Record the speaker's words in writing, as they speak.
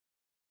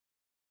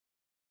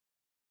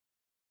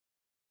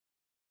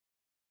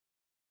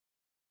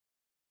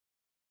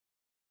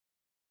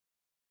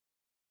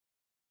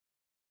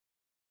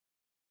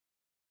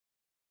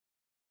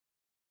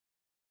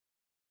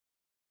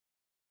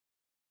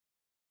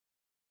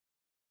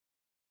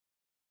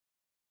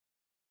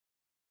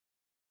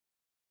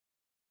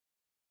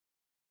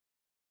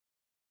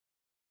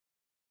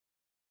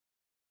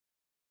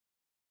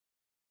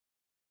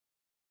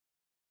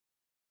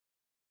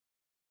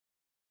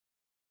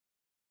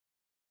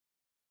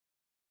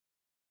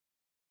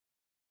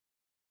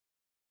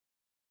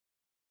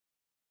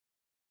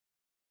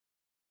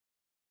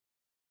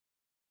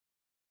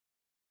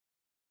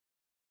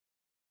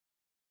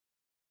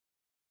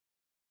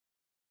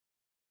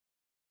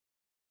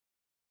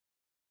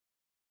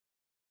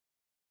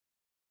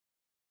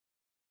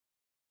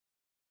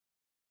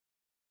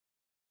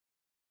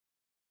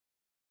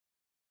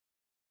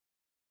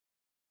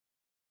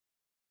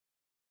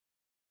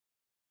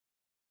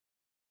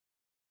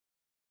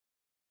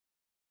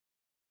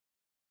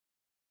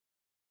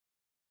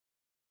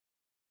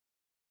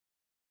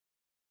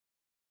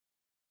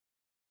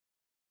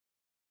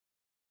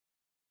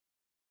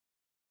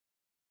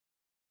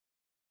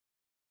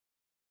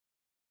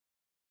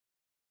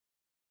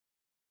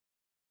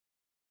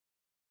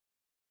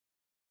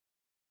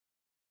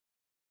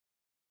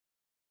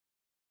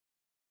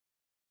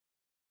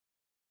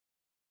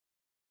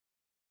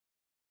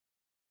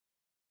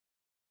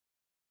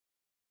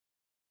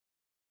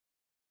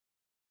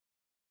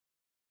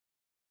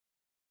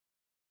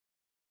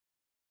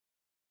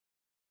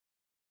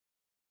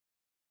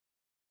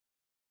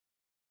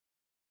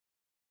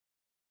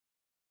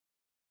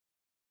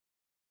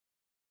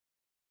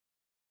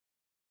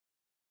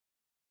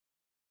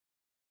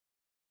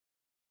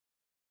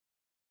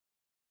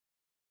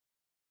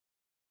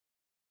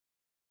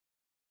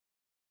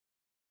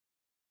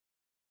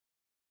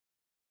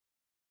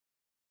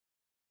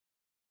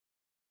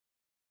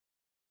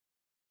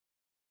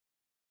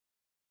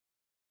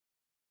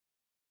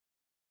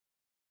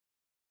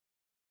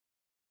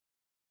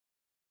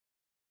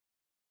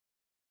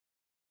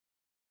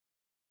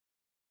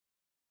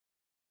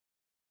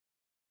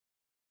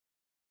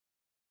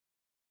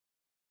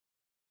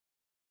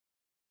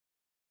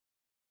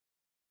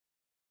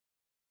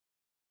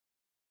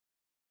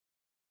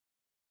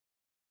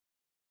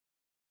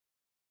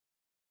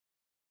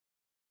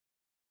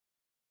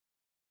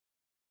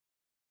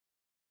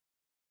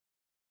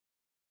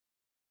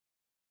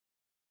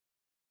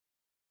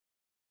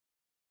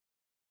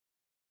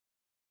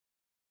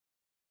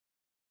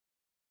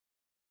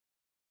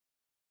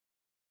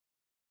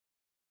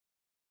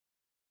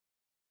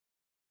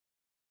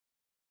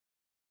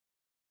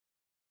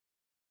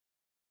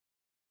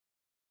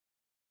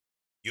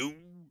You.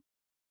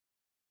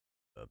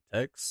 What up,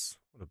 Tex?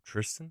 What up,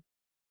 Tristan?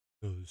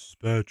 Oh, this is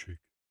Patrick.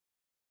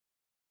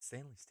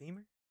 Stanley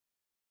Steamer?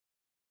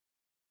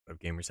 What up,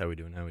 gamers? How we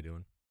doing? How we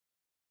doing?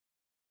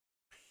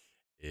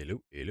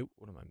 Hello, hello.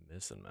 What am I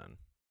missing, man?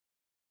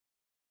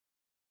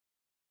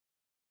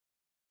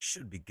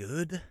 Should be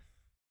good.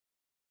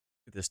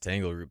 Get this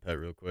Tangle root pet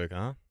real quick,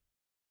 huh?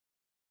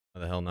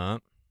 Why the hell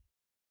not?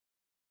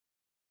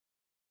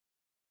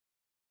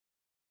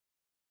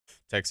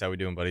 Tex, how we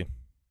doing, buddy?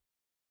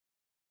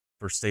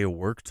 First day of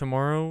work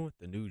tomorrow with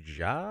the new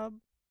job?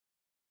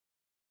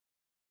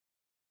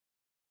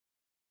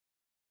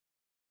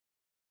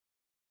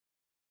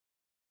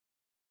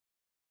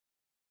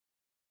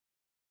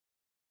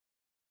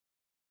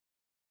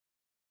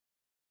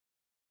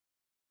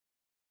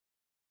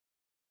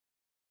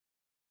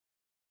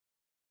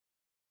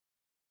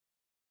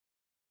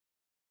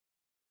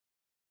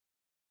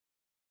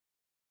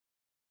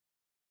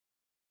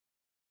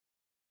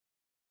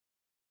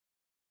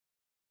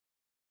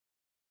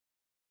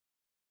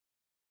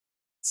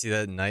 See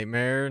that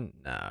nightmare?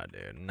 Nah,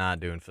 dude.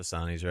 Not doing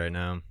Fasani's right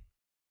now.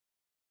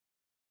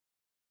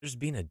 Just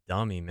being a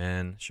dummy,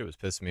 man. Shit was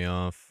pissing me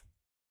off.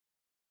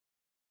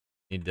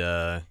 Need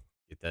to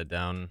get that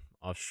down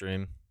off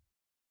stream.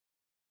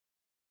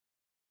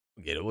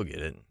 We'll get it. We'll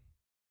get it.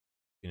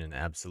 Being an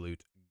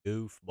absolute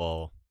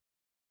goofball.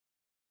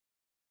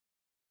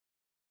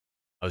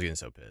 I was getting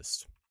so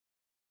pissed.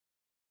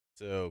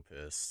 So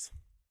pissed.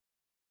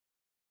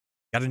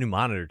 Got a new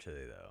monitor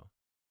today though.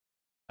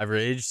 I've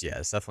raged. Yeah,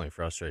 it's definitely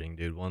frustrating,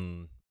 dude.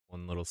 One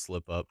little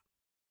slip up,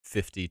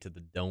 50 to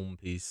the dome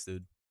piece,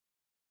 dude.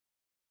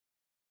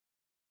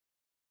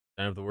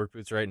 I have the work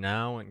boots right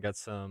now and got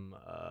some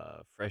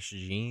fresh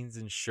jeans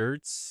and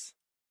shirts.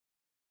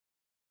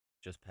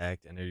 Just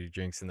packed energy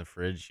drinks in the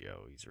fridge.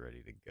 Yo, he's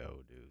ready to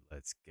go, dude.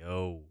 Let's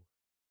go.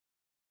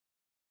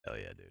 Hell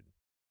yeah, dude.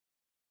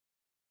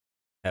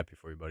 Happy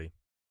for you, buddy.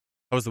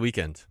 How was the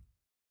weekend?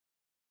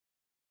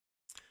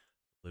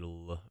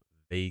 Little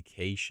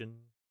vacation.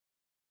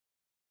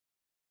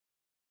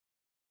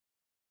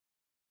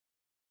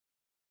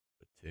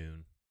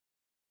 Platoon.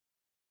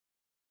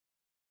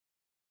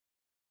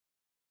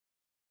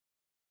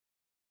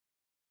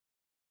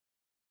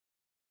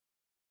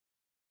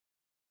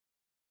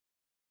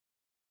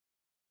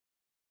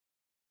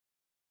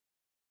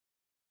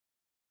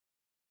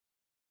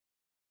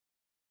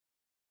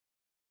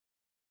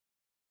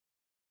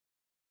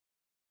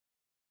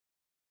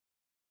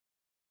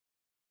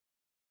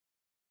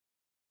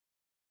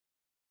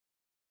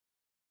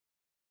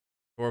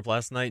 4 up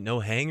last night. No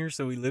hanger,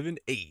 so we live in.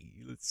 Hey,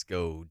 let's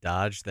go.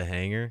 Dodge the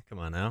hanger. Come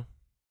on now.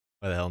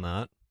 Why the hell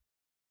not?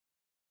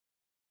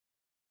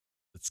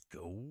 Let's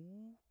go.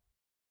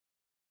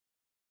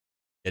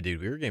 Yeah,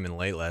 dude, we were gaming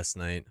late last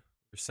night.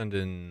 We're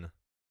sending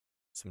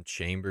some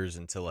chambers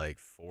until like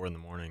 4 in the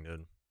morning,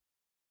 dude.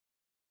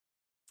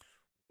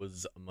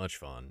 Was much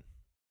fun.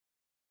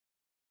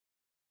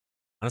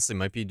 Honestly,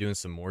 might be doing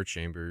some more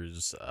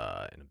chambers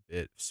in a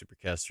bit.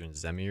 Supercaster and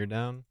Zemi are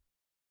down.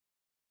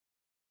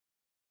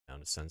 Down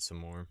to send some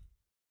more.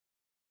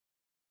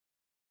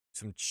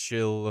 Some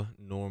chill,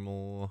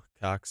 normal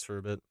cocks for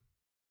a bit.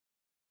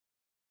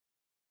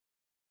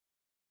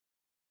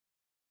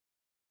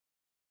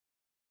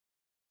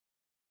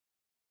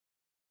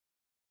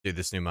 Dude,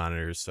 this new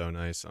monitor is so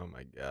nice. Oh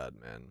my god,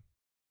 man.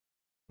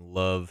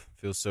 Love.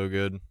 Feels so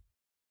good.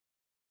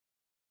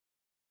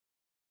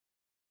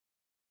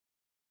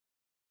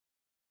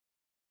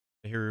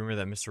 I hear a rumor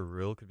that Mr.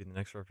 Real could be the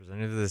next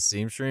representative of the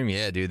Steam stream.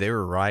 Yeah, dude, they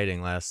were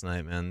rioting last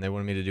night, man. They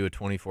wanted me to do a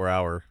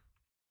 24-hour.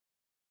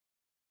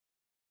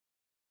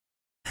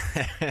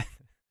 They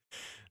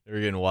were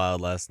getting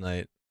wild last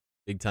night.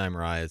 Big time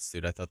riots,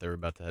 dude. I thought they were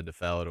about to head to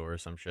Falador or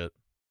some shit.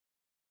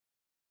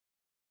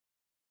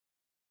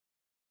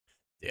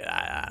 Dude,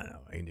 I don't know.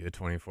 I can do a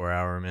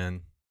 24-hour,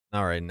 man.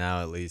 Not right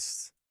now, at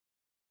least.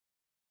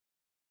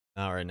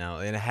 Not right now.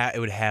 And it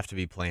would have to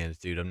be planned,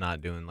 dude. I'm not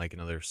doing like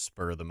another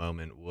spur of the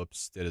moment.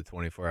 Whoops, did a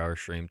 24-hour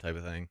stream type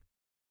of thing.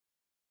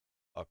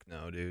 Fuck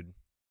no, dude.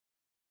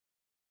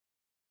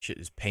 Shit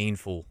is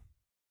painful.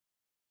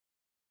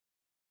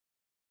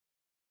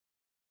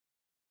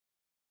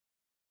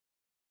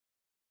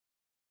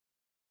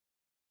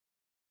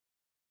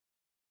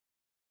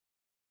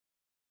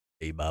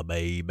 Hey, bye,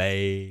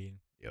 baby.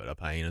 Yo, what up,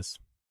 hyenas?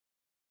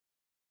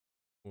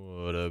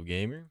 What up,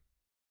 gamer?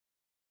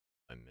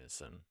 I'm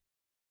missing.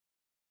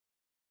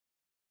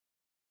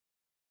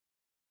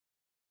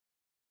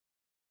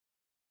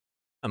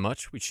 Not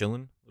much. We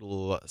chilling.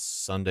 Little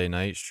Sunday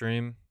night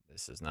stream.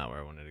 This is not where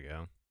I wanted to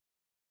go.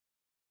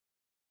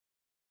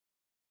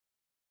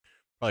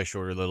 Probably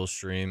shorter little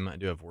stream. I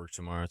do have work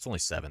tomorrow. It's only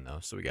 7 though,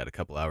 so we got a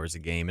couple hours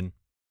of gaming.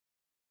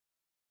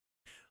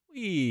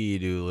 We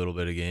do a little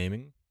bit of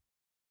gaming.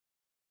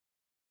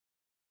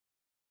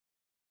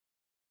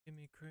 Give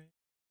me credit.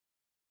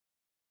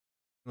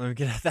 Let me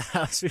get out of the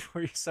house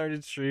before you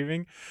started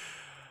streaming.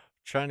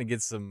 trying to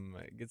get some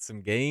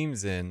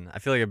games in. I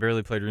feel like I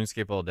barely played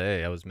RuneScape all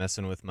day. I was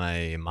messing with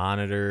my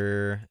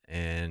monitor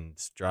and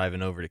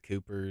driving over to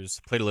Cooper's.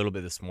 Played a little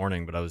bit this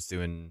morning, but I was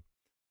doing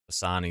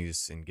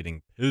Asani's and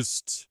getting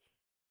pissed.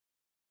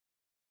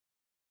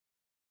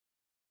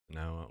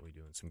 Now we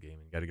doing some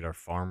gaming. Got to get our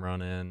farm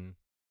run in.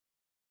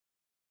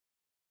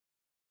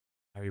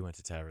 I already went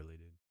to Towerley,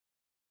 dude.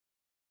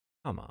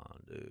 Come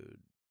on, dude.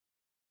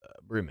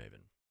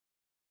 Brimhaven.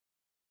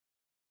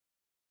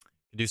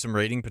 Could do some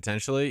raiding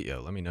potentially.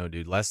 Yo, let me know,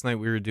 dude. Last night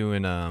we were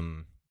doing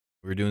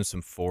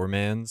some four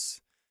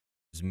mans.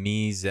 It was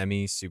me,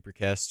 Zemi,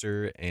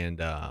 Supercaster,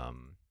 and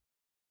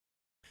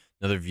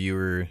another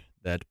viewer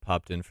that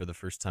popped in for the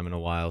first time in a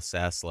while,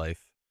 Sass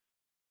Life.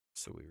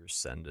 So we were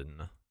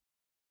sending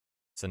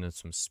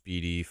some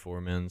speedy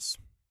four mans.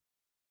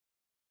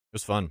 It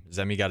was fun.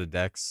 Zemi got a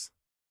dex.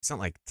 He sent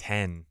like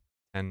 10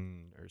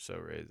 or so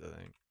raids, I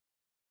think.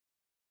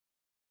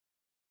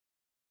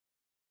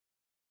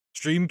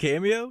 Stream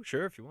cameo?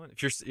 Sure, if you want.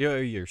 If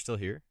you're still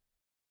here,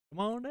 come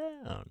on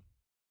down.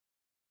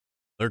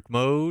 Lurk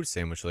mode,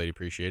 sandwich lady,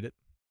 appreciate it.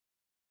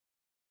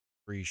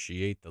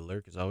 Appreciate the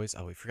lurk as always.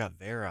 Oh, we forgot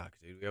Varrock,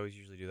 dude. We always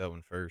usually do that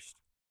one first.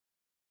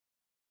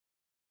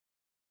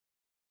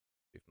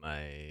 If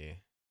my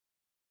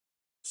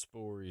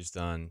spore is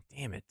done.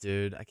 Damn it,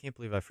 dude. I can't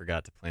believe I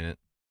forgot to plant it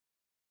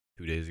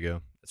 2 days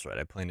ago. That's right,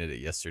 I planted it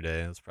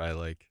yesterday. It was probably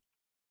like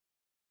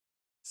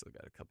still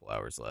got a couple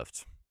hours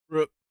left.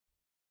 Rup.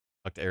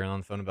 Talked to Aaron on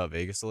the phone about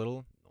Vegas a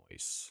little.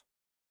 Nice.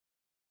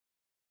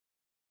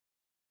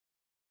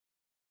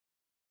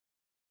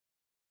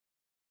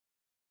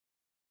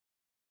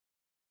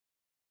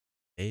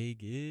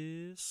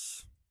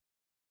 Vegas.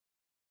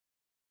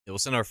 Yeah, we'll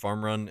send our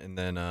farm run and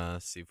then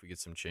see if we get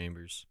some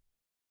chambers.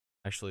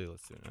 Actually,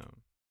 let's do it now.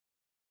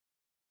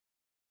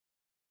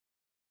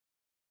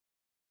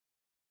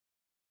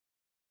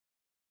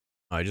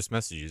 Oh, I just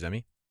messaged you,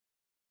 Zemi.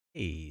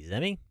 Hey,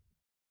 Zemi.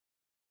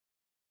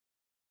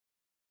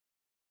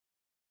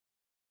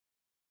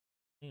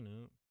 You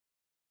know.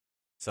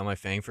 Sell my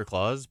Fang for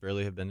claws.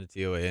 Barely have been to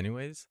TOA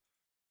anyways.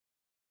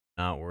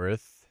 Not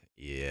worth.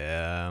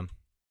 Yeah.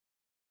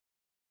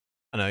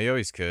 I know, you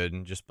always could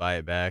and just buy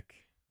it back.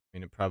 I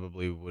mean, it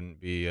probably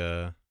wouldn't be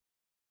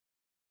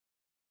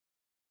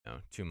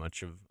too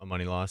much of a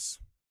money loss.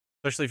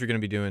 Especially if you're going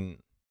to be doing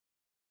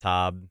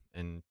Tob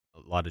and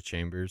a lot of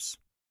chambers.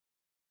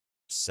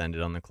 Send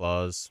it on the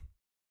claws.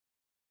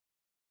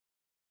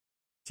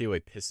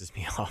 TOA pisses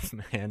me off,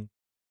 man.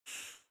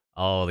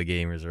 All the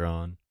gamers are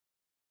on.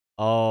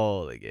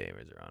 All the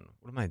gamers are on.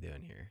 What am I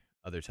doing here?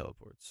 Other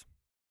teleports.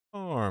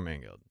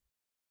 Farming guild.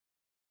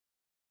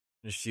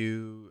 Finish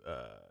you,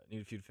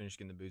 need a few to finish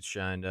getting the boots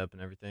shined up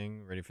and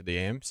everything. Ready for the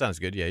aim? Sounds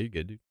good. Yeah, you're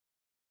good, dude.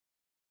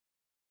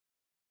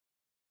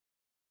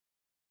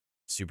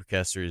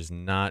 Supercaster is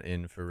not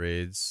in for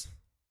raids.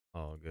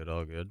 All good,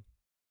 all good.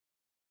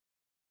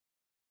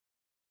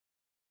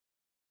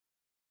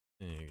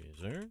 Thank you,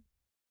 sir.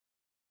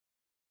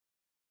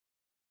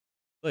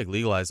 I feel like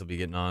Legalize will be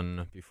getting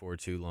on before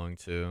too long,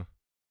 too.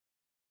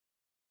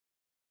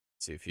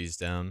 See if he's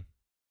down.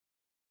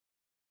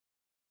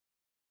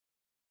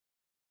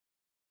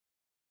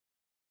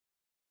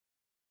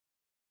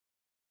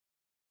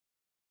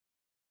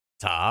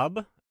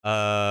 Tob?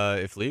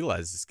 If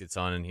Legalize just gets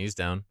on and he's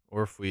down,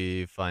 or if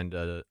we find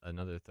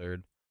another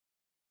third.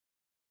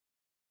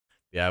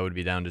 Yeah, I would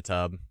be down to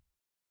Tob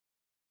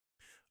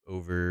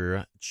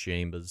over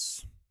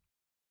Chambers.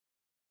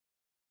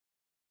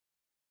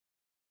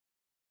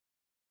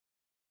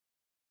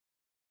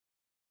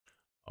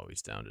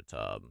 Always down to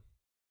Tob.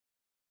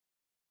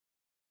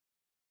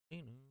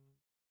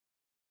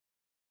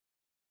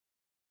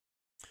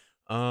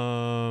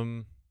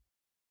 Um,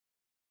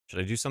 should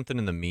I do something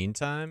in the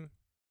meantime?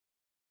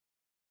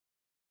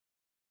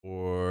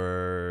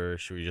 Or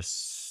should we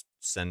just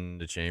send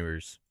the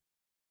chambers?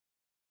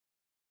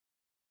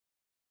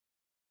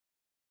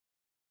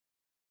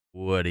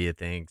 What do you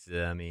think,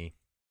 Zemi?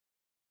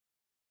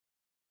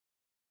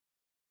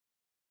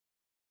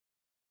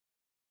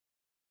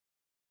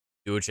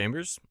 Do a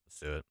chambers? Let's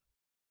do it.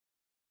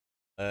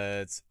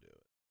 Let's do it.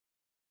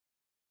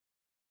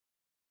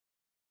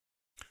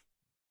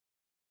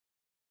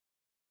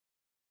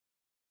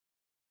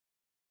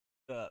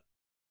 Probably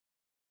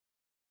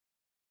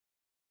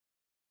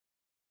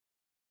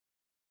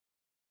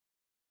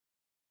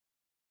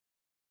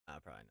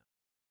not.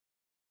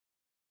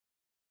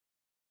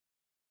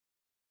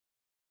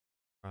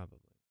 Probably.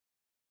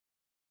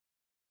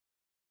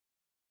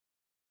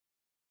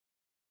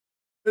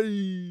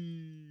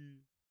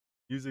 Hey!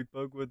 Music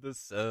bug with the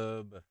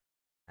sub.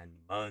 9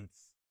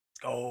 months. Let's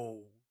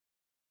go.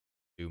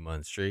 2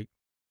 months straight.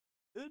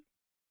 Good. Let's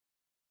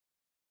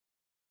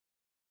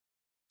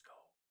go.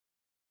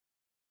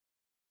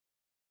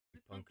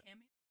 Big punk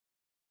cameo.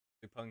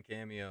 Big punk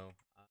cameo.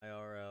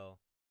 IRL.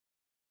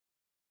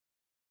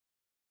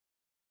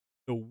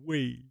 No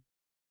way.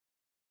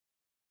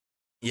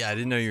 Yeah, I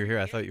didn't know you were here.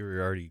 I thought you were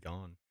already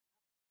gone.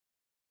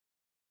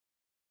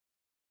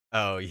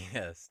 Oh,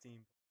 yeah.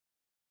 Steam.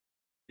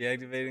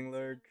 Deactivating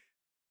lurk.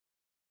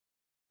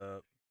 Uh,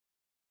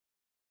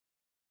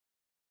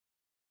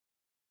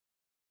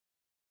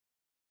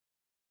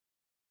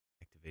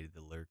 activated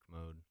the lurk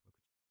mode.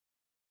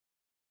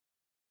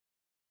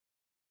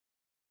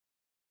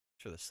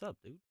 For the sub,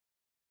 dude.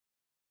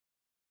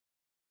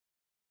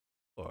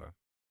 Or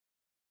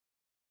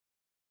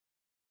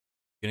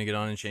gonna get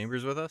on in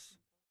chambers with us?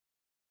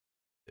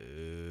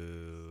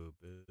 Boo,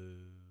 boo.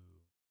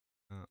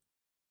 Oh,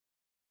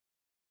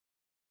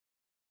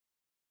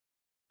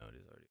 no, it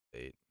is already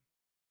late.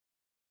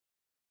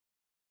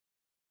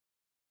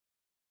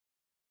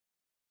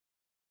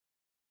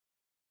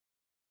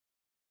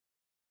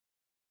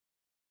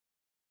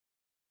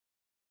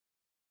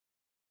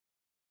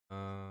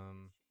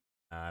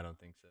 I don't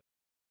think so.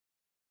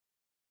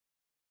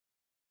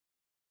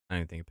 I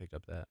didn't think it picked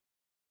up that.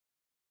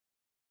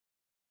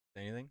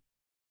 Anything?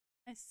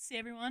 Nice to see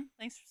everyone.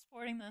 Thanks for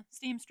supporting the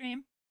Steam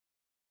stream.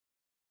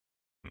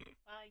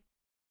 Bye.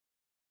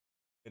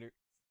 Later.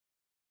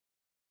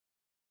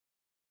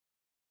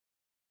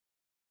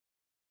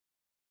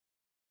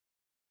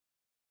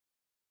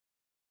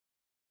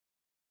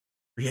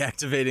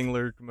 Reactivating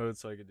lurk mode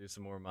so I could do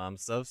some more mom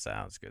stuff.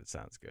 Sounds good.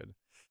 Sounds good.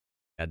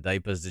 Got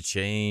diapers to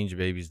change,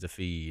 babies to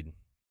feed.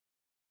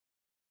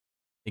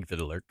 Think for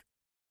the lurk.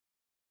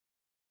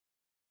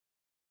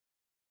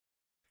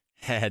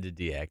 Had to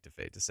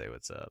deactivate to say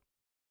what's up.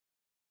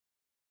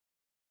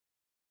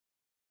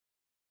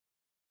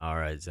 All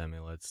right,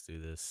 Zemi, let's do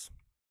this.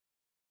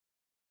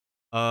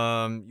 You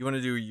want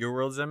to do your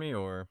world, Zemi,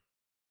 or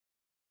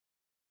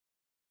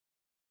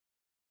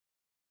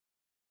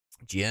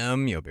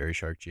GM? Yo, Berry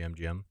Shark,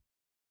 GM.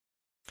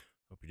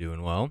 Hope you're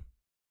doing well.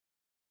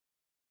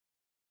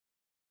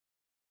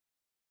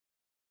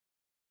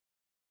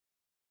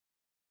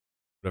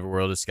 Whatever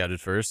world is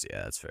scouted first.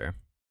 Yeah, that's fair.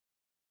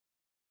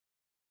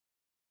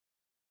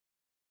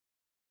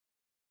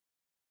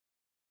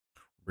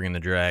 Bringing the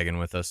dragon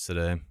with us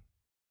today.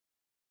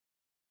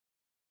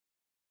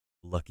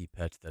 Lucky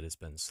pet that has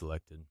been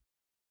selected.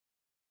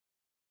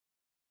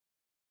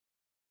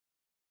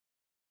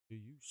 You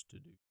used to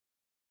do.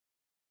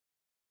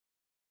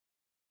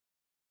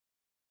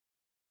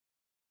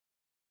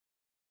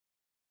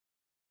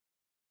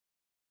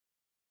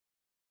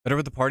 Better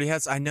with the party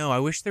hats? I know. I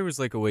wish there was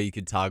like a way you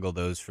could toggle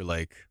those for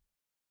like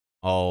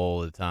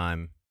all the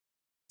time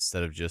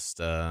instead of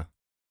just around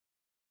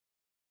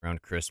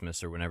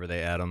Christmas or whenever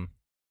they add them.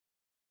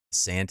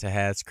 Santa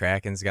hats.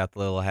 Kraken's got the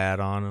little hat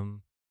on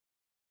them.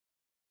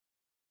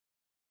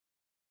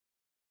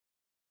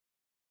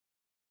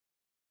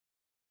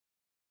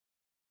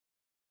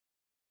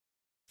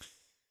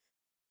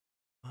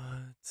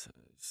 What?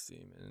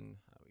 Steaming.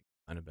 How we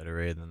find a better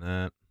raid than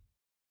that?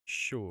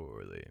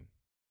 Surely.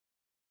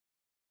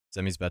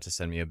 Zemi's about to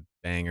send me a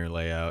banger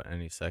layout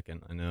any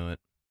second. I know it.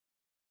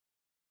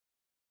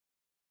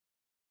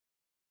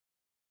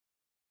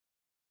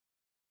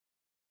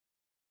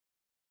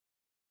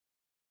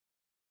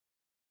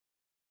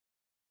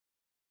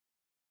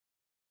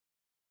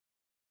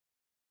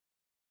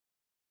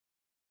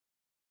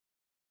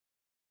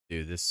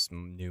 Dude, this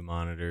new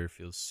monitor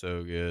feels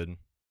so good.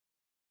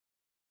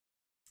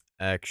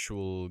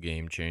 Actual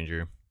game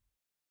changer.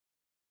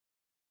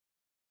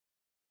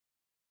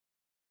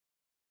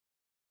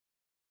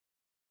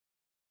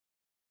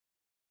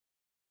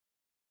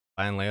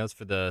 Buying layouts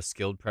for the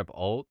skilled prep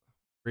alt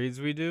raids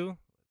we do.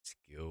 Let's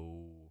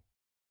go.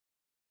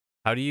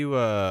 How do you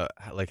how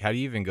do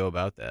you even go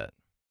about that?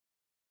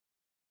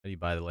 How do you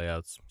buy the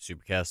layouts?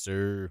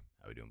 Supercaster.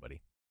 How we doing,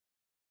 buddy?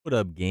 What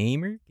up,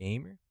 gamer?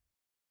 Gamer?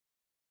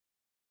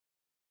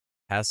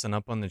 Passing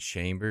up on the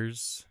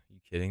chambers? You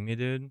kidding me,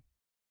 dude?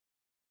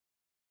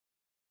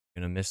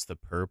 Gonna miss the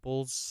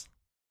purples?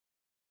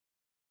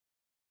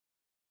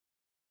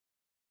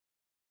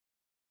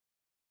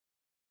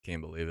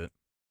 Can't believe it.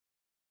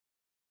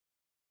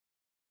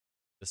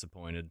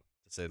 Disappointed,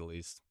 to say the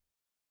least.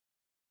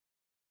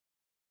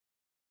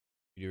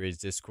 Video raise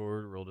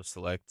Discord, roll to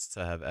select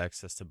to have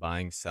access to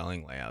buying,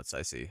 selling layouts.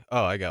 I see.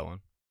 Oh, I got one.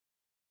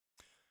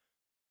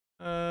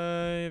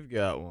 I've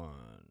got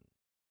one.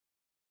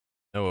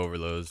 No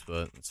overloads,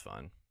 but it's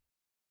fine.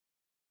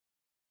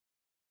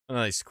 A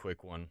nice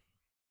quick one.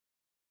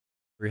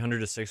 300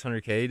 to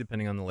 600k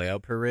depending on the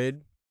layout per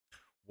raid.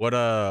 What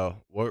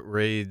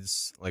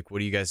raids, like what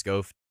do you guys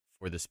go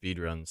for the speed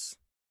runs?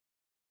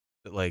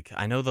 Like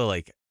I know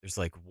there's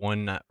like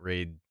one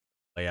raid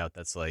layout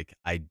that's like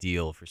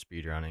ideal for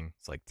speed running.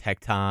 It's like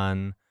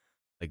Tecton,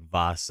 like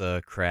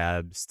Vasa,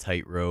 Crabs,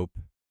 Tightrope,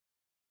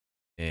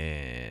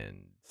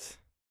 and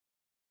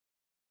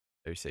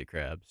there you say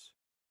Crabs.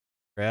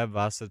 Crab,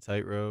 Vasa,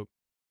 Tightrope,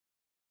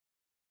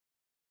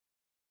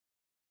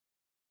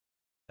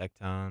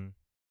 Tecton.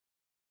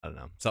 I don't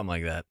know. Something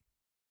like that.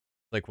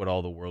 Like what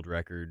all the world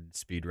record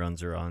speed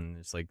runs are on.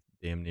 It's like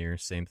damn near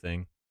same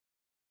thing.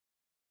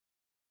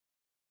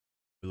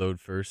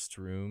 Reload first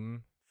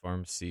room.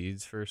 Farm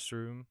seeds first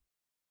room.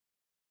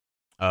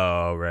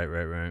 Oh,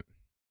 right.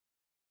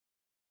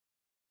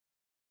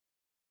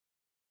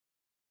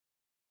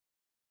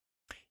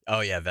 Oh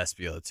yeah,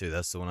 Vespula too.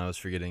 That's the one I was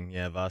forgetting.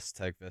 Yeah,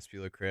 Vostek,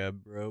 Vespula,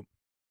 Crab, rope.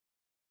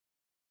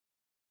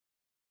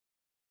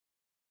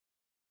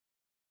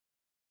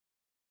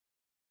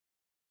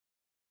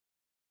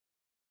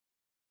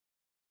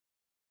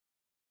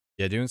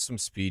 Yeah, doing some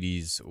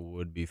speedies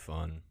would be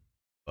fun,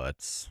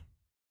 but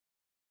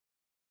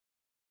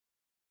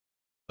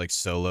like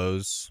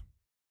solos,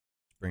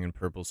 bringing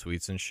purple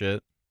sweets and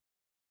shit.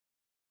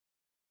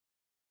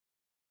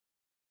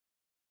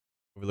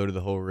 Overloaded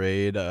the whole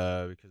raid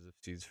because of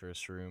Steve's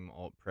first room.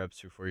 Alt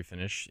preps before you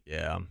finish.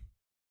 Yeah.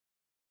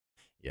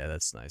 Yeah,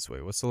 that's nice.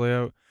 Wait, what's the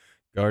layout?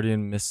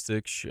 Guardian,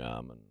 Mystic,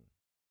 Shaman.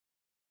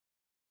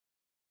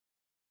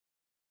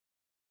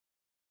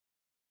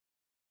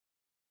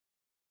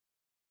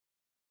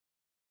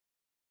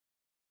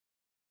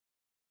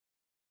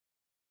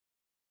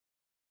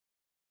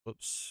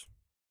 Whoops.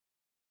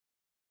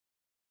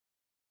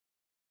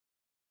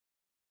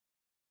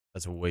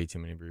 That's way too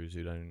many brews,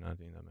 dude. I do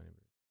not need that many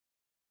brews.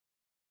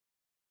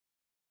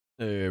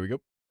 There we go.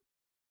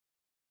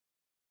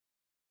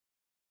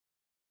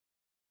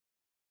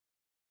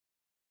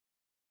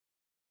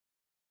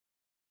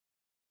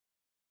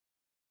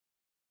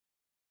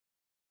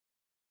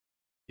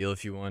 Deal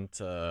if you want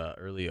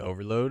early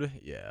overload.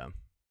 Yeah.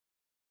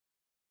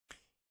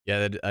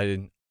 Yeah,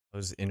 I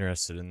was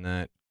interested in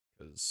that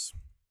because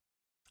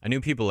I knew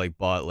people like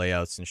bought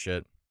layouts and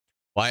shit.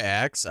 Why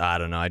Axe? I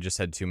don't know. I just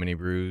had too many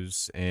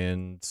brews,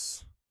 and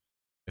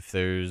if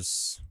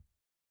there's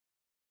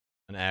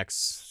an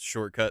Axe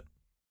shortcut,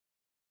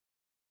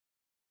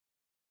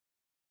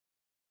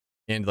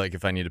 and like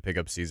if I need to pick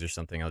up C's or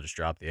something, I'll just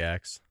drop the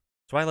Axe.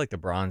 That's why I like the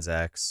bronze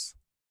Axe.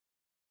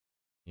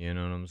 You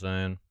know what I'm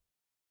saying?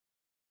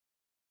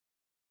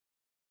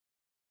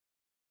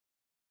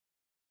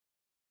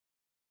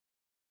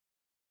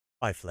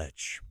 Bye,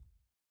 Fletch.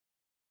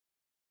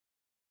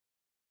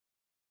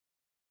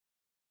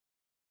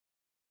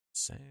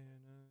 Santa.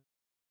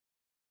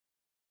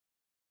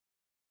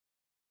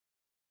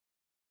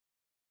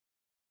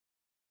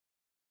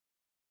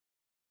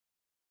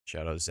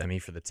 Shout out Zemi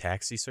for the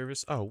taxi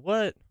service. Oh,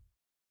 what?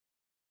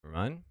 Never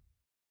mind.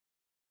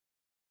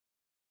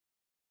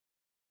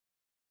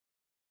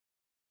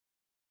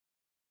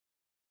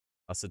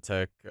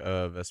 Asatec,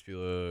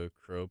 Vespula,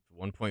 Crope,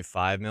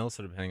 1.5 mil,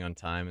 so depending on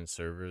time and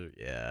server,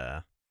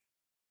 yeah.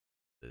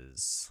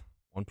 Is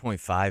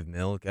 1.5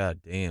 mil?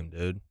 God damn,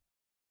 dude.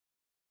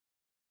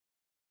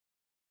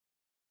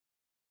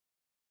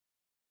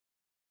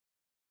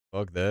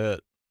 Fuck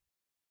that.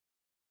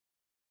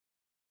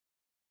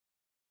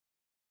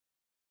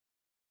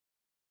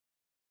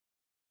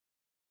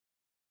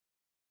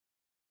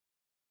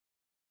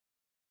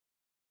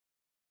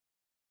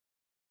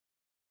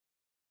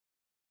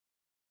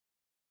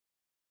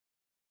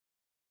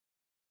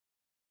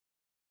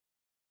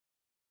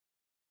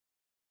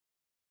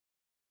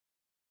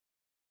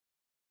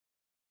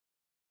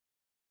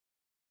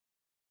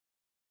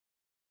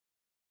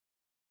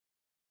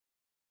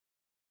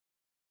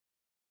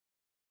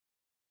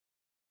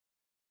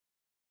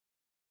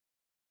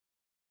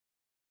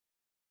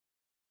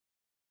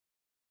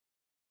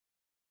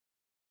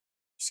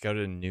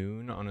 Scouted at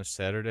noon on a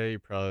Saturday, you're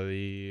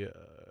probably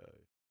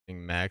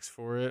getting max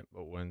for it,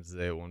 but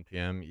Wednesday at 1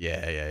 p.m.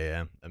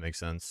 Yeah. That makes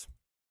sense.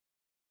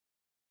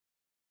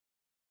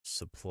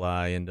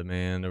 Supply and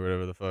demand or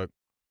whatever the fuck.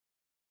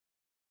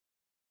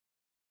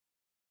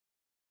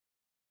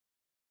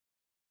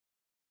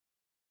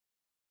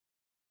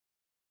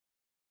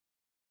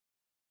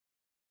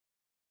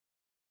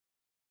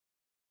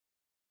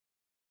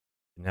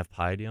 Didn't have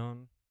Piety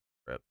on?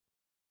 Rep.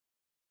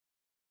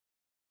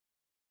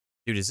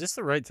 Dude, is this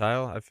the right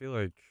tile? I feel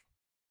like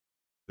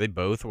they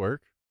both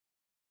work. I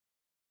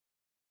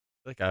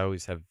feel like I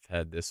always have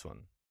had this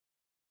one.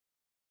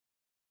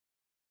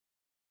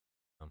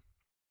 Um,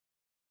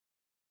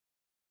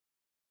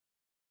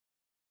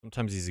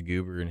 Sometimes he's a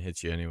goober and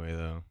hits you anyway,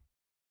 though.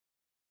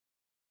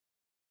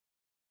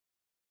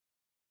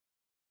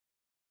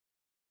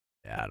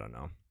 Yeah, I don't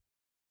know.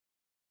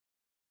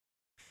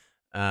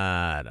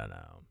 I don't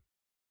know.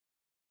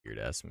 Weird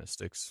ass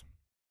mystics.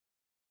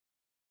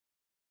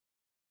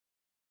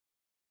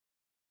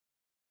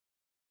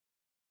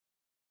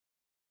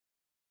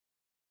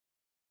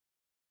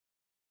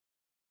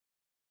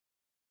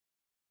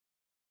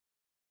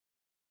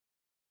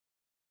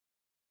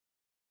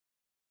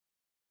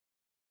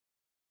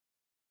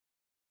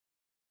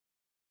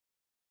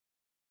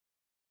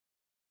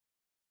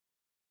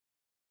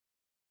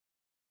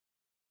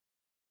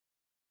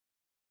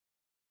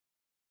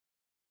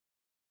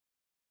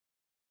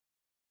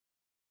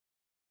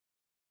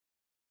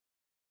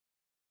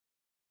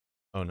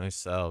 Oh, nice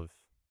salve.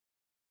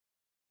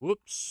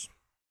 Whoops.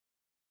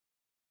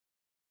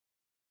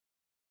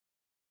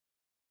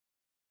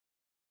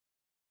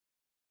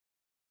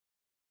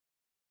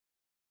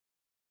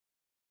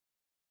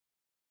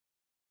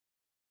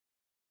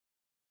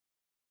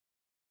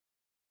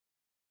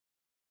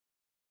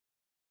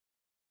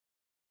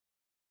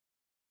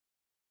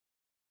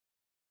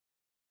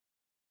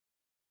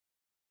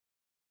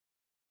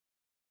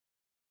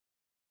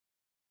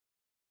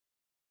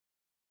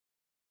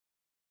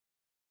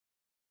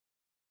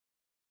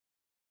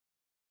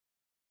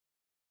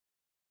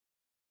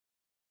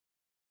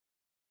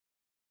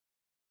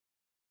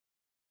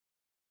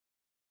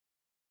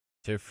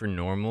 Tip for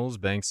normals,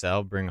 bank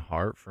salve, bring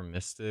heart for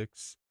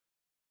mystics.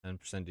 10%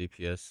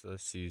 DPS,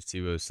 let's use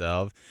T-Bow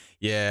salve.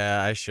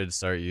 Yeah, I should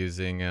start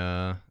using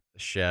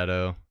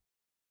shadow.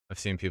 I've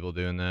seen people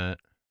doing that.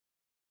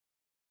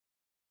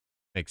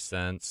 Makes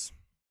sense.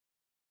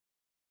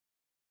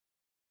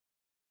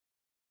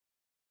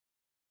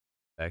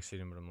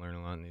 Backseating, but I'm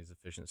learning a lot in these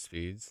efficient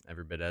speeds.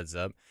 Every bit adds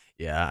up.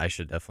 Yeah, I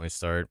should definitely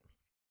start.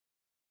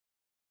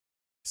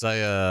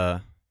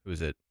 Cause who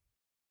was it?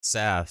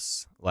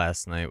 Sass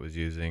last night was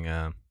using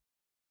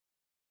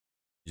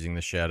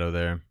the shadow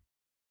there.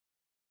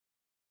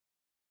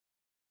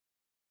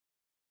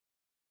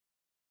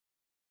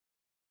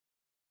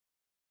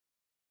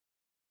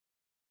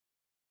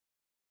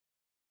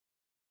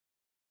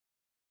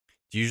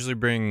 Do you usually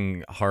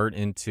bring heart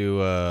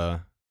into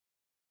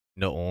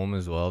Ulm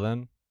as well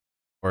then?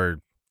 Or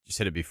just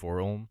hit it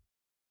before Ulm?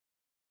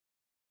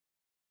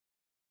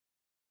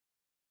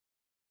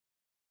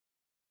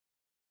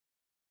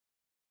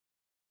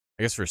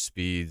 I guess for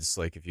speeds,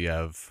 like if you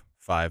have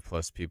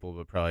 5+ people,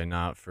 but probably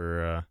not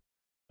for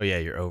oh yeah,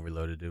 you're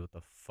overloaded, dude. What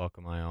the fuck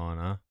am I on,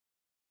 huh?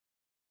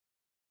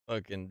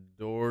 Fucking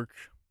dork.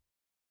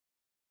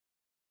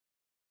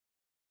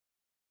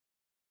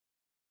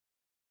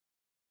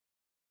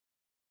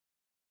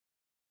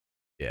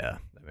 Yeah,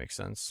 that makes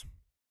sense.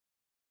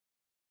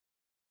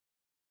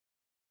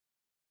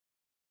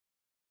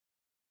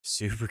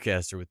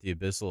 Supercaster with the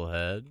abyssal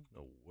head?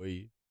 No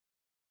way.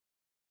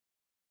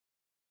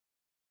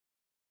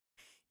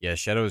 Yeah,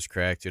 shadow is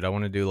cracked, dude. I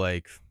want to do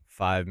like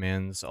 5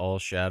 mans, all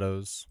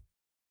shadows.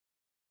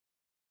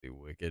 Be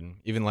wicked.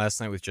 Even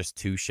last night with just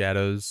 2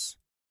 shadows,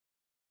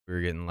 we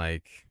were getting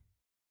like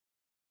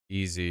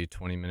easy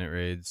 20-minute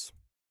raids.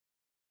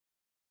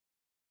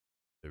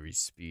 Very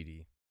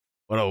speedy.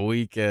 What a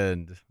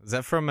weekend. Was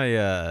that from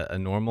a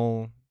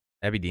normal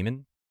Abby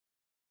Demon?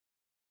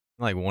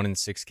 Like 1 in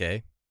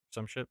 6K?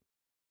 Some shit?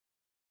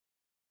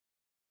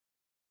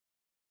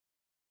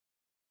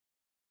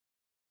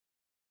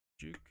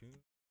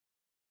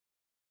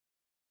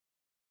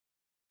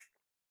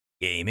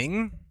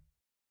 Gaming?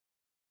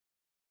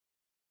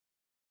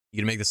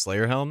 You gonna make the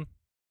Slayer helm?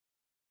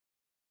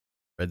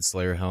 Red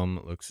Slayer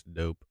helm looks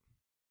dope.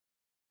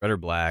 Red or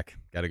black?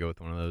 Gotta go with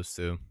one of those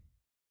two.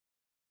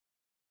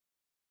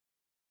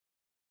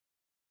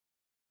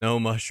 No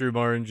mushroom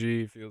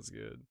RNG. Feels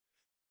good.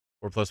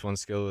 4+1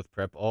 skill with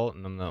prep alt,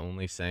 and I'm the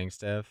only Sang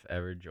staff.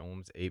 Average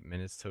Ohms 8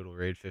 minutes, total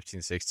raid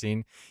 15,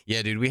 16.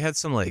 Yeah, dude, we had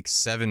some like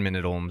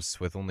 7-minute Ohms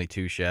with only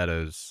 2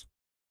 shadows.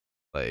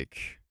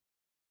 Like,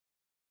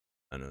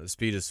 I don't know, the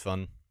speed is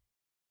fun.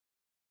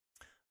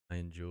 I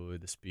enjoy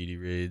the speedy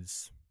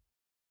raids.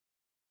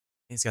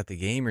 He's got the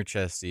gamer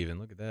chest even.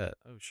 Look at that.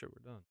 Oh shit,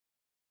 we're done.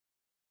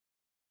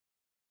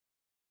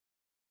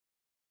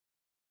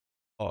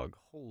 Hog,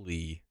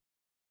 holy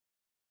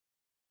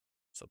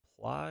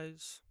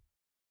supplies.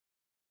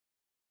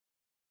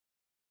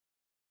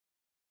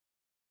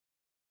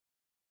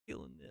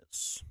 Feeling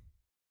this.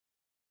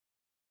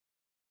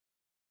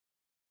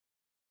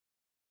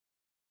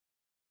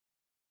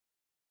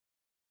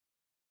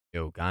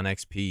 Yo, Gon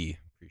XP.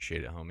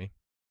 Appreciate it, homie.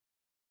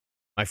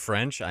 My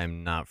French?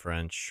 I'm not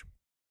French.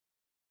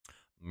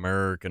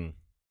 American.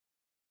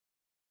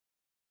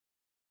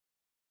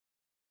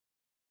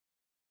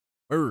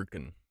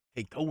 American.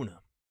 Hey,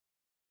 Kona.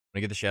 When I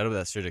get the shadow,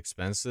 that's shit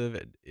expensive.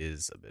 It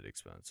is a bit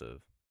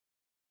expensive.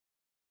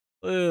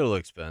 Little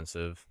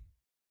expensive.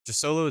 Just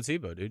solo a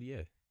T-Bow, dude.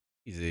 Yeah.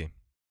 Easy.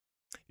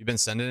 You been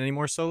sending any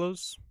more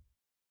solos?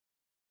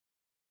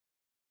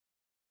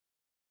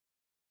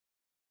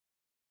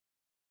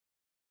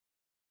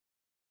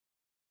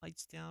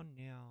 Lights down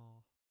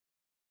now.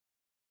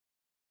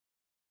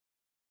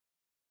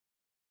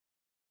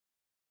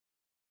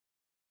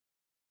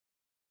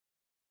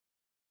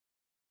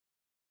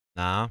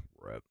 Nah.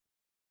 Rip.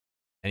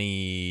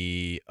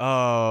 Any...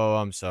 Oh,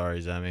 I'm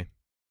sorry, Zemi.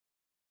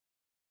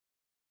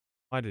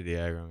 Why did he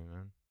aggro me,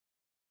 man?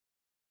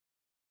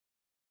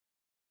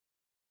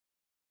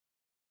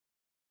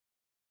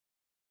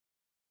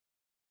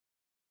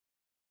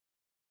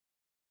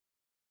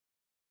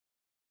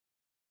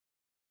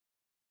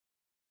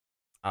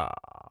 Ah.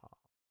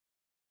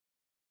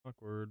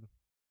 Awkward.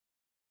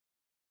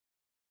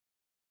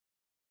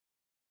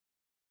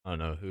 I don't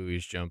know who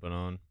he's jumping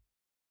on.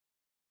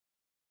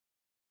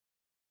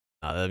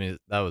 Nah,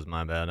 that was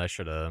my bad. I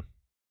should have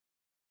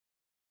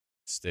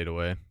stayed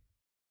away.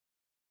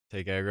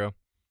 Take aggro.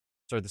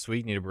 Start this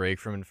week. Need a break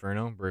from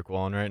Inferno. Brick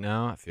walling right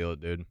now. I feel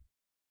it, dude.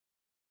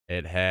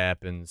 It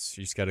happens.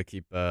 You just got to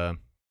keep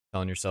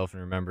telling yourself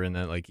and remembering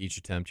that like each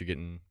attempt you're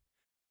getting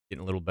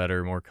a little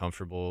better, more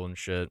comfortable and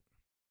shit.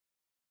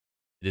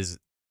 It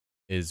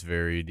is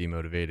very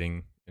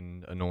demotivating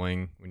and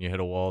annoying when you hit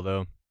a wall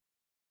though.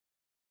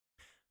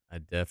 I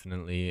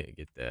definitely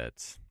get that.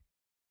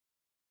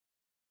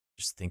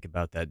 Just think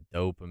about that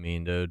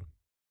dopamine, dude.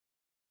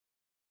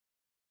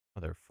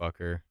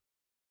 Motherfucker.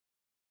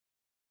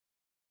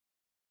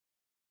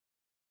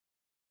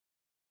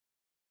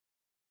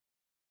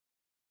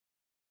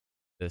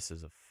 This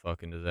is a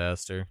fucking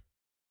disaster.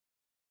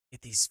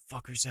 Get these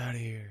fuckers out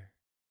of here.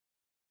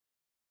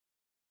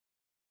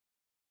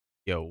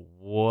 Yo,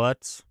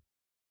 what?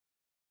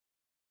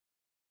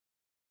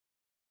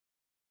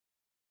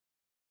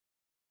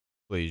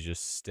 Please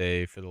just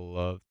stay for the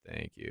love.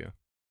 Thank you.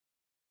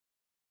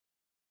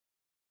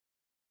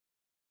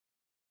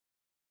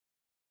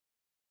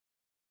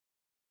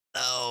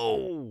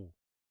 No!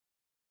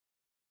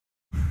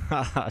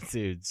 Haha,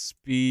 dude,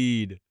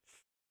 speed.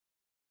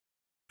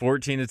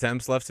 14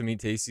 attempts left to meet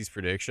Tasty's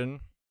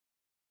prediction.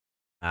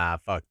 Ah,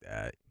 fuck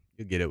that.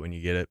 You'll get it when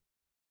you get it.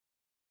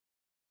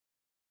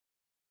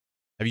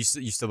 Have you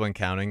still been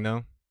counting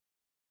though?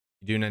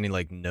 You doing any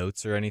like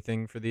notes or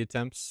anything for the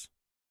attempts?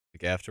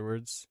 Like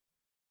afterwards?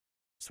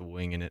 Just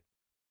winging it.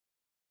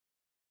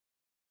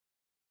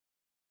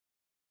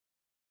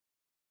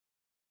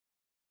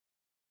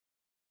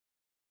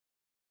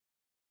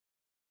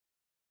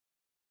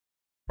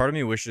 Part of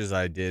me wishes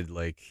I did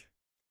like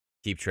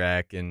keep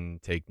track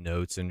and take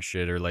notes and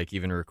shit, or like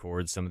even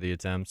record some of the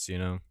attempts, you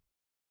know?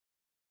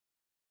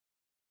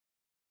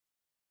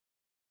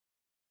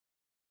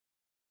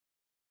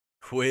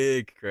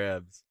 Quick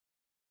crabs.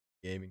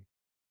 Gaming.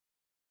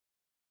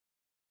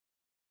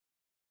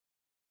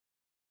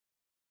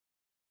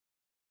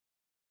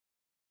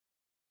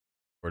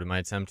 Or to my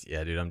attempt?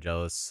 Yeah, dude, I'm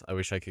jealous. I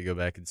wish I could go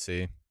back and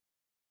see.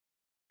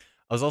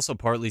 I was also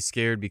partly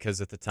scared because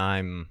at the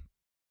time,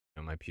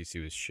 you know, my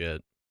PC was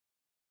shit.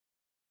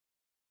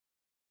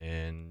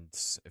 And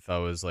if I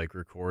was like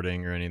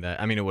recording or any of that,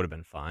 I mean, it would have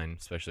been fine,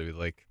 especially with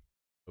like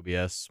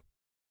OBS.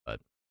 But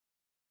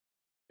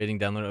waiting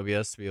download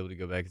OBS to be able to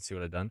go back and see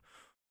what I've done.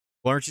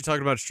 Well, aren't you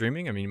talking about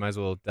streaming? I mean, you might as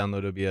well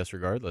download OBS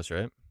regardless,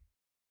 right?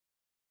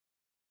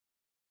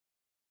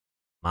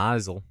 Might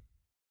as well.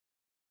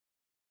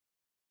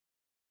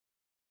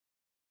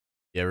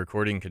 Yeah,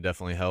 recording could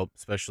definitely help,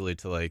 especially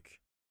to like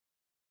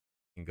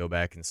you can go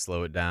back and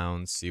slow it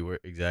down, see where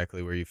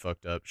exactly where you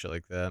fucked up, shit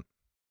like that.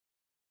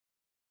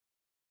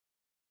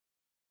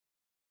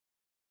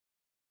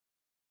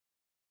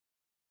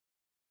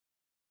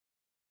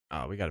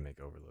 Oh, we gotta make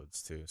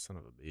overloads too. Son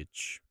of a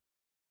bitch.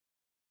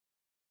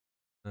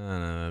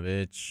 Son of a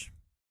bitch.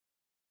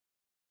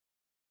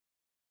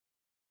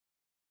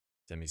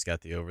 Demi's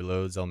got the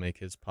overloads. I'll make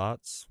his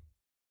pots.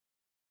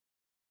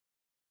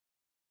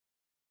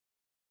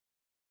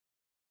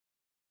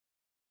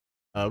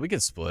 We can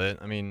split.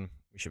 I mean,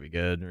 we should be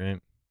good,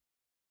 right?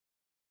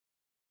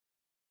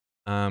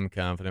 I'm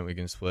confident we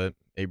can split.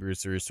 A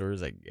Bruce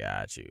restores. I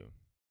got you.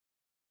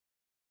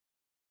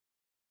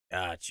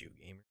 Got you,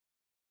 gamer.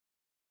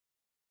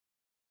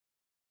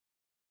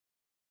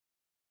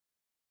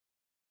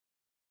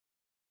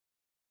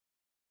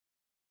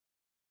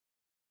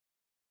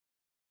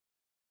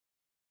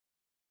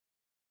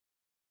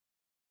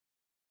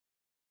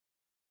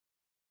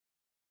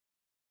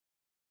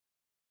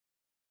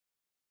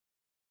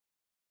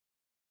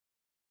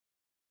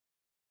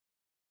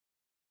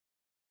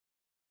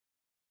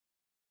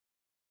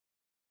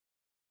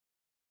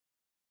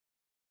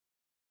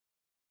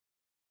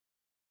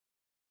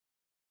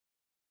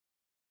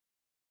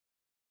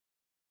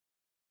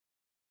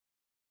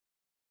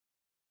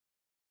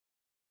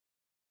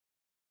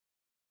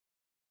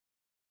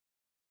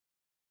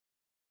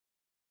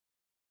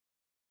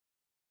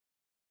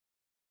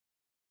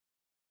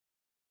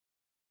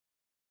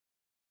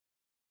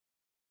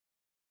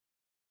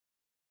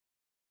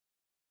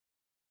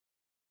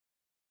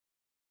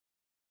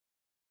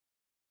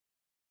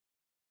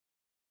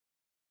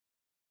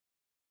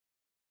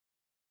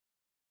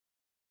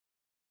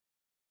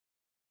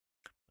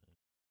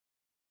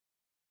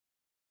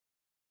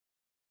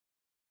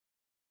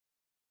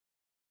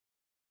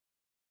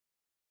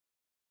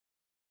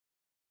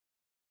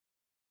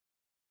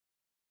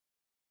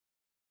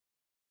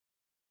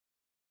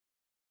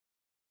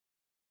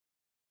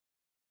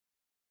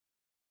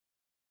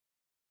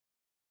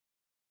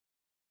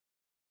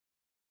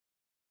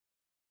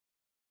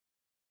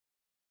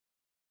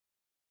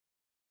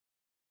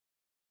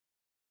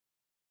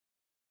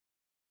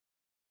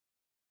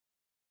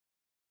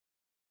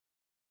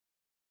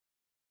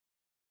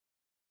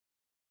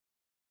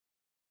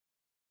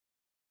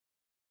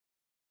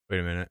 Wait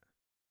a minute.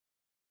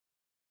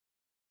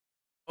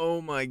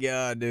 Oh my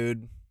god,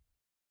 dude.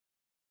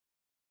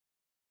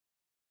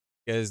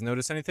 You guys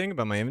notice anything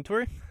about my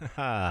inventory?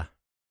 Haha.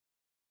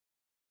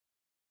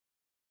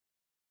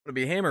 Gonna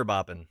be hammer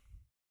bopping.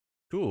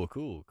 Cool,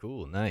 cool,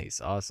 cool.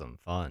 Nice. Awesome.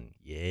 Fun.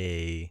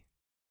 Yay.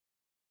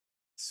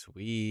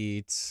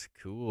 Sweet.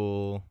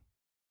 Cool.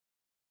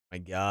 My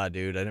god,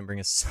 dude. I didn't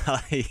bring a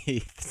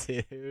scythe,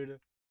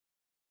 dude.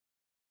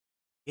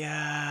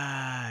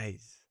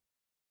 Guys.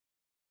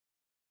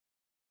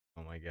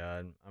 Oh my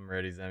god. I'm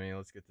ready, Zemi.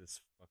 Let's get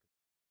this fucking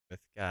with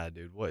God,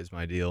 dude. What is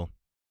my deal?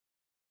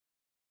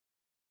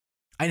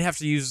 I'd have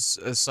to use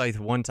a scythe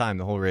one time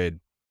the whole raid.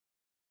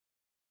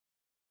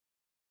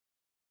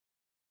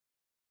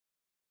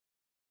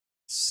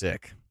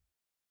 Sick.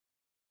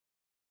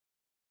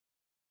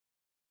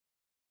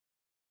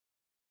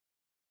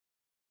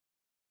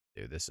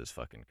 Dude, this is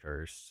fucking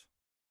cursed.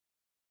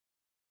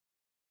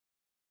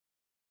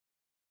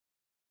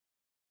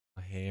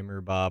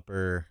 hammer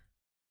bopper.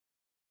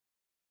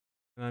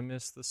 I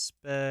missed the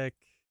spec.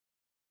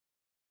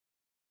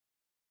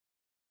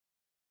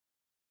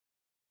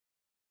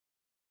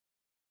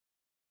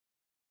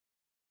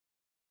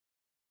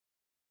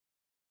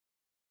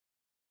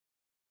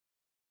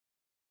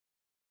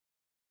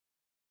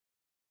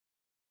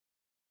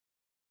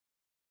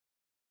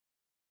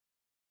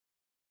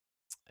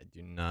 I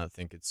do not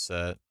think it's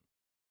set.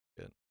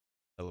 It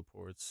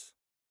teleports.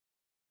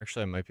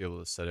 Actually, I might be able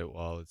to set it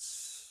while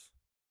it's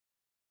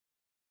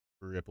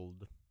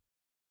rippled.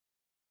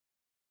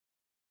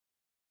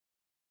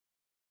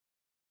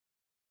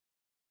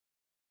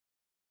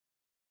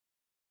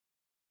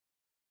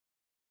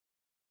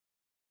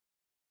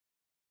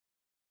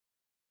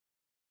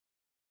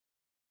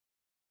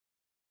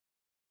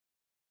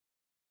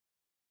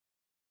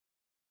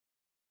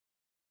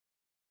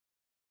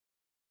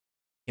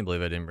 Can't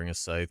believe I didn't bring a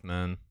scythe,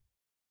 man.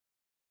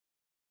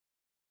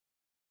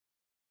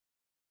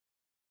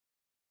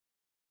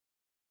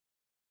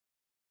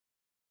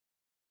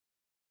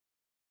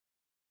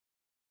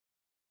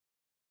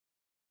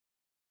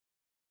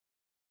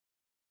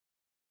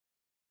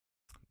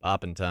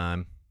 Bopping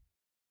time.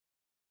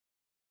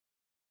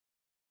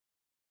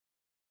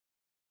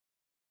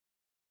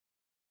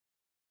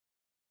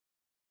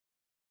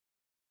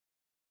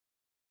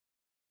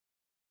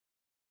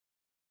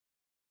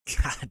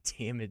 God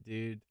damn it,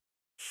 dude.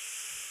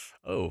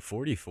 Oh,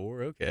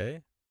 44,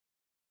 okay.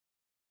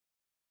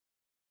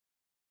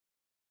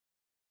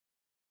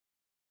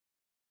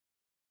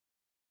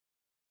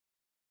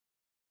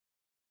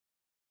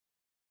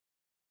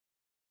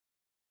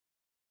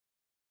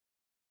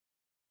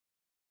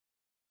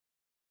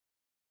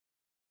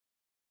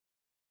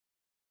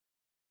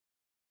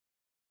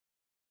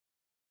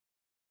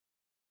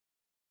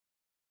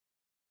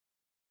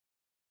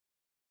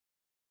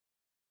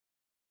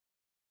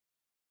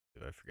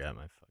 Dude, I forgot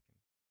my fucking...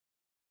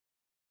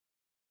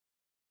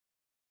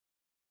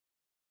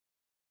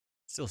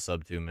 Still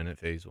sub 2 minute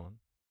phase 1.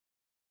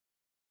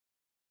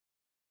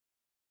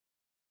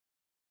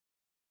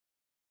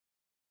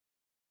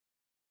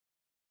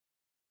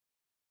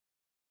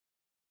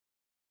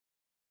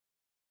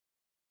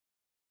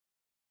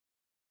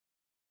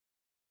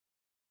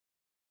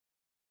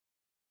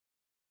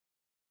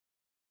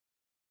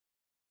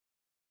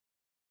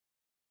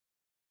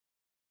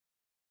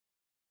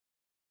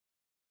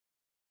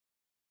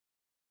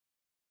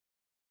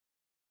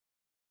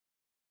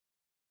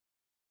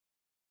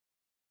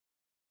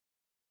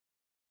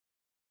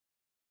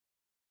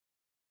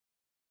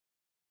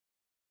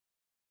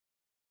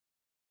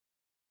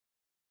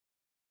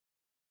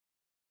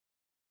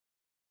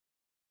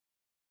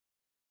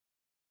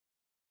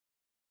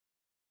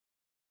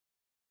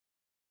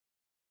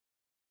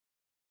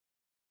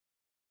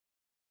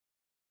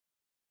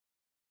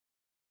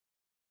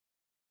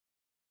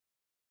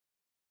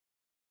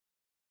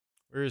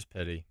 Where is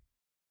Petty?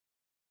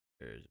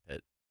 There's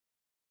Pet.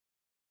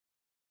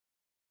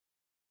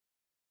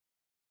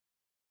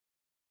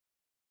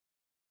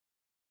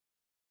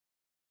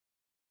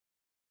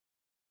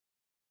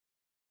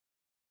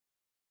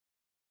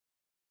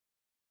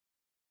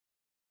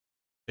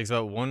 Takes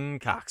about 1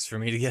 Cox for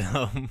me to get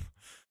home.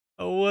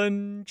 A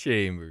 1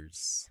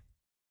 Chambers.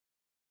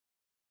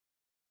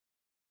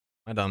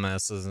 My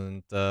dumbass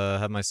doesn't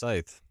have my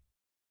scythe.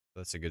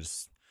 That's a good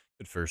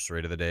first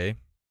rate of the day.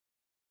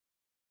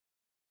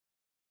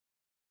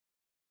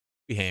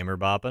 Be hammer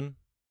bopping.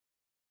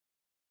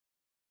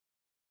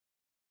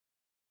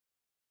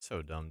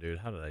 So dumb, dude.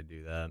 How did I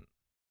do that?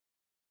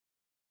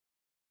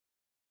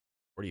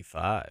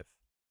 45.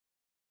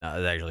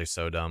 No, that's actually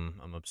so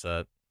dumb. I'm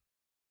upset.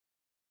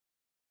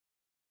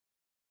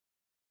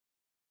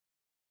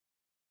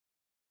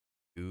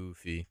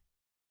 Goofy.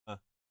 Huh.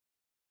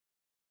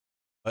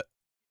 What?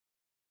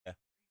 Yeah.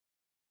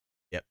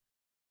 Yep.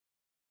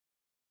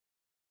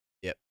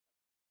 Yep.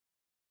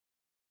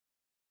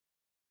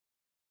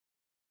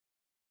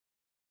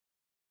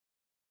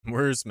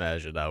 We're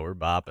smashing out. We're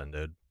bopping,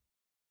 dude.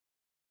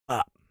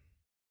 Bop.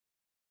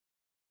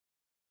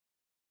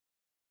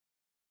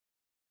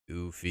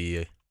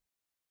 Goofy.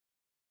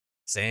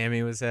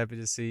 Sammy was happy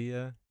to see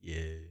ya.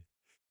 Yeah.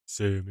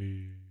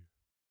 Sammy.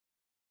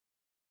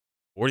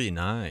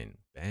 49.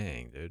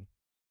 Bang, dude.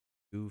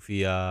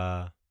 Goofy,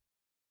 Holy.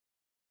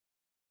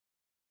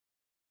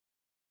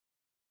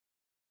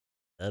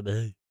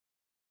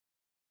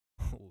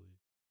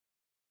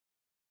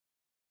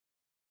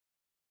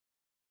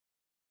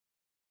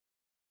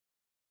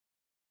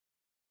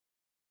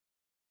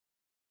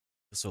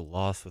 I'm so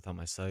lost without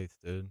my scythe,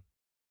 dude.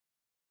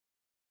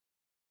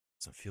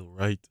 Doesn't feel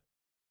right.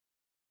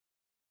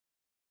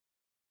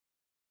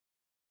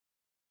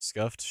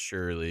 Scuffed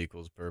surely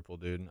equals purple,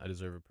 dude. I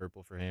deserve a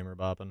purple for hammer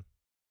bopping.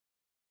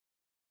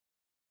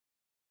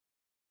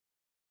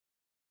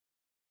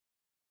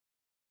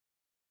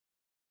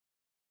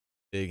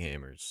 Big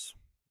hammers.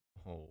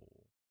 Oh.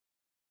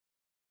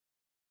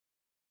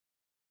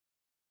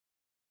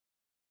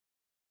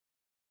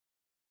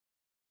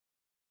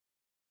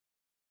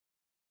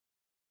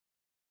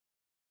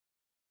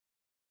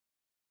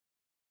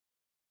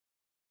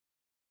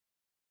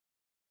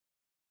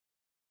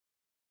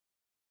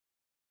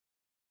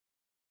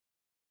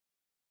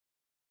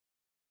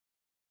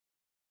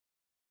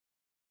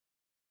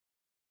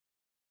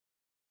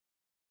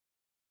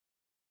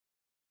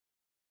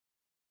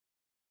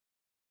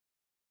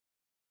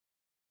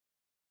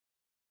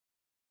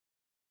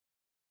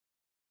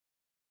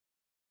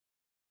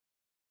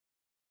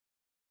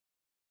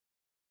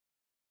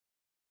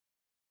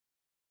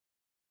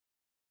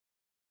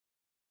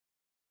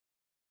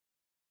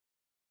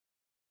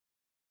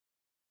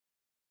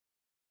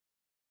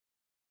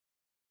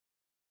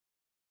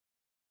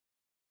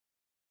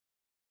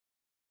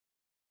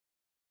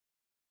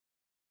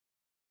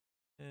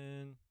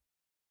 And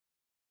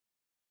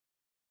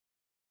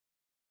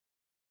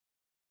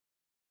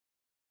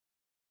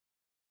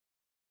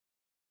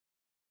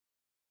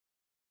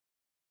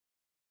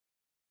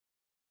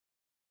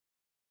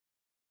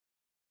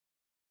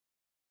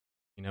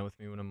hanging out with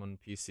me when I'm on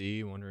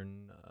PC,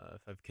 wondering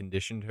if I've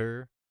conditioned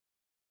her.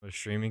 Was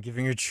streaming,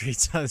 giving her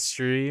treats on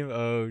stream.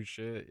 Oh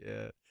shit,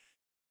 yeah.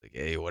 Like,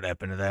 hey, what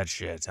happened to that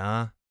shit,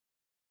 huh?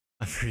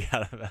 I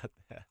forgot about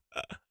that.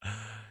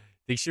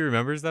 Think she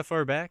remembers that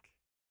far back?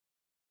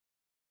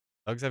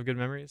 Dogs have good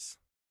memories.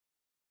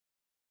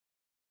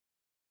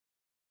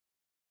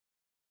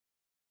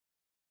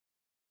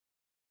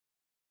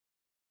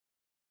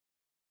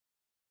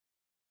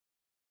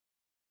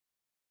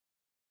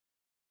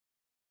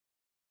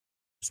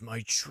 It's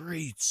my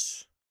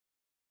treats.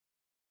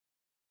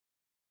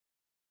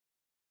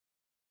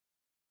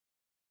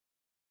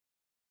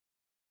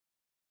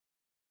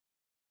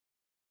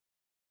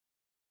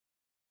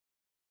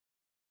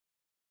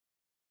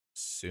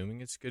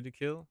 Assuming it's good to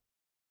kill.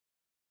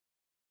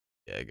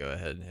 Yeah, go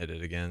ahead and hit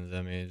it again,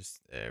 Zemmys.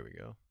 There we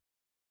go.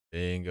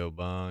 Bingo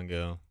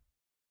bongo.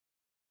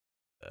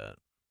 That.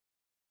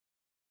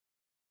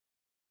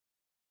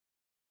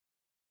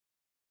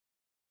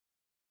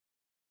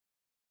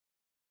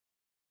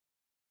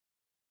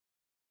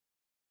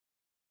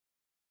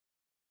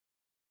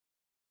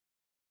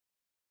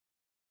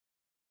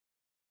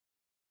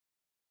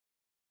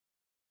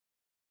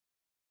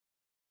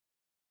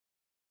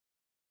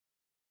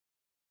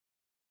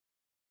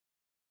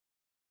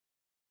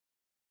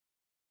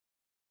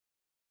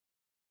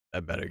 I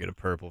better get a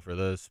purple for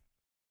this.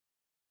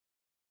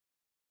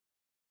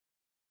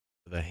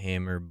 For the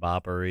hammer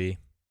boppery.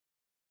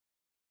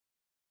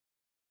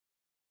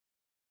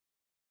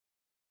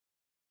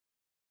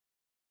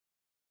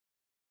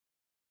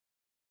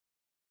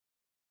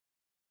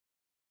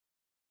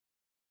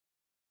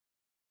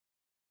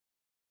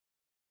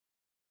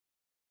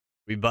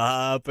 We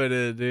bopping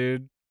it,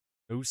 dude.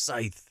 No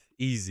scythe.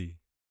 Easy.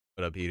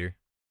 What up, Peter?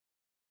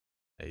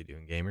 How you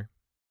doing, gamer?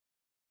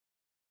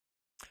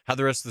 How'd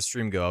the rest of the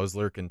stream go? I was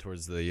lurking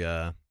towards the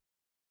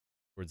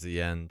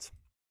end.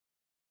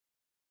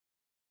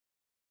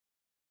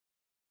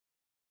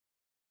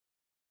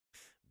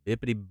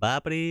 Bippity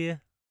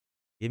boppity.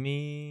 Give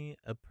me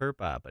a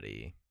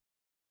perpoppity.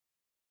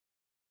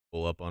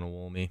 Pull up on a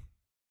Wolmy.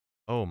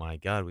 Oh my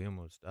god, we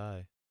almost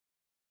die.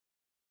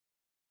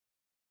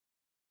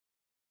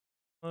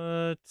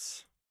 What?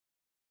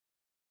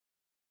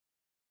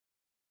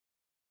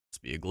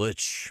 Must be a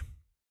glitch.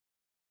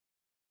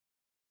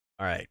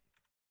 Alright.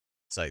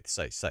 Scythe,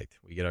 scythe, scythe.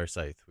 We get our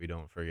scythe. We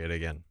don't forget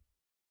again.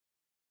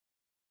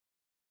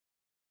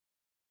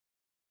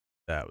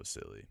 That was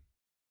silly.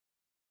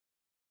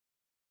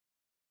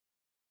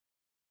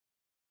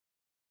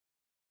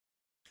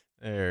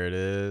 There it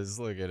is.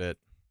 Look at it.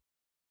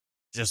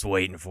 Just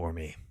waiting for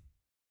me.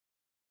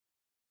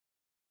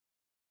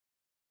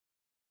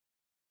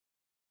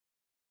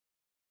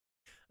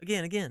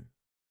 Again.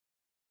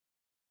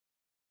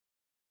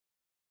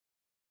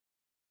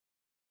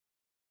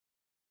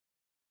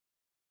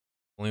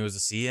 Only was a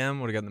CM.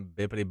 Would have gotten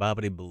the bippity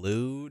boppity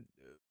blue.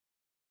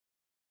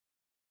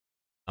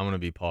 I'm gonna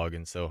be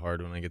pogging so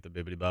hard when I get the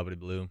bippity boppity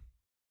blue.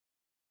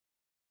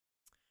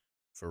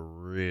 For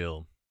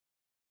real.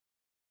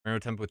 Arrow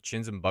temp with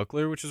chins and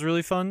buckler, which was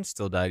really fun.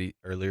 Still died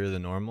earlier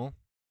than normal.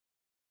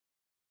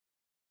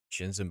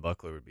 Chins and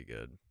buckler would be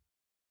good.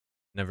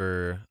 I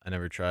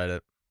never tried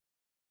it.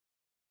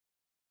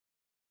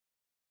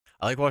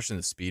 I like watching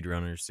the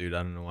speedrunners, dude.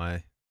 I don't know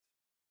why.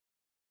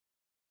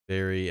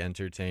 Very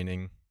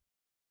entertaining.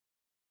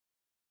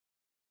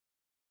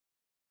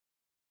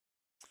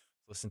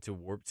 Listen to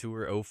Warp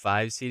Tour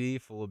 '05 CD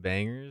full of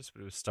bangers,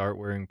 but it was Start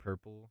Wearing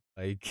Purple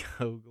by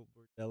Gogol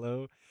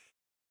Bordello.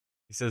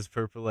 He says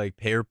purple like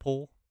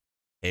purple.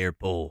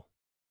 Purple.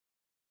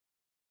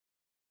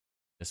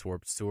 This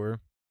Warp Tour.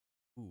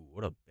 Ooh,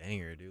 what a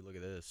banger, dude. Look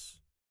at this.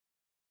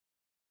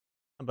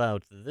 How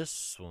about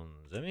this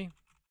one, Zimmy?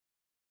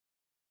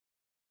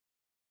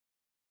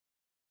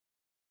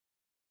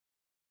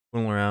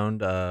 Fooling around,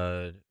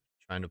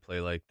 trying to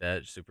play like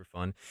that. Super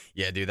fun.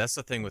 Yeah, dude, that's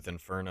the thing with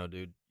Inferno,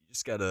 dude. You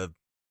just gotta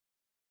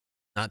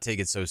not take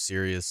it so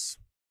serious.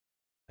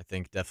 I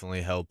think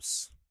definitely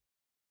helps.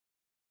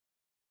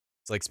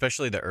 It's like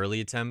especially the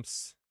early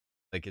attempts.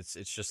 Like it's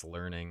just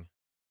learning.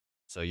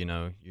 So you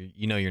know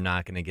you're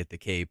not gonna get the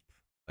cape.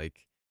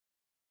 Like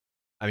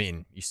I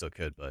mean, you still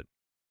could, but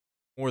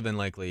more than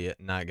likely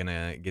not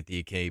gonna get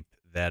the cape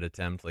that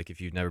attempt. Like if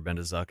you've never been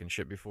to Zuck and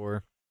shit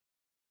before,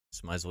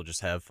 so might as well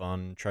just have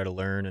fun, try to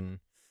learn, and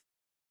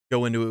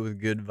go into it with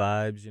good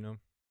vibes.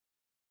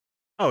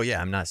 Oh yeah,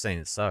 I'm not saying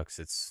it sucks.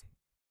 It's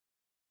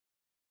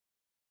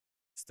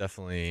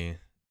definitely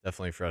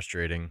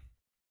frustrating,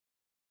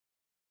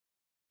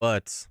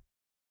 but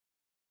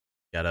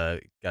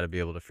gotta be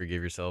able to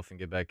forgive yourself and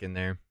get back in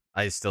there.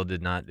 I still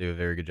did not do a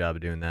very good job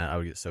of doing that. I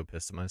would get so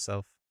pissed at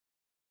myself.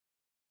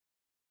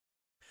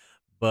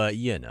 But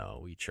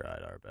we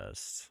tried our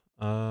best.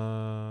 You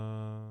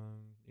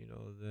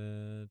know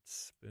that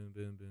boom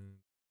boom boom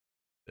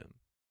boom.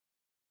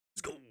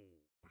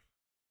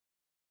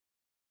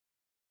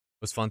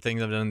 Most fun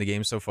things I've done in the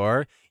game so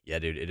far? Yeah,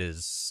 dude, it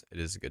is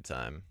a good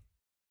time.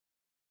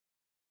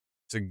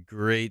 It's a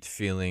great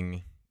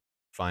feeling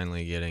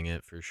finally getting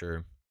it for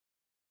sure.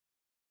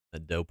 A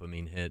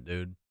dopamine hit,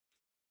 dude.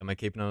 Got my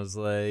cape and I was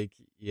like,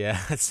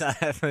 yeah, it's not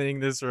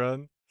happening this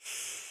run.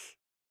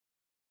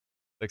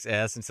 Looks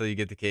ass until you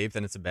get the cape,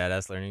 then it's a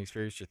badass learning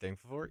experience you're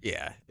thankful for.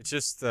 Yeah, it's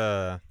just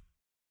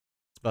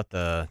it's about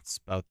the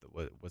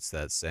what's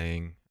that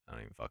saying? I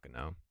don't even fucking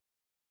know.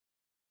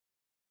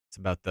 It's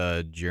about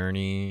the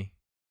journey.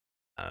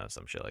 I don't know,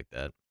 some shit like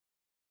that.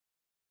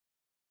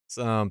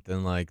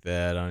 Something like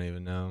that. I don't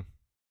even know.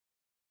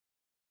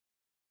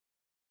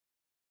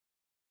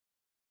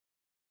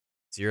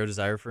 Zero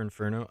desire for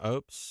Inferno.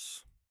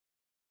 Oops.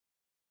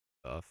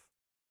 Tough.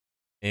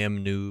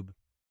 Am noob.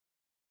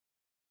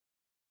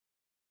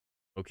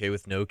 Okay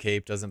with no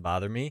cape doesn't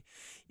bother me.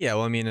 Yeah,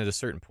 well, I mean, at a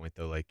certain point,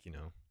 though, like,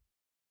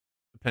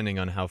 depending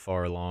on how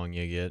far along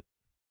you get,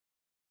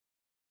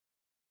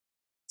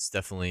 it's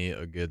definitely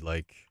a good,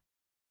 like,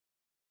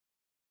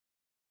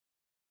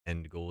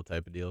 end goal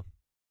type of deal.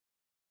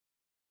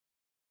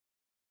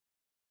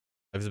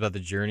 It was about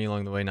the journey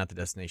along the way, not the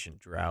destination.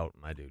 Drought,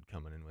 my dude,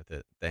 coming in with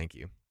it. Thank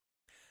you.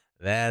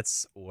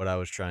 That's what I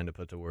was trying to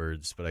put to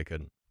words, but I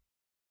couldn't.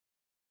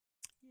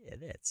 Yeah,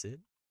 that's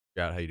it.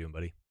 Drought, how you doing,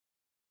 buddy?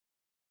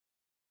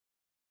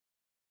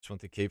 Just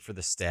want the cape for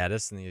the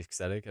status and the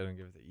aesthetic. I don't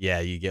give it.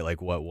 Yeah, you get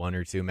like what, one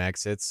or two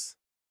max hits.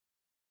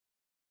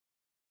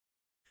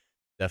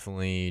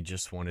 Definitely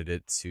just wanted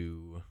it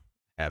to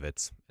have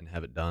it and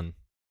have it done.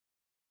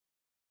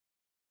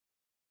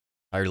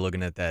 Tired of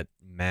looking at that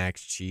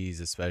max cheese,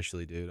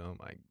 especially, dude. Oh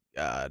my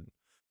god,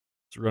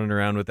 it's running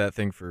around with that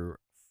thing for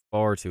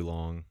far too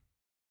long.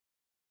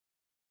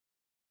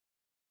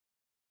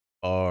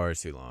 Far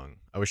too long.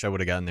 I wish I would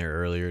have gotten there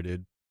earlier,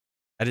 dude.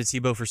 I did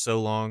Tebow for so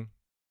long.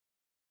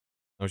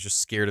 I was just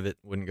scared of it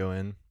wouldn't go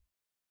in.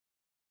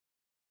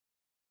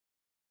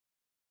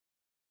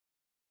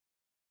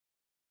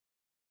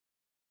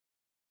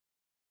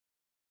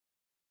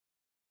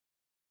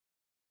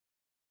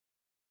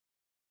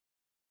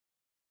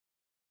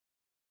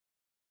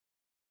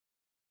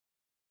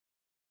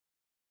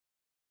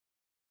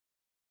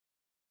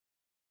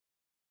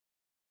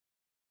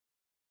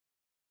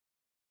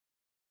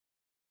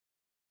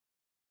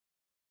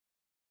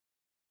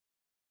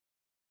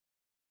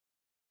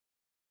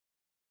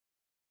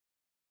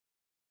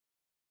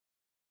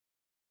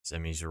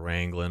 Semi's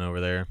wrangling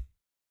over there.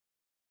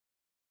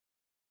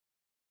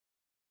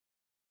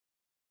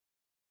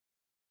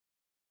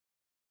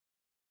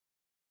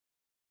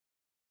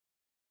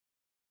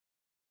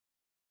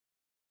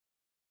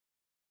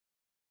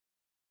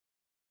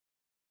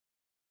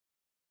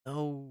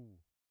 Oh,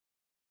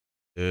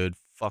 dude,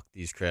 fuck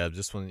these crabs.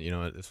 This one, you know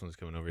what? This one's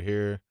coming over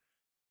here.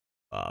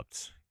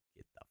 Popped.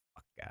 Get the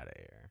fuck out of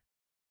here.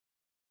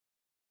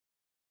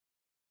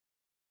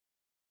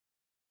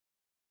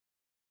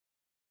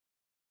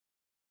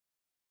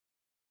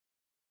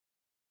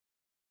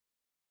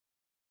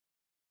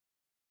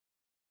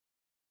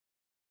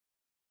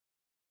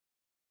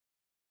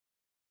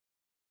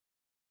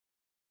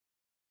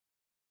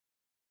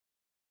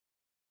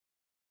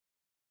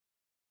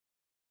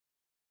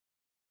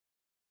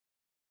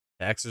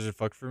 Taxes are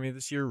fucked for me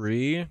this year.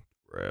 Rip.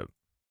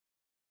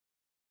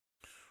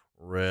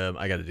 Rip.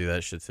 I gotta do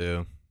that shit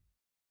too.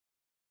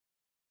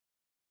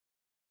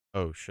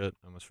 Oh shit.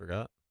 I almost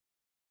forgot.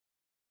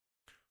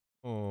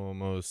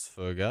 Almost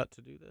forgot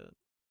to do that.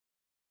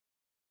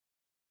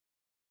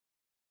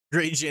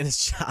 Great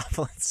Janis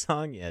Joplin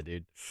song. Yeah,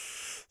 dude.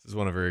 This is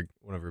one of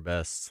her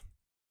best.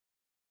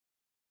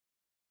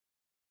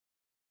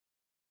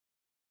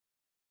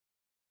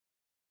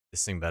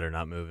 This thing better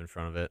not move in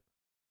front of it.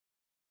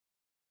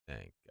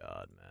 Thank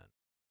God, man.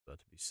 About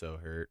to be so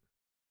hurt.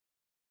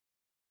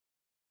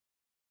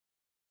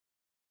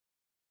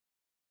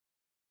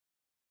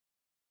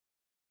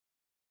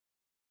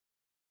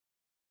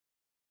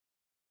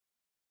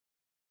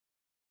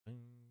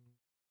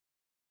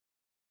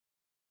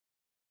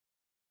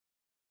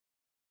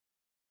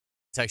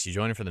 Text, you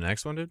joining for the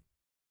next one, dude?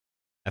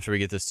 After we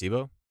get this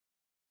Tebow?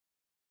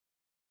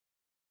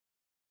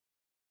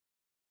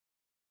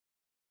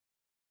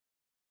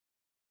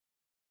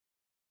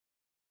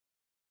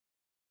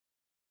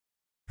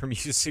 Her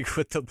music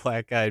with the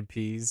black eyed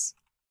peas.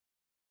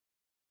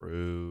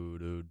 Rude,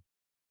 dude.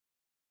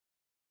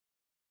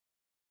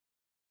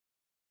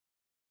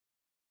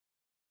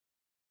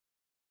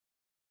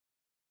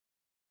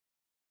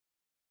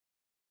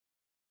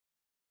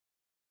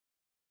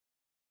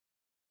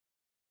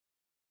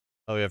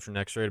 Oh, yeah, for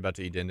next raid, about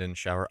to eat dinner and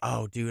shower.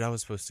 Oh, dude, I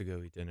was supposed to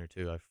go eat dinner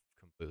too. I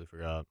completely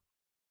forgot.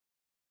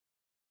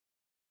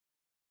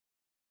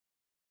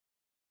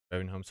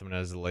 Driving home, someone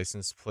has a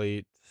license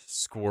plate.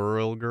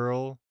 Squirrel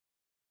girl.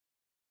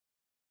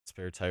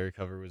 Spare tire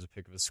cover was a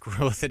pic of a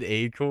squirrel with an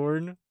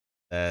acorn.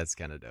 That's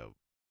kind of dope.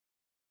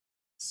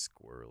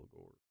 Squirrel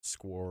gore.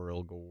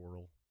 Squirrel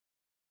gore.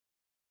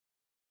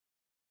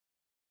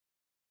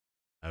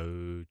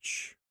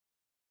 Ouch.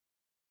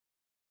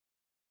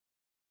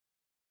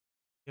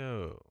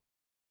 Yo.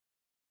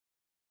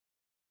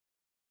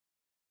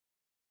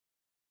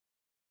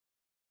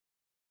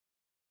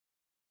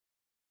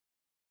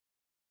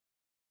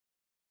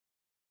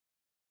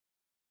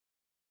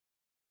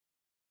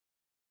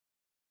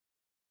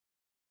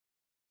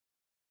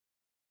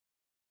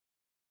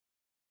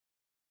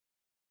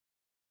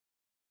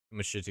 Too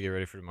much shit to get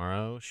ready for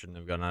tomorrow. Shouldn't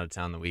have gone out of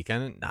town the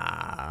weekend.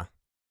 Nah,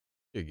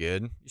 you're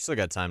good. You still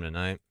got time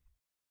tonight.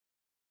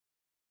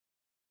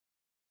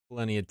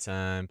 Plenty of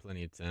time.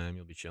 Plenty of time.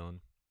 You'll be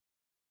chilling.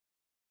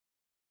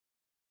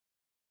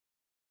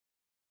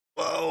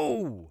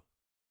 Whoa!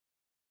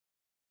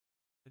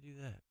 How do I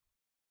do that?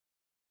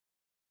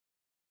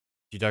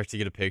 Too dark to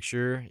get a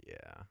picture?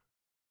 Yeah.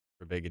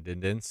 Rebecca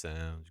Din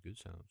sounds good.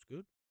 Sounds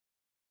good.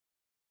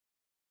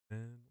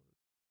 And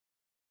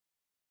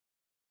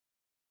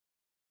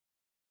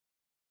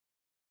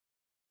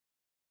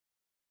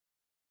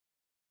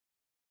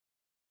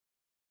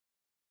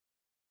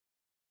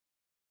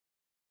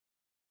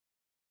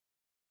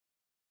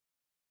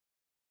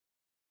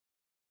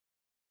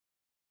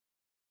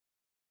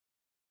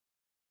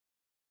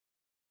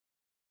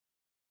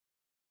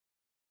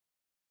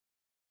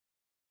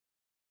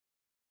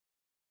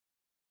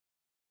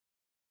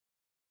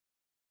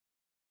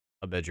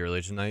I'll bed you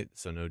early tonight,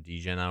 so no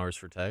DGen hours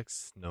for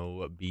text.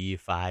 No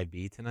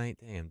B5B tonight.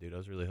 Damn, dude, I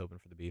was really hoping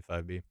for the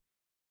B5B.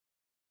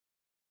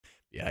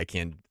 Yeah, I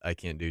can't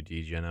do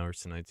DGen hours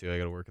tonight too. I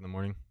gotta work in the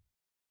morning.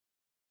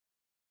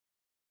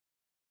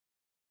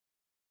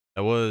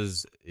 That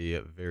was a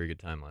very good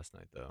time last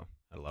night though.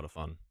 Had a lot of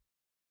fun.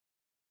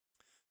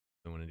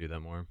 I want to do that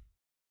more.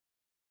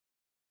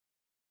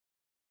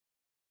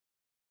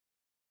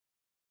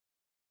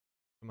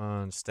 Come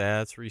on,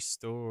 stats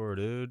restore,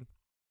 dude.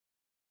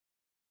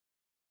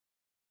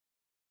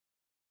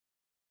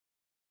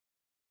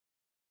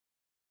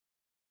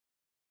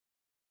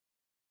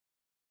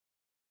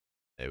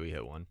 Hey, we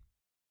hit one.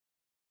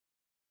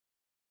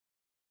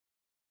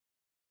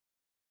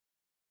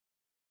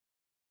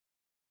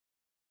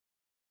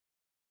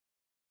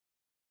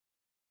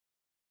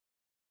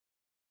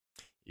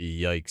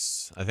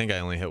 Yikes. I think I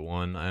only hit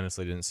one. I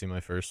honestly didn't see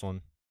my first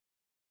one.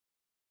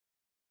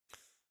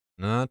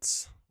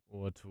 Not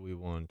what we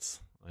want,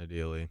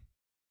 ideally.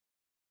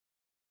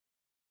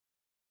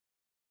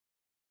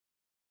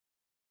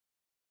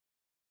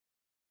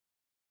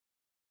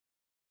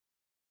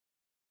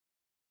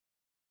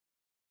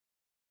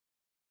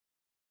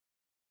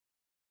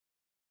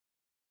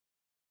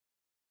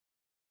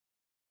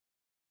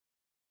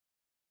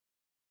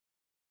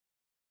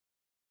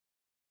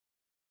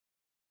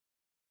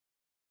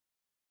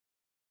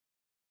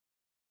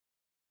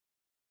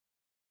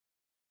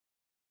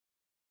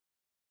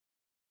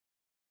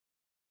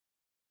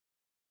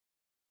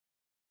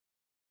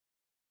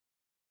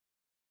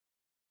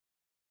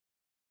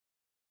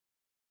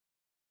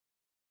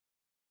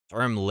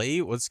 Sorry I'm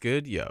late. What's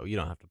good? Yo, you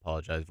don't have to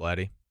apologize,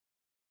 Vladdy.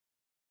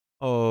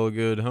 Oh,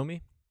 good,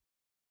 homie.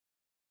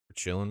 We're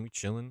chilling. We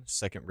chilling.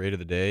 Second raid of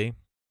the day.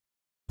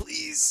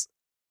 Please.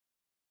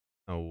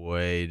 No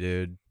way,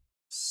 dude.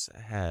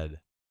 Sad.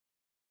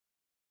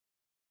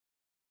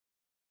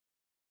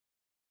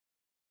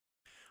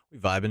 We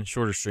vibing.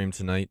 Shorter stream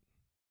tonight.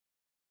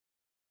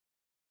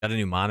 Got a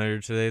new monitor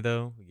today,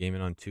 though. We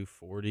gaming on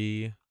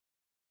 240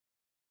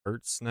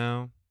 hertz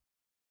now.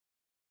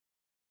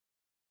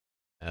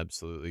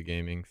 Absolutely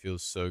gaming.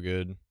 Feels so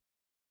good.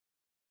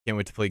 Can't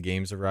wait to play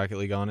games of Rocket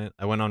League on it.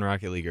 I went on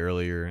Rocket League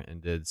earlier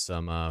and did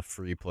some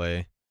free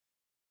play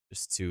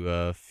just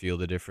to feel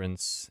the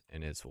difference,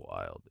 and it's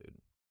wild, dude.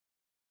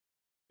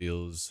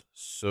 Feels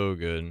so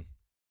good.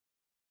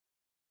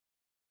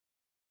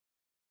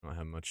 I don't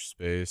have much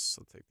space.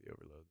 I'll take the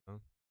overload,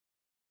 though.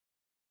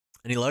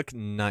 Any luck?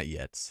 Not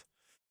yet.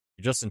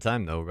 You're just in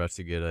time, though. We're about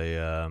to get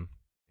a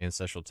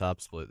ancestral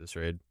top split this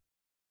raid.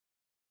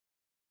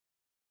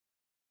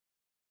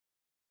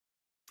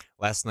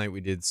 Last night we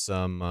did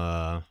some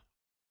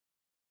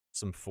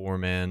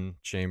 4-man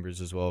chambers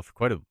as well for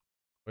quite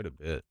a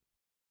bit.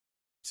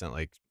 Sent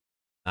like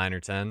 9 or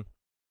 10.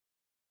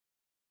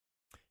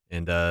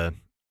 And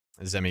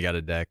Zemi got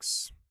a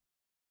Dex.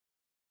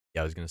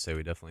 Yeah, I was gonna say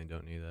we definitely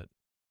don't need that.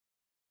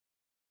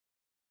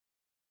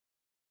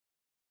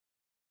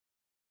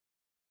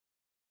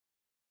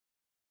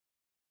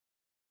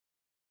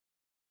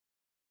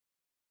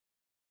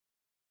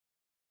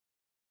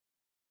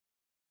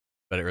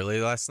 But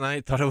early last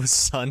night, thought it was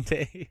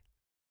Sunday.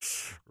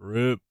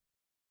 Rip.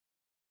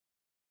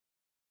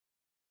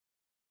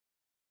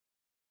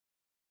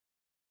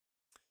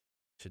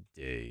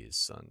 Today is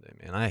Sunday,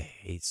 man. I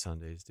hate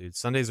Sundays, dude.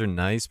 Sundays are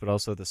nice, but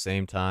also at the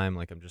same time,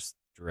 like I'm just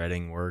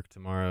dreading work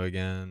tomorrow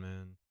again,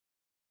 man.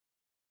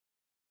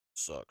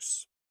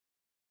 Sucks.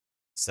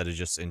 Instead of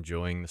just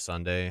enjoying the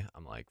Sunday,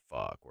 I'm like,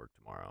 fuck, work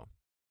tomorrow.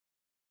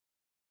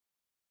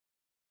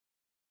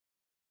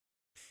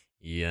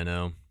 Yeah,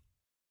 no.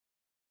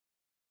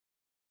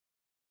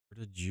 For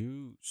the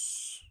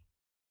juice.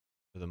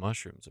 For the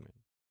mushrooms, I mean.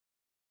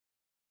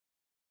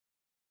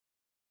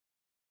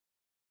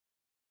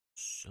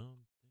 Something.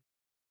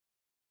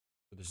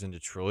 There's in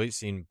Detroit,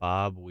 seen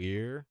Bob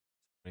Weir.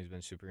 He's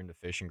been super into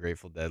Fish and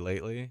Grateful Dead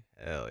lately.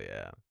 Hell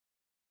yeah.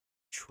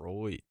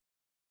 Detroit.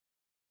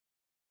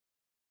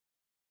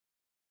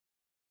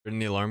 Heard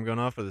the alarm going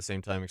off, but at the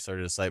same time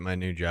excited to cite my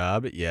new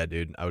job. Yeah,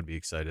 dude, I would be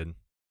excited.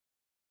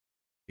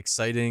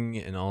 Exciting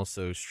and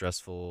also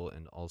stressful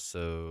and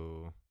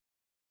also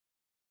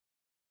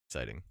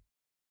Exciting.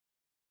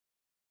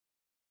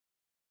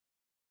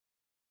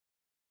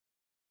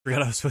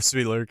 Forgot I was supposed to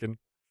be lurking.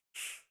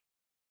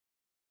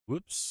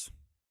 Whoops.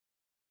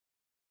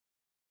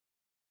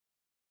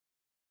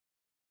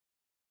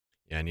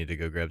 Yeah, I need to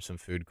go grab some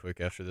food quick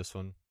after this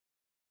one.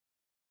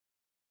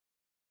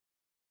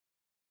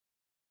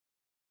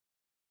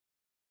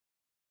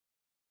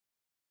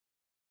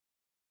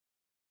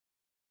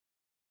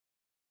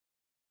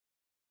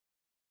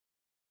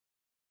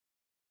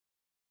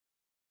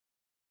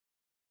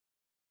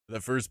 The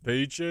first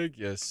paycheck?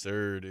 Yes,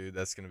 sir, dude.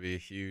 That's going to be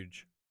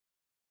huge.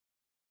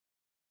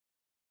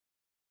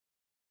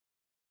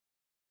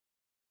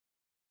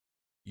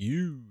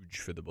 Huge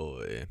for the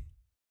boy.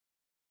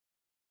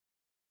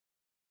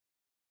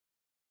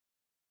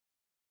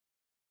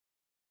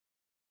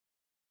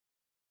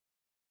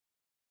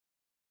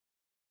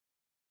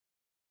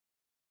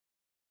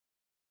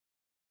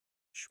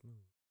 Shmoo.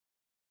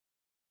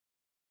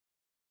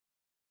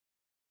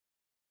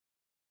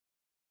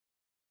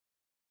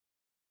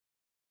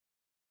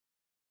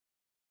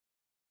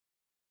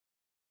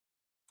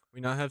 We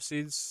not have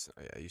seeds?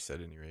 Oh, yeah, you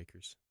said any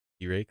rakers.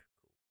 You rake?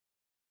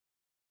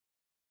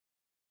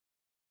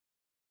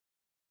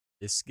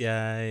 This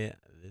guy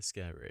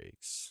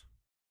rakes.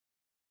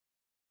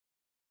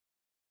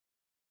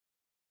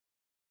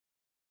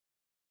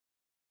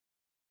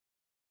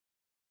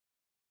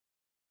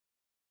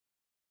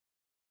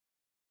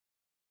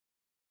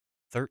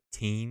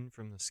 $13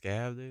 from the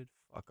scab, dude?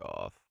 Fuck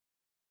off.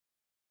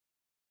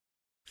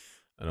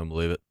 I don't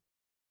believe it.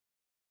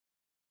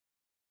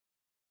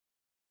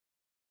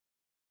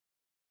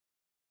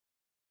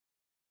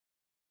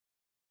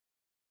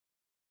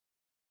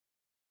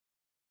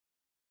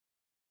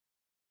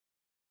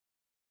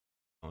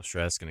 Oh,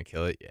 Stress gonna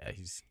kill it? Yeah,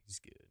 he's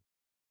good.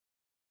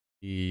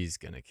 He's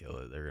gonna kill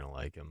it. They're gonna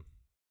like him.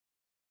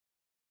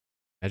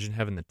 Imagine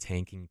having the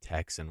tanking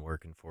Texan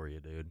working for you,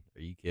 dude.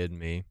 Are you kidding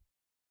me?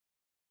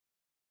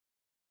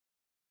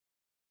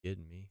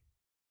 Kidding me?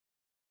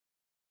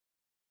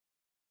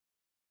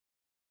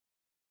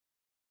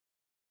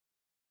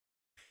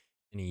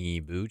 Any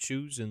boot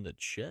shoes in the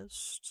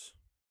chest?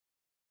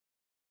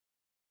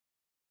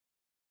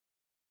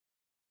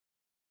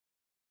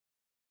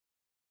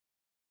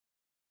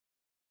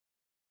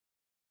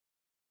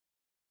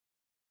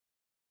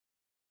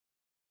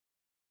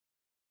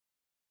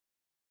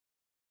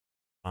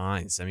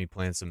 Fine, Semi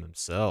plants him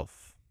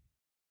himself.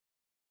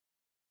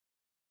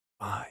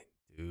 Fine,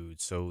 dude.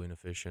 So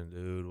inefficient,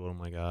 dude. Oh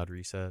my god,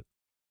 reset.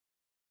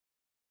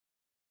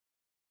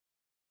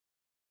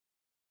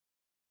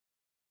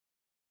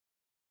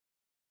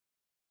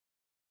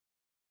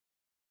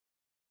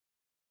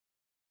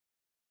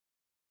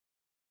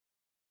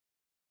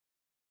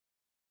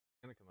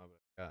 Gonna come up with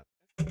a cat.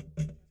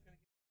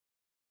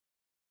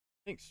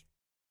 Thanks.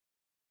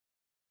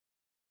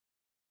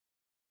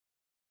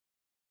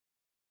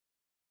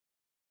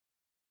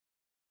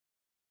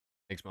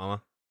 Thanks,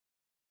 mama.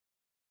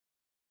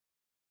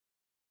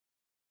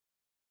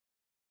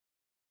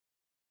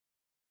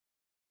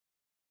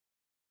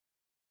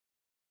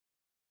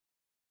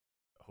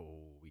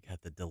 Oh, we got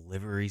the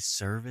delivery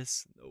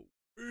service. No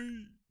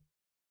way.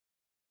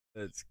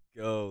 Let's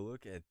go.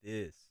 Look at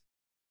this.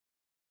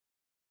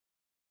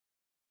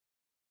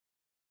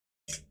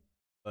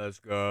 Let's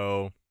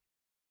go.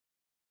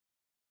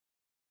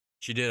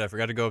 She did. I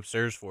forgot to go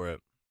upstairs for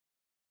it.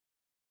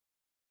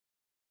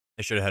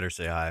 I should have had her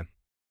say hi.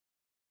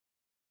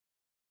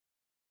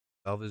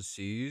 Valve is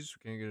seized.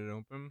 Can't get it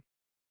open.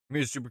 Give me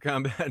a super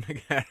combat and a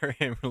gather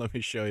hammer. Let me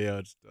show you how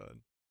it's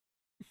done.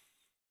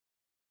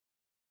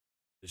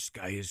 This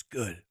guy is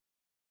good.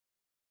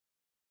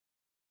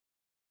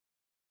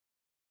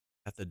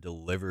 At the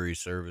delivery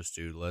service,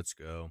 dude. Let's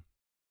go.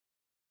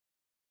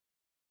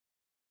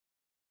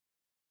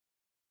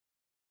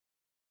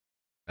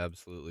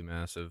 Absolutely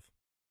massive.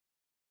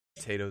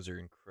 Potatoes are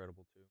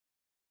incredible too.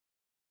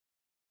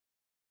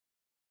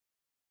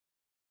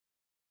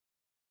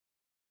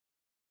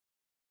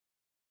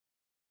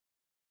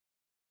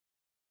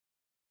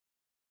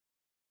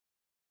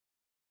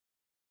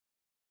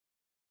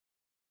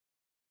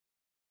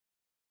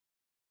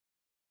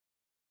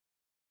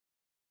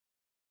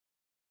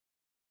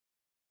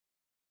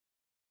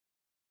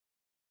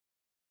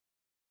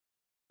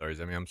 Sorry,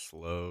 Zemi, I'm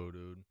slow,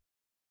 dude.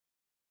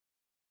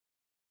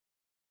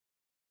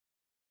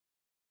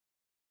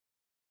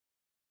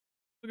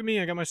 Look at me,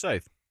 I got my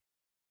scythe.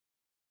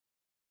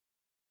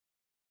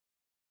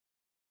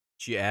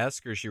 She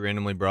asked or she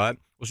randomly brought?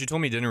 Well, she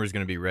told me dinner was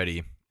gonna be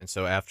ready. And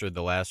so after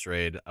the last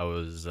raid, I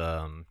was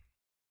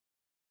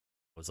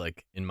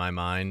like in my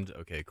mind,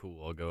 okay,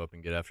 cool, I'll go up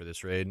and get after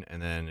this raid,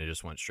 and then it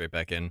just went straight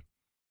back in. And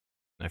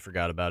I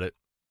forgot about it.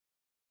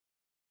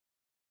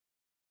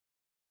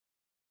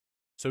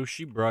 So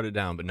she brought it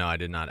down, but no, I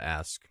did not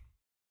ask.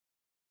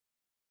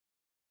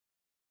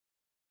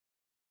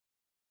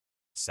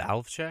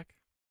 Salve check?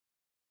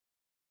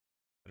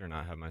 Better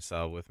not have my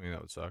salve with me,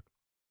 that would suck.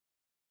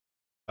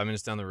 5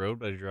 minutes down the road,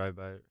 but I drive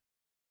by.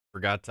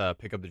 Forgot to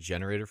pick up the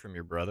generator from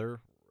your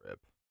brother. Rip.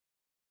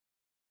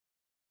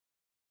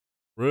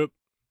 Rip.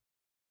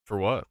 For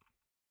what?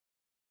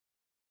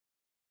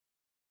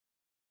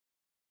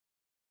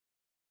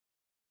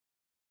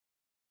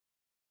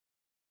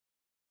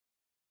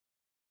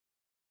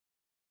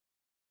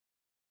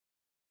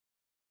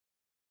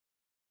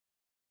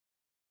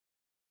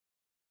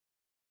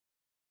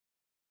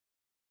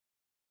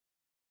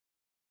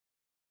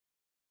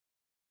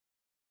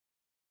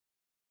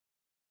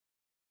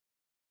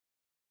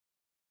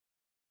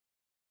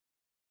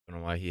 Don't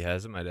know why he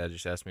has it. My dad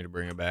just asked me to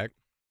bring it back.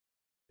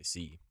 I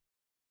see.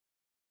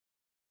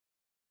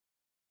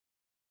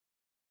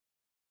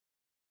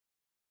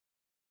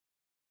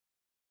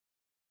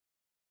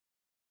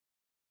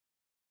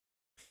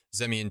 Does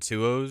that mean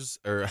two O's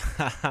or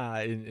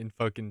in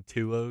fucking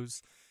two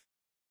O's?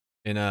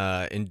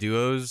 In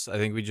duos, I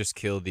think we just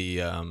kill the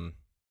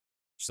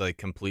just like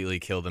completely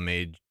kill the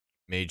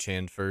mage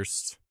hand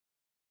first.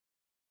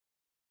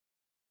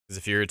 Because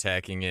if you're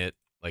attacking it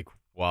like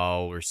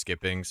while we're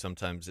skipping,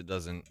 sometimes it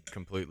doesn't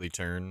completely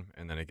turn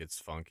and then it gets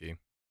funky.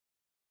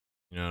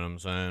 You know what I'm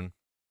saying?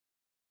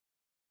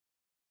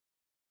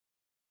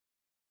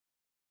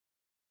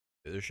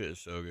 Dude, this shit is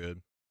so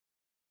good.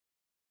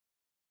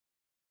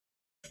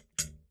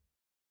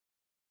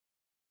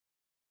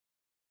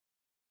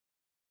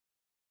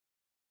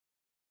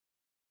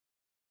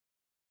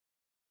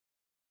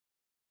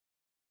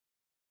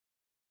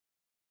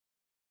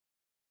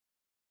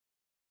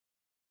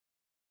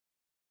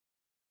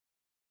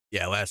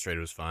 Yeah, last raid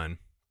was fine.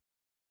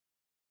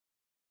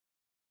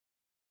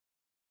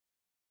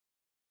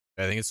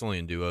 I think it's only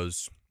in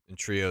duos. In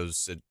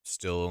trios, it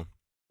still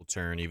will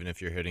turn even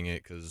if you're hitting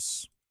it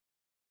because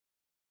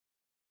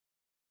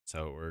that's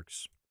how it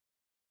works.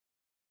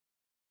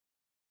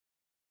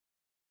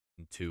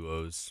 In two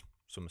O's.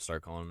 So I'm gonna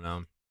start calling them now.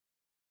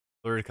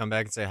 Told her to come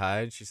back and say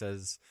hi, and she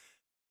says,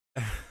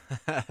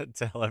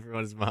 tell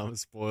everyone his mom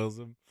spoils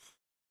him.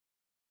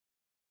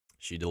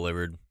 She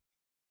delivered.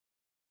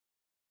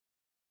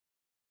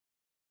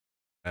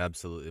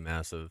 Absolutely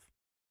massive.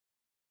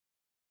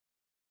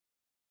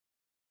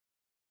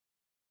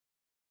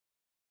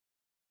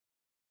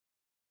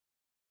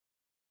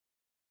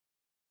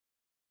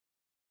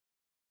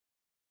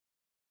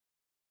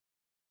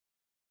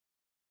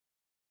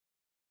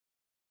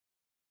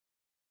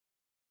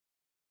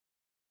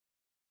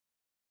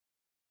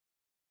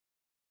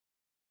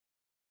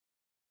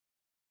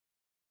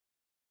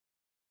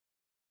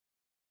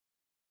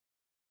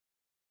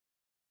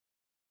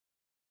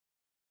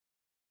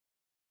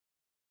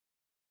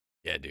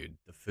 Yeah, dude.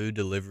 The food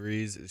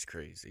deliveries is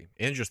crazy.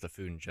 And just the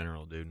food in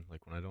general, dude.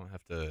 Like when I don't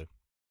have to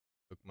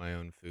cook my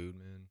own food,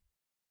 man.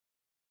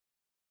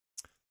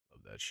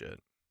 Love that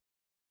shit.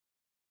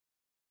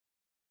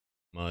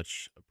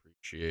 Much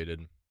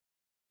appreciated.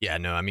 Yeah,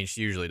 no, I mean,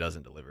 she usually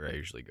doesn't deliver. I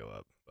usually go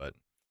up. But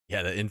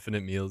yeah, the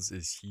infinite meals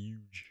is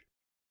huge.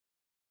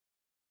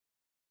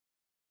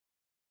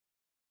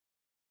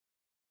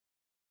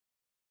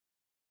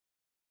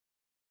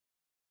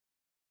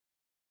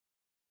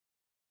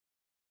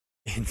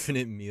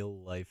 Infinite meal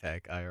life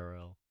hack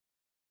IRL.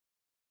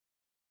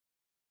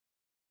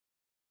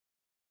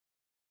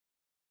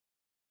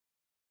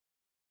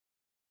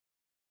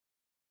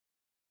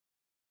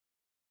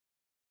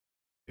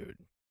 Dude,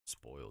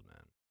 spoiled,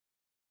 man.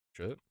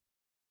 Shit.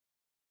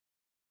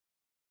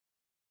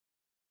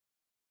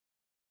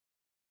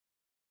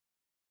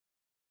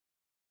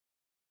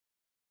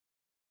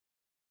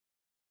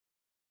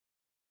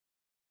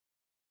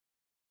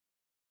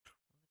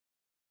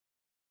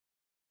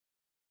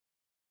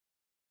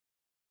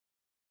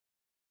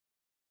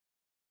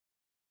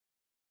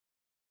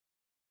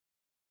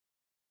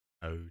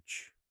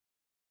 Ouch.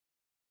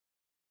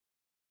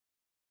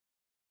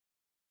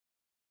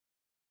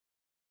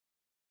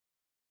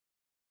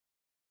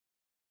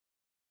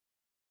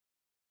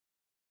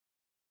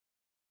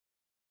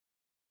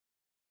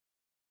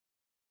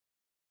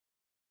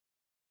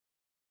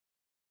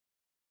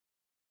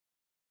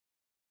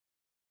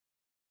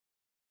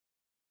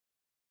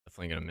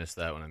 Definitely gonna miss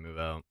that when I move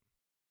out.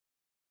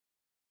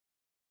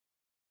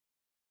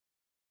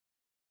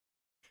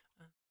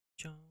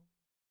 John.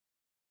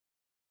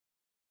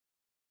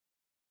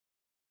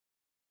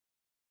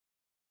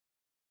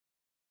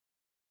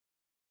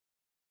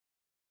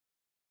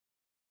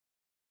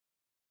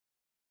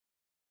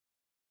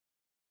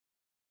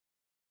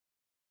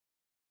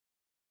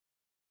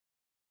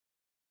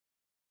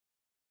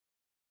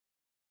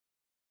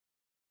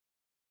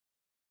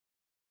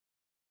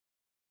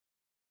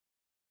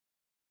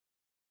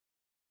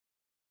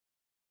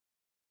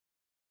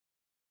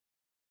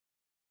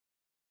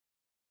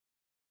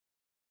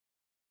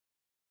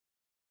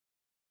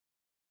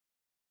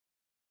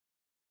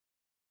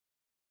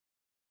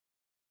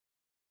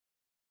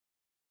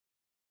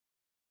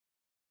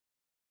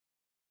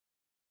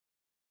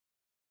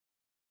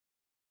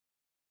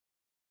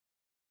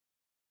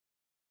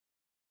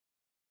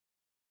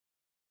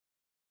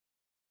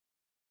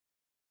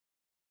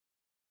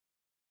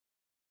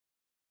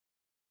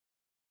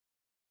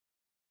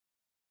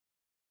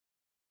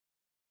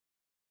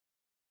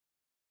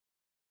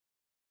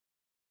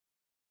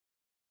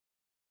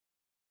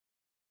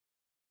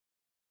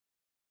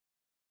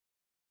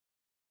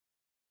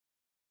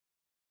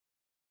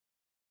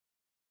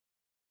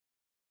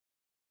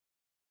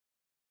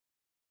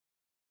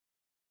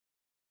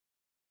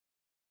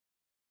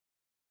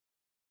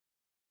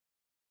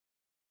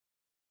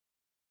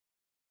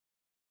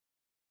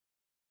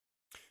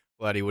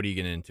 Vladdy, what are you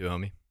getting into,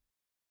 homie?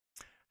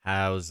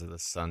 How's the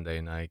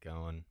Sunday night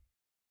going?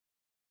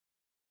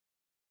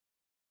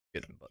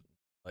 Getting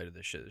light of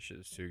this shit. This shit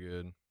is too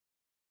good.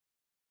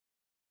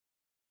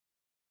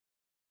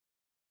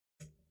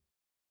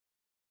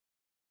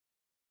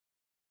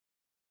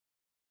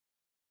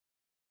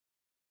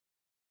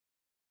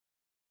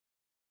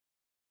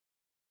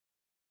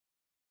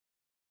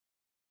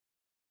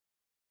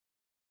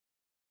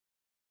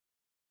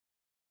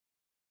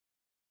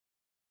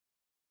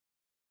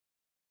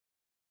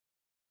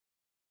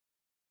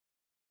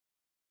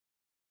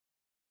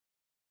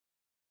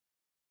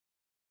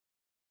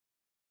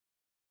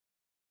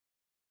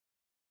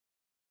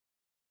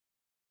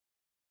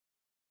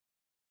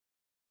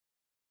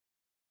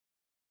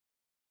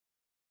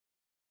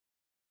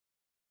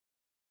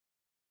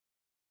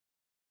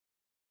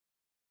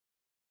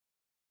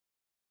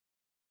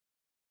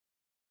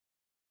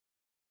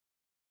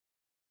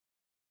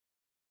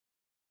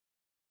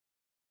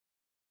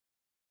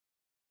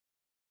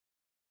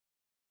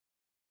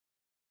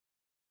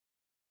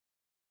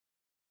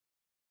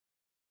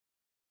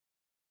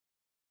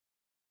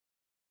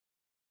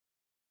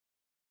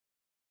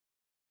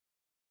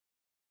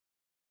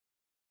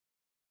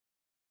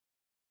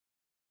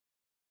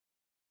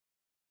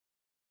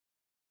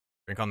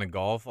 Drink on the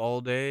golf all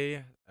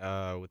day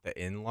with the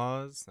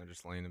in-laws. I'm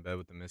just laying in bed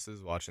with the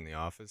missus watching The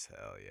Office.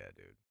 Hell yeah,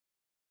 dude.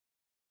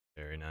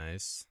 Very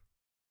nice.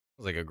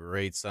 It was like a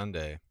great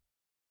Sunday.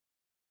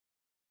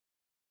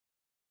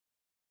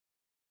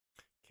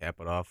 Cap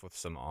it off with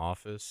some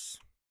Office.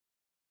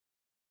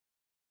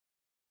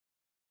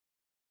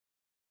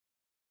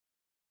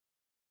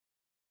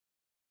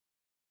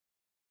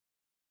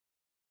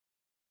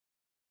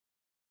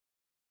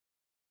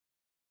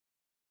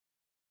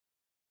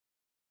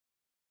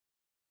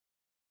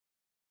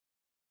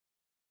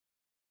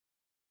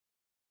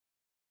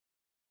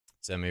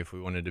 Semi, if we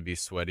wanted to be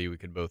sweaty, we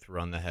could both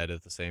run the head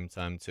at the same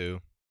time,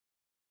 too.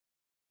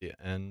 The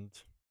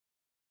end.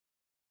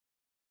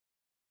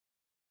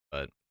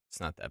 But it's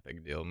not that big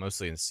a deal.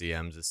 Mostly in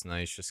CMs, it's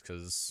nice just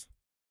because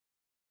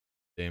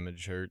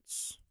damage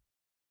hurts.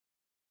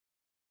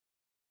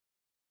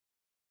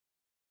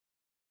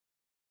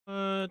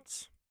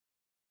 But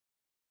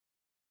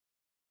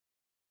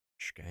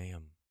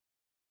scam.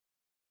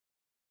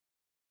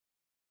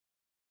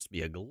 Must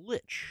be a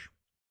glitch.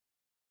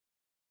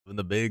 In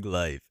the big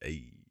life.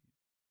 Hey.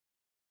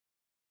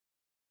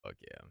 Fuck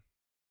yeah.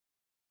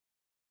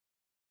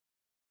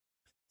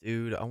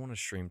 Dude, I want to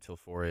stream till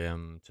 4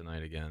 a.m.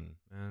 tonight again.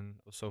 Man,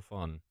 it was so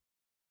fun.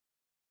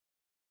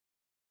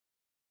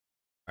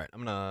 Alright,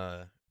 I'm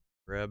gonna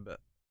grab a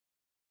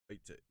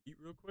bite to eat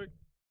real quick.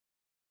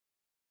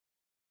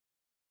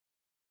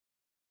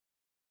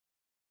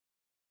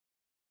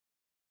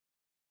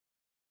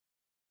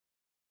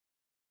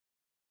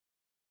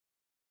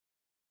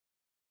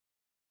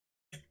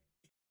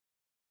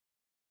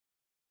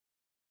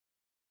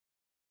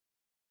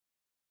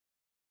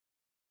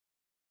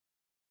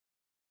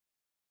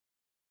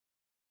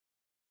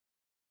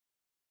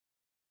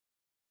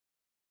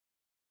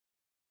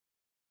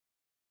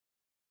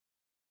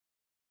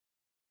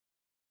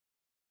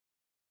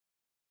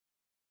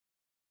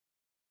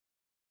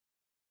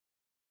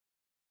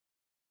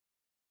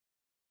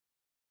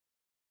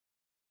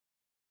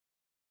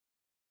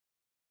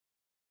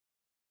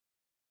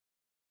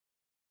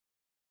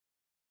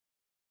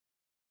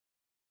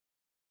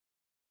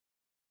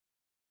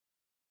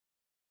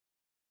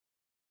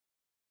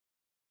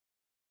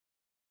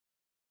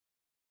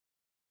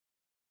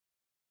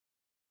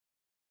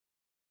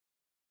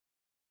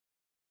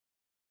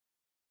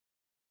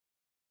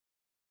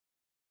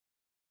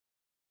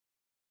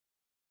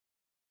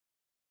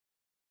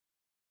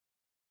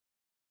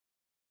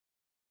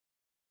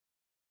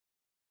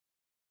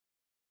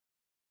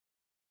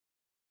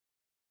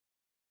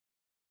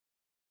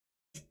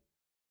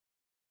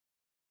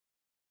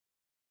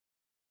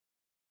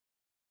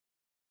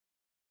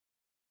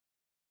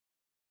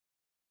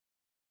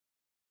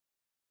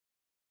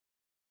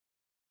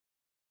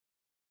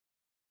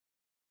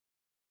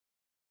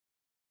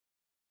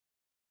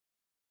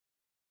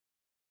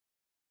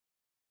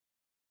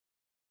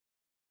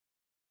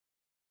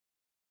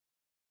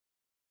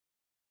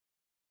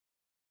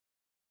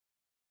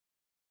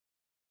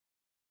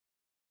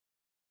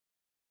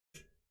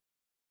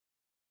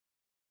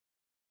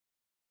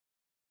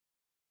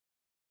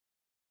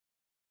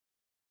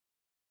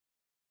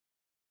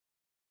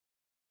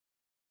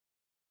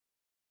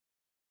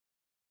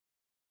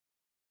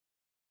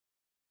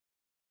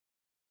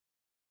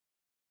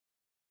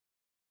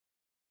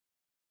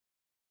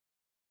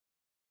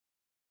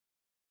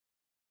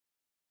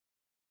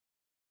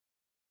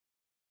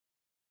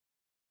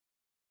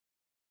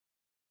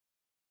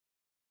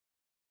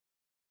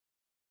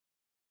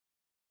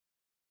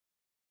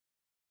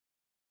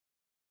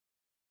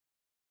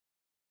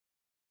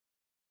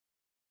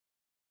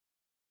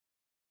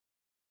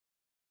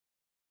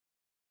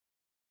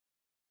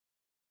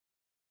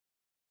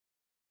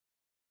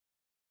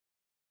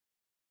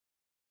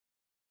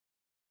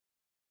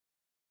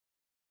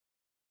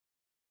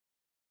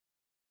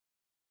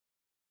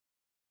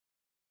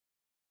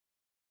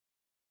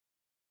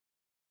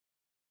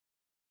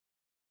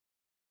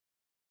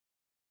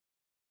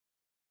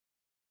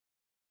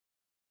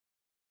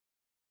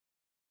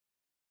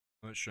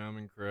 My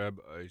shaman crab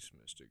ice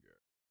mystic.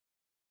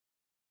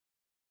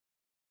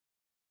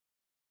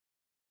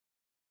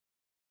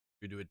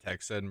 We do a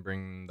tech set and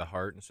bring the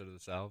heart instead of the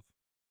salve.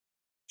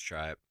 Let's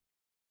try it.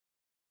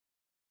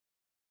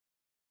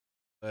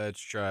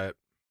 Let's try it.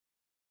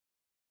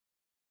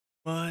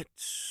 What?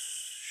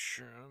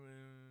 Shaman.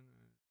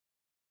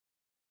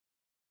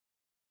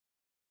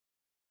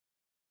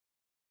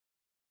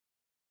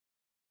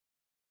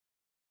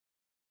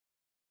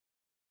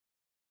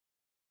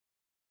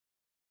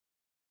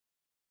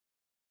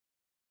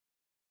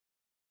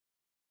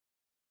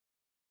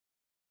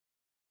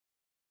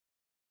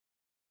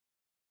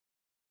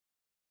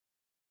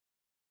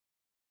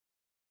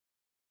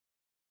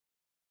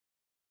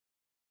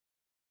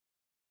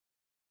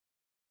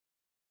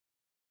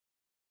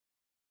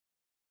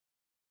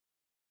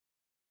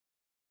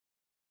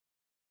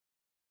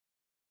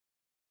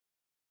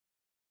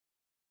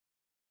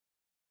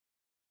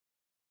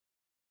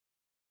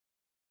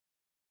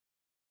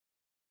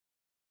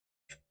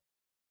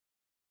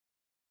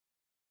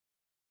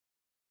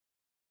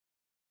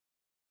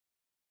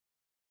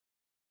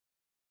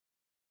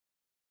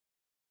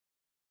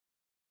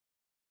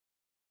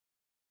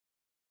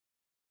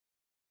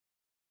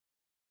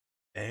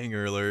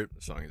 Banger alert.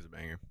 The song is a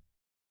banger.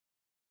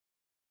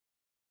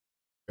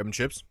 Grabbing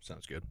chips?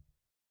 Sounds good.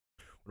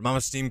 What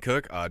Mama Steam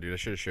cook? Ah, dude, I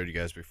should have showed you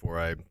guys before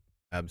I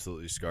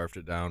absolutely scarfed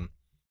it down.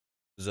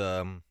 There's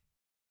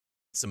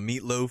some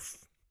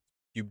meatloaf,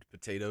 cubed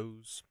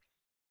potatoes,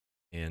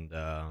 and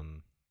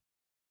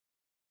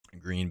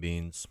green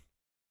beans.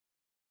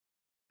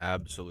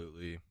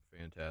 Absolutely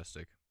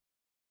fantastic.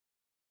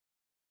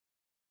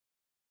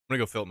 I'm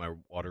gonna go fill up my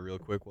water real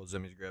quick while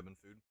Zemmy's grabbing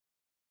food.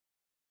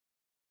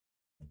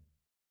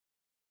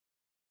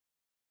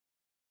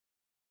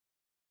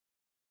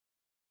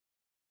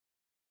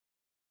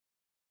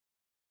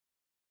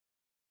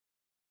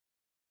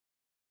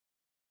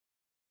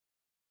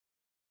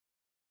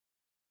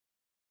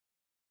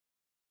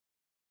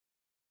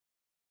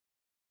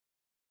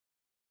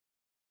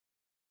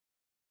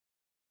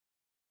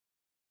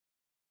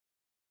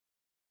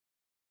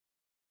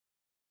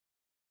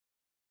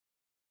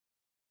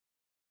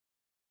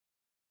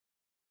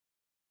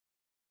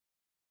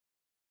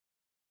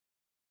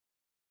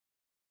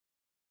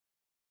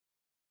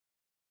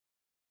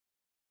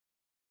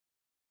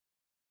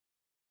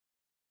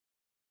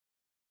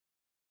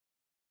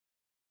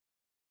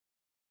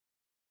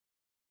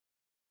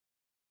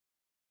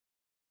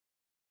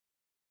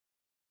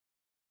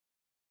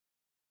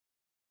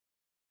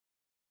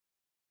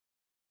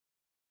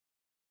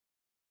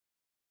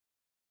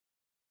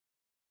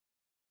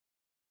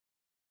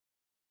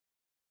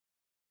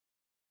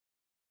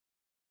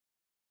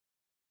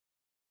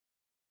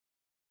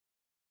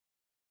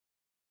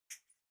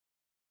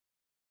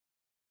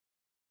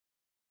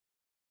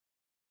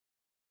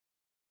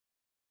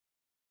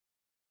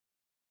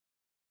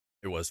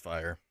 It was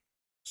fire.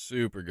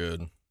 Super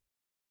good.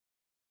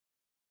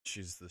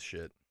 She's the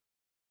shit.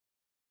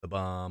 The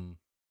bomb.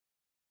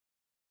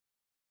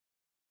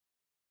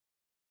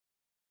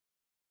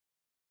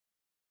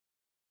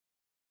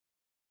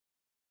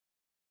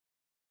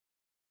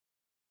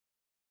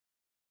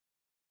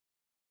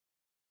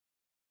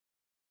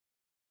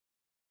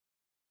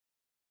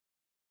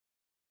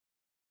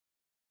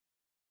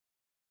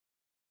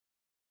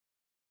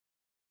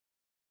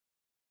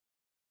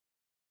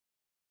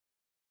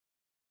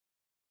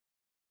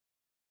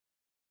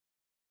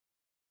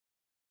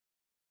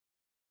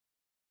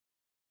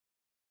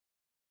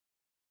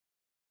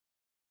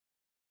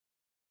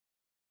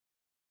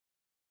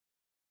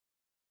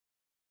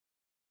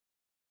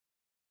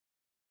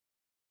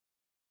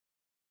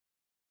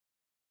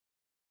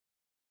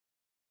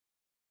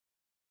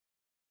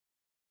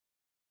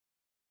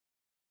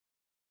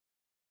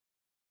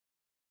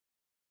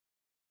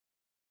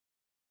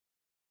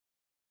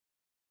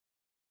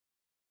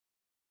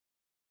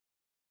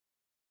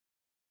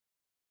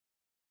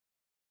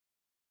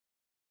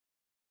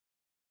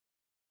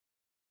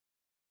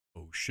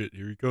 Oh shit,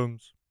 here he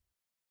comes.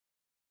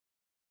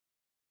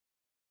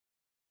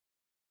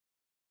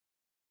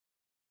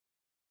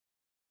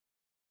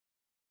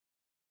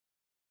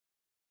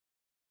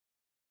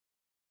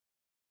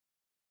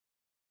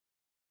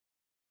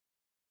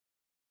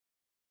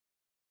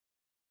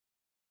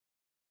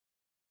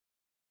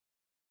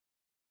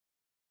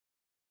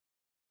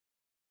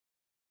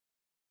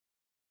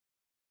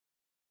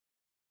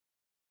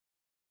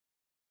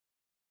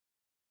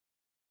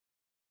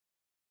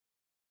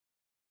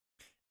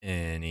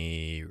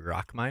 Any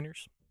rock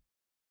miners?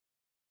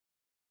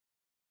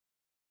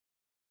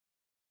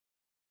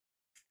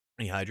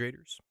 Any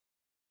hydrators?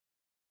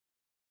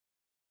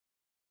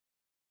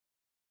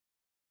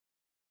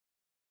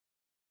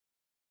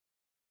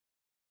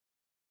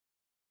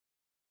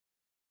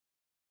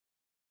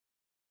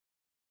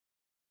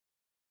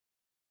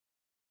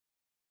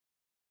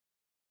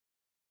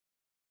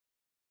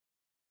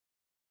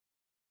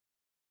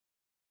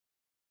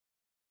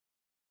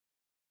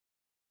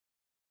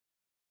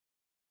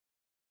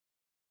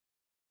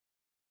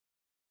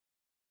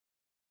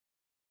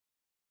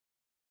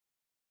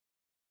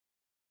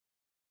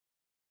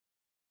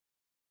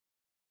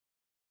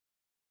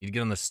 You'd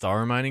get on the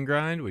star mining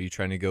grind? Were you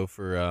trying to go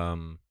for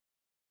the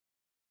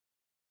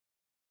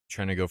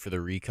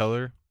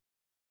recolor?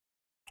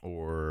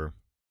 Or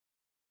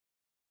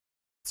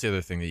what's the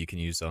other thing that you can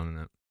use on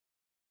it?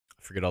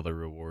 I forget all the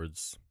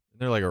rewards. Isn't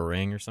there like a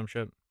ring or some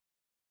shit?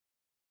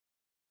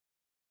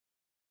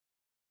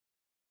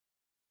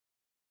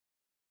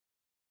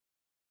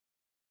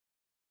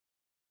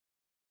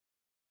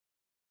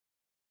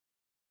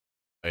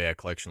 Oh yeah,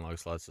 collection log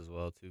slots as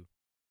well too.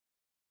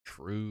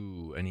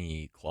 True.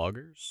 Any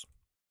cloggers?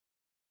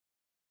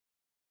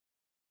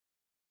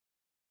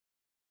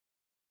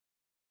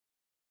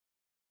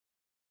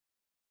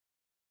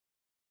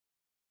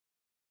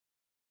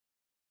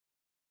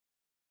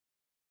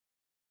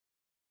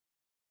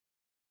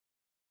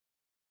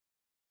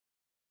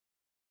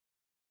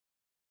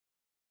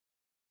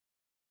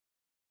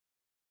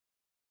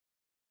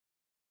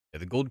 Yeah,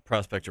 the gold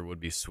prospector would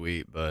be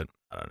sweet, but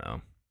I don't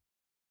know.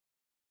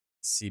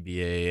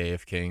 CBA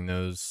AFKing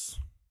those.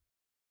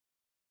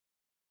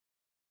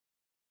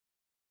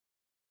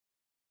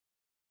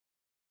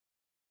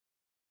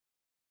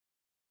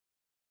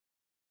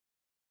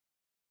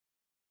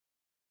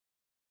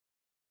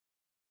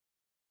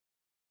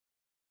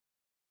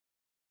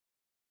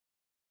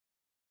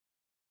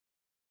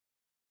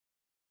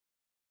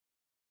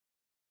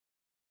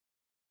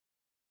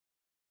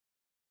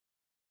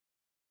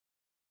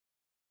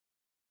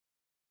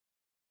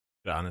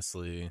 But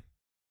honestly,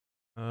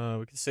 we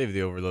can save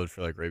the overload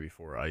for like right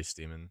before Ice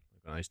Demon,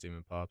 like when Ice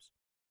Demon pops.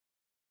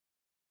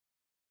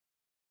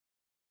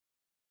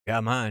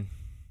 Got mine.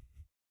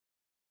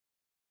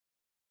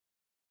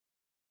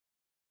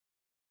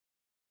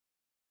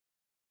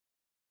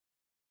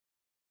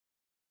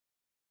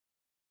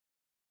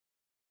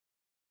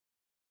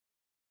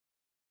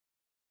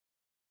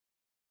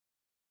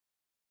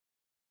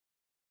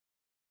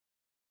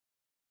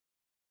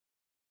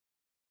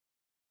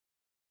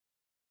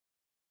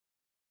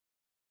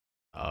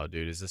 Oh,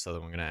 dude, is this other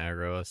one gonna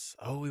aggro us?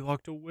 Oh, we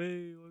walked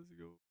away. Let's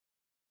go.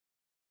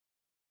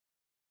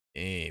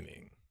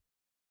 Aiming.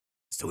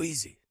 So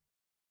easy.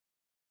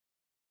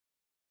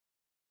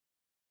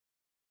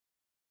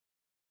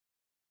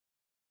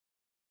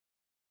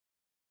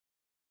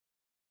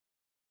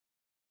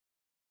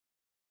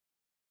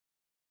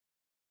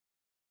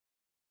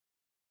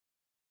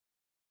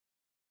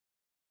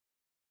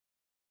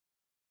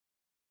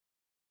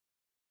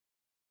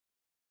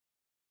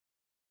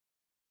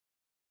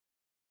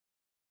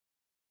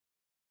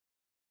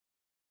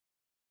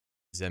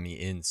 Zemi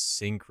in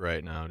sync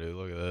right now, dude.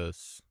 Look at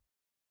this.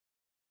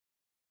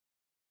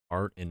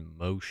 Art in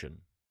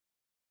motion.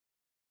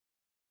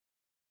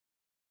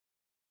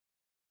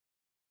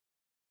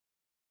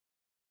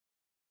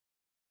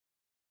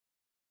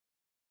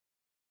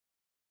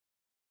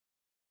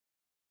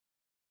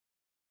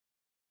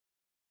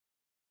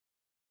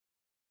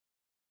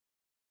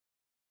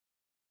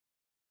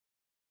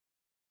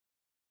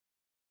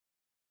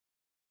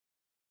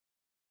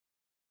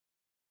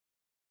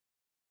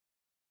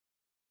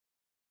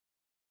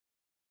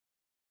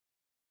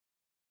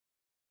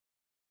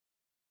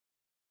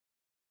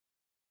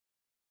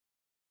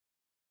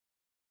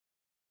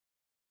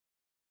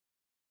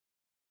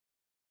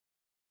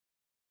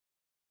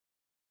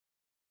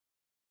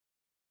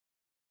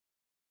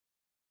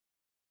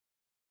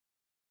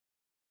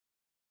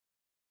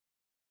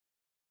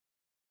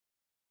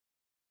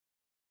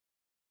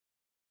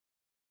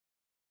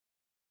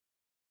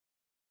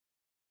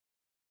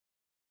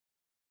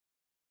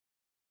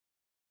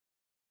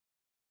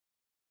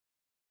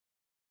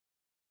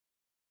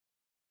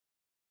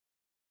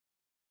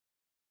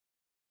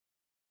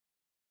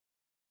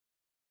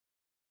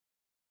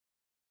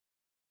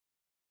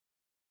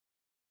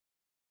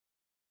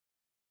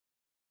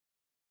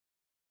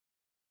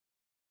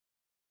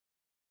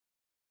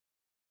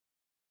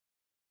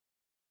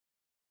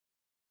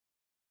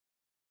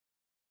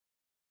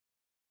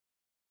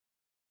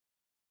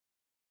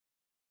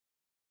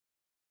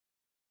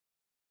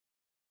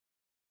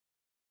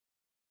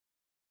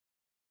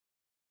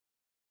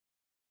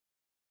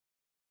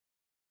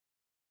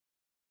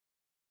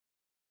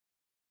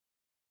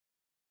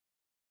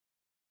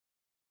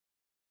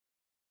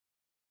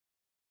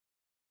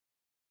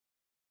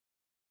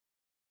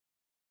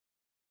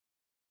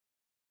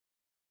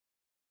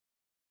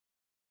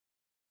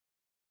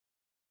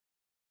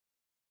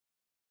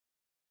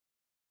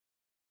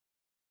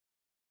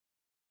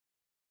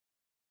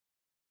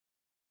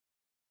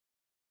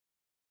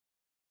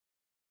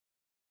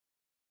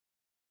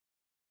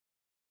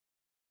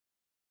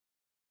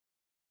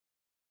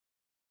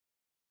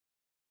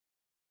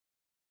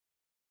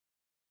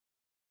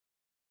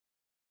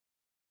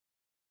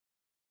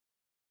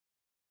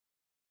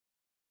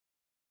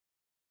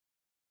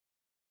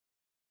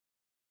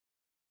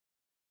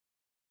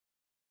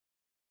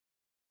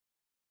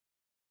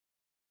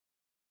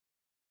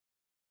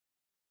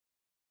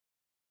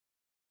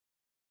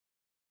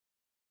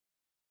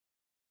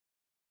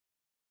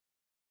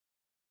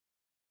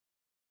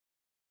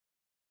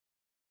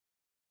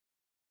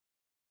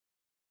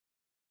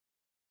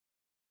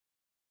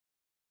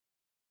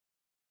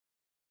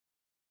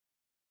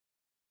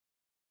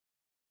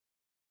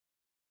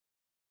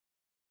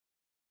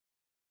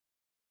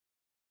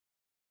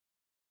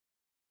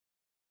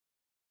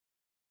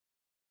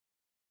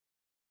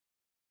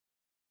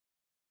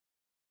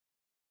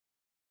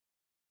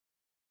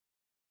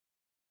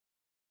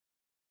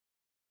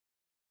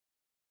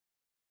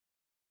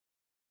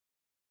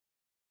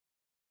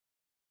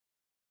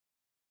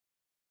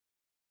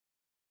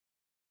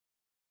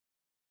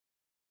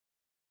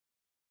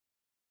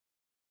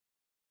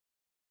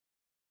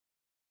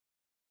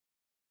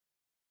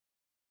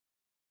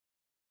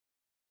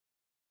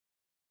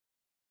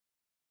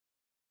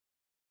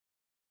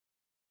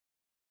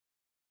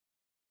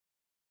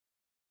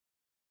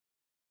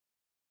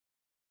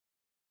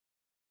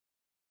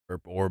 Perp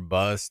or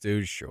bust,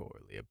 dude.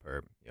 Surely a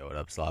perp. Yo, what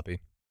up,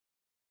 Sloppy?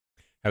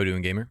 How we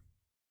doing, gamer?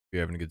 You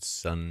having a good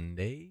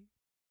Sunday?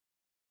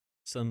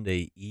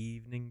 Sunday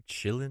evening,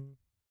 chilling?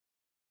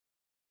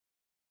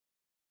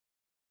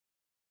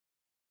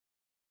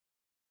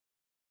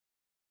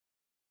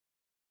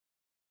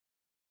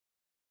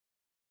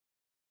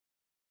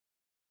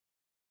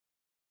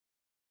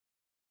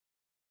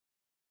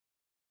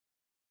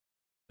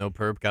 No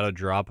perp got to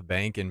drop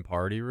bank in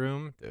party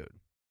room? Dude,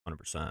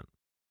 100%.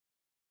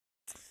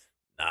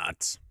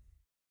 Not.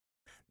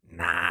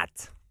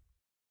 Not.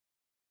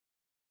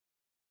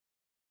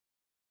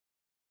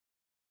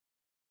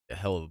 A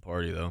hell of a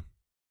party, though.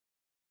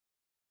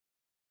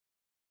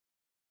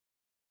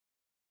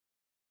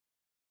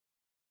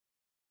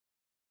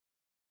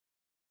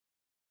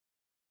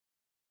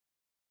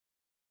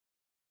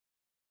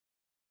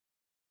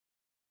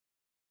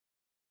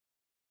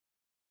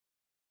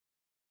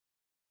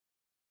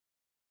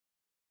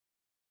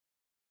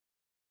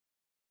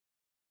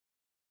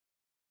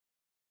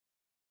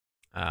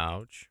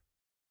 Ouch.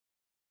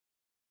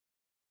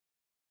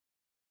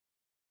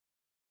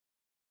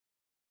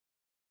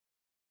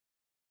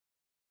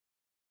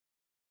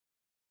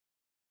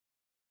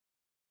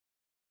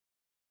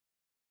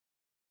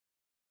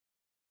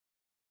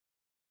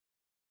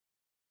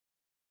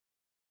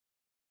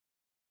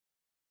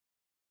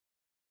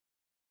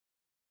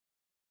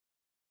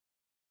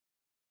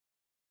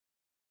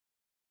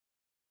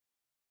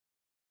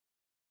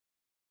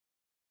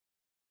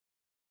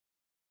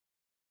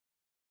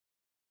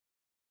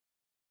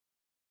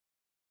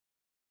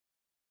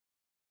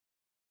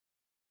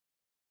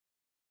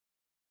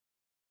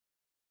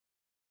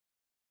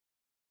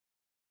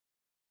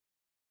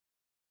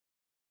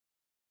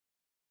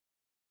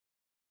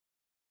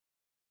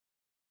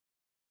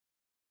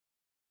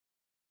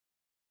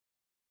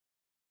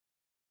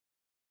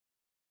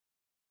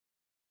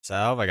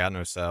 Salve? I got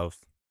no salve.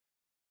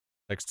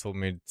 X told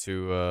me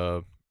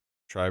to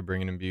try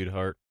bringing imbued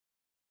heart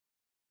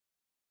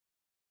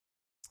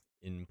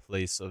in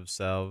place of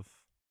salve.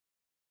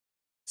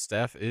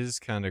 Staff is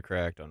kind of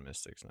cracked on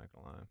Mystics, not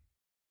gonna lie.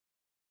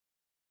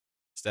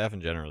 Staff in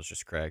general is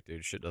just cracked,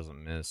 dude. Shit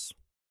doesn't miss.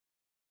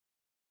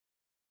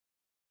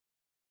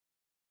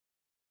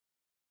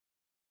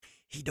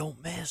 He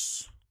don't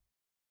miss.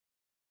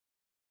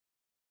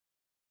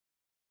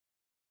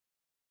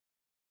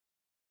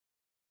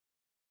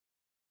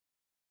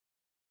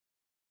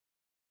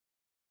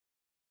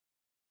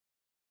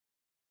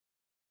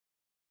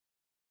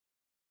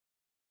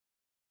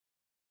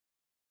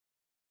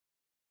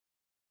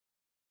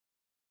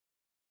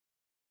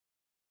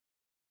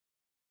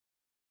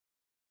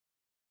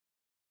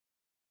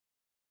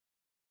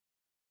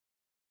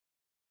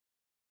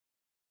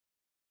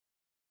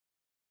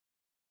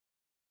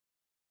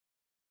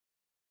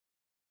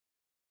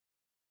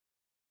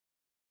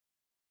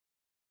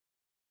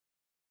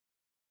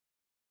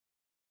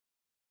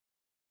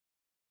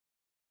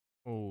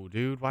 Oh,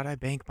 dude, why'd I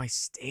bank my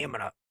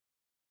stamina?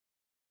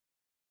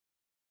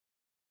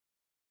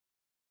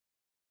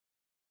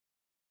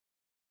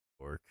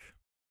 Work.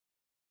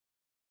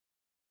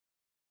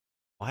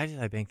 Why did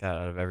I bank that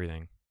out of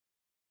everything?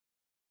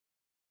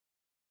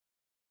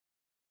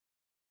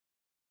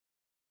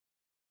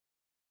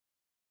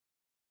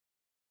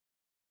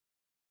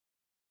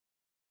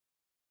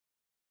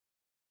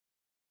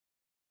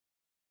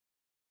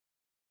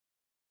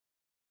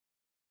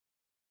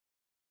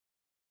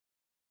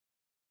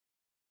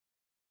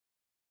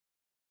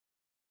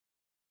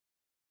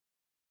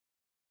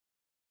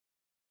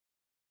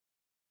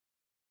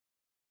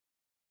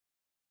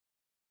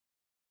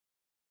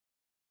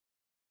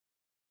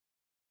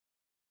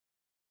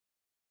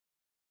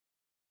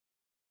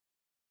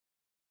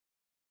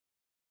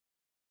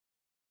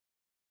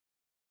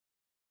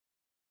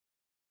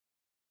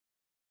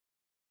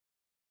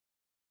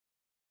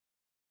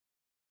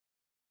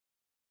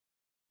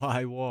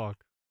 Why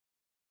walk?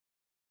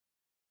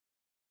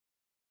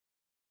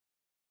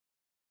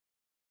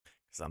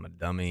 Because I'm a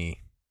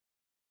dummy.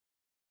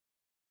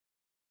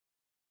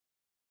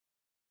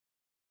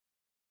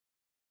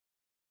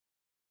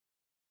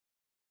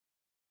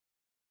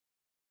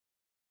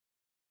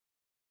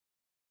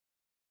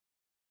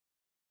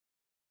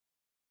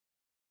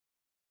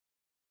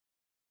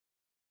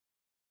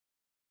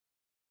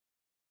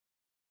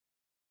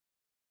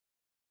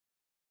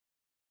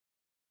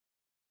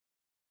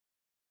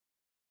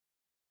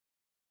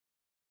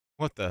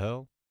 What the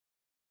hell?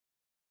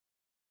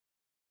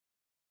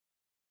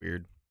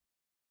 Weird.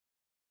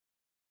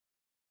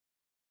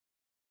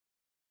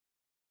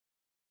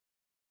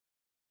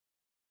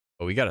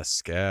 Oh, we got a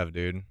scav,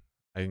 dude.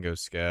 I can go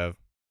scav.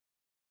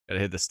 Gotta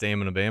hit the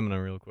stamina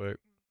bamina real quick.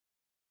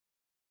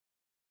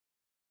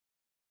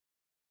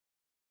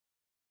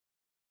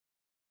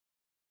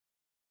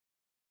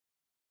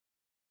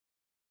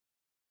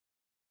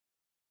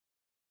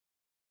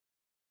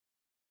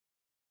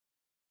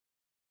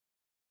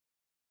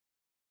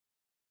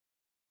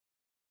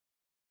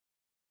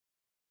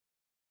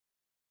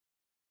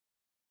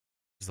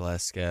 Who's the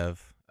last scav?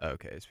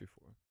 Okay, it's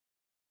before.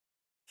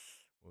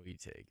 We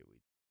take it.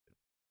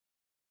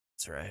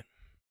 That's right.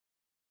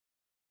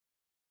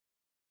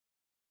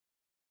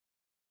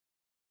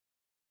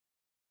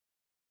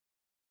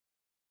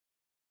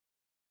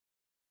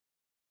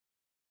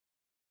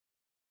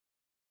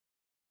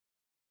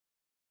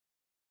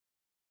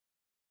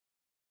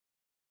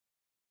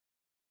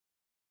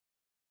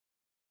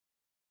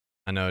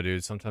 I know,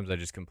 dude. Sometimes I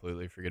just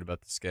completely forget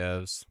about the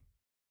scavs.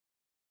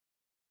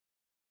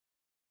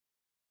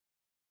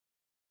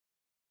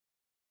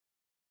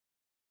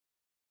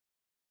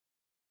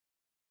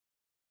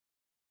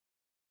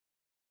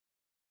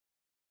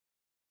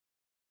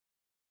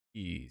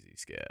 Easy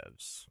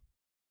scavs.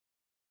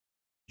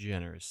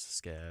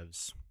 Generous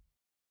scavs.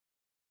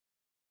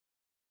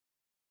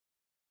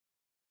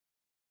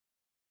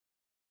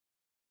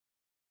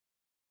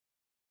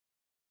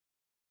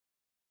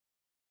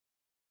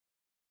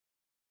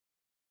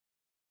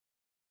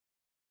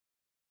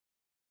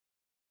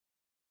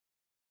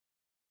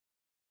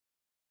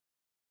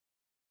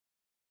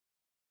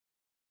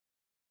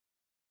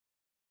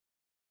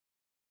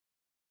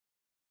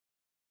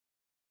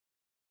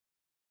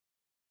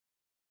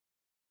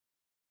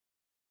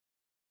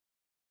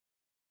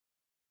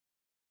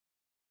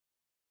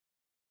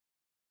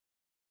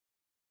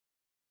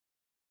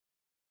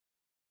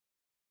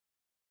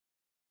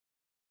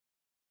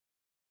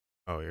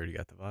 Oh, we already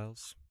got the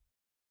vials?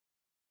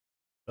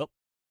 Well,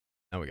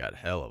 now we got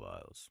hella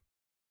vials.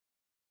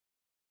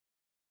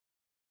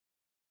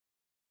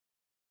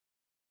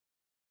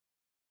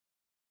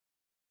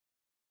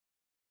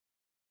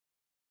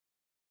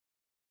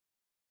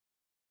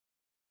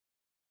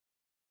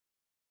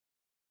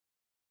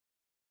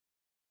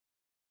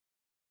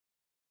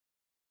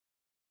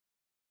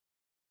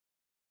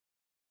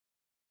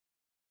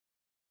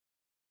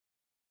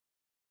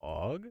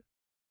 Og?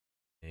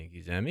 Thank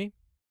you, Zemi.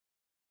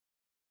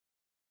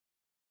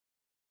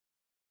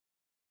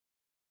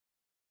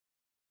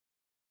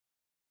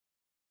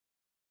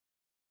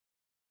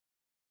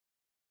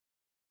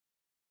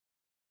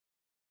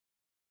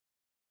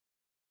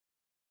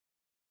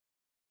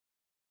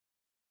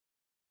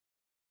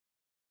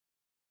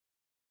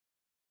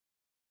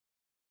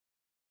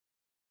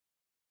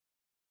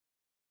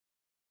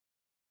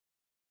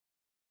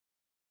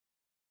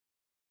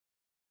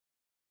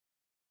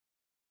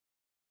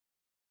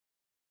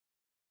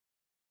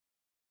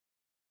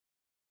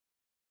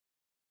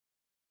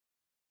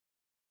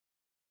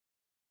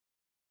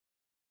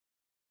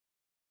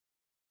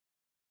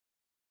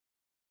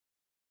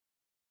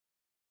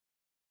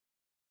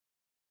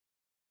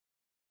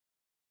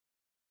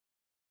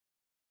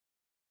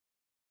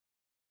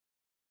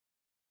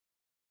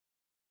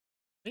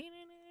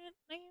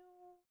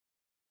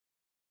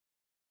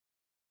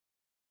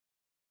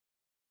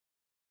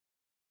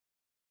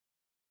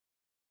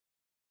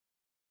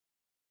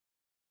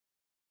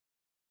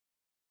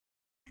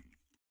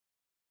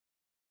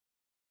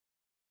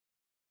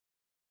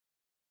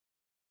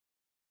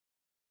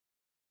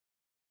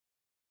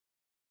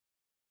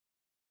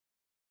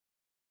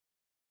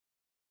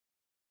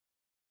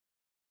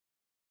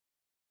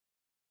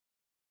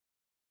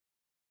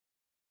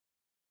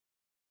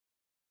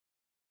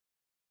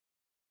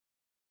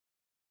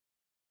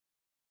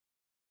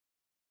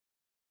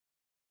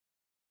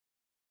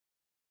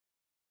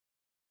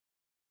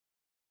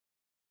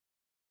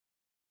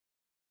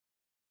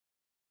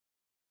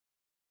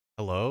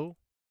 Hello?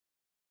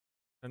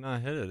 Did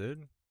not hit it,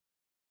 dude.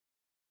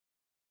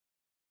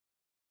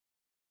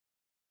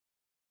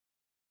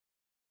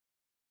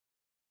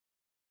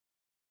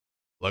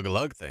 Lug a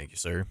lug, thank you,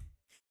 sir.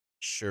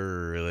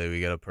 Surely we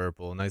got a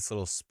purple. Nice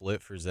little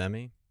split for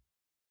Zemi.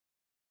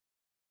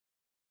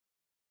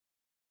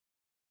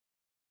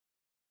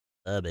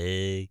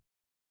 Bubby.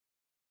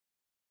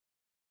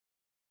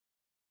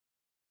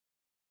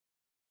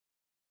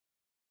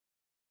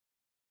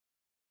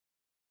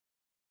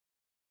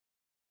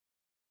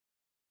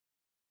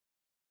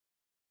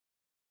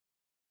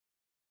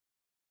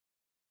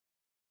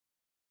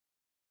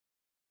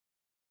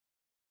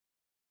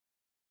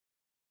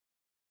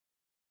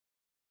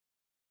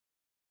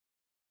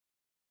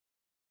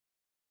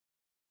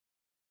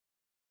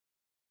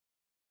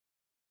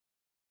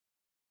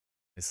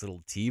 Nice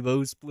little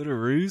Tebow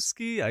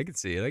splitterooski. I can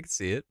see it. I can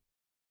see it.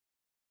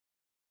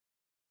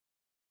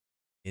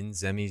 In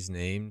Zemi's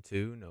name,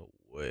 too? No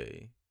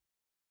way.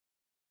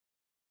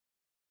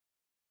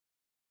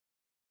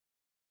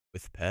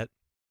 With pet?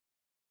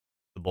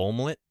 The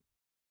Bolmlet?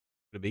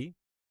 Could it be?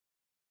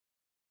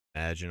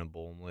 Imagine a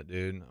Bolmlet,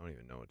 dude. I don't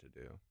even know what to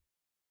do.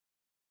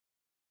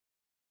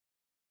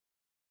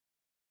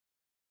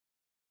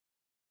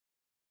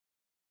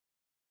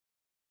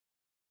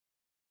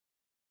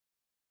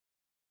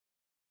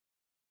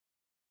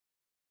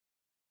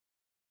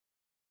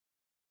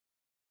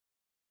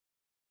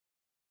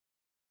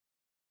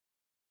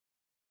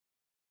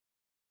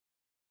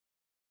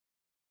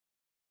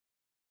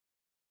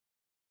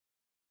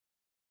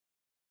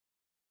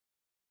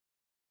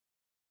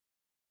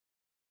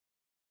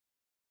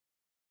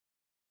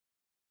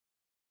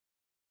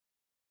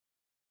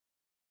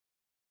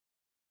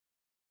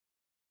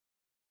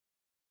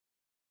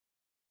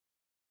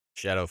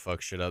 Shadow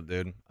fucks shit up,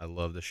 dude. I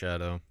love the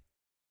shadow.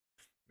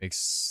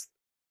 Makes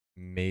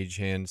mage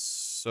hand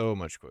so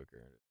much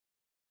quicker.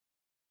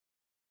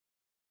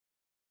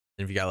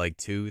 And if you got like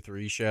 2,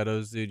 3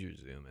 shadows, dude, you're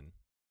zooming.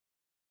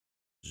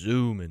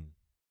 Zooming.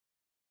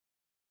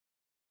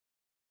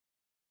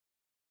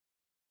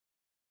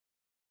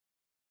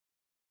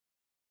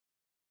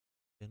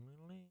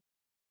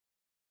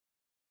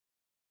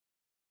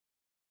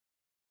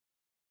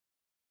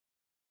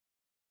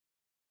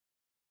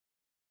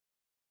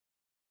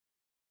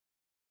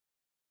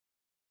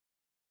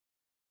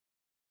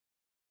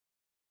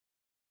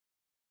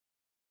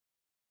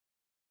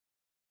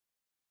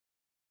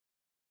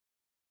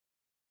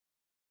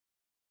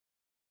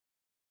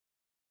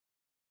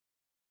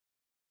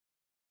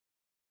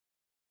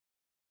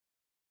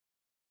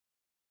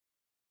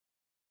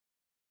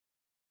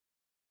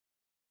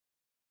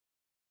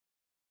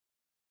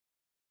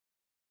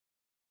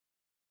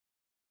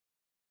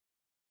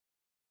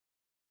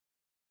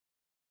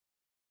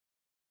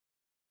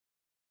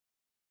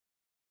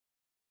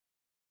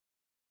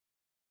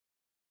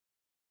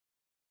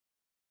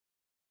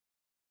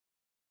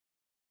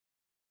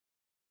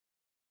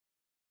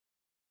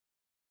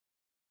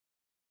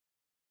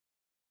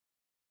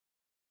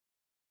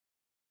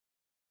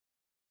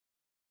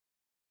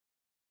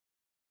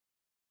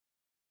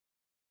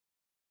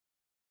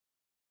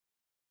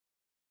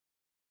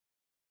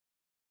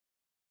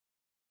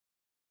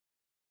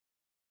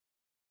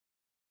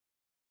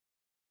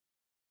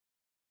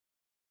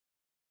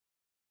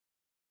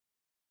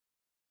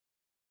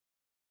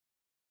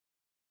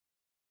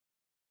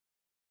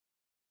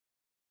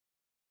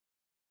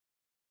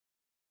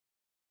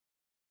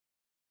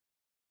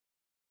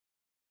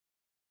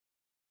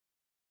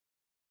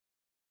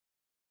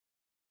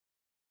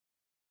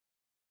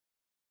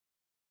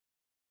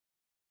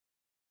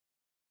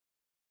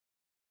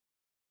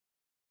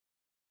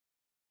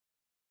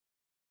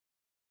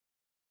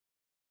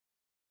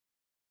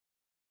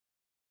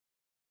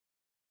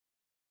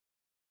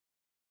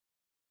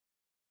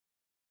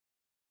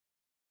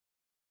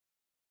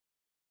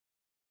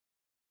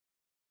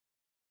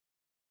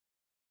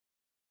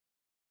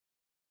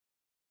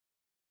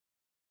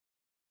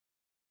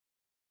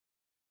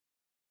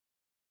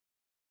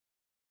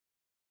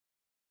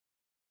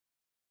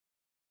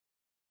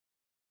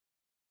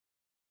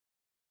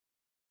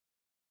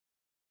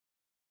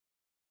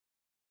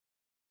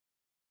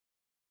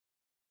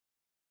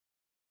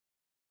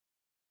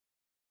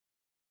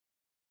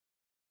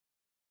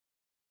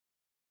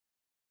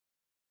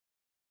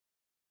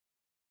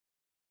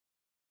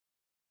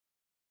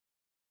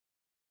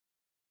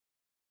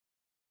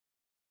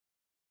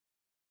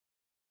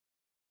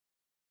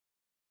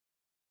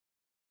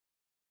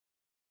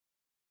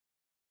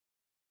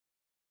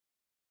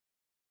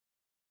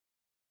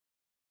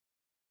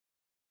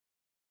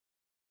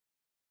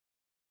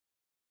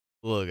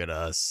 Look at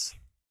us.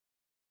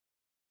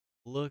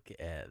 Look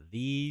at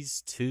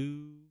these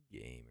two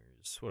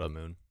gamers. What up,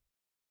 Moon?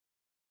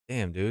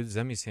 Damn, dude.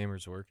 Zemi's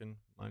hammer's working.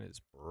 Mine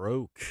is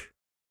broke.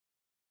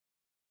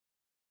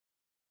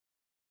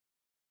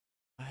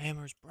 My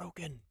hammer's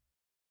broken.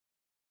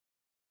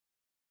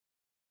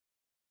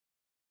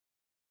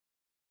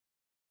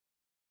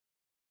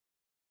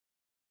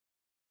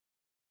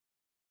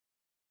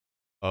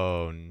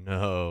 Oh,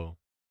 no.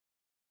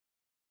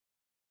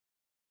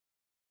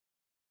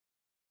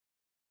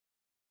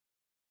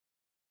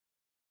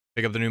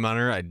 Pick up the new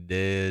monitor? I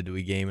did.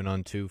 We gaming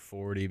on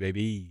 240,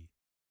 baby.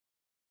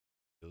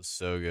 Feels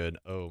so good.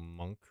 Oh,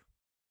 monk.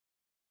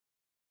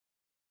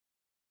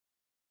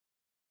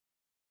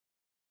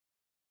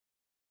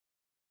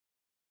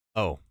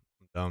 Oh,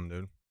 I'm dumb,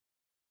 dude.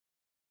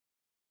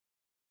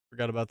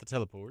 Forgot about the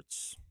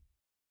teleports.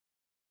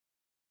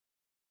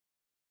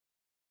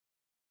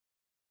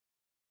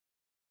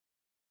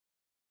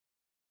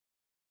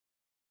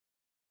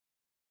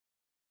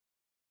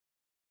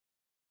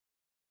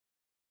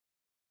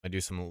 I do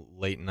some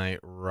late night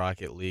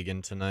Rocket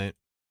Leaguing tonight.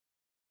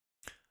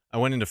 I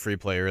went into free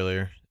play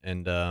earlier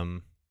and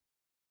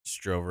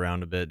just drove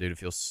around a bit, dude. It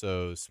feels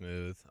so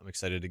smooth. I'm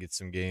excited to get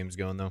some games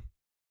going though.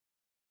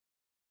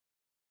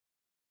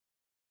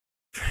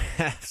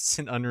 Perhaps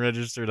an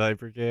unregistered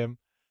hypercam.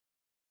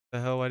 The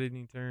hell? Why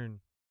didn't he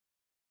turn?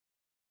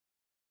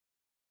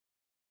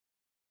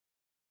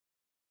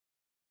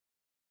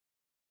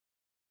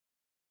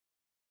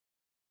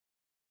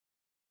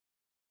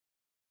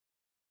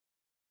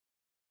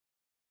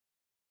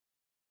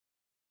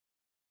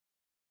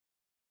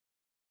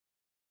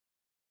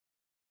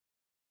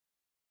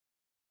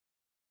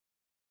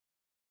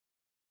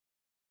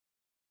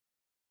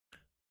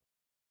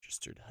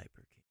 Registered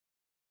hypercam.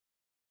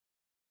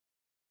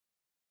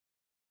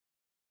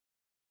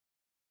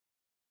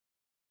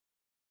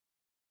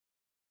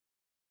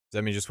 Does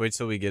that mean just wait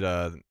till we get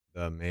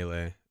the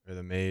melee or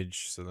the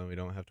mage, so then we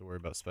don't have to worry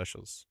about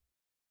specials?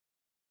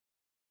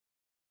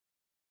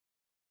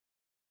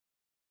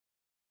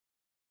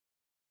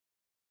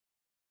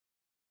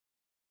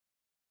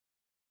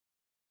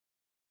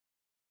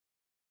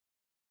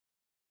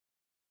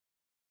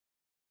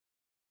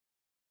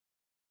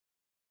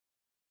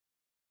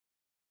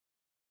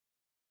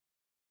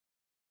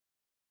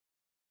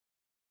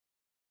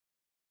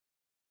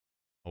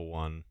 A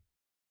 1.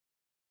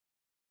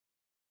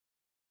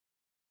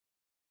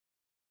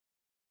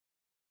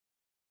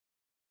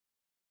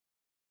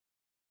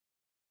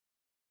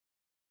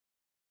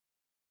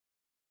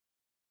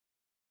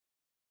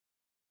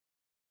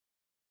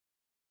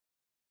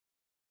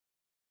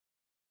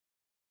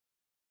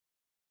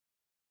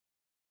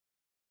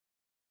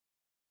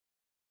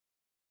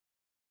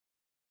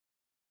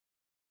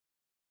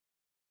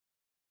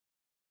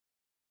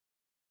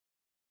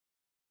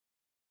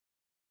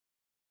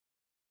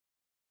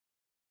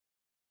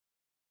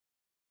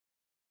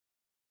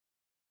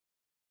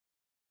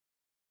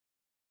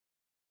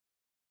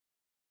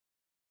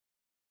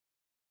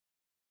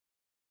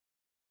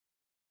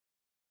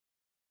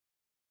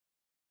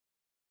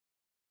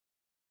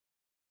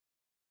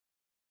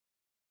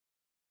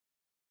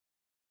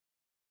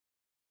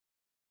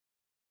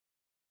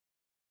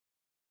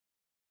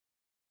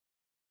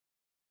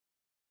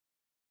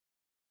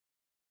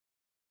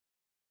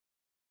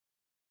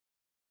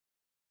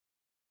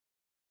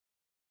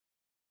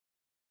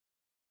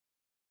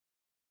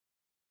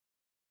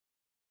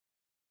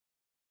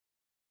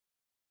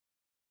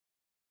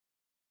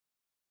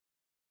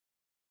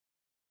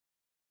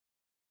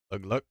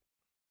 Look, look.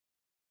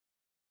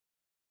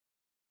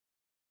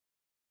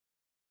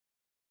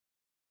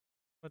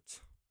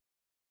 What?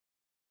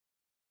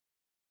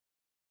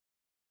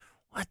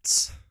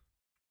 What?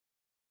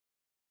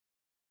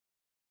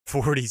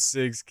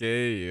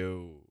 46K,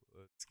 yo.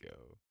 Let's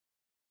go.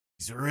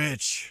 He's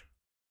rich.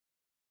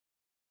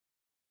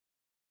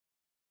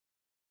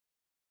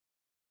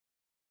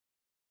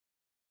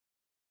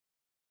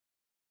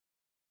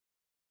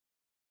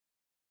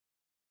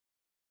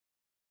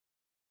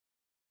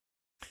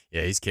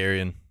 Yeah, he's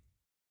carrying.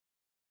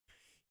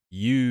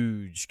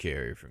 Huge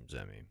carry from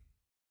Zemi.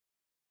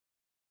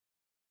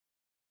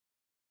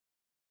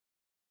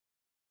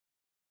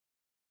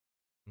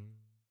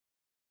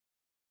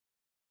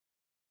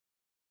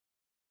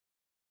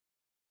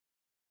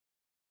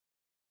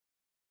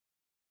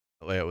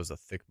 The layout was a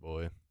thick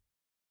boy.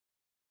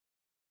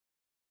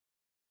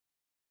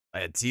 I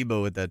had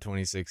Tebow with that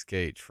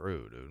 26K.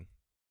 True, dude.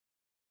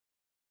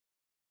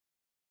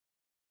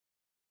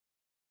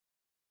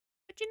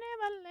 But you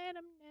never let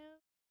him know.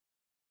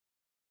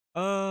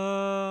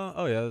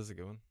 Oh yeah, that's a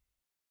good one.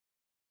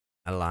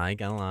 I like.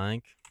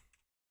 There's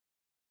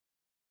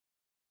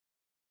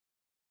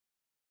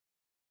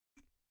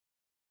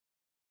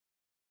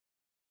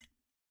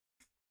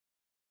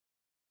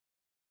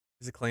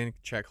a clan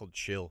chat called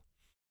Chill.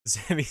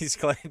 Sammy's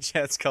clan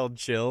chat's called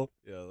Chill.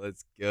 Yo,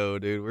 let's go,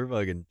 dude. We're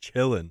fucking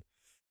chilling.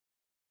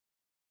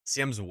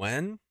 CM's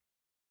when?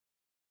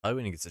 Probably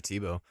when he gets a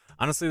Tebow.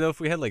 Honestly, though,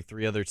 if we had like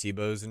 3 other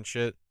Tebows and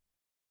shit,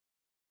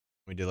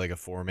 we did like a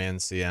 4-man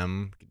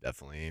CM, could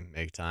definitely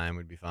make time.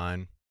 We'd be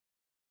fine.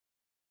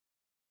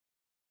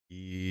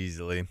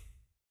 Easily.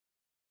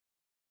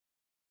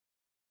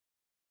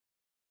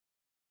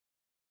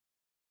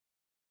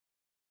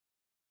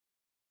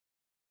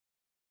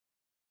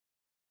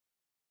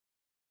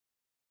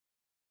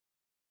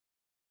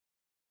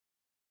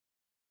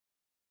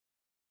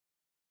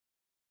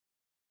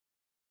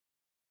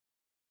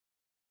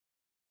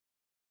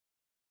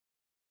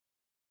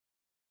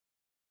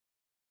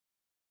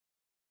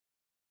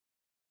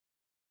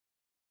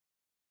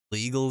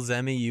 Legal,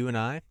 Zemi, you and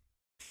I?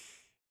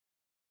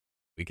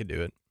 We could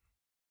do it.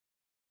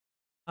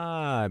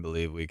 I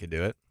believe we could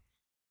do it.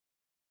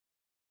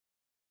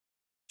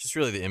 Just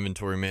really the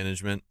inventory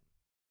management.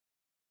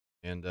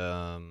 And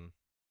I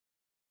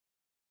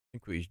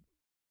think we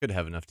could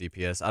have enough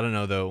DPS. I don't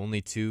know though.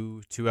 Only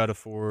two out of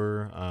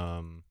 4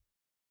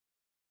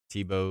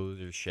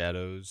 T-bows or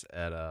shadows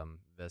at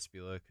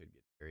Vespula could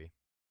get very,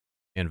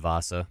 and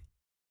Vasa.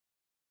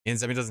 And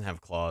Zemi doesn't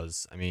have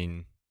claws. I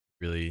mean,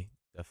 really,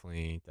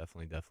 definitely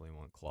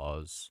want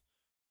claws.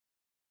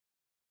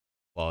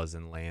 Claws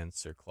and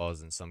lance or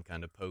claws in some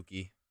kind of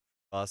pokey.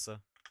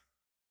 Vasa.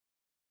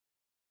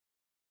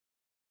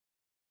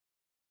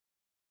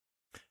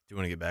 Do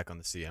want to get back on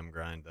the CM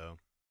grind though.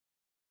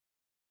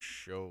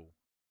 Show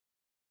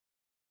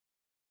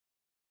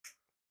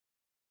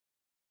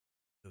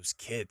those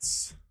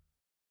kits.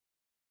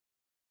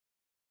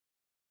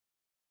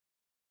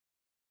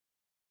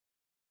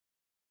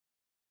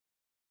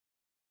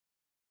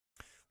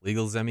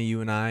 Legal Zemi,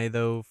 you and I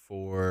though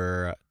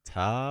for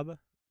Tab,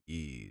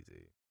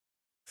 easy.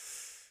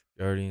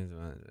 Guardians.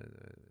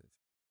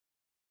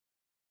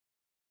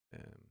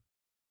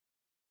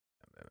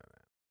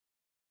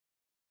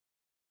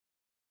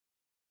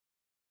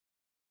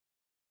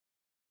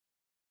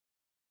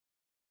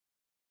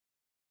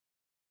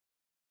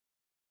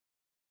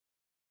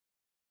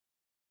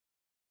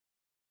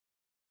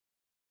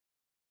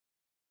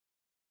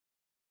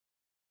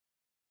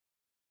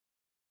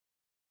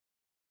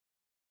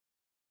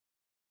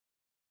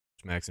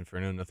 Max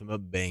Inferno, nothing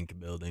but bank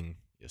building.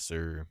 Yes,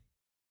 sir.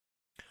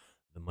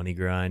 The money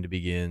grind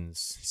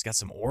begins. He's got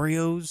some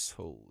Oreos.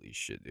 Holy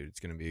shit, dude. It's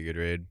going to be a good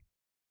raid.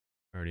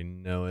 I already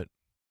know it.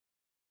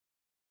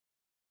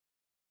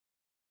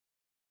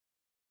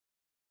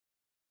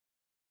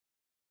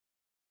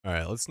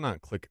 Alright, let's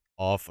not click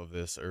off of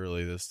this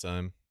early this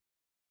time.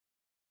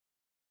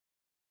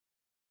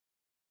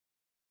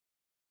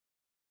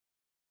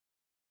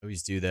 I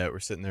always do that. We're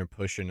sitting there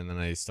pushing, and then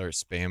I start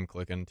spam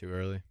clicking too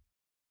early.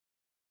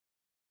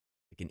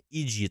 Like an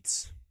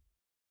idiot.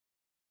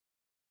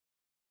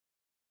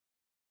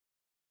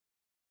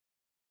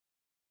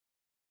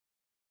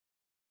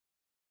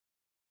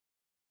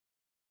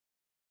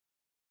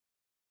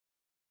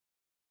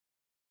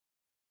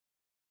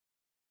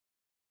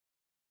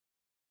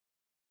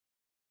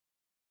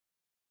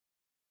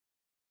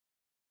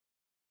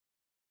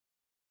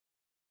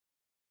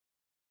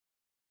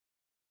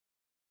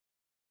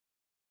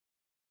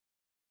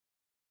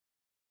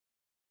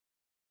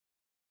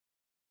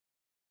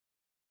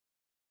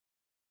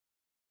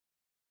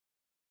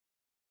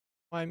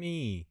 Why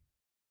me?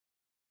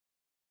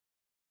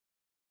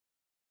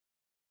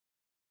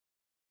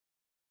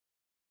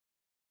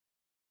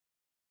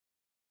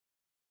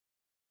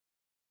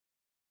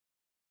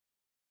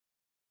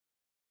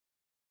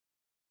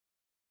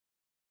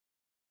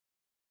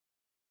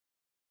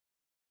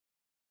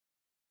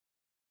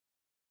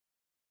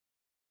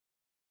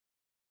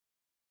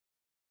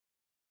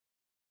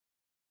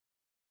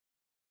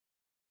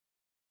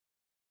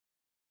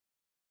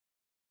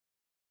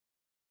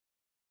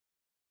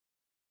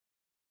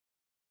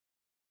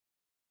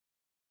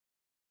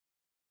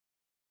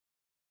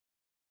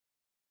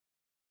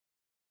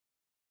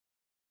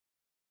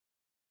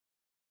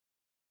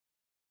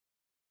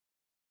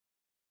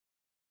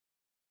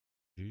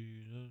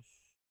 Jesus.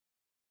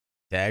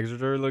 Tags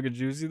are looking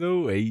juicy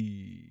though.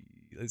 Hey,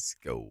 let's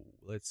go.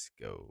 Let's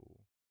go.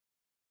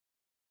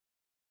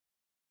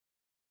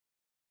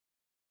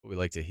 What we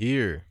like to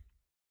hear.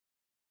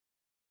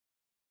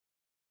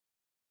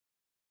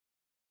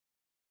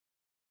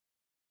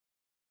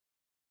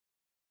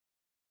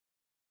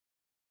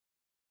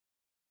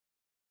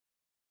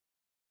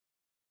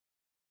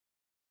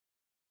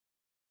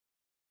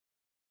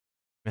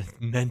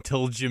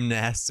 Mental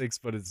gymnastics,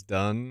 but it's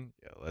done.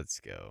 Yeah, let's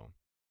go.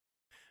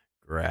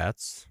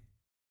 Grats.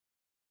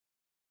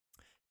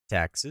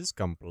 Taxes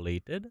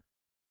completed.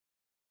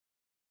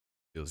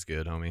 Feels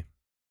good, homie.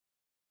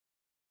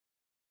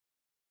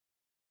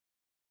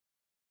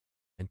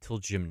 Mental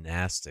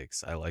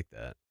gymnastics. I like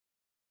that.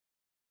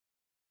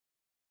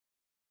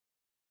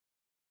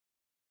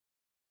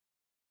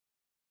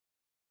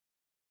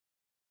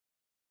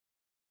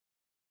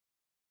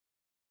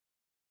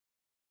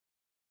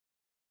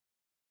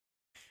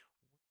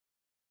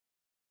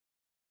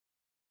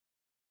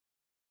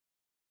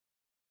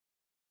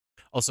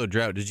 Also,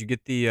 Drought, did you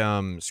get the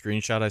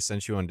screenshot I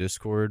sent you on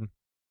Discord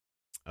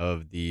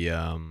of the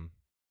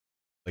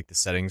like the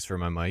settings for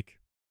my mic?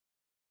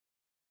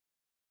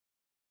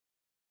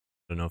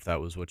 I don't know if that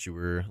was what you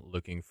were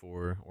looking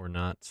for or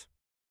not.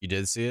 You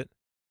did see it?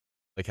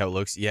 Like how it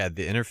looks? Yeah,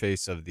 the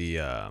interface of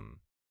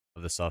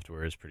the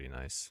software is pretty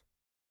nice.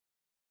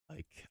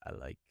 I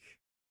like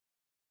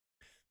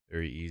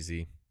very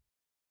easy.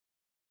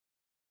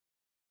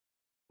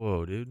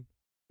 Whoa, dude.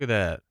 Look at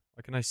that.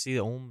 Why can I see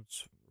the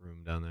Ohms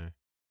room down there?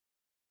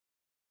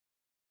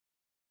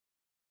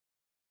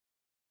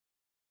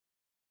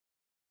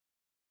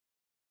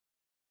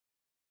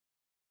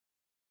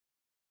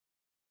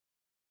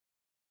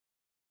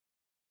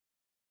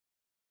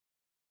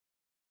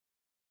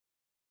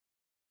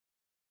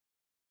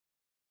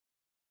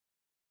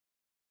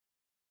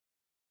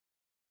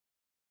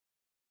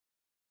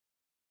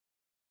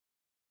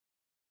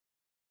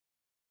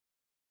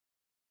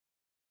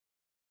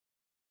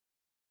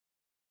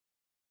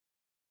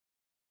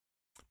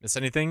 Miss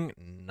anything?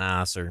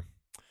 Nah, sir.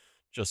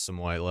 Just some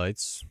white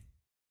lights.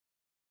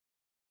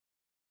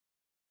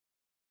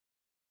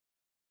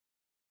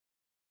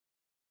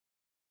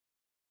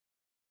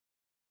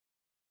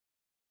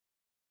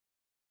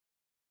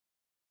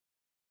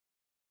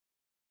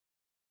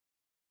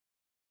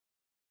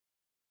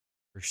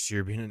 First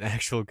year being an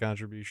actual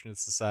contribution to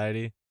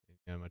society.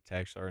 I'm a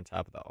tax star on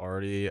top of the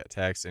already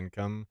tax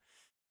income.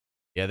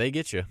 Yeah, they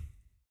get you.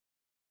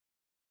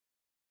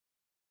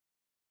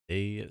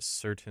 They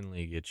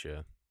certainly get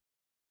you.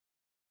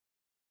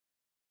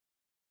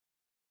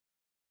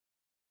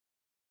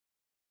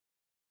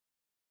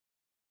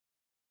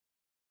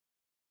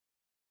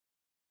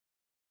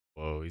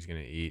 Whoa, he's gonna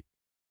eat.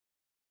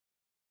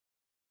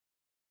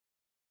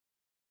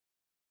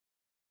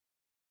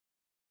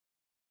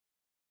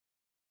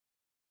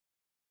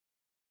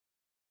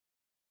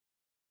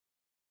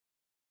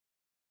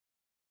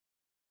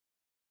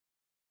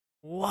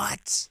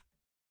 What?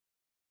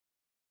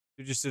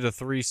 You just did a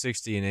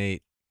 360 and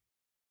 8.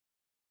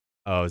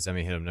 Oh,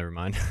 Zemi hit him. Never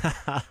mind.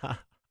 I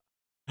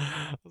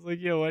was like,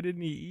 yo, why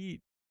didn't he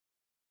eat?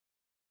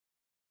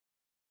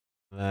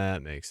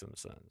 That makes some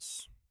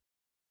sense.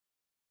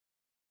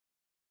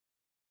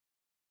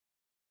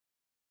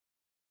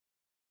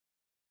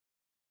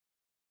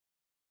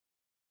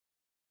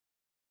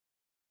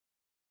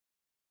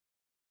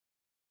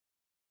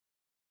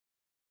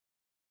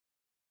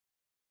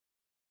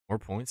 More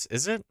points?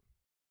 Is it?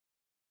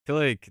 I feel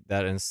like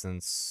that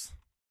instance,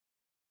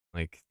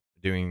 like,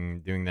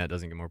 Doing that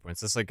doesn't get more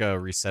points. That's like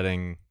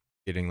resetting,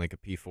 getting like a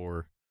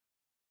P4,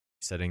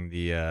 setting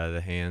the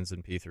hands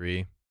in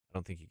P3. I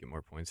don't think you get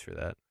more points for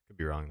that. Could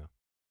be wrong though.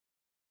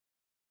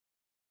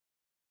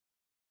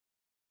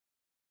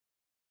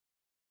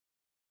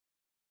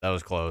 That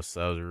was close.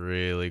 That was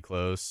really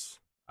close.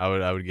 I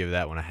would give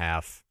that one a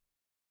half.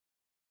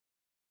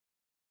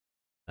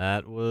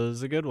 That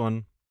was a good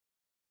one.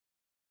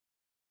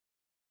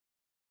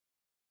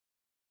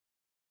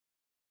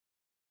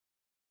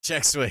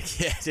 Check swing.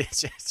 Yeah, dude,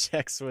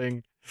 check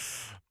swing.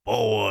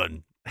 Ball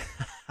one.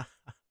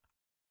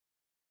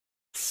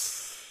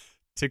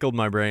 Tickled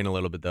my brain a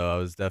little bit though. I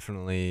was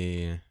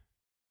definitely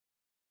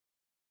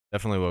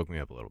woke me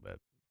up a little bit.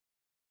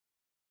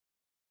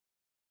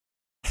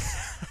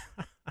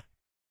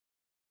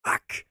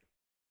 Fuck.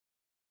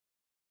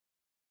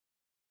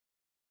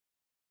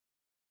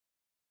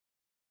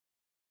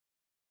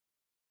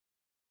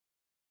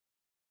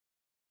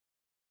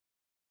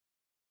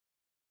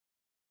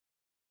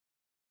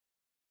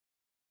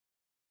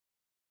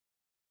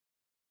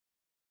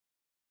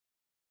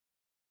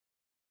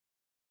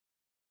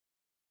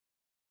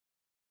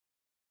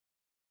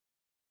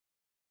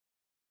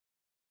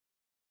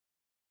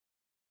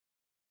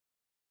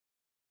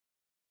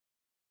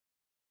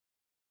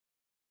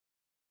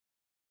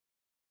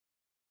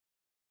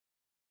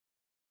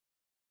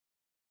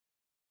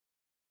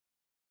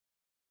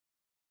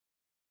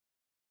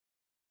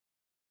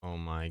 Oh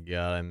my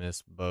god, I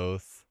missed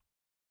both.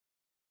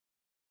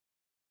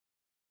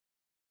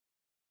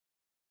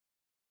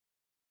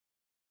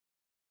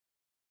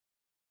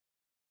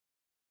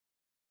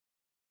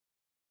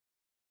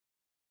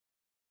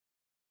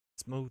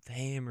 Smooth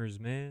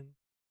hammers, man.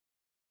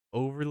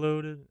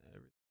 Overloaded.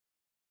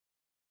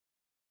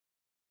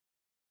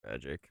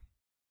 Tragic.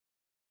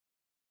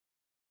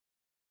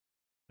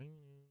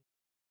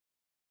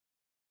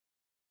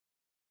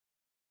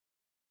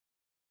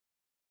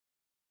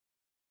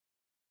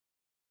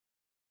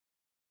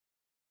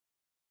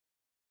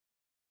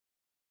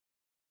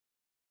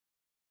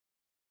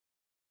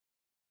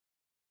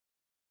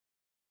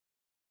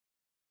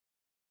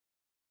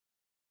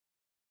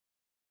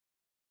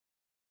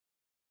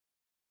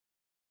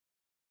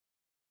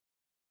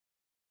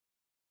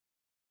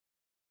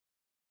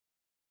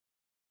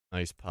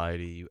 Nice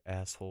piety, you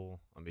asshole.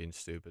 I'm being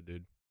stupid,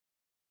 dude.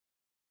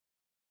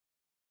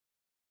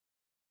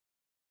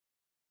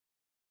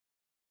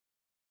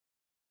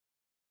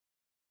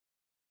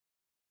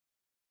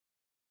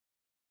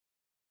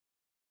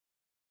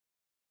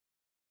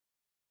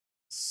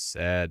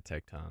 Sad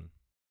Tecton.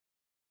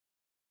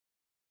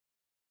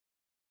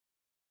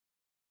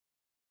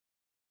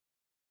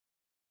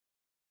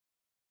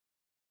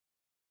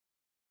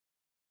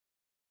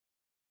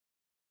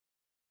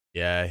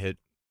 Yeah, I hit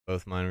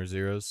both mine were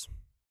zeros.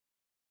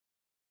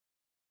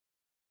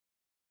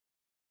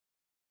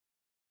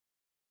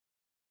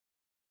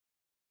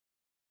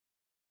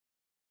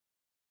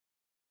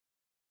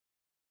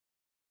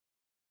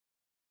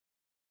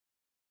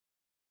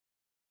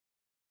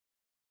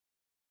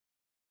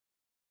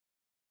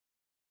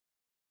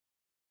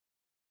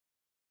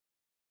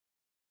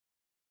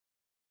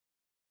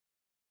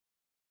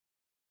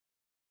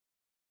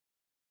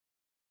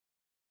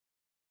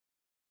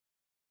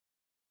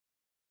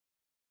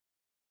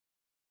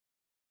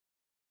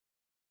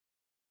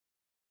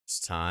 It's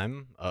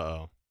time.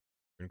 Uh-oh.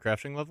 Rune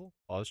crafting level?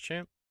 Pause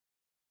champ?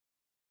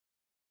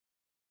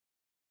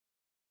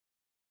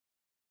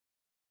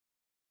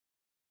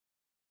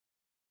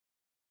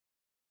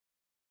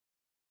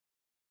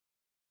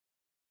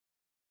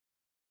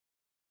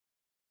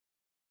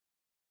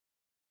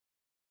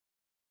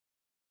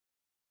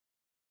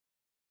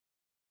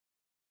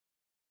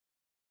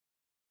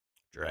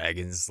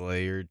 Dragon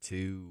Slayer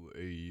 2.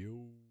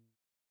 Ayo.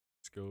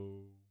 Let's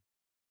go.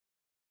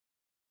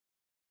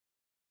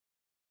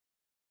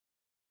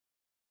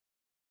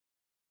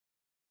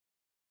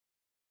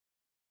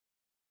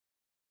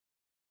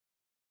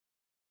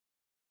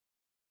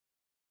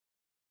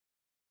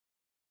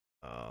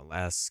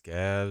 Last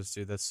scavs.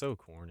 Dude, that's so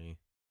corny.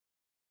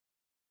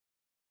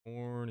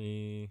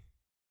 Corny.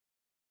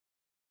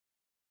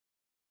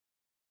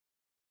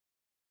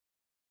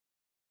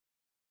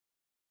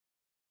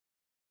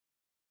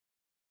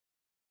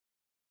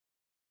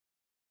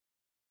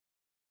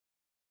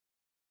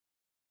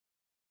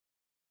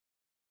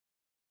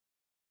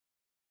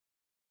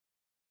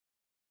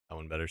 That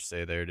one better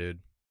stay there, dude.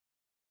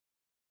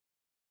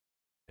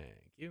 Thank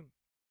you.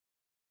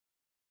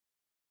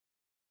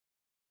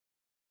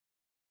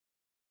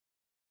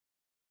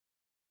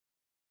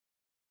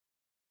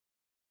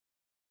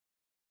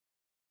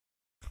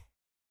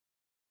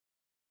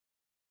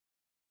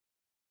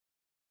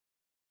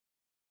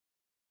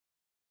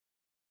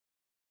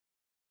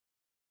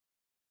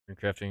 Rune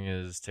crafting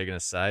is taking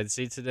a side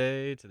seat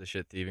today to the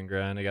shit thieving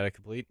grind I gotta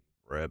complete.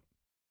 Rip.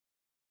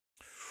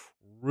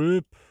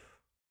 Rip.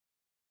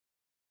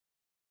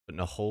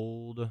 Putting a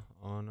hold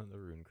on the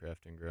rune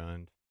crafting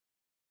grind.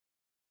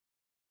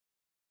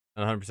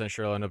 Not 100%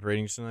 sure I'll end up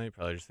raiding tonight.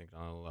 Probably just thinking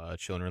I'll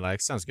chill and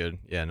relax. Sounds good.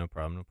 Yeah, no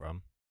problem. No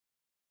problem.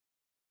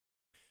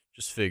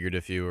 Just figured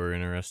if you were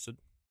interested.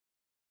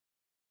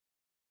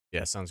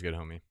 Yeah, sounds good,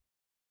 homie.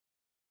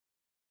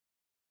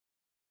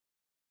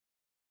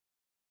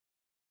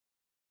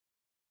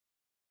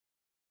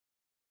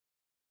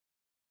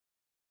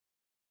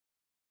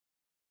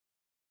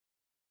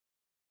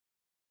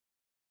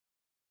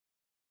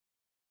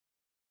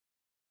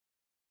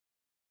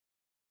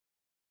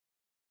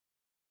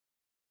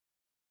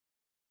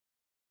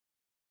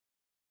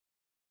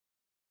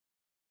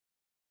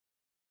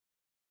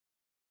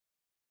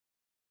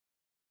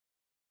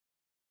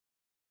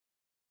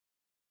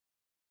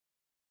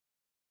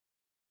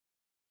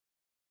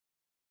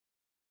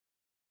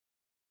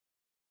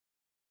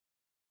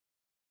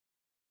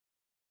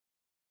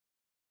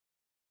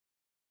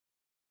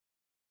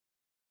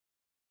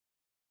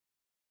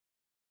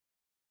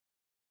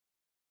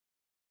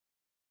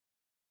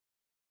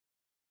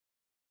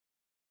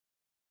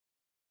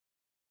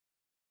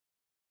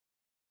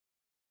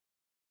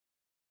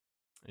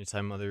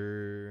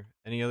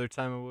 Any other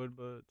time I would,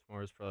 but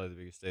tomorrow's probably the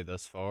biggest day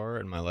thus far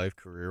in my life,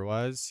 career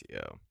wise.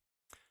 Yo,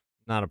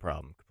 not a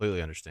problem.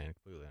 Completely understand.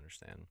 Completely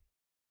understand.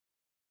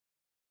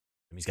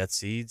 He's got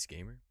seeds,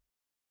 gamer.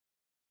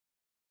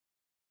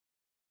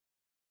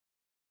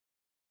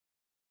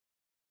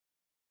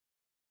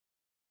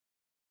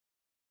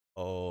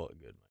 Oh,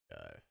 good, my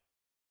guy.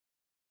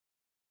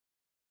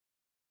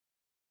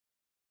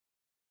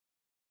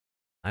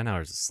 9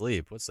 hours of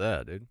sleep. What's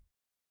that, dude?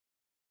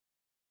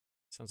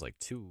 Sounds like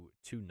two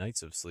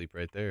nights of sleep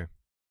right there.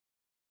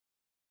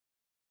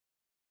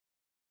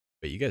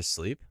 Wait, you guys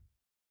sleep?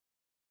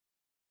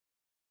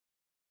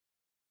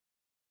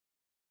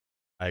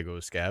 I go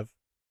scav.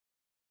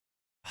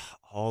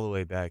 All the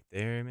way back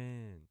there,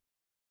 man.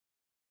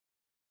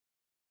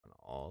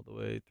 All the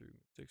way through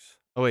 6.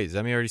 Oh wait,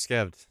 Zemi already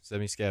scavved.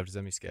 Zemi scavved.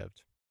 Zemi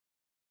scavved.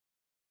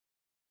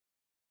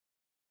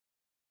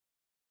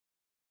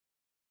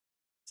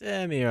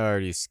 Zemi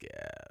already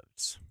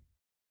scavved.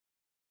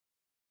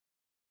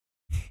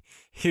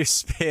 You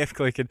spam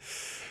clicking.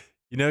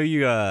 You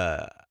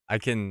know I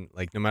can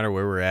like no matter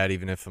where we're at,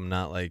 even if I'm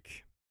not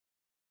like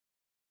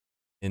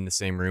in the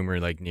same room or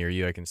like near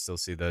you, I can still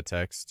see the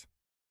text.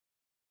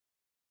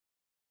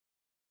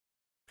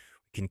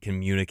 We can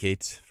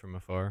communicate from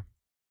afar.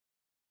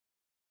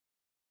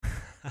 I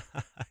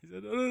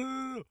said, no, no,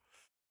 no, no.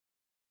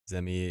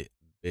 Zemi,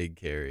 big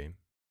carry.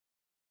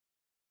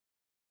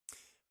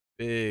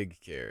 Big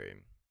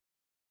carry.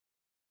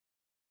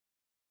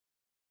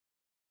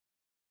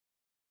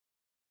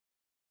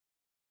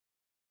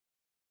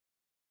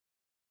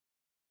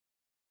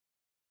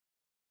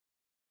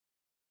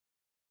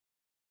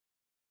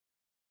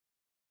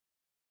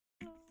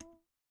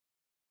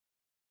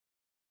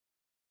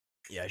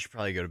 Yeah, I should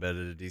probably go to bed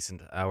at a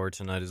decent hour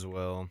tonight as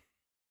well.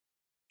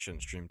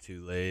 Shouldn't stream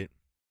too late.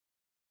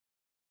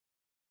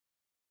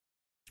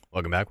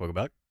 Welcome back. Welcome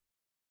back.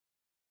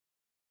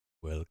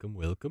 Welcome.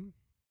 Welcome.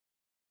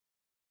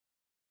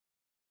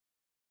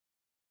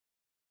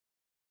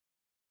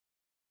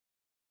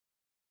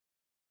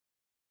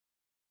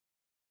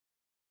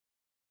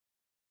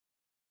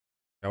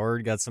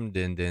 Howard got some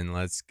din din.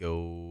 Let's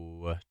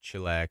go.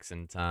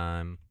 Chillaxing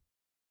time.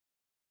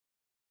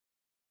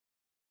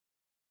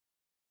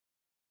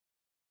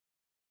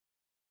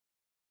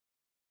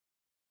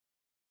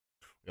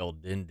 We all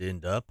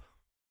dinned up.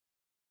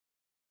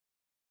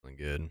 Feeling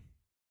good.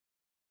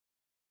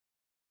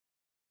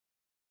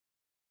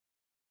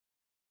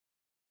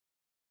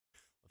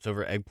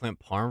 Leftover eggplant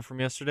parm from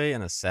yesterday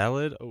and a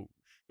salad. Oh,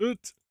 shit.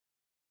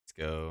 Let's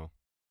go.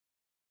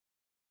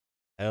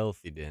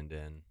 Healthy din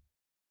din.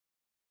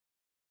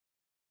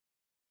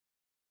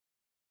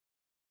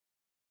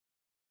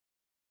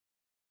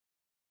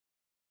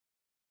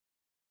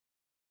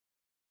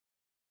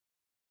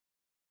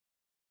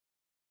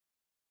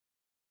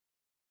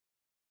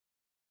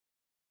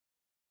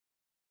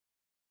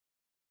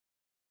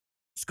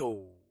 Let's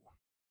go.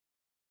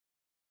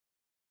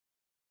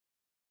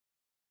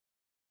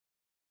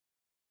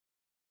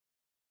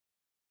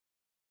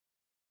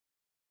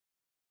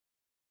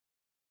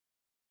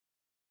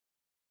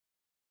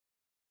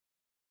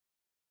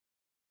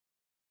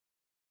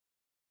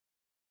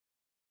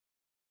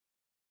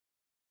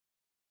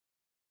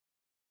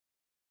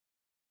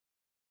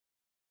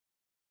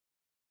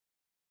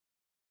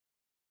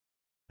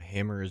 My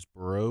hammer is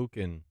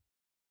broken.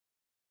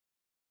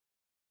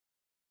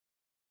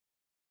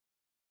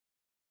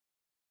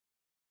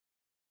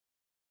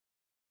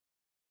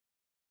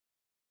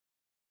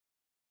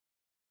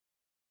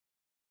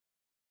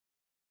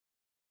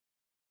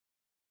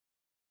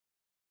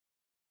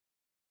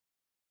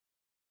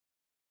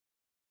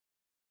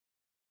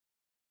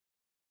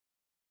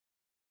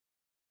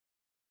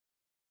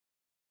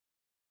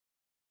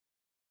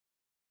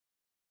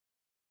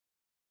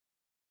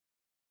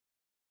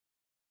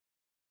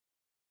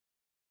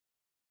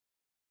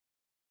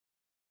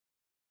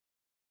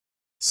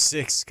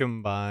 Six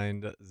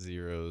combined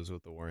zeros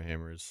with the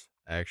warhammers.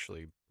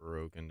 Actually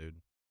broken,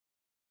 dude.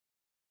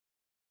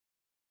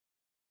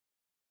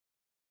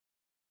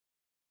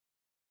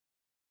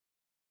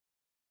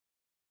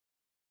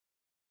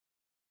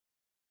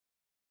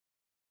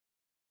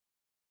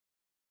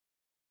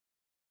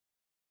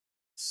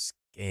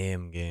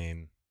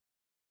 Game.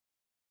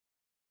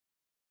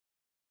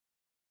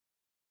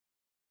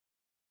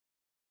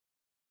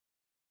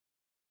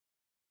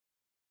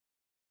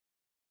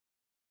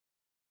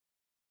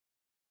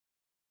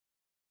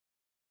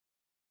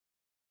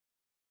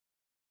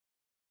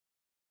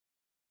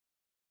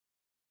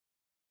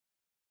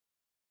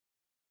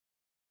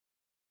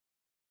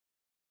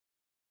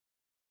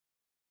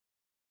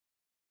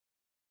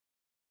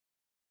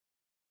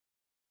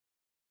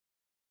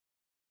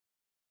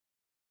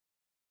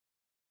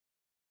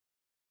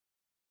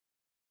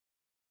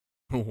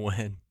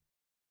 When?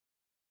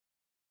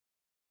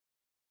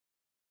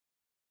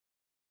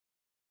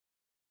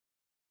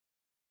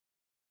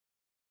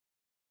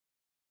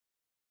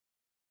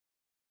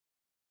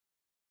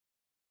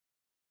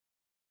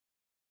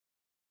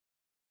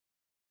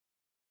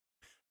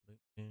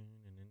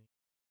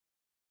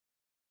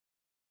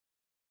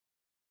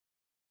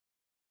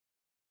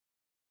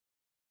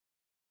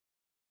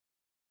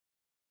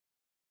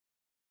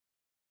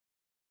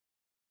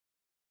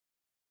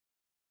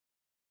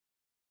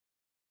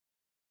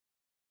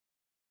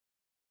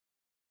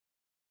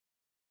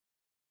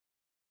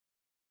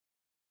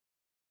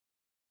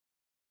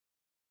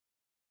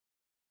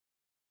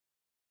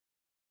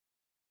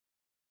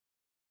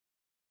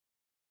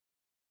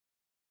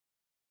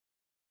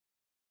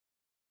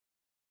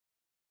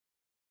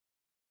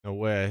 No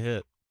way I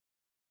hit.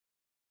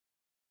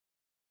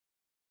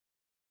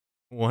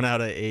 1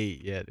 out of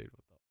 8. Yeah, dude.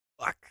 What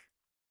the fuck?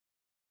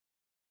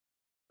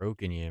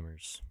 Broken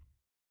yammers.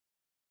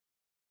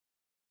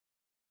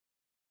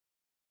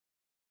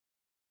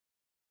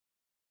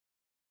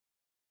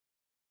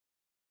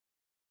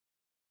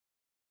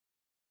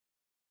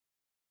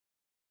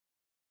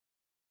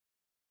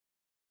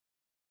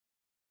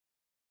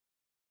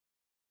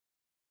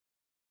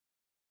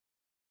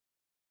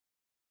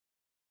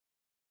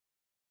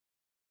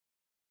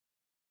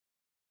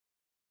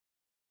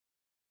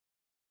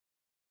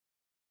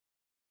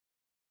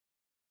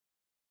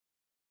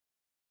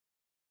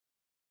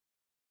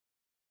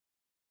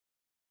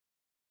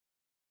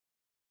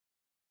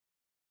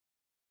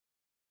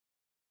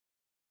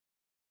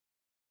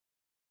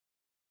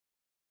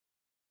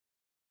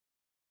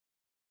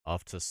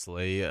 Off to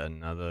slay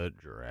another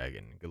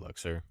dragon. Good luck,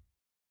 sir.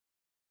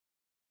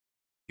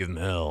 Give him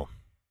hell.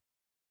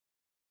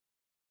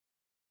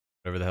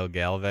 Whatever the hell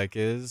Galvek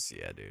is.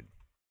 Yeah, dude.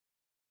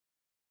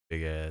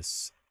 Big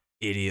ass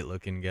idiot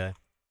looking guy.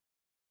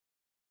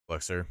 Good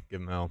luck, sir.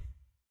 Give him hell.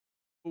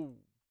 Ooh.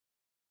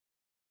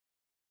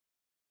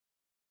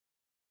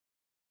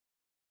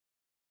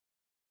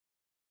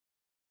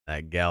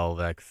 That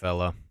Galvek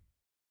fella.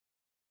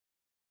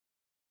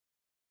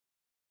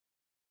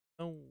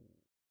 Oh.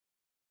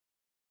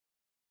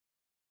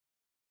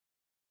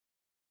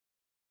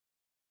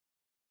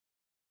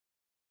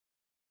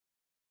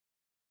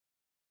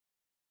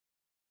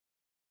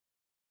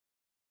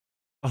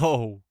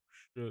 Oh,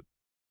 shit.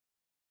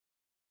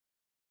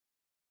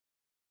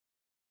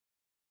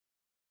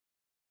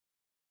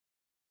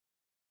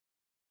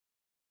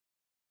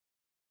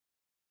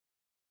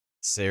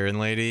 Siren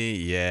Lady?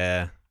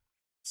 Yeah.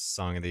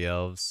 Song of the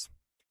Elves.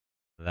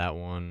 That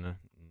one,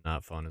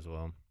 not fun as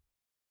well.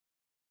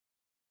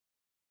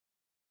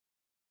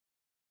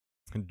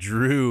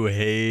 Drew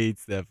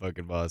hates that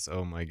fucking boss.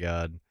 Oh my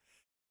god.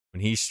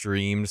 When he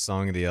streamed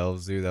Song of the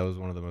Elves, dude, that was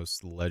one of the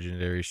most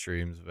legendary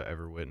streams I've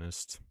ever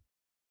witnessed.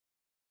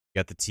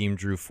 Got the Team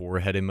Drew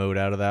four-head emote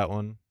out of that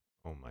one.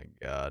 Oh my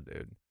god,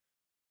 dude.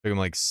 Took him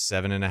like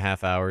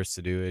 7.5 hours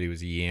to do it. He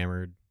was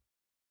yammered.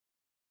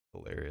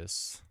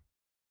 Hilarious.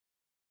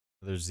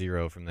 There's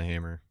 0 from the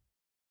hammer.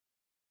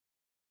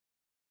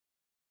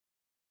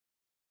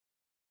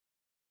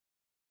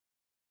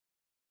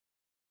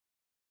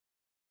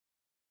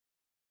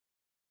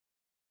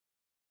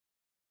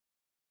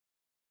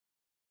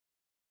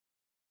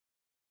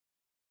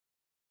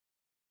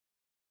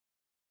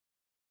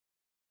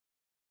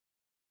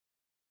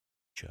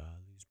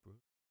 Charlie's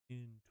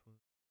broken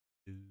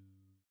 22.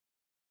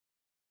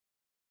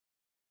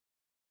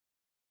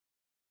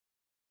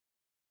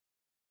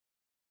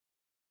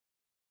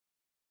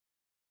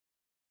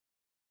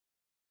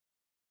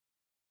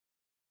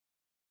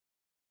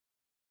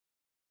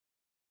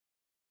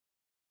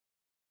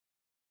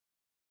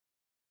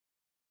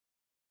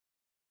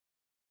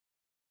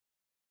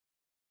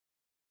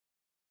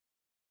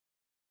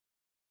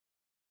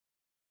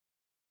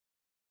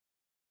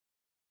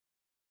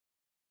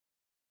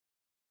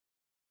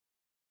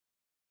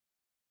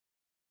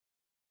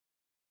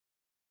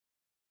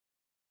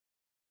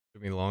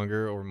 Took me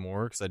longer or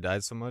more because I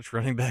died so much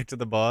running back to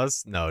the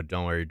boss. No,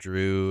 don't worry.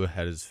 Drew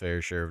had his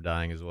fair share of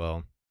dying as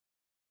well.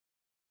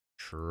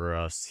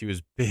 Trust. He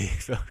was big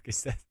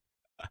focused. That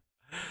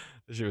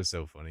shit was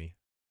so funny.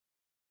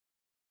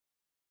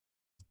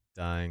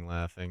 Dying,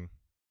 laughing.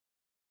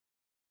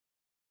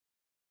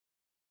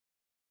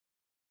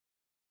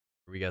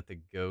 We got the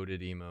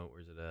goated emote.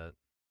 Where's it at?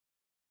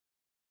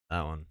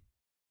 That one.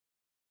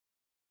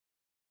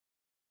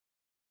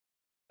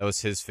 That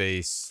was his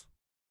face.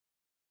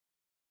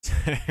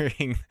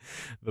 during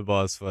the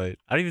boss fight.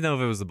 I don't even know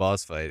if it was the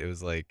boss fight. It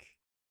was like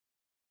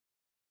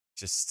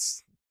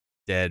just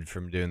dead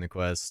from doing the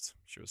quest.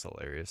 She was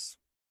hilarious.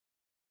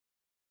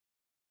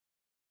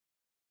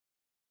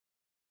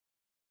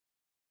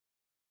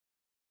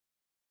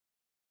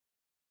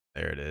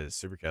 There it is.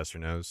 Supercaster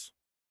knows.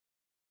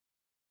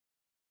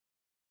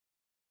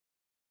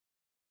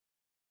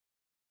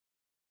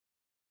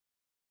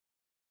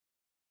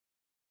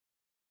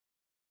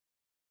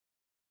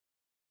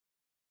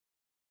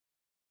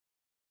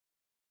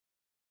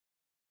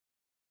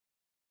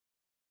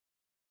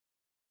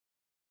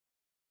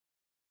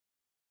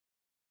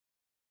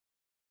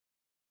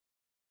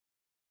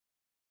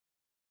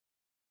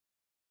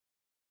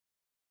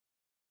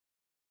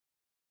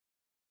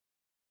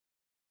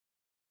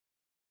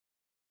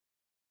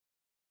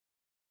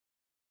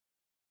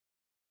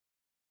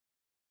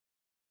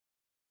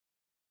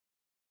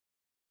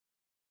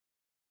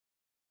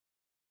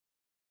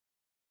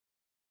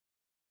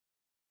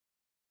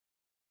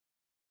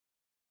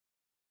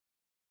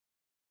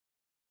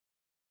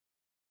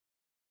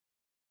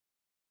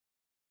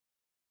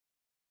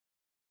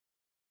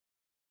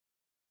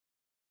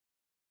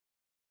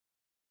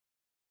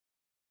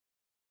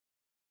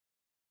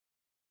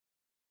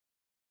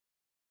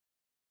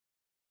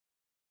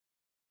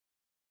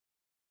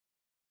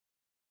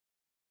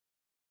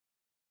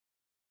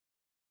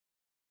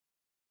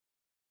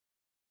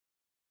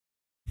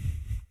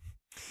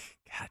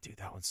 God, dude,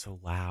 that one's so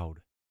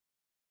loud.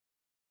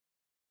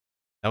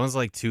 That one's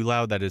like too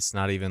loud that it's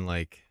not even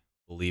like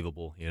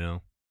believable, you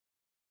know?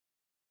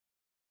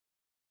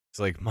 It's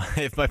like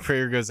if my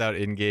prayer goes out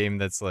in game,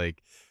 that's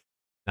like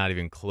not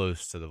even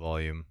close to the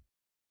volume.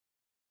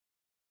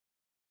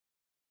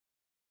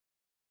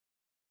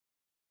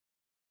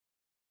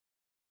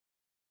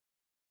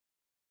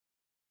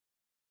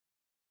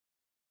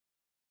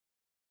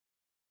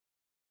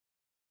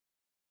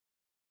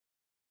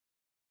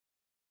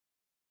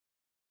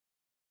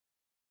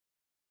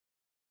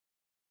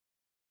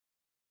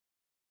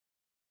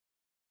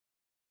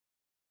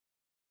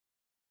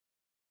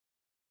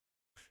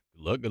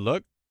 Good luck, good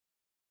luck.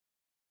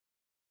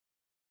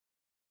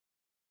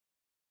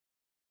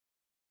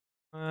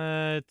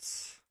 What?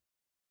 Must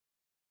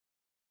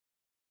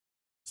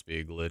be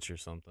a glitch or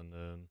something,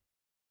 dude.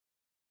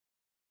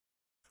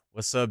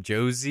 What's up,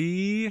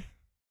 Josie?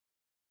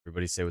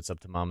 Everybody say what's up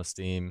to Mama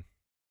Steam.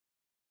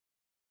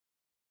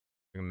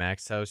 A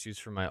max house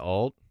used for my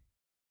alt.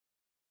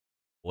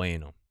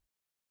 Bueno.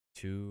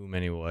 Too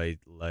many white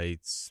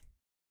lights.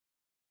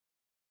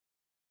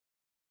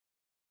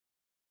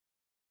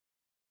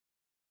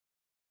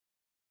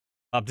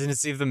 Didn't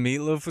see if the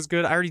meatloaf was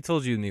good. I already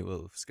told you the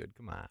meatloaf was good.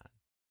 Come on.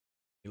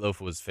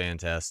 Meatloaf was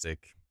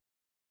fantastic.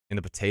 And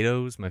the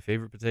potatoes, my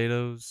favorite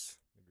potatoes,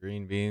 the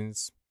green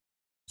beans.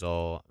 It was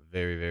all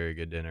very, very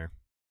good dinner.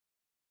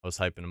 I was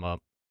hyping them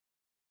up.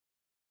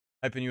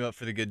 Hyping you up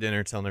for the good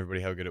dinner, telling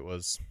everybody how good it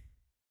was.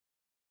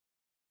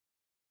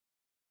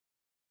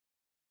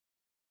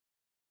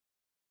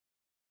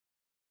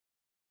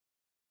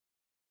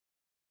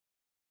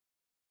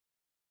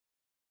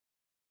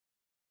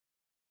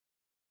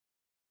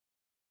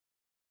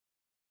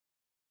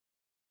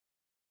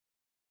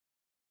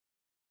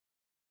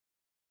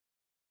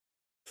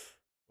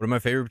 What are my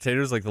favorite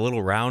potatoes? Like the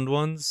little round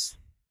ones?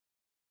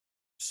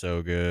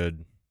 So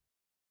good.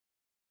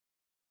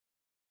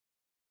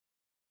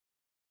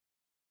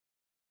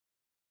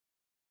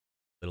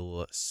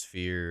 Little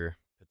sphere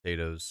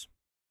potatoes.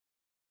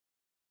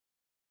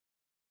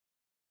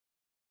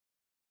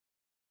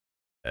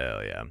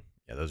 Hell yeah.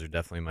 Yeah, those are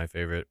definitely my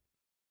favorite.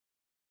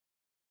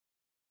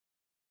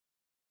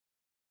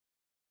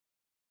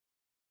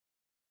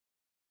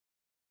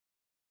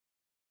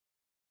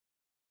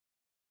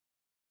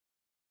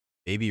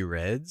 Baby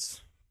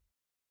Reds?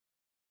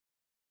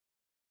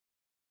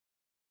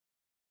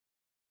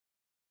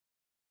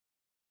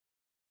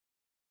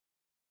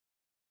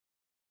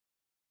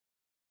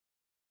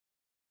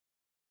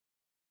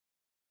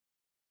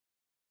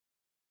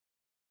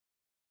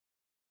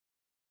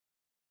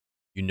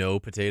 You know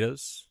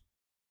potatoes?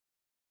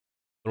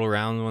 Little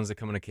round ones that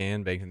come in a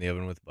can, baked in the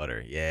oven with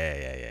butter. Yeah,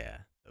 yeah, yeah.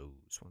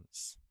 Those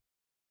ones.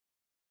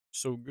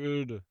 So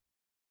good.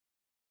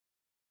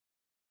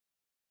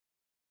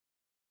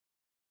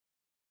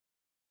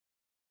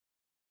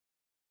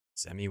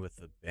 Semi with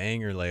the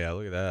banger layout.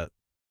 Look at that.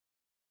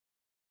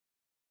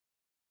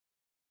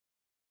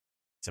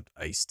 Except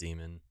Ice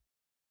Demon.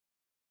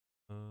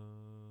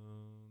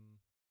 Um,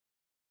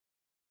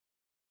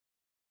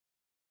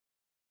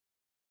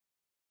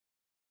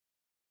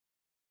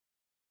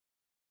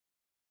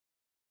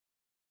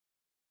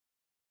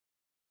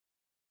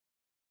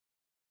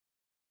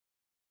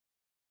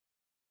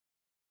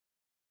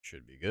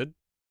 should be good.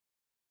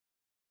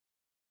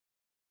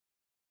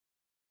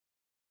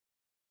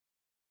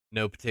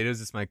 No potatoes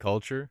is my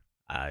culture.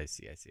 I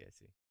see, I see, I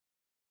see.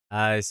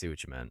 I see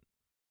what you meant.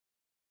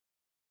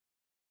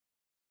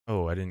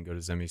 Oh, I didn't go to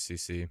Zemi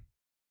CC.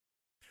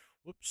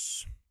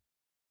 Whoops.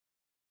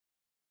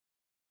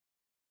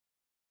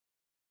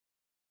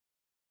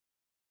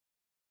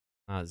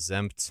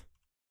 Zempt.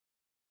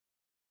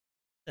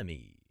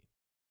 Demi.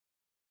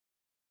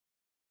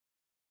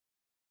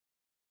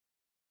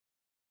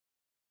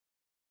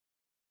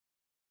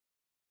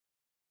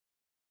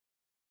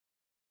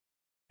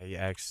 I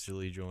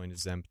actually joined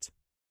Zempt.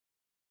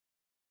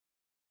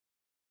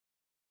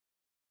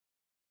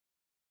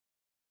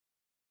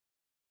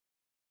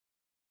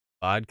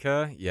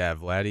 Vodka? Yeah,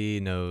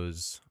 Vladdy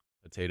knows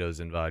potatoes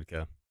and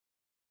vodka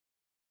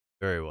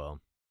very well.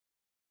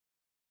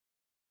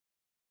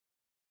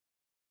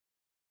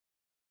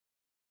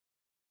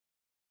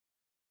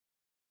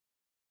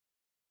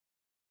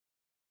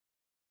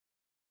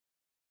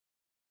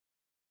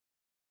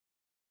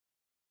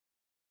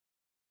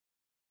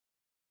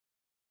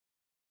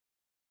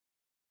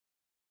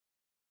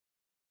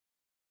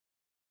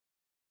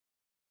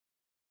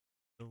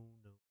 No,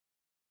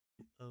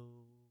 no, oh.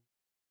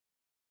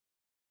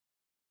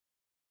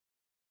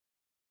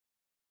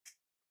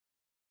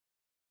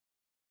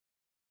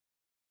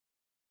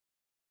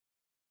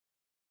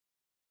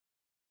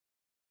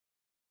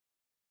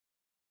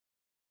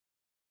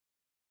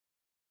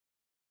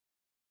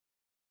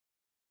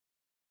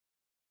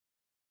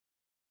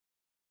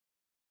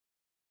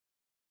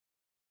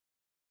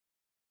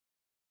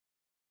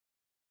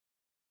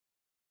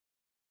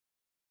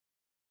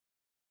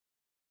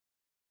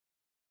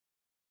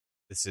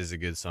 This is a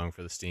good song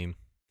for the Steam.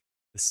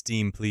 The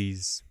Steam,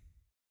 please.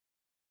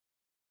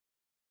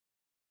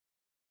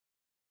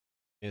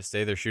 Can't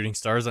stay there shooting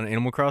stars on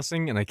Animal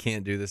Crossing, and I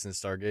can't do this in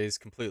Stargaze.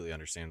 Completely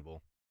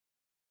understandable.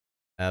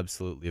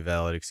 Absolutely a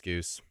valid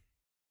excuse.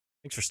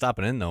 Thanks for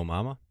stopping in, though,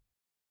 Mama.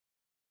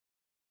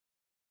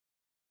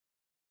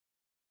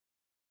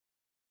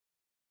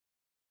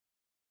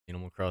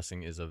 Animal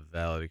Crossing is a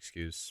valid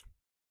excuse.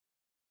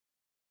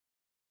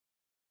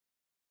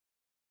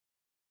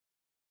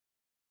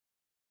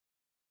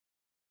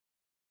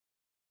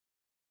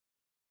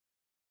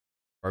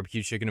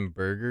 Barbecue chicken and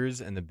burgers,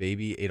 and the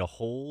baby ate a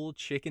whole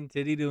chicken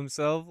titty to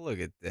himself.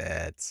 Look at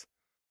that.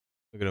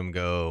 Look at him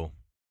go.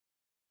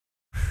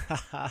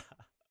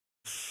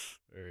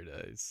 Very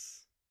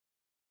nice.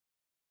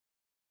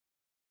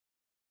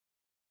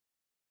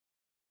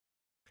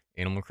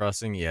 Animal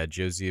Crossing, yeah.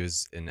 Josie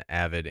is an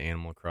avid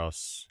Animal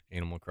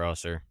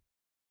Crosser,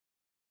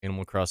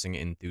 Animal Crossing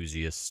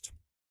enthusiast.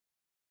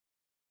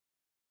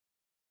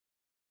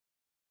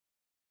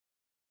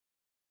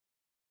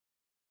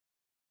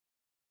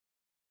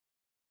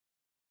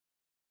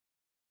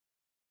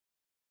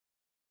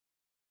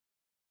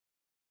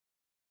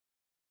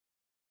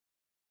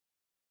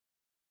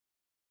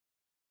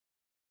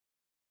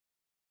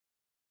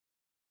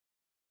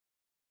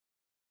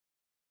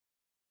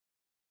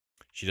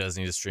 She does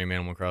need to stream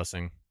Animal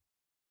Crossing.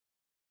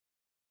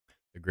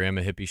 The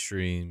Grandma Hippie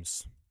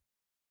streams.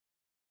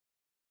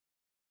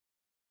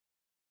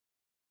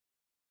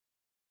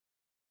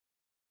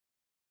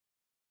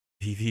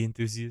 PV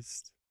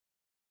enthusiast.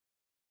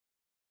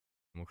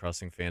 Animal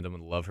Crossing fandom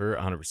would love her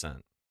 100%.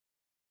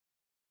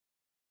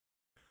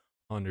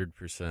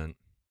 100%.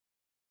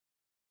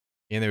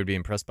 And they would be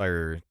impressed by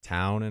her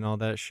town and all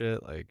that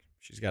shit. Like,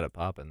 she's got it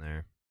popping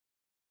there.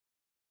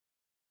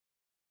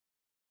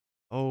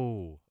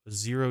 Oh, a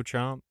zero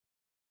chomp.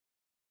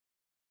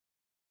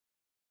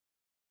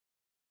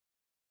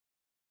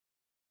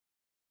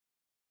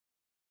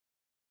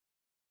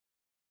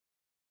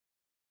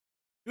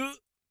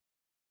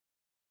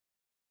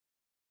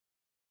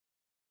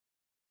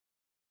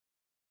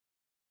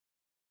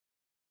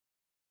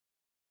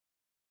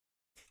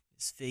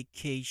 This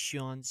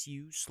vacation's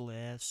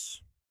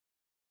useless.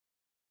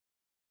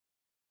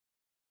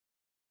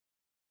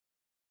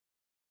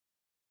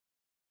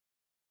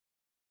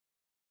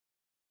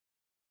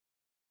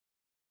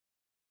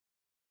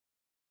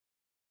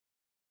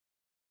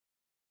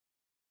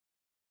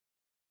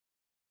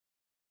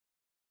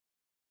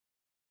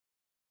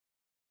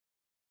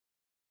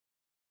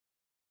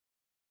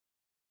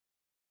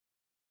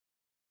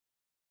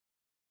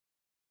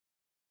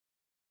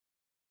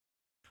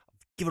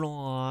 Given a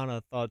lot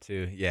of thought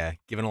to. Yeah,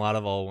 given a lot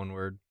of all one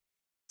word.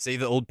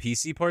 Save the old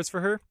PC parts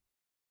for her?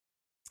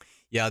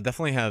 Yeah, I'll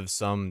definitely have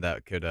some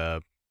that could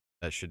that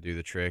should do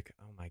the trick.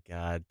 Oh my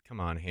god. Come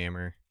on,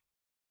 Hammer.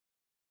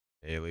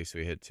 Hey, at least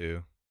we hit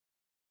 2.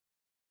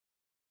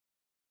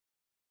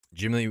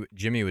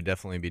 Jimmy would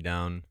definitely be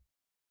down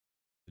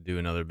to do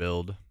another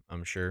build,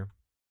 I'm sure.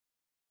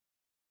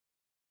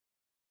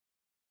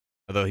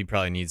 Although he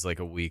probably needs like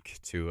a week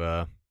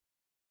to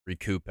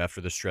recoup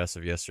after the stress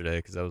of yesterday,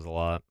 because that was a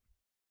lot.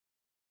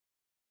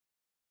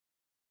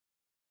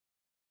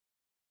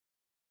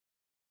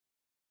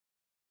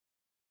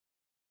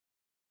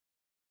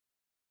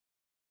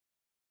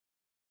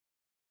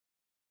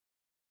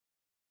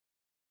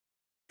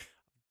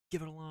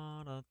 Give it a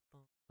lot of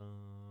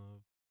thought.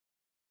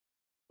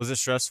 Was it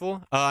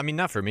stressful? I mean,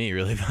 not for me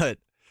really, but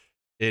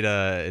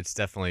it's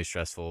definitely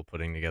stressful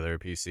putting together a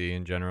PC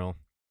in general.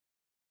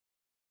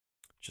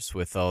 Just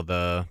with all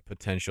the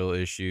potential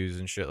issues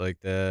and shit like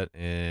that,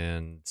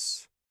 and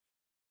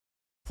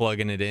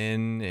plugging it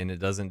in and it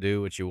doesn't do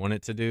what you want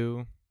it to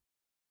do.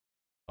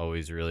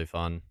 Always really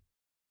fun.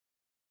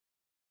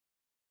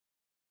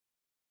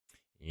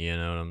 You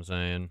know what I'm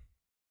saying?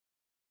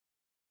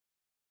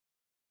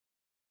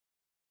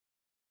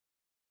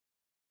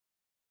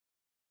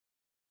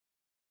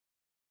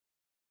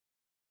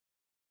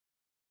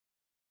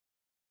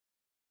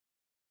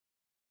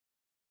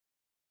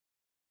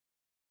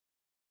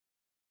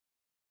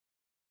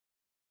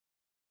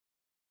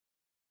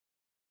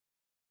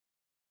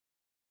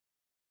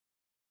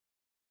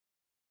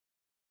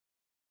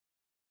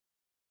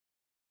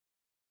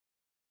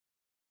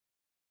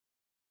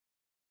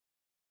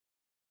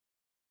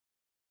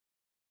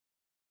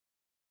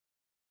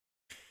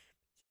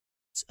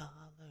 It's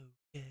all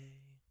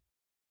okay.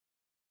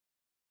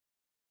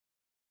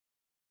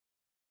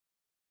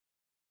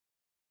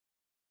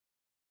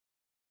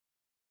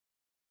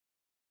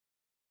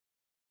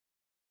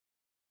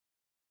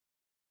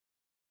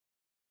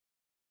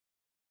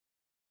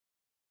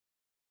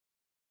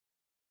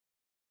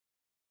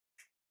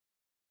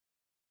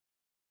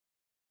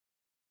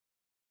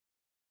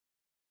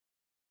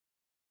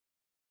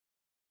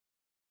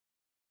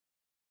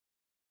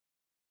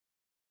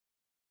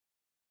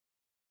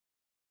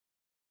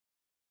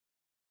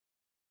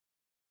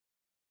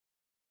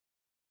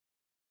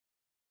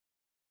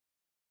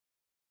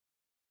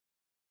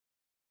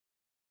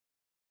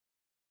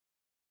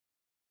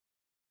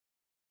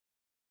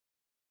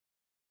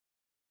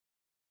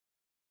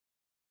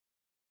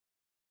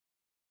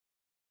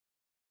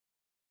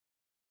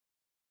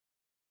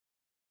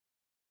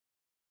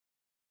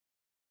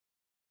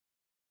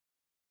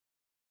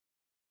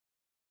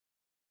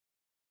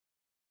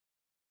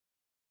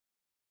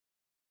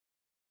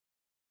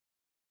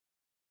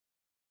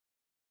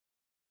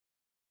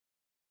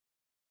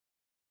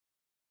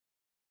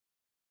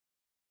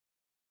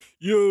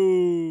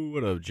 Yo,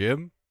 what up,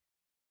 Jim?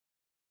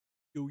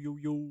 Yo, yo,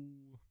 yo.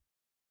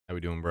 How we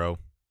doing, bro?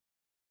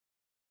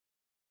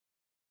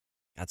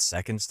 Got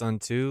seconds done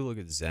too. Look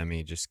at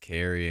Zemi just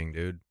carrying,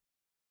 dude.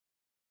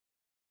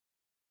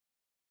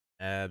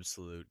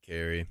 Absolute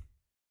carry.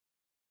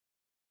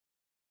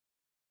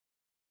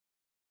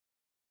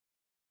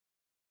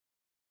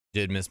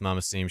 Did miss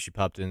Mama's team. She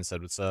popped in,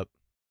 said what's up.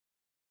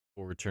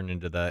 Before returning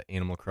to the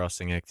Animal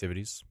Crossing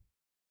activities.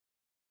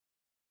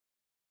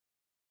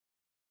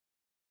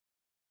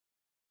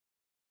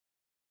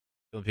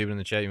 The people in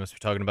the chat, you must be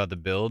talking about the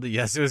build.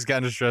 Yes, it was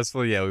kind of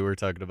stressful. Yeah, we were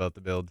talking about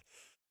the build.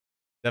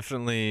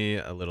 Definitely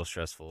a little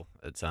stressful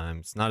at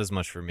times. Not as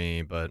much for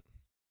me, but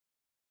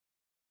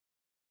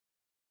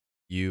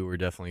you were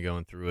definitely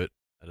going through it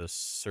at a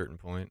certain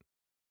point.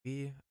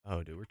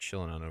 Oh, dude, we're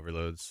chilling on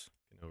overloads.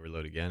 Can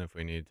overload again if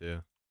we need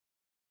to.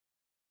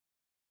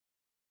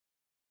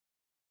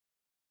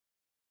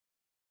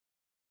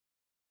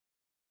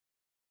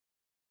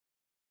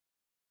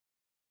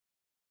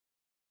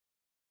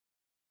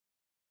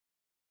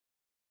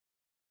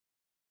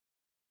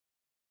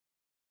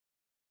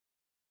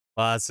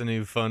 Lots of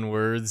new fun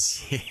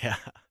words. Yeah.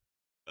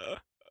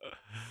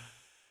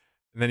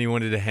 And then he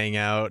wanted to hang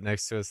out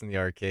next to us in the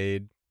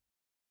arcade.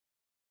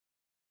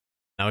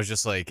 I was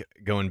just like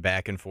going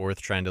back and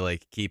forth trying to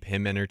like keep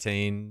him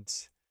entertained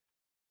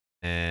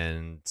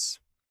and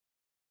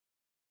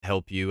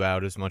help you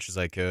out as much as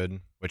I could,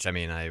 which I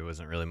mean, I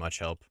wasn't really much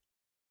help.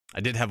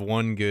 I did have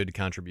one good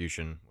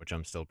contribution, which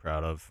I'm still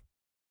proud of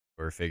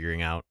for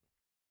figuring out.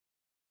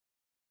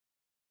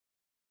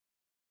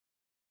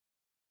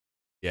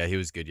 Yeah, he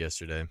was good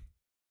yesterday.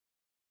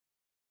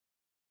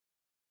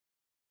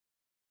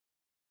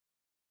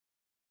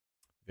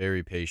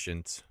 Very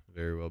patient,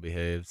 very well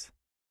behaved.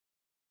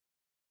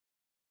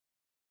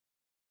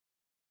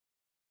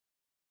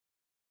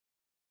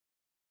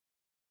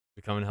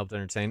 To come and helped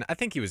entertain. I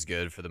think he was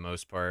good for the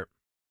most part.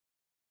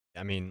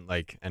 I mean,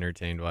 like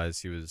entertained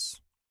wise, he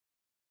was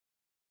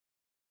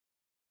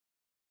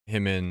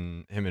him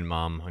and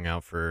mom hung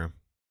out for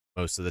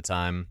most of the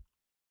time.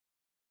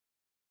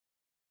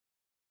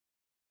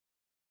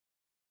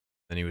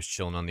 Then he was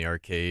chilling on the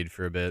arcade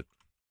for a bit.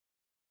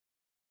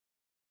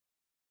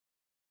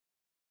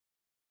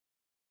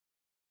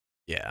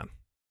 Yeah,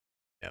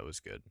 yeah, it was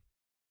good.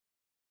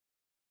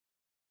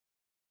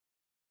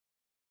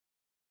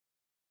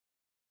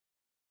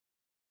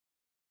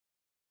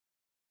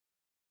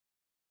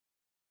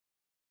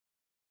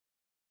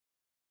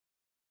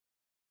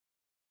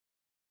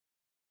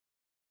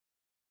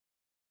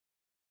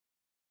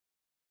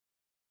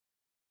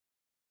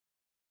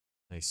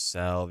 Nice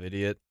salve,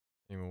 idiot.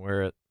 Didn't even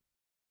wear it.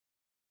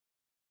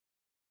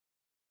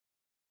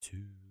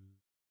 Two.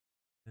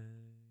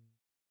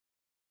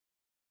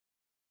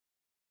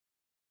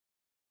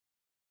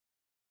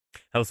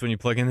 Helps when you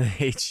plug in the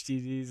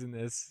HDDs and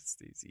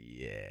SSDs.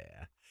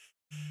 Yeah.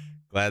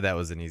 Glad that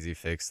was an easy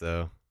fix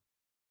though.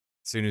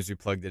 As soon as we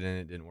plugged it in,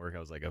 it didn't work. I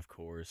was like, of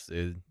course,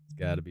 dude. It's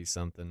got to be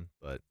something.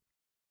 But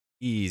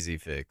easy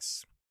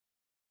fix.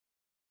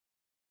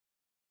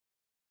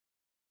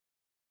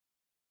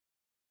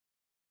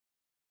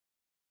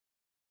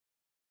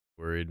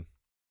 Worried.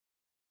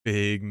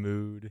 Big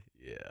mood.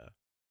 Yeah.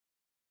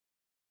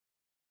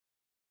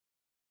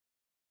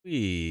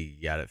 We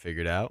got it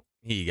figured out.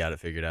 He got it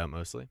figured out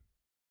mostly.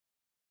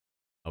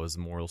 I was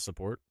the moral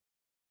support.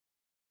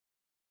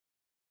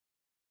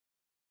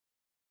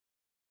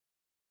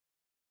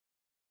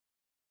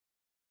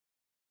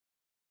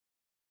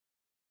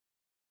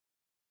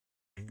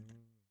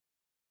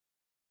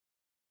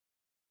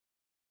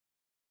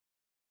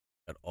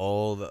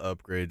 all the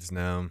upgrades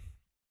now.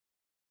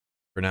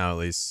 For now, at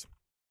least.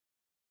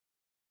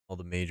 All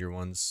the major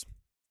ones.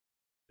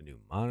 The new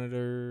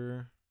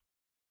monitor.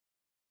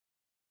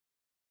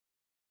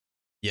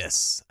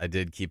 Yes, I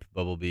did keep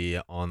Bumblebee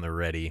on the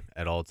ready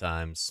at all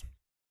times.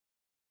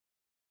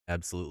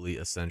 Absolutely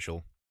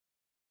essential.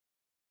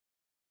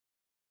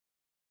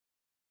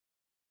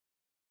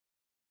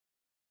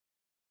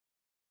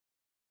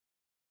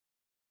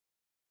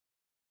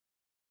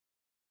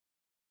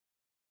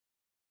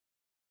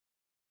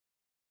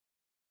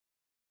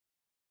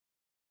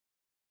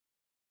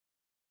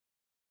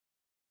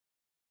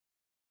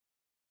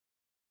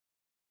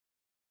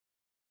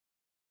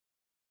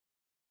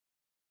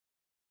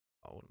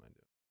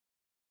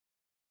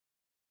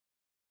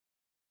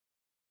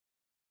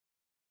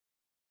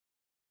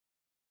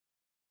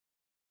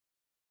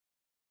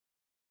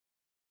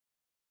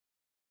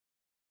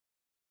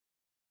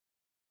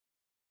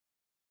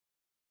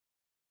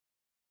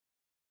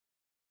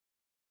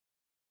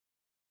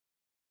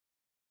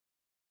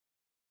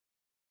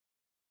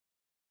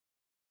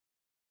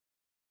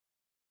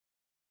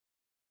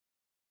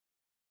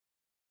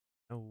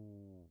 Oh,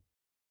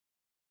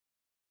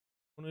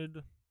 what am I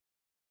doing? No. Wanted.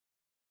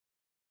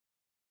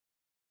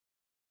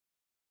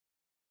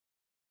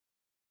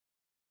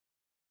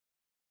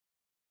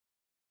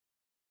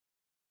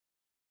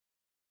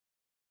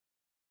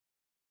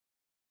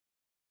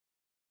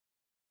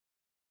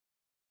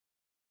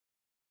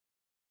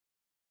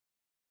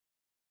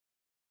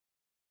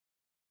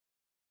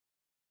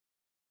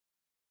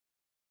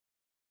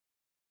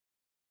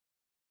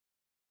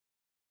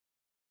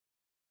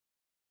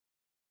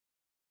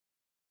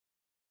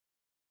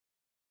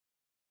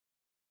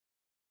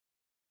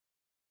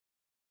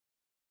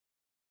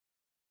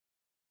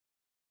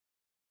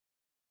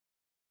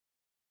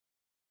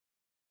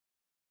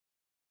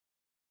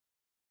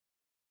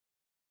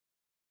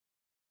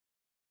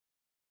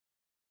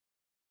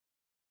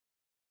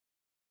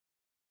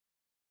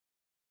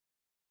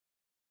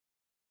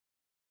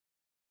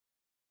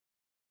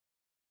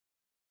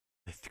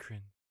 Ithcrin.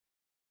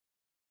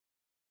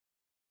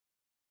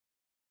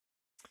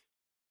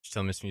 Just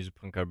tell Miss Music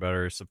Punk about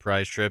her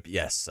surprise trip.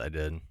 Yes, I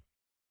did.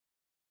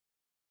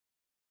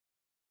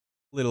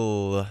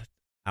 Little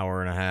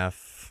hour and a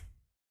half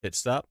pit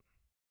stop.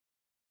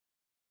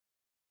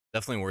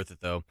 Definitely worth it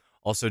though.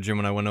 Also, Jim,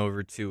 when I went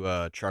over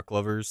to Truck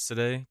Lovers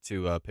today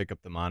to pick up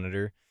the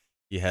monitor,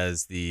 he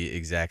has the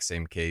exact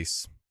same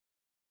case.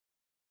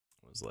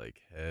 I was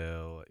like,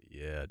 hell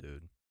yeah,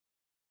 dude.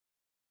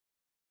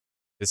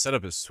 His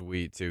setup is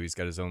sweet too. He's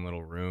got his own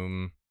little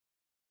room,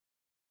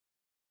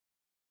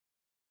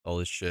 all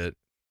this shit.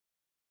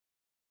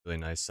 Really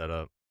nice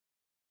setup.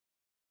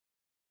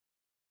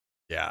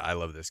 Yeah, I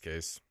love this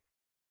case.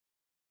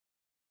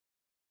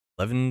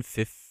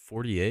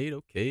 11:48.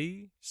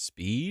 Okay,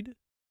 speed,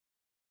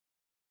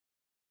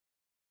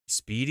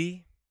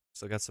 speedy.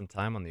 Still got some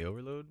time on the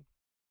overload.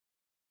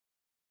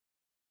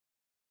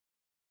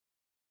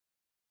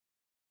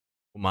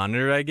 What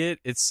monitor I get?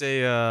 It's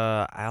a.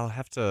 I'll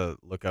have to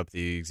look up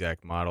the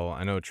exact model.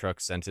 I know Truck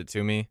sent it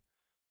to me.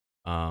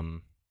 I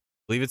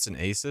believe it's an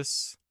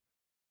Asus,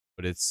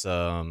 but it's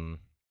a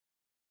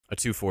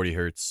 240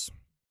 hertz.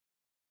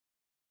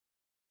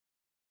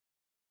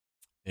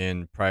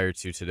 And prior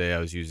to today, I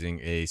was using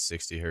a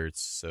 60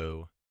 hertz,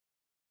 so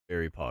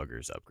very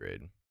poggers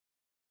upgrade.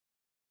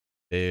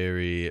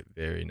 Very,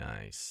 very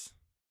nice.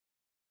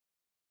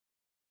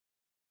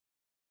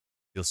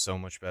 Feels so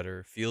much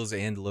better. Feels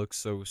and looks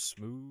so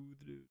smooth,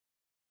 dude.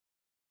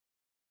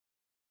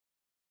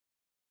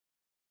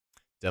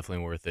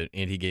 Definitely worth it.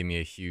 And he gave me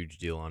a huge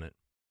deal on it.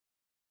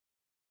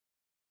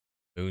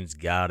 Moon's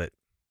got it.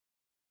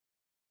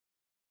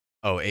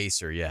 Oh,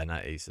 Acer. Yeah,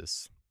 not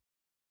Asus.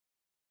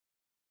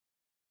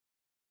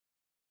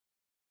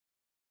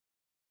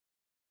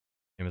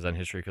 Amazon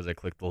history because I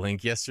clicked the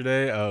link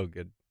yesterday. Oh,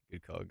 good.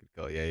 Good call. Good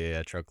call. Yeah, yeah,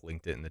 yeah. Truck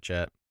linked it in the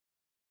chat.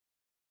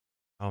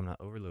 Oh, I'm not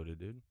overloaded,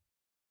 dude.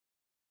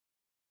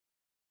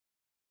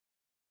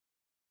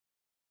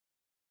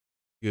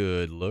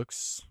 Good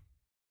looks.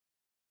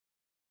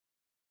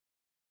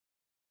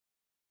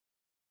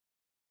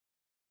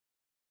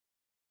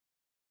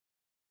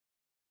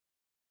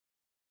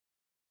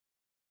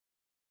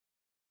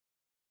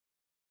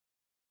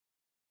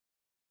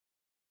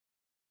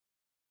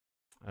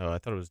 Oh, I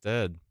thought it was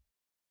dead.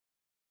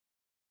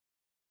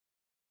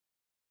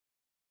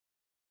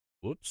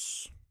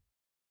 Whoops.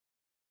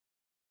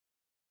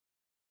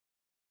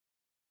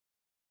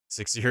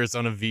 60 hertz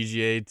on a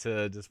VGA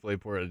to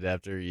DisplayPort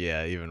adapter.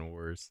 Yeah, even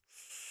worse.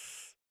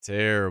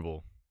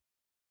 Terrible.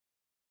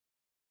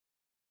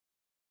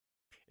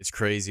 It's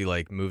crazy,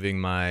 like moving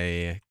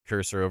my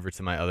cursor over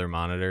to my other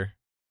monitor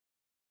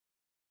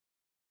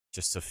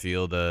just to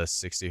feel the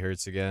 60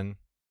 hertz again.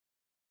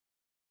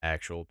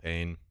 Actual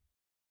pain.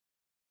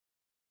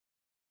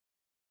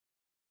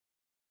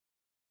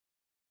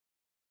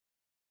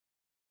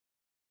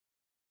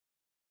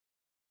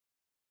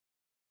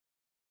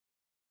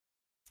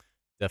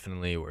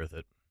 Definitely worth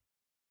it.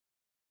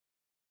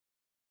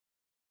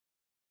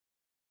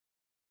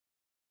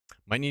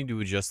 Might need to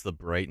adjust the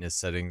brightness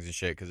settings and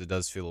shit, because it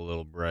does feel a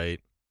little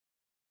bright.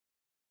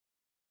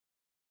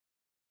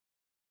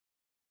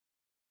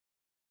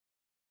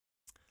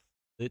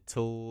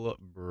 Little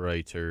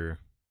brighter.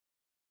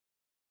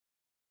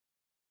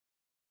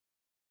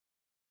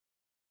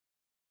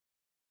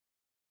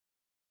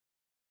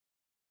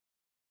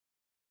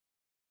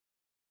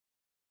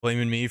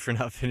 Blaming me for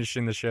not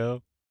finishing the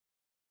show?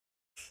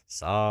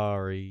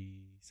 Sorry.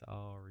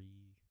 Sorry.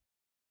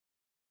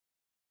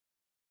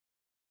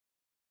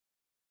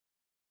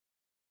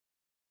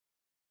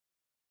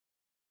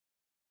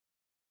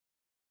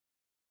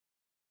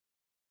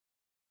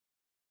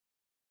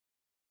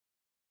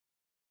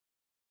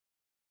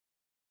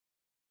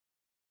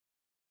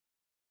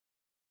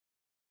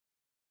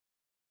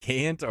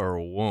 Can't or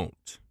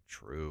won't.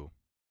 True.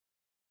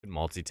 Good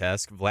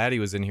multitask. Vladdy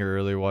was in here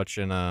earlier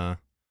watching The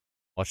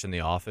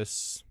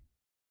Office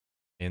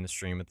and the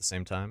stream at the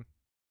same time.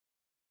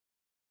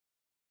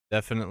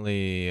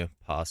 Definitely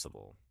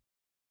possible.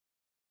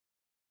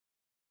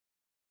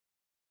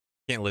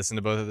 Can't listen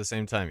to both at the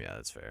same time? Yeah,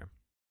 that's fair.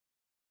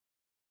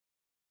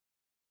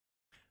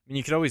 I mean,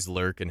 you could always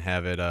lurk and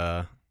have it,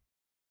 like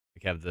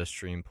have the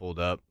stream pulled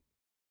up,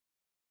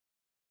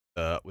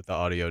 with the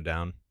audio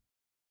down.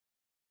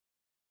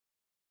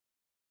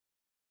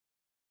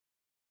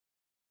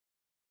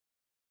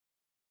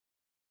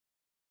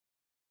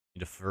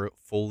 Need to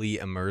fully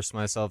immerse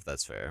myself?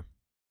 That's fair.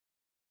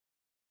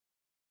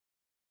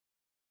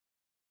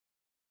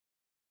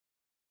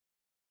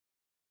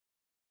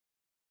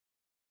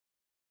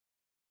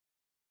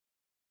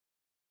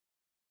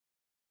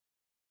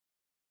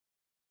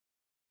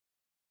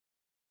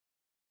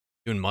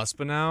 Doing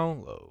Muspa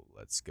now? Oh,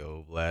 let's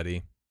go,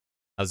 Vladdy.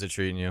 How's it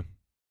treating you?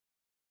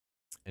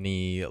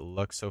 Any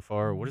luck so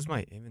far? What is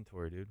my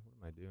inventory, dude? What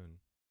am I doing?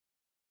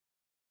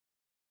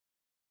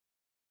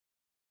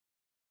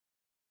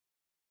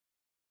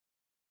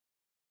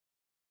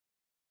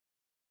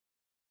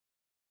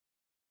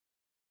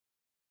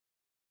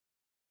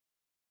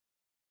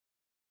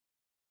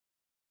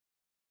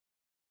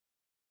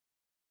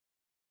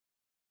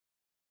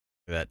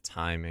 Look at that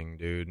timing,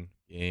 dude.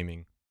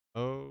 Gaming.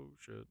 Oh,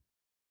 shit.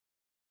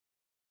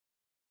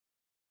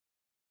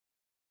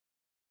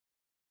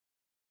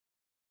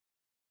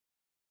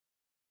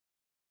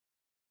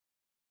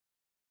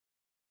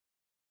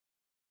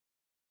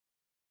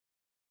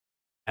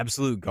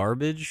 Absolute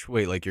garbage?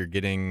 Wait, like you're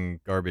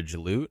getting garbage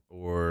loot?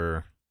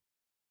 Or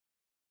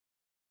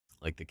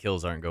like the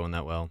kills aren't going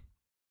that well?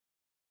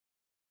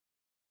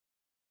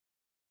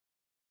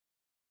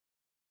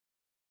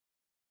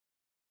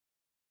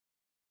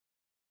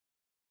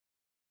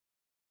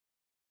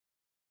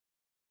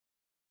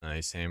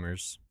 Nice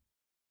hammers.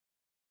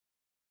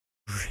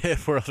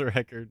 World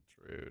record.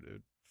 True,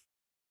 dude.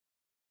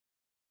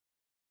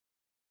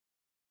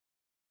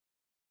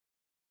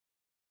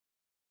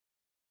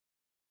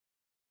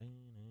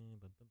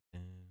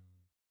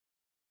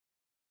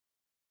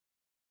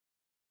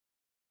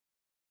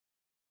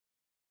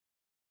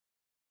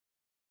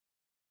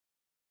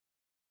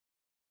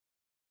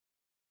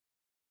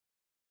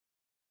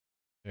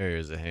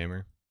 There's a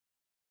hammer.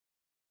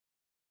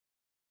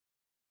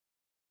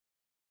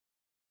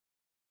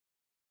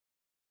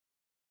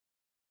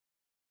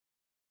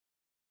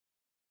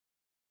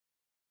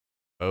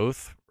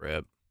 Both?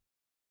 Rip.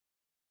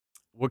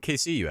 What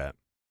KC you at?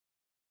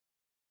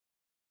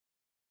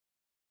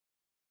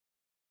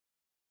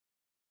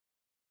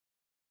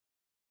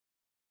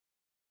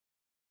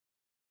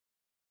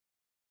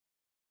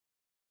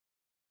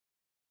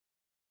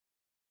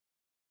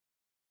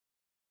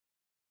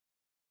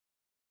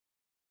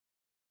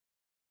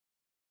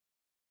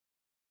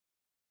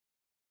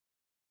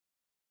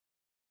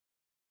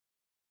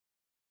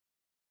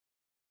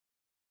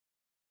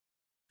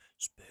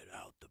 Spit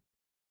out the.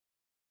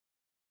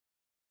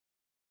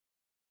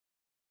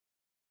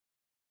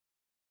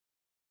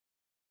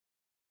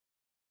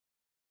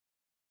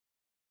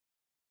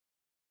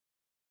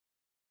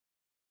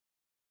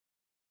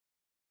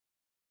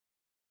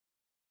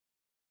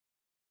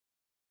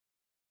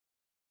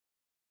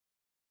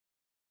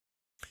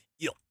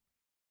 Yo.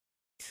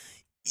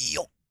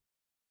 Yo.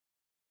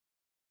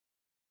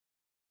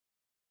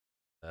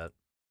 That.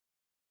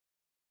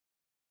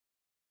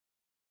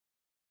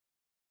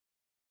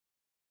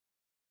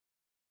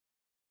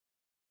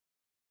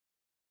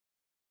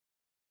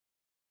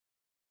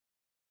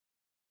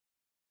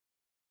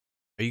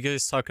 Are you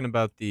guys talking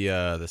about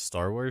the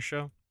Star Wars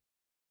show?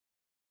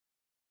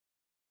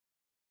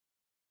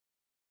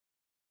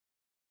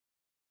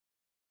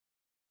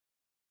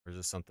 Or is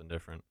this something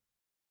different?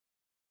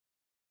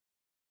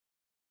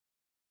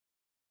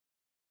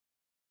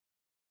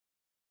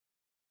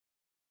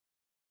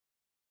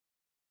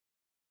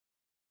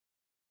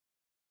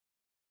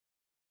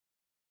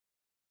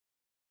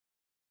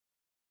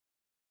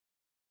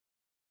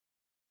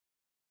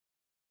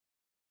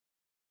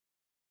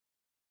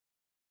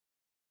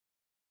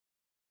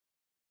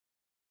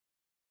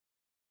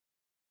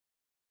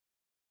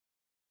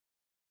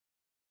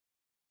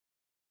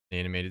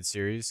 Animated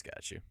series?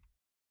 Got you.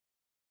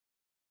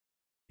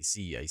 I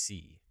see, I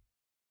see.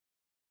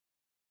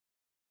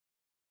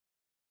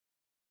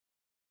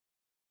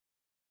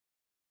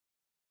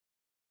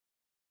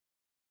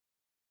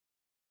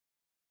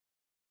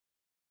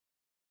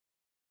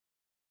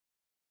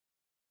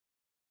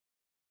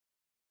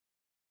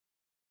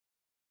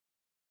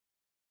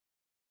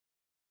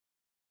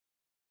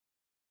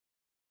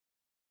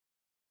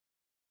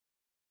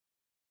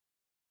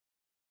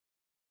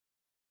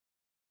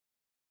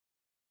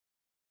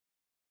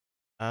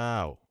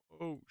 Ow.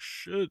 Oh,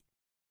 shit.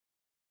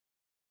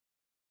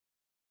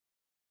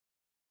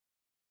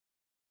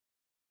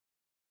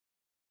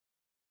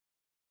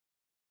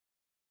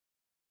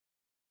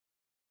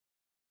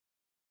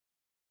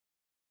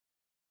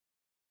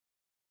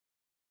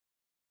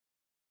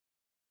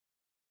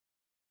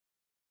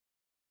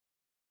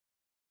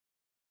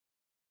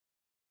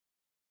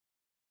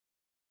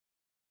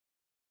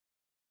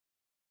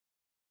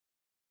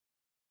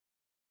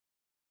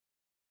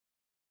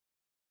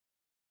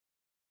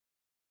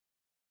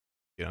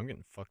 Dude, I'm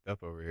getting fucked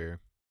up over here.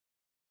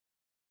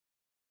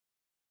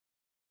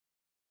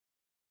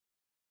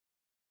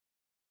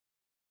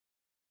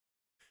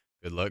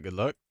 Good luck, good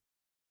luck.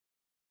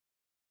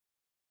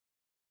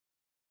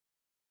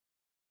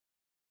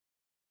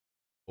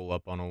 Pull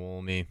up on a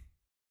wall me.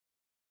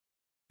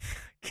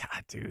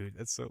 God, dude,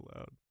 that's so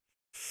loud.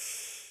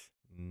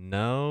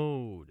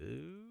 No,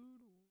 dude.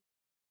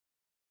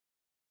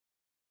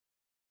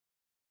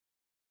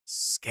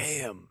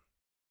 Scam.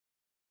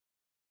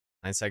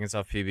 9 seconds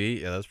off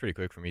PB. Yeah, that was pretty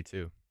quick for me,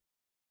 too.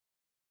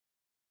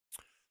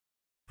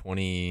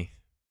 20,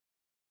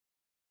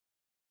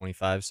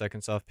 25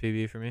 seconds off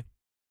PB for me.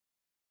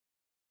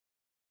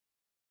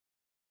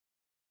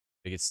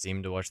 I get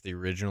Steam to watch the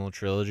original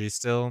trilogy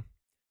still.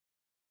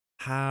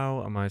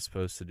 How am I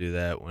supposed to do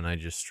that when I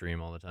just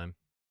stream all the time?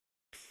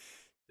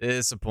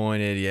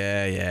 Disappointed.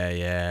 Yeah, yeah,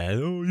 yeah.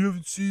 Oh, you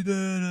haven't seen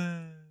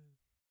that.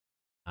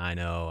 I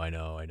know, I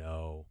know, I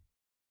know.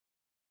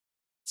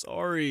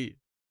 Sorry.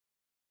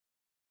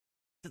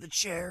 To the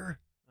chair.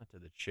 Not to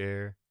the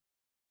chair.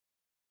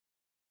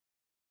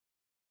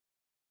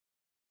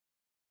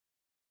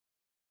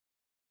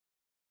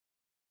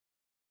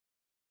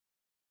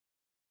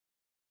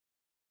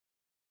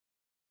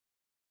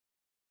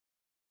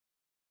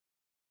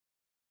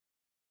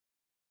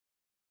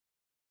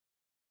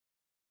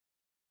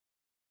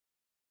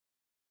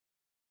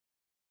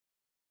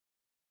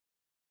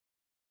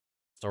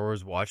 Star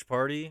Wars watch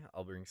party.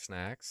 I'll bring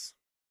snacks.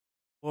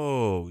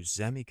 Whoa,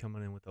 Zemi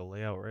coming in with the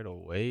layout right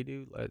away,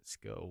 dude. Let's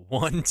go.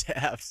 One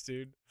taps,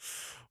 dude.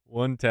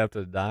 One tap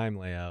to dime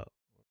layout.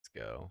 Let's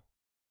go.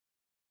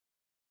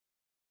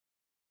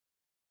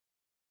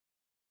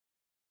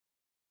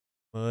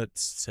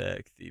 Let's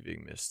tech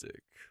thieving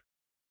mystic.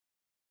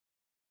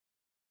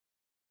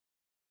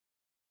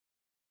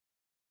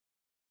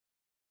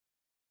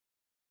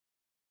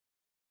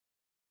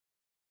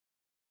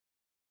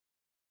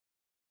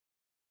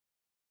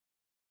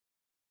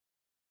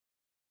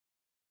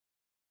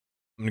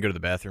 I'm gonna go to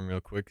the bathroom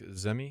real quick,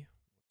 Zemi.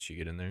 Let you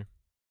get in there.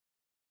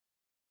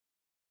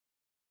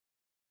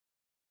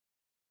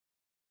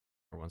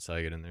 Or once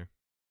I get in there.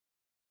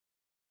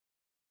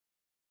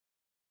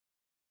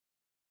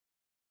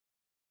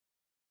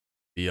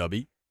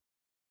 BRB.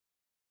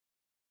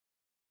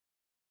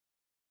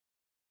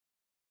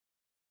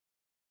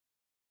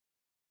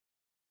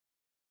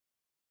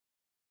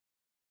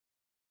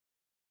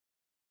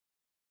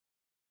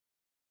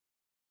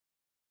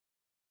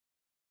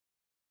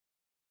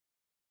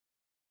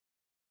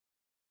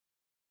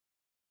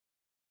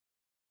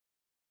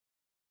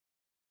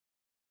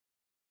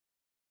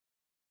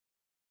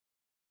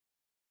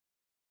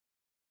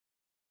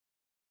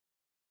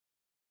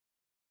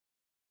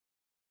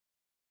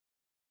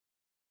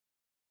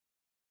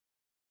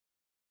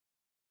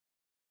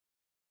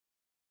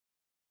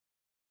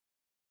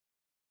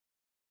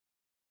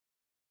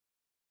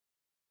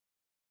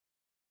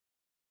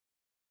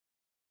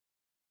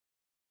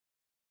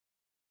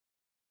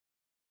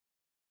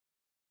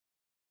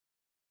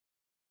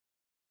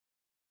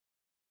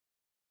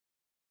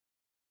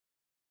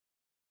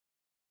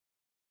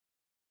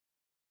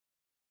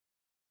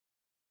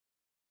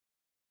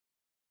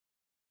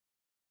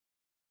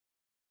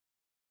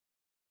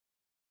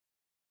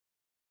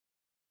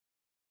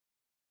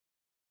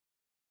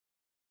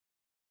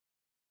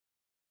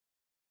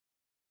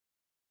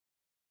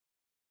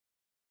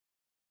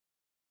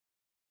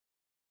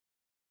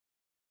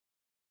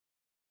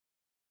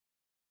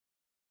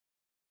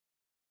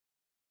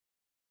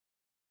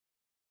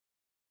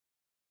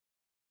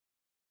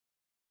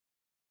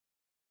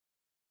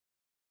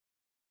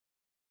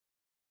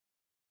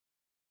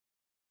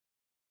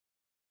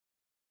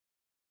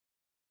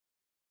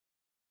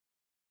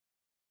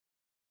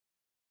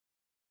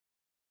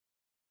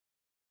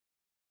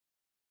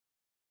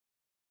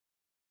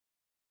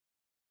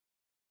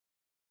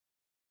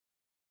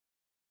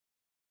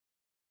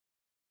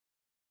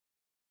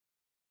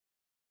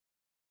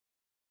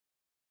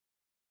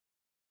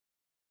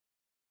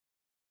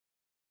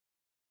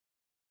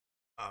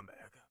 I'm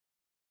back.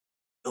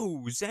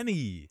 Oh,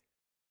 Zemi.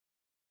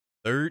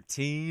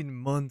 13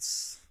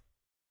 months.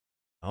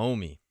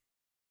 Homie.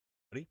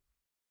 Buddy?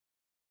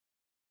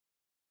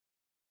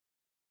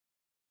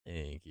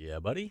 Thank you,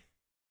 buddy.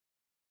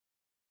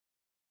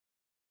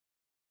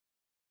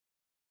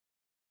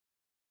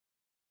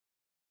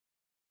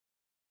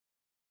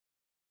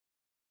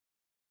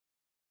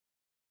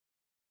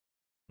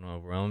 I'm not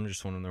overwhelmed.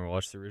 Just want to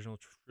watch the original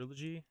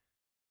trilogy. If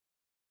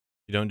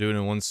you don't do it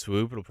in one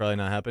swoop, it'll probably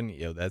not happen.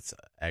 Yo, that's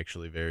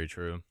actually very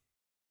true.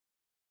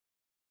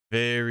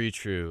 Very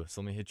true.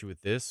 So let me hit you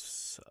with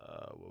this.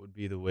 What would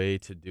be the way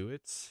to do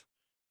it?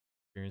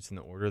 Experience in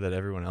the order that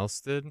everyone else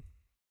did.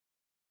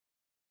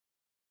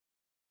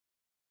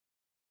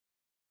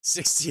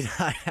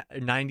 69,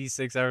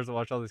 96 hours to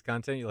watch all this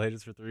content. You'll hate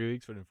us for 3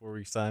 weeks, but in 4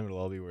 weeks' time, it'll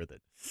all be worth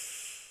it.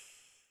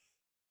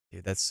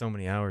 Dude, that's so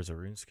many hours of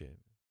RuneScape.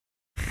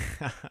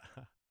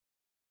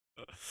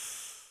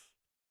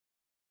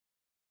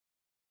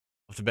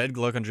 Off to bed,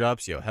 good luck on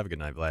drops. Yo, have a good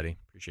night, Vladdy.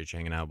 Appreciate you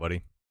hanging out,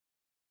 buddy.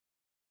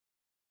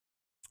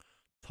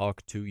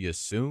 Talk to you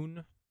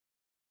soon.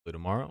 See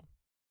tomorrow.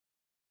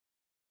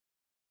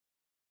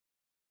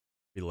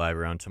 Be live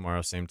around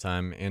tomorrow, same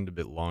time, and a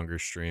bit longer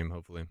stream,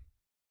 hopefully.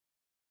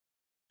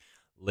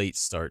 Late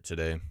start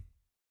today.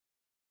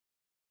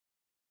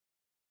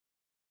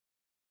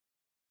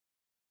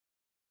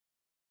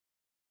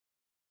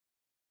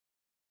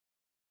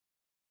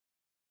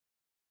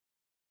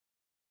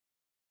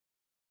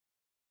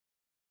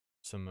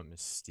 Some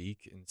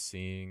mystique in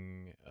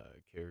seeing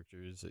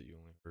characters that you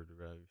only heard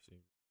about.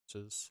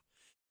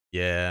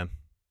 Yeah.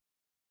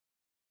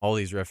 All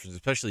these references,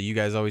 especially you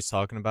guys always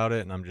talking about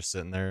it, and I'm just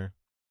sitting there.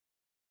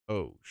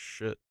 Oh,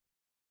 shit.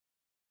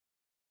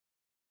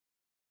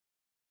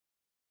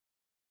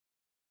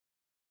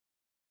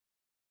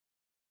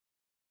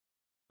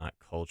 Not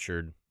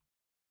cultured.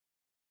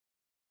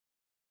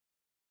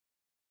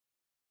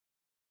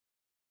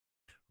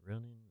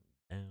 Running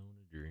down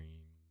a dream.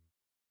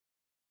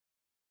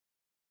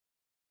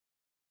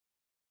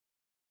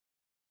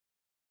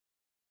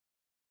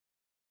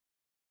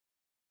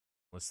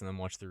 Listen to them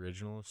watch the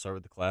original. Start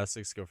with the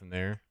classics. Go from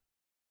there.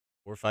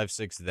 4, 5,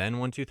 6, then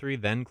 1, 2, 3,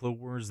 then Clone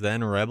Wars,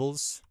 then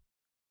Rebels.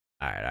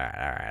 All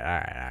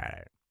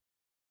right.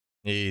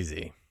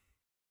 Easy.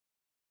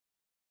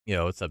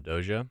 Yo, what's up,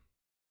 Doja?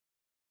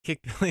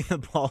 Kick Billy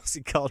in the balls.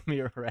 He called me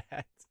a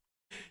rat.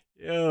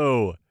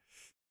 Yo,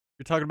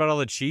 you're talking about all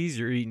the cheese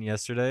you're eating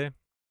yesterday.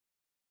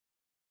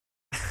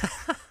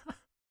 I'm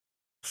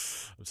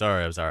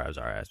sorry. I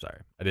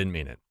didn't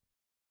mean it.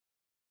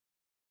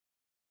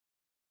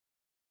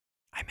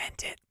 I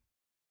meant it.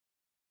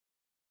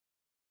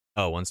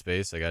 Oh, one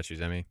space. I got you,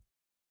 Zemi.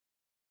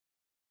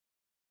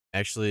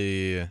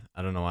 Actually,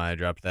 I don't know why I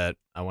dropped that.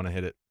 I want to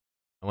hit it.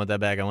 I want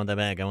that back. I want that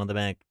back.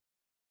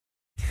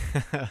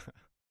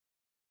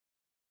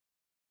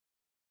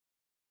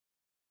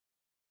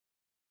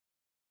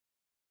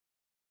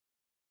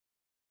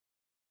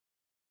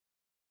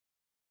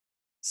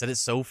 Said it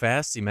so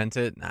fast, he meant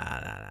it.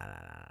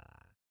 Nah.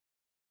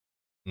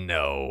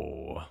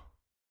 No.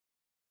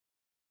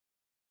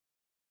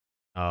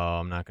 Oh,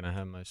 I'm not gonna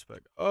have my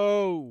spec.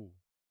 Oh.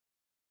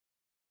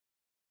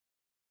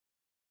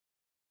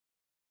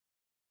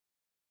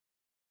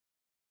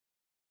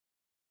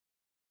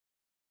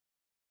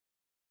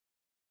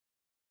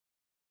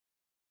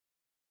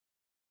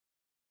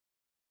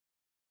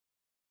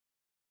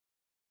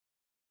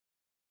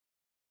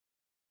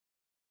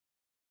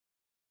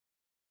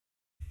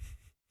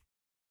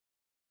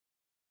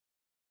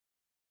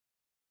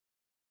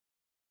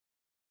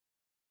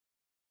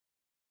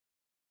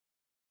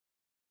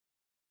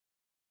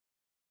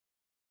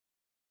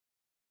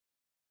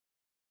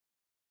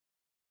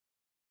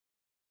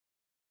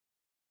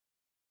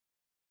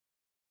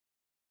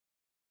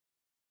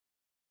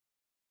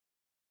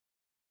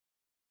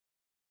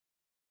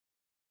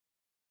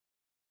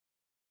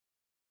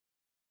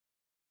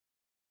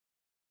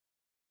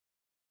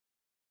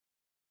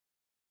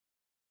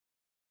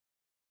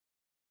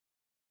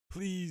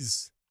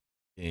 Please.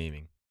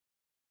 Gaming.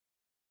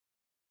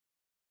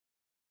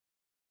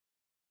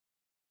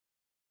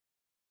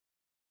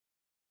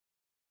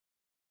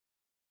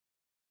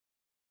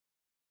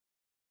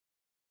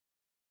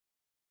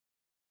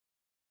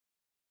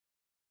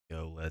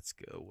 Go, let's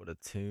go. What a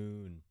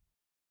tune.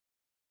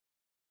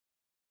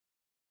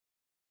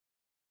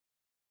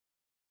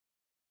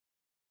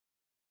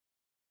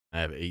 I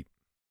have 8.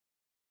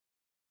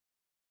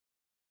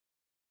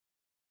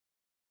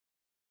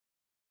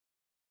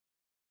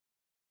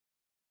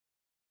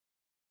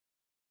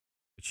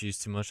 I choose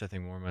too much. I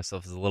think more of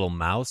myself as a little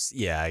mouse.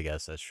 Yeah, I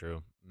guess that's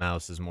true.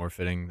 Mouse is more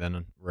fitting than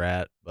a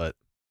rat, but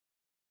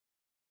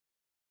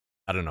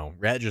I don't know.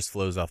 Rat just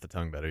flows off the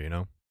tongue better, you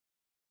know?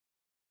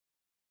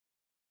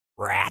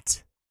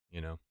 Rat. You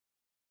know?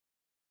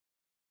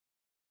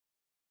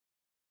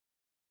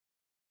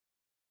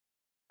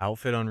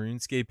 Outfit on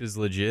RuneScape is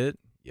legit.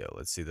 Yo,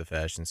 let's see the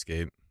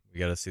fashionscape. We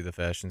gotta see the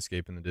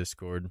fashionscape in the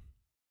Discord.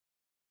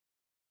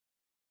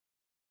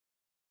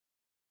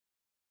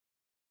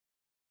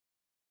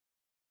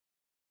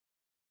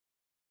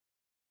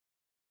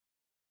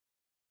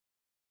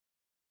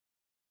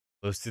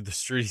 Goes through the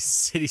streets,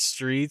 city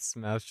streets,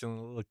 mouse chilling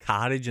in a little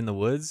cottage in the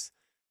woods.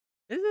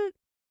 Is it?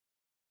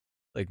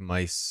 Like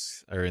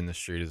mice are in the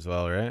street as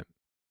well, right?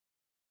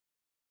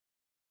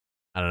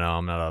 I don't know.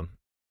 I'm not a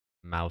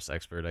mouse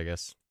expert, I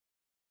guess.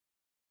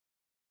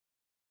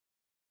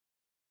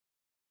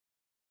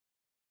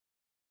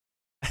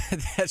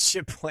 That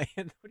shit planned?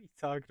 What are you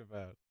talking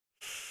about?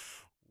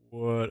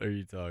 What are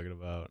you talking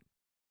about?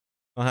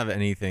 I don't have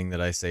anything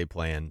that I say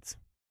planned.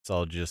 It's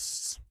all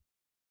just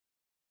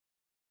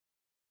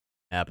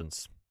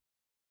happens.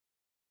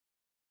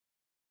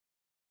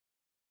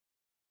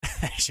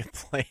 That shit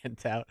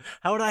planned out.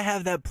 How would I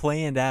have that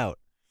planned out?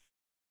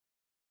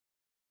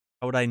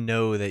 How would I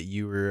know that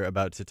you were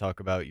about to talk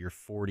about your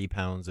 40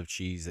 pounds of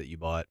cheese that you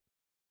bought?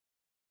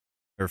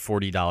 Or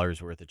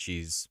 $40 worth of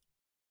cheese?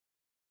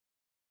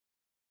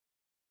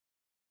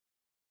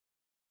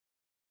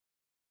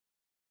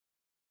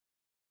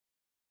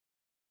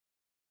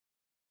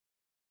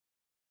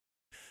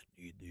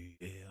 Need the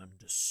end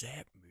to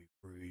set me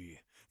free.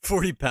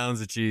 40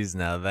 pounds of cheese.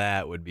 Now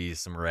that would be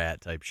some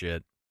rat type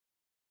shit.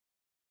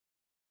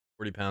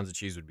 40 pounds of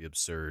cheese would be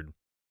absurd.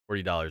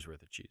 $40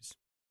 worth of cheese.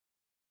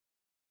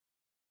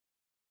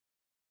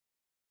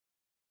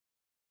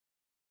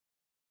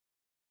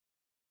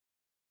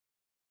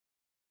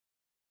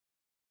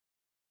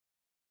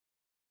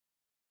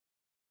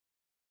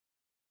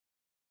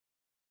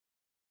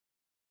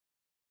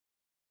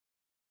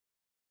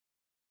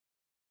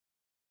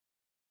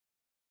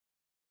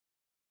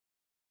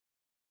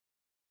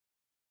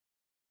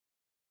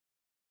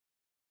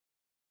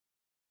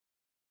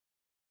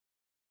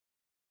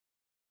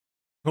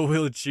 A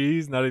wheel of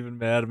cheese? Not even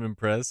mad. I'm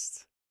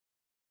impressed.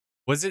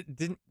 Was it?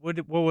 Didn't what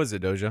was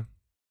it, Doja?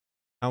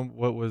 How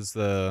what was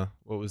the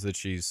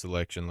cheese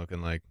selection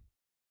looking like?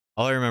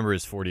 All I remember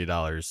is $40.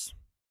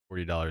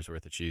 $40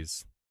 worth of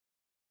cheese.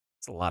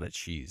 It's a lot of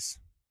cheese.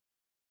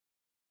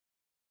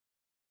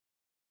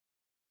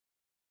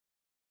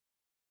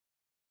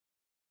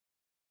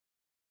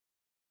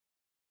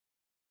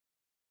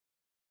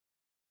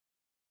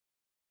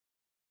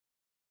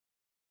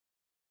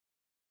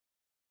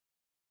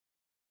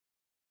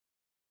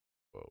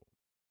 Whoa.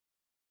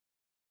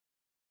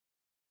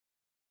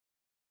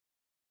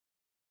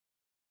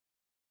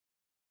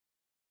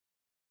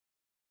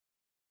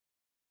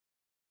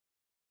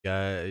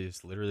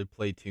 Guys literally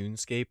play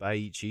Tunescape. I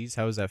eat cheese.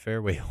 How is that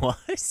fair? Wait,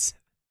 what?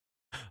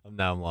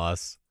 I'm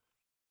lost.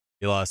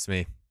 You lost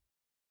me.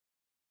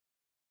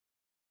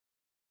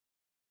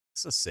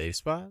 It's a safe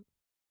spot?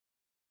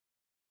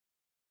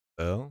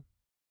 Oh?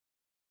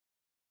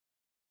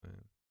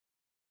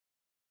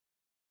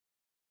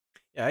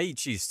 Yeah, I eat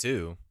cheese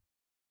too.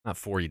 Not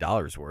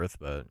 $40 worth,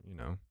 but you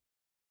know.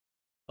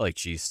 I like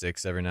cheese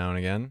sticks every now and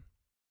again.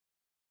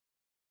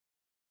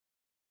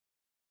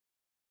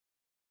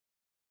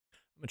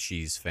 I'm a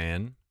cheese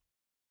fan.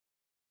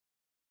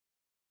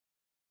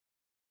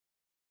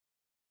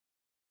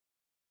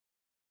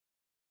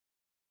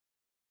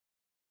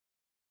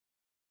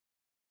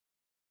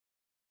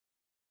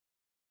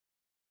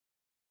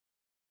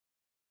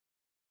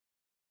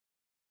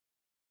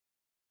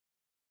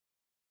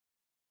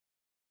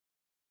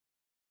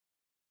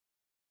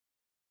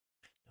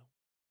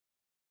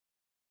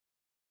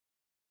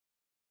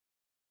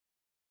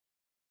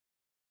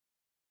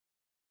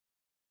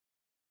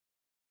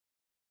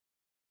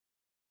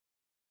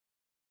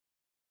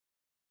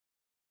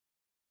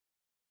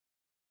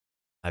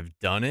 I've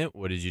done it.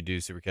 What did you do,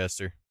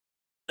 Supercaster?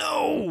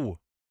 No!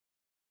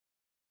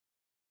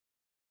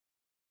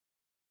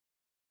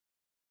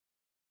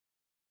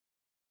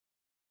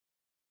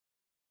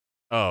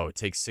 Oh, it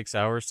takes 6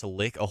 hours to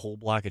lick a whole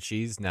block of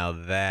cheese? Now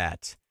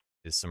that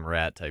is some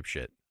rat type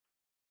shit.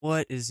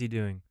 What is he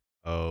doing?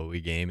 Oh,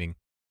 we gaming.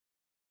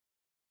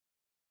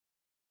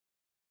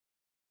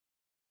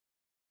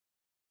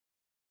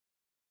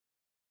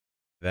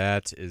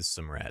 That is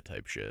some rat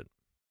type shit.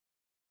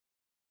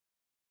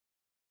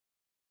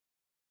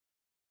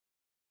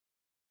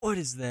 What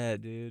is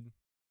that, dude?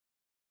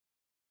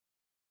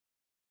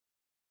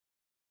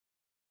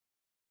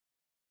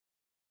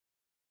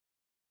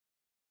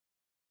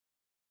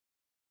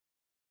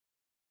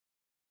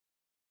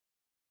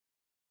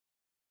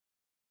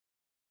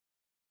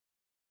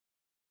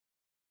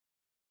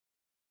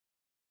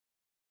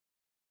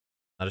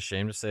 Not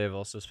ashamed to say I've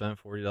also spent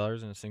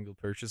 $40 in a single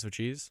purchase of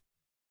cheese.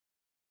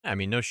 I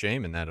mean, no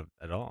shame in that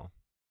at all.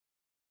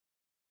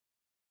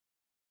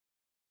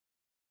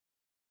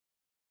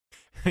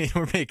 I mean,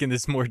 we're making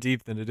this more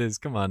deep than it is.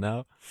 Come on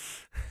now.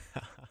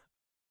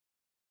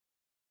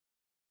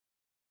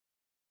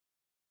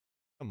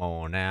 Come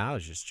on now. I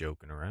was just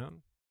joking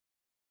around.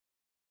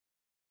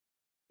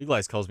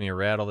 Levi's calls me a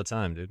rat all the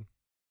time, dude. He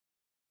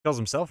calls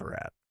himself a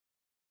rat.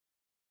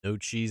 No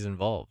cheese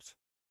involved.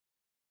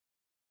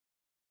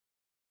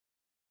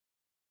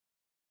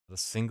 A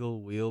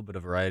single wheel, but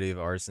a variety of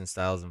artisan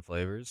styles and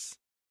flavors.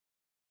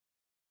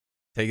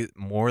 Take it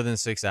more than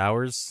 6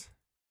 hours?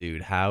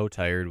 Dude, how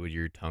tired would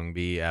your tongue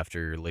be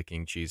after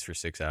licking cheese for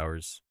 6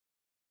 hours?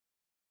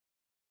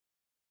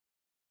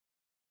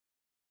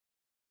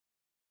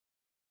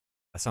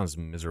 That sounds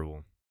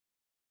miserable.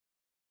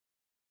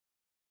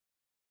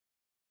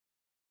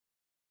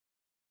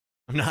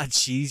 I'm not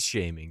cheese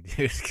shaming,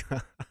 dude.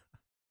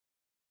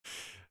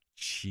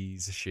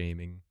 Cheese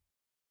shaming.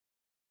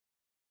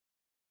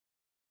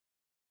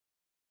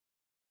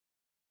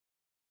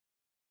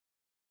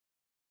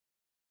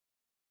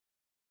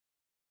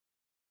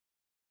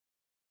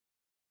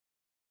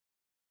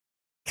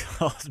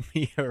 Called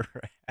me a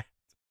rat.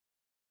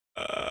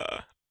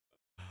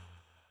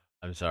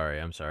 I'm sorry.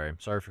 I'm sorry. I'm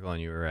sorry for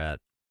calling you a rat.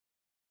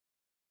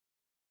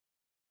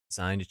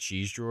 Assigned a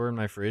cheese drawer in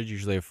my fridge.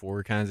 Usually have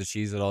 4 kinds of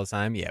cheese at all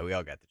time. Yeah, we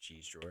all got the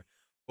cheese drawer.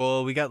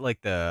 Well, we got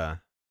like the.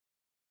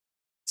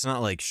 It's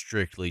not like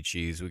strictly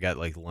cheese. We got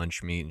like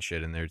lunch meat and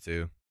shit in there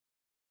too.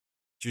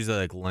 It's usually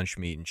like lunch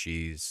meat and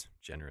cheese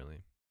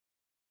generally.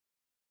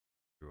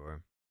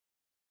 Drawer.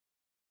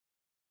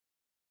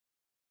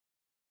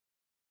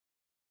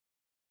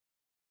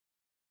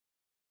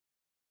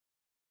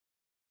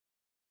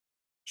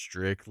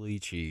 Strictly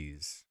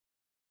cheese.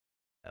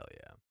 Hell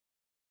yeah.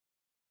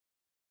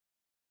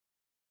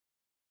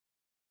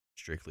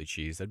 Strictly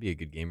cheese. That'd be a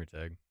good gamer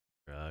tag.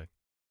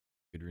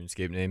 Good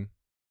RuneScape name.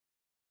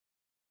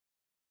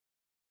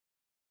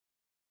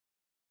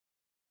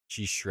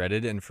 Cheese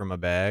shredded and from a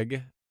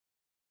bag.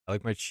 I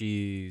like my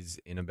cheese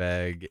in a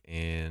bag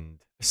and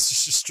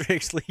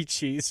strictly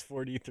cheese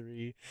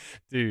 43.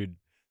 Dude,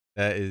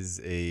 that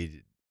is a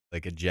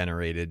like a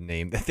generated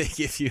name that they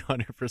give you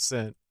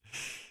 100%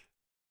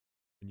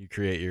 when you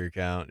create your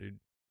account. Dude,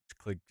 just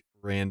click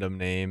random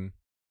name.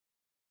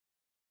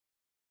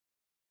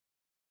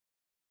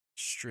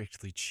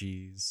 Strictly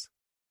cheese.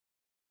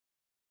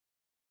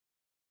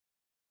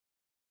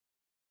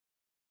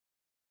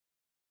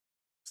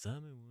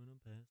 Stop me when I'm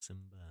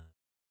passing by.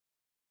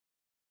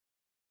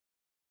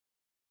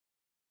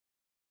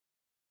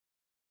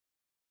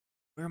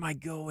 Where am I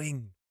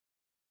going?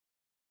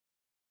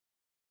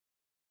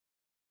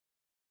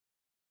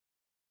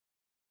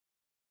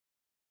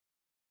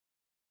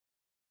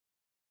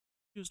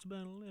 Just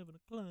about 11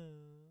 o'clock.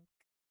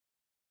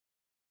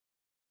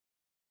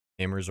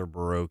 Hammers are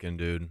broken,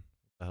 dude. What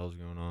the hell's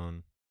going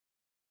on?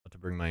 About to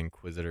bring my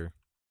Inquisitor.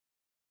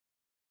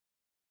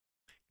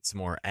 Get some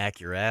more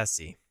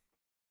accuracy.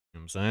 You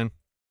know what I'm saying?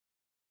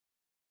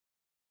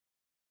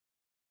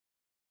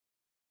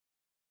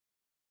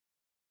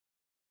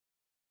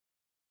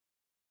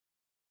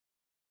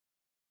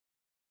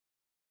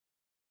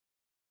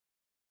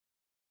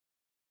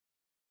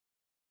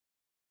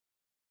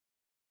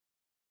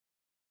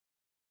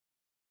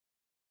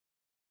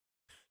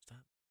 Stop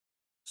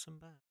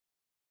somebody.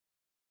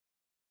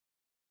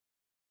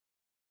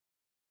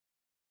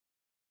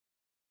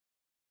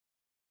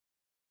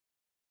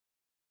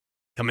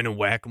 Come in and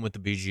whack him with the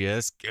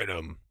BGS. Get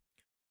him.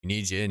 We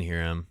need you in here,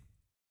 Em.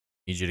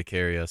 Need you to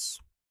carry us.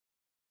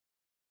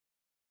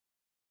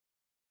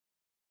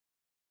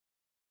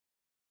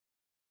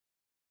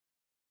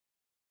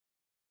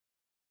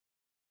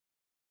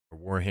 Our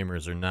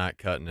Warhammers are not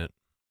cutting it.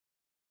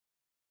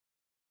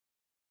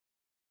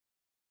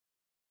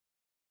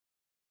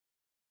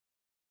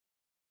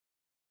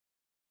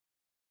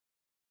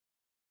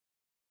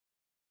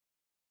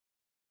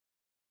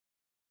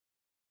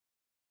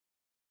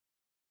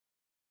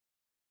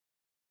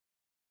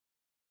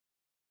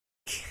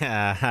 You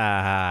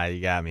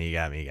got me. You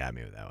got me. You got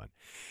me with that one.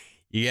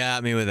 You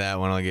got me with that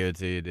one. I'll give it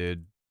to you,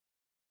 dude.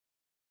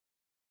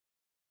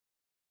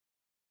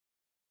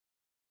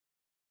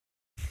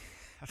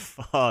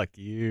 Fuck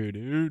you,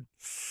 dude.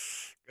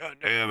 God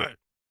damn it.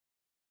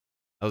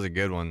 That was a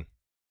good one.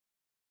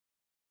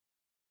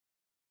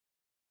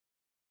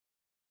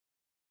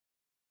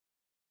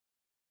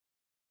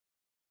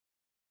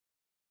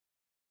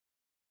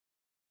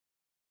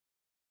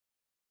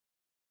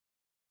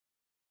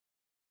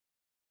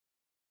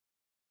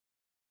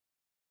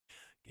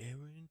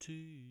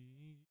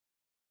 Guaranteed.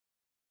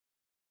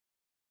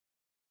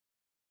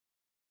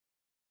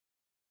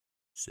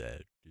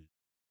 Satisfied.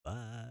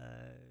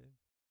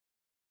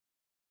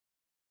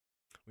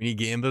 We need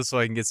Gambas so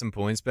I can get some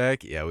points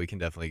back. Yeah, we can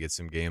definitely get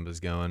some Gambas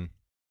going.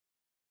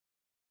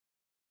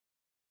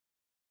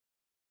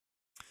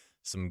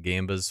 Some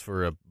Gambas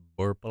for a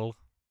Burple.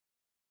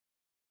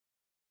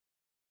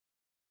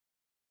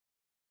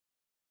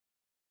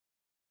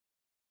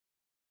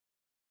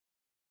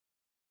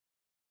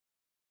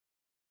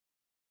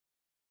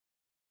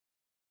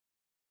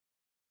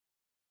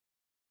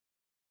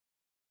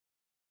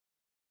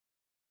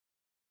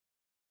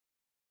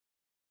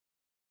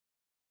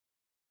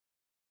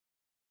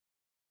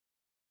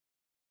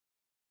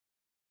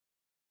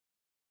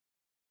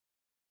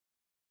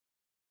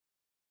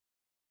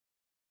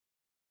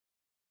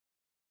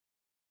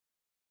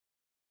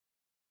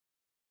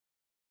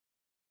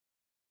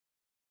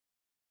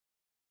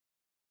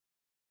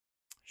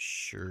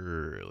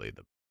 Surely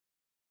the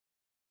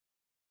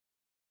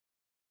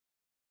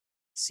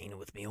seen it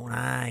with my own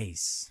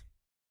eyes.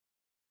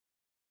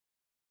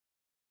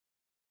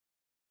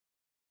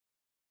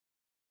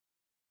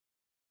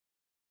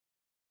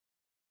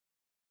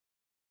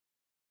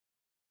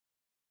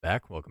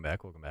 Back, welcome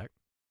back, welcome back.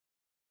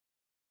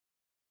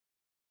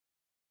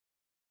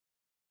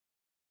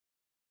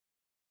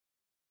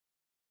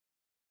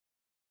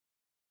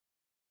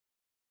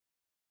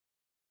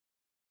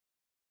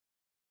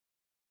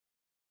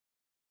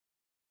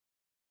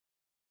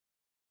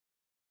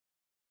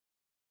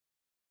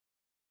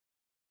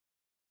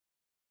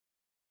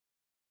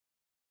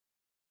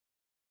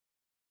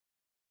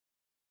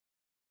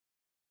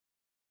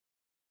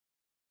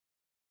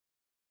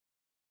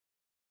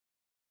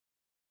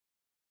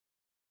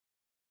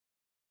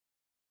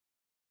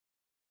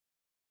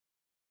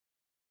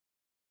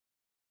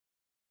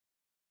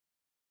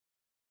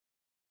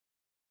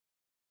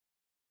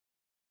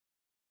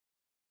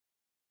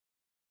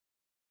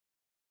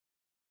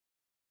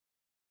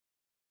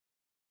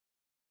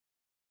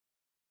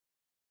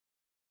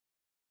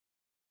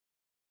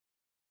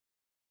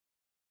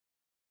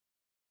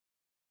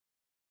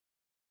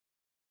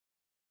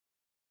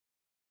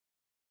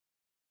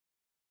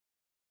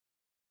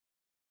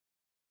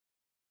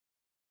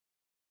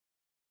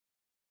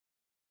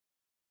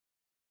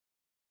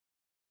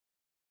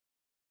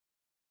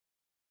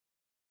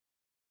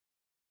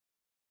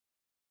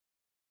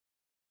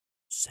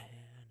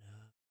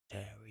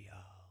 Sanitarium.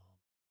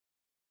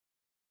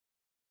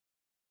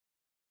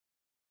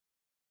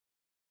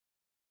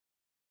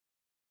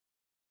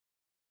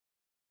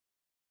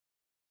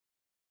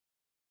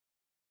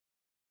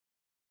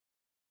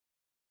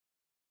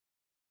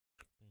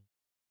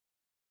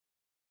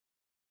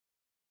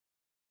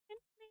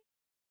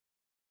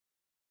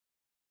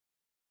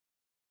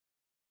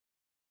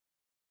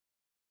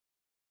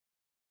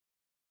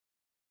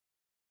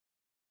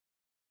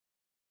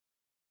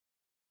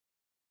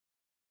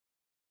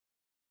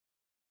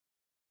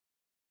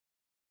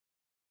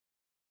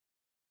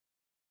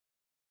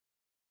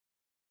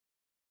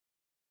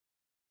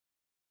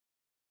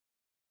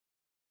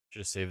 Should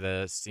have saved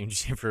that Steam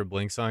Jam for a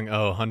Blink song.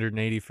 Oh,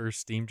 181st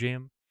Steam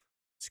Jam.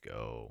 Let's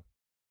go.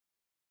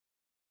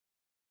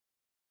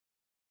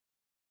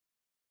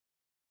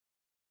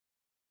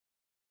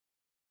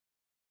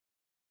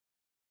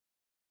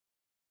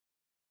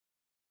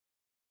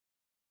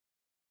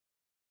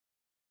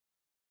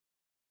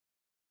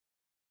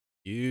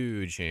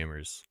 Huge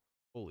hammers.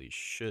 Holy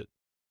shit.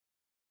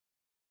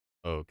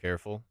 Oh,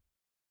 careful.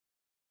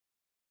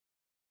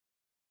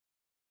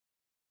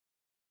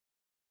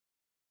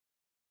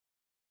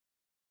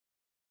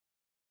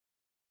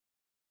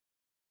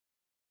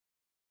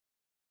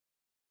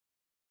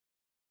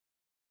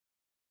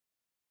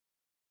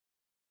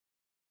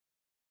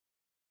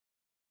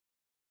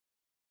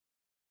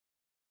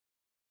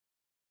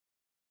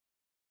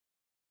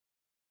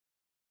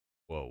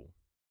 Whoa.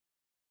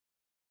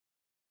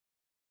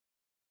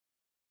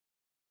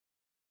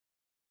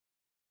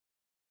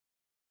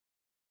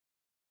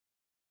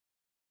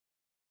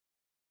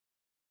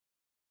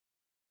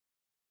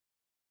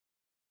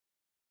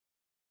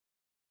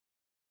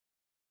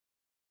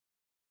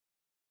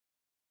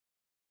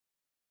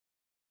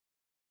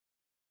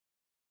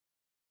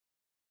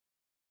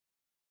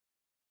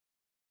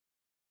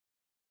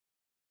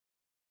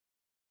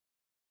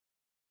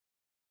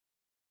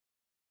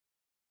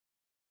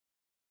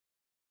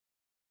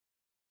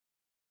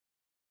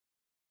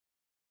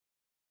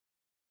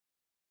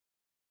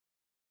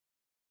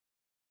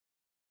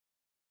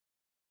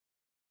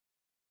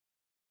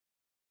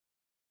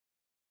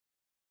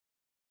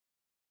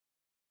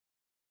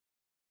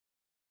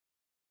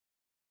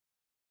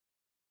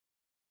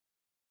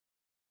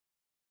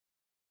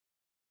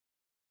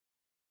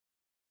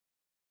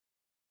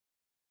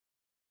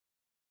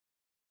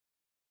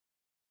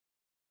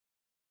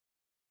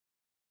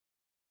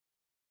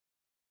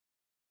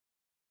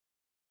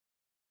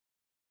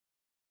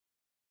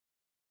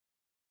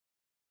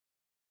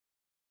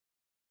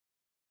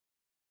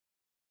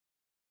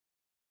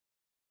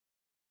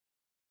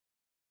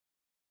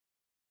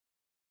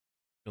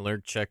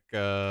 Alert check check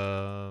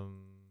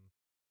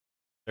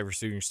for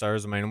shooting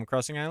stars on my Animal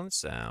Crossing island.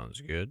 Sounds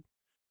good.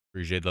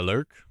 Appreciate the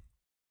lurk.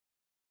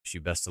 Wish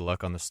you best of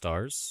luck on the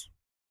stars.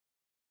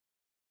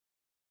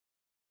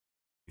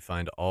 You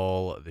find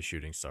all the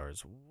shooting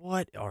stars.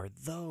 What are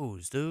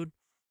those, dude?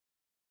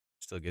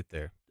 Still get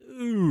there.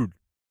 Dude.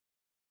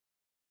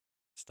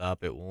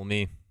 Stop it,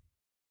 Wolmy.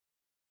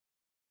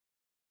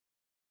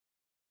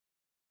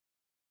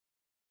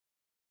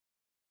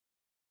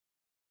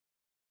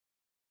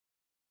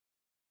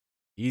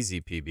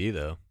 Easy PB,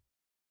 though.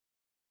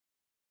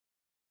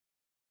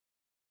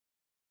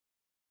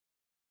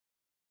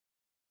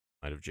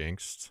 Might have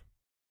jinxed.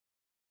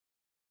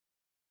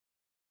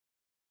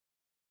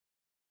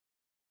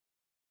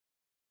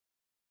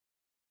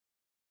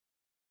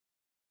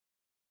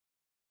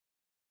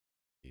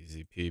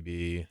 Easy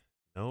PB.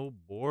 No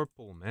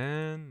Borple,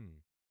 man.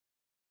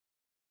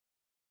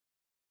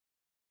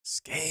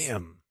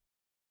 Scam.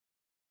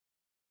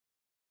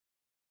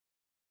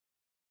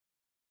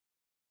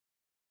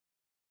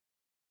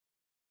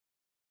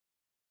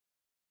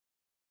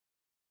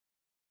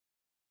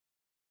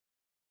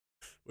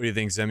 What do you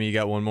think, Zemi? You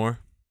got one more?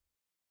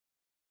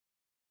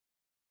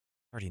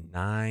 Already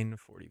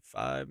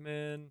 9:45,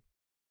 man.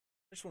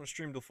 I just want to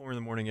stream till 4 in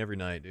the morning every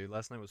night, dude.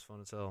 Last night was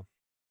fun as hell.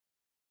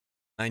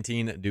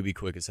 19 do be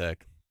quick as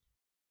heck.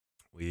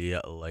 We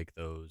like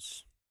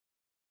those.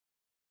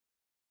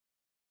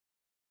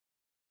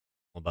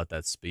 All about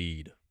that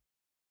speed.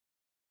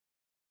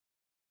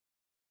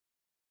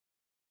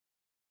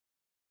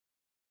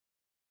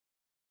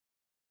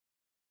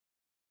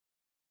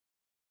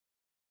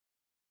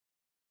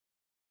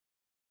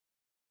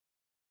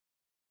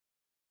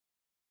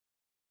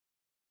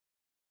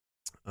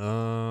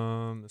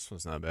 This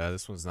one's not bad.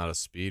 This one's not a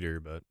speeder,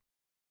 but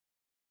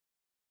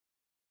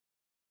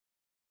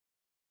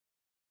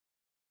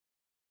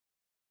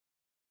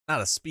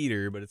not a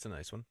speeder, but it's a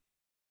nice one.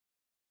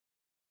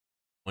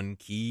 One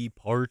key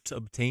part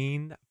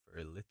obtained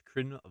for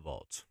Lithcrin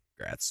Vault.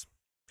 Grats.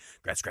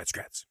 Grats, grats,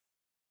 grats.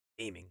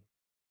 Aiming.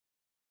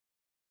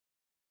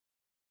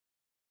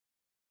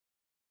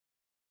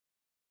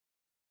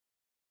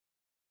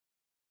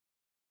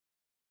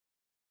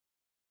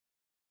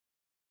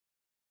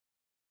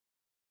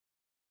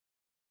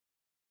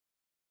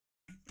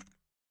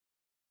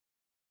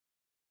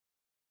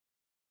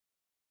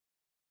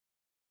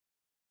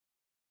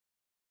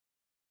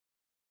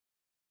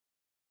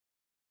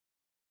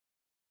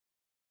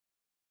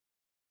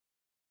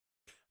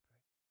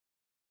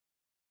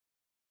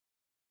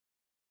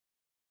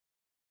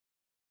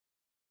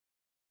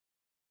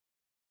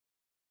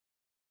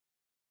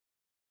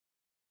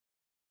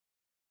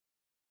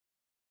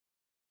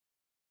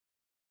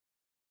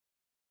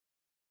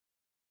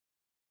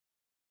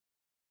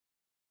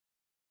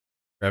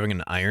 Grabbing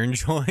an iron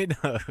joint?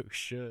 Oh,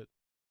 shit.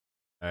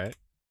 Alright.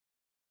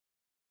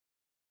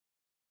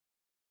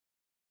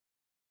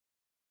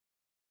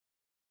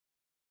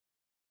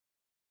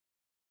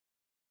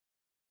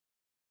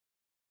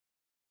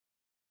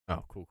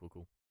 Oh, cool, cool,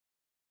 cool.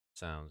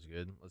 Sounds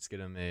good. Let's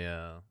get him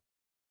a,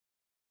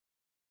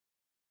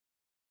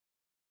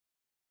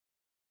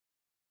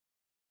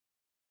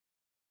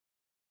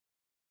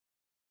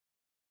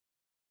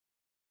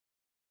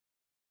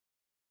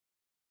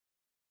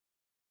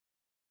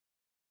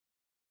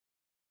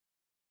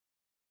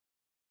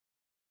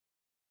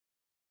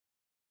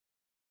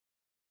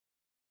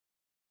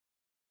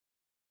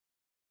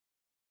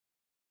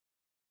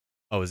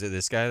 Oh, is it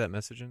this guy that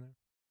messaged in there?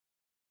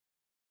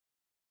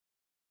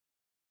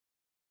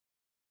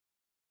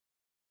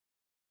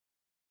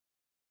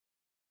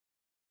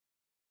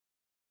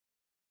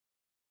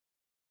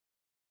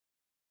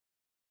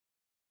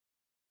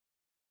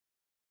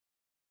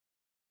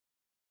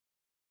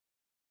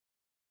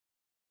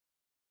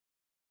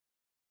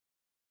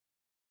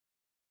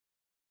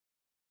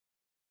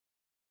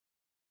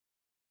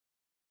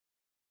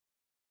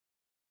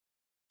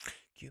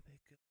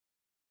 Cubic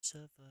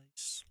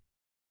suffice.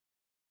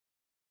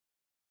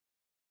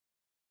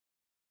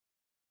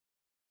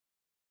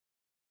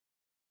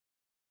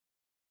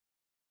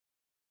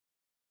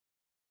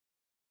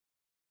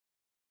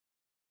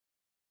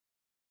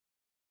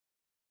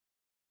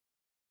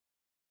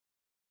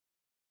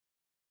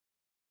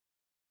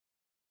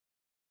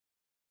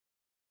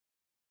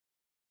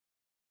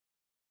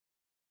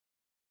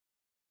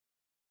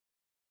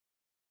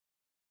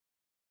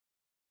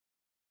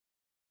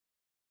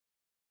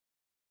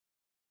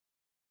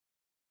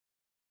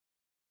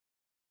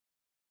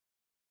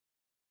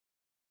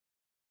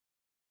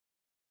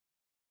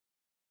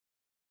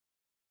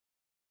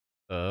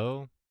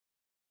 Oh,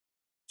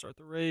 start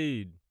the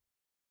raid.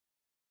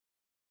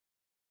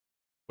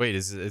 Wait,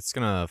 it's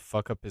gonna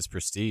fuck up his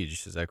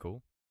prestige? Is that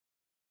cool?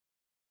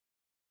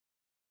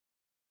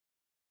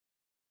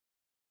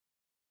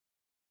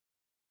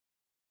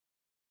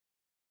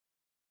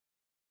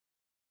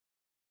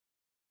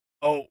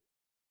 Oh.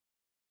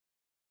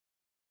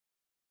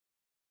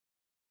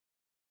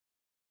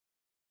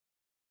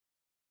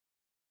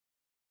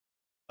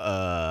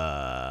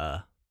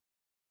 Uh.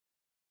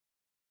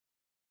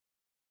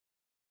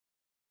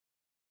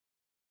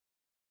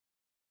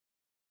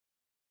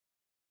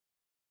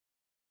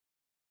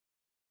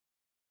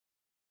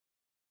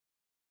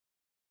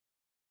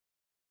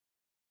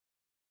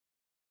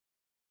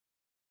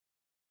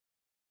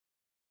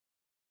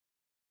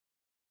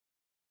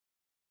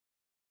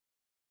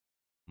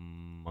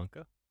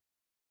 Monka?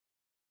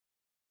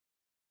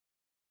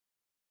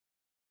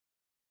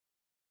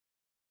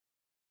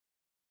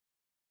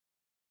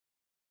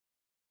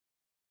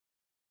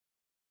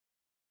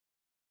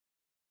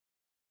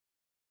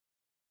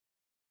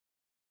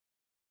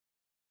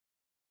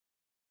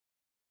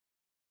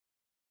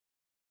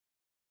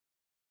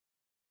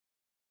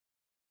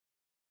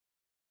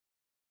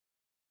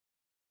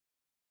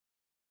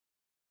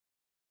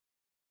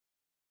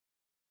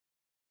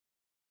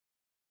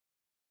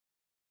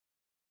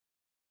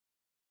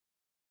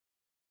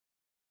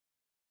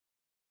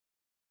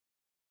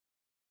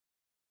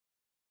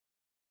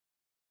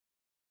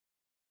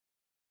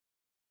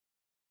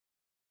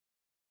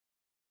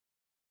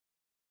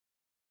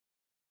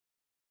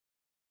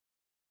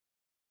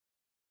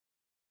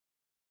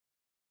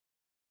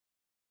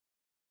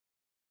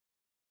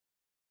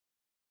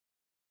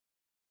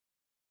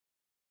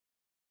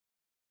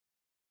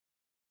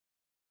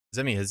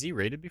 Zemi, has he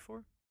raided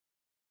before?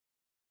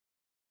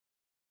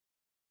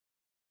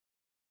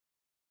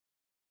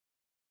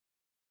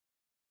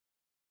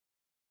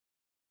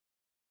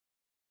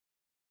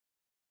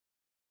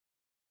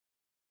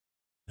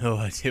 No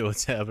idea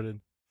what's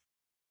happening.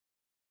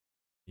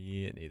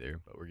 Yeah, neither,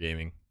 but we're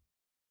gaming.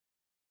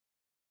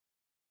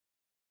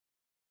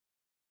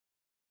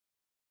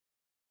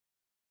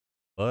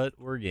 But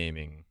we're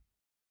gaming.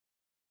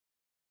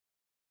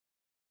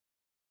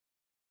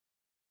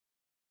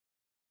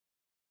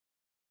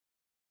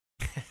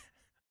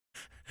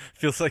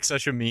 Feels like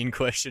such a mean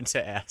question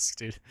to ask,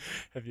 dude.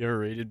 Have you ever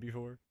raided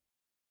before?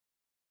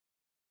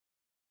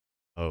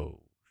 Oh,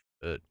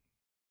 shit.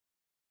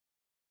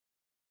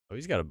 Oh,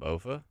 he's got a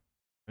Bofa,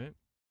 right?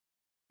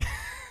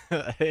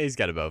 He's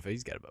got a Bofa.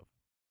 He's got a Bofa.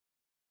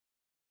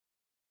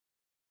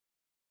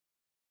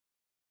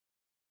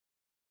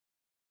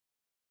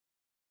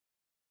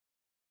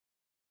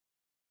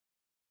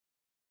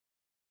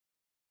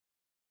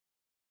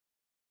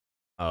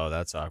 Oh,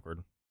 that's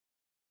awkward.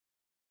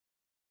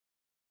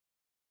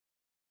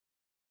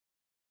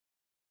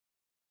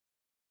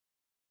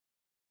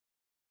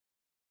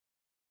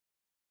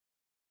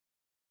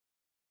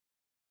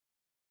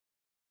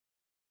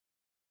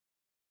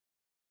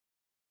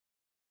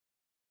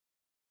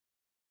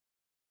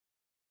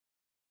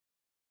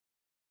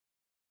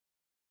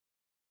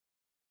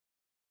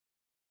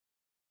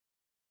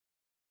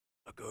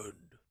 Good.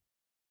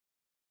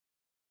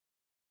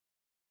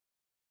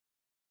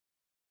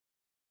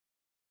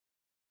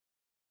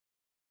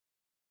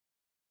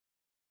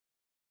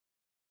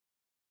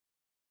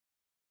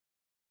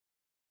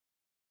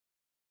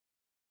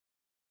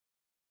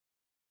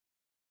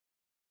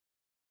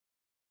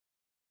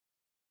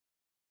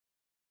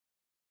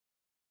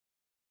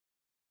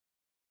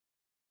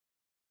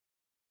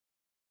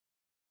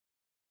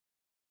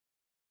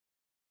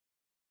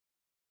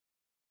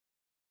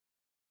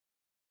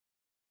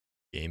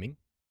 Gaming?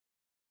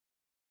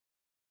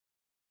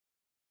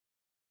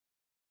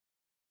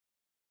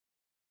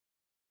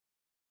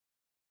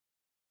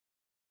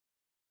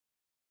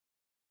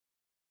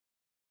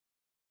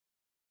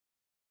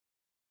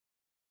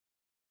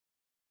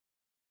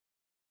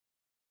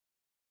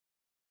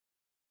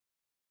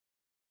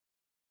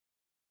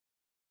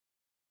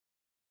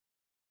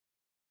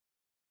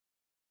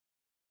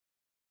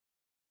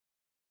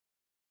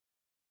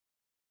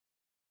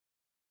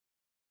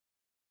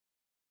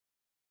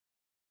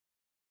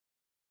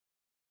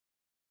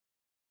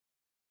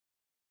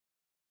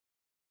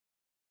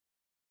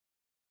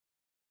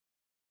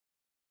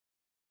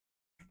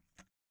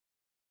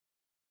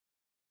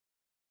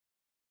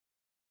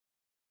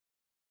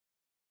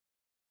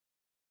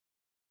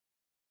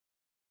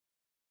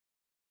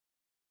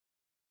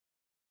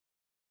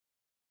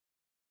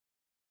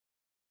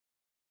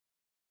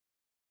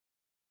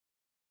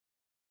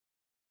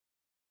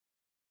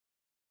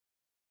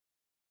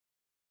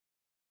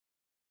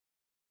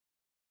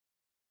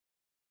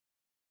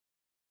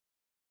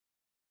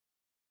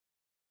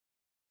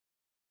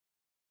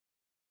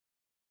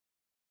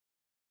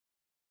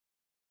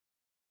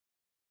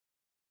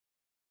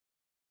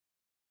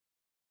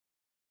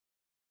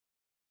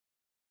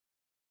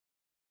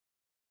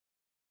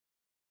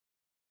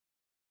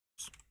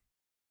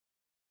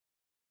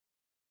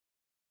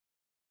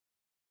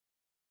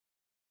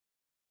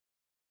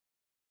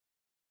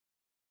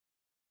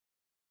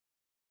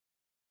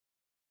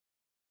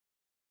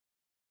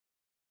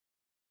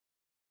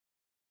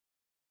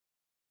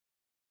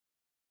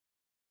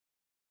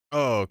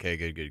 Oh, okay,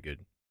 good, good, good.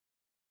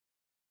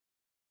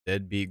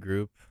 Deadbeat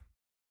group,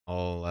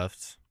 all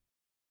left,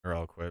 or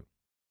all quit.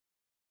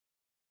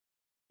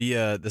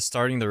 The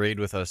starting the raid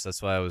with us,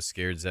 that's why I was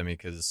scared, Zemi,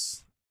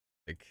 because,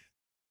 like,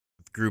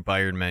 with group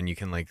Iron Men, you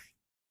can, like,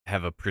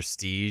 have a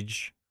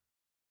prestige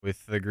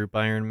with the group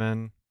Iron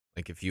Men.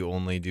 Like, if you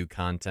only do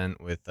content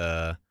with,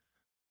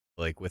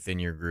 like, within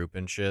your group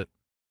and shit.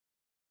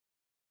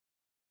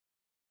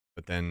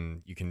 But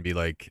then you can be,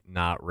 like,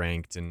 not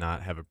ranked and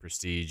not have a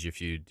prestige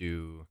if you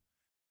do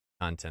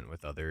content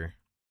with other,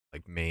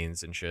 like,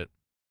 mains and shit.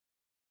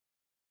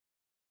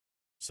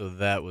 So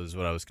that was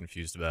what I was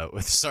confused about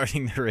with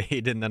starting the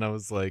raid, and then I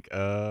was like,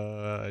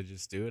 I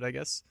just do it, I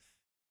guess.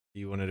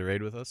 You wanted to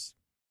raid with us?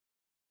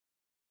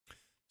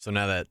 So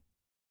now that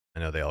I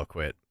know they all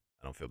quit,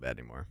 I don't feel bad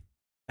anymore.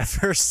 At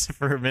first,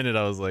 for a minute,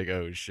 I was like,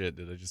 oh shit,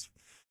 did I just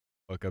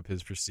fuck up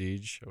his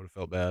prestige? I would have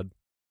felt bad.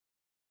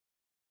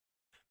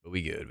 But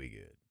we good, we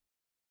good.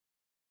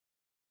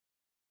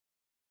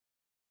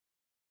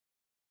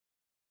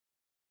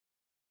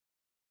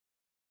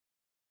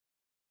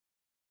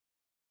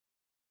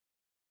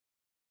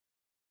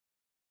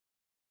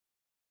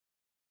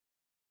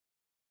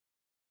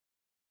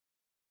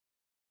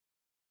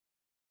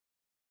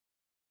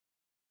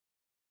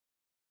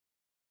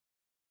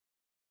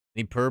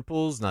 Any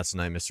purples? Not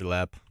tonight, Mr.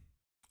 Lap.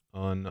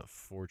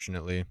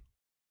 Unfortunately.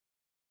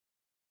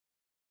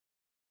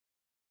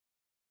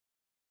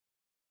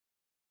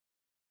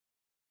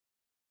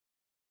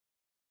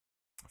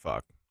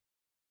 Fuck.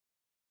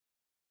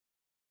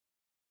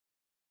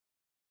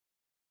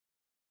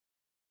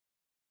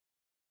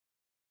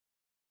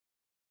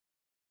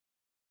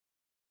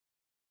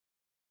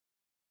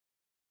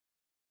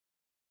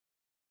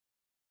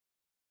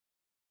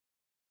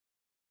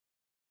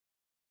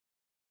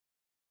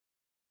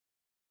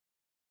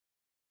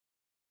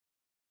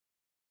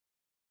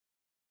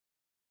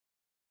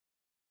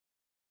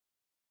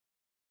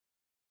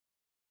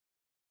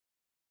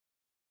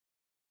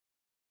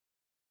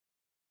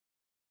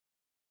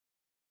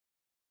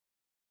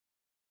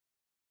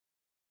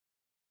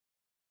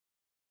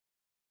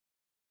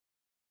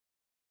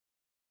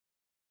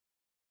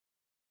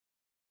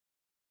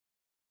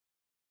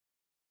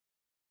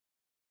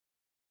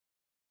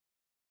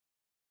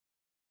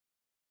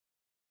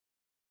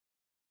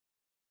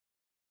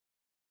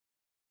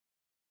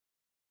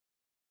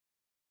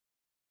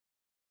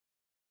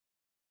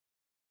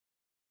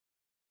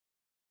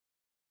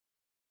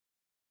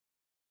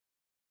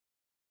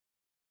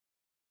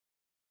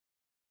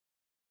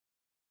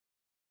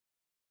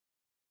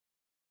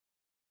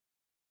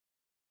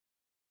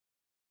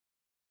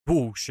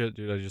 Oh shit,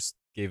 dude, I just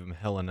gave him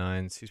hella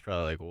nines. He's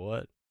probably like,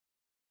 what?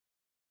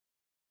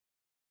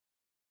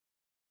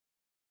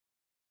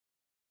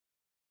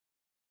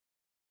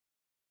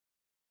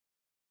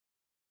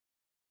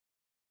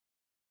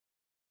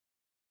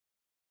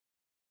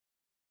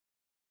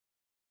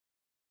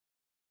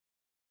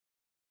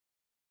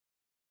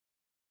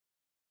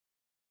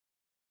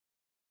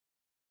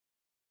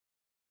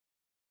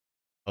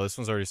 Oh, this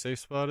one's already safe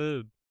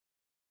spotted.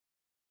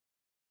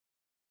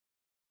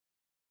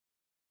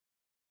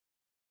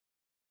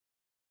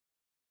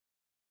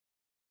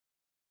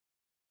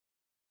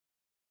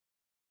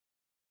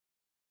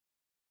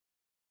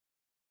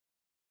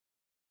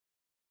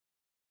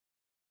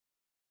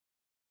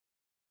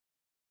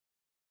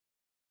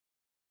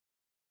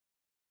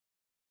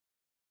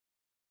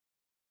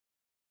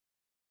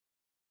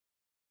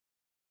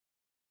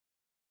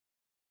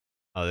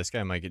 Oh, this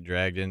guy might get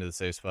dragged into the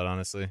safe spot,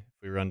 honestly, if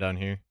we run down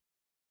here.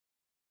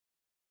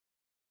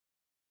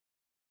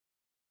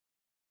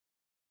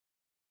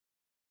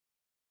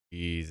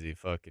 Easy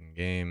fucking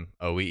game.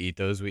 Oh, we eat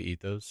those, we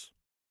eat those.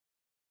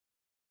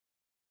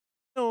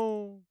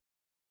 No.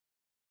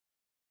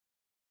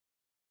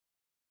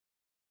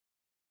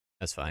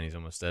 That's fine, he's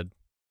almost dead.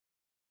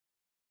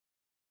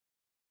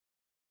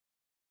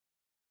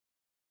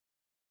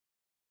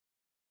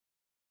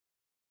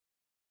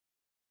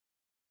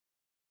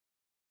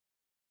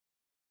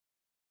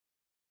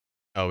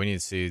 Oh, we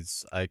need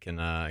seeds. I can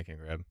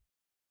grab.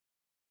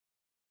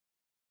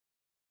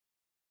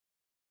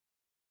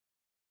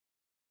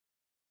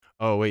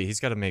 Oh, wait, he's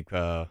gotta make,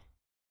 oh,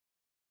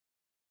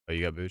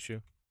 you got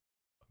Buchu?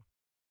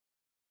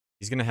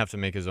 He's gonna have to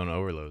make his own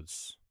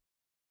overloads.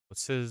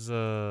 What's his,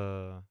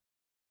 or-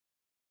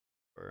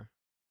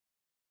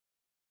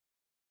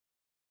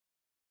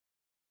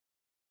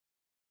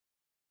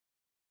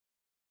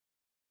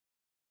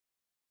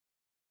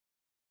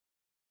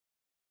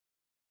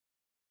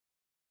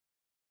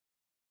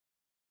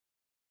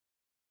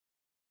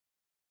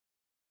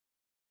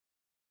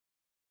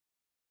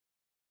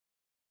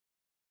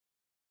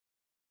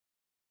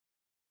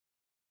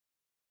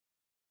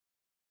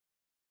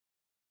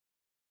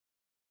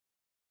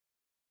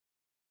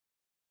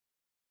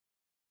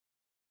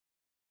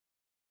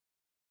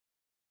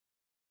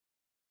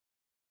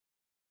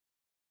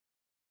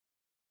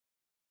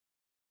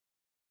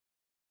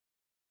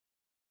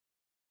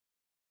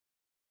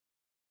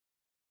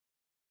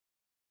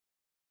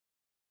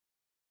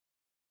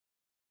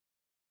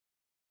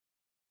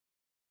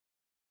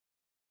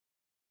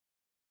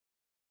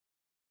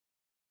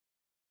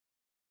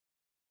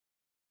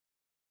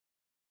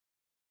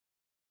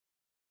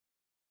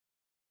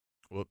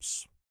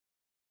 whoops.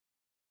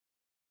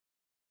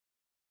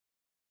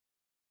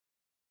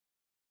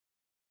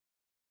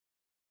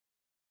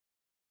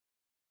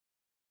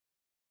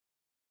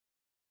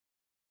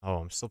 Oh,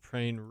 I'm still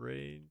praying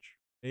rage.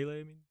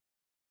 Melee, I mean?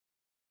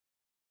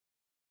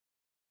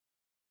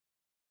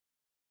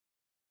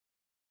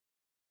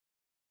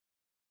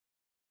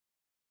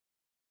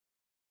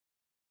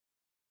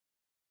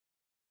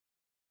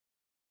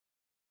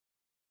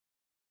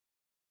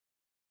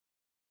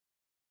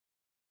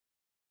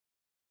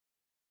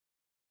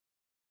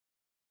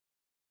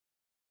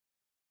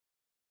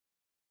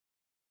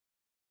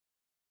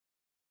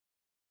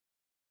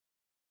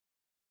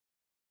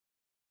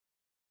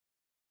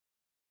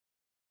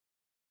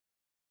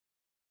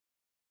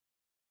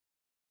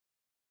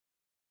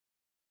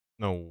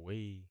 No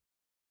way.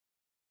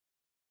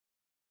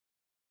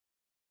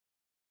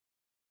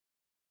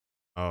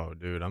 Oh,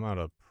 dude, I'm out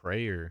of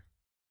prayer.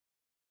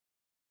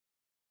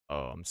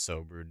 Oh, I'm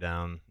so brewed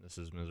down. This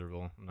is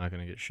miserable. I'm not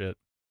gonna get shit.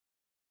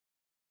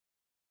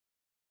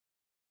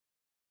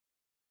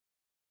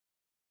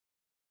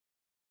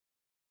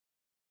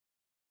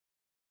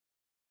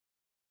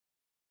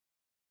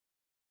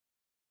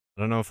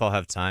 I don't know if I'll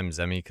have time,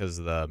 Zemi, because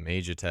the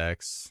mage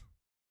attacks.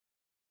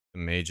 The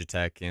mage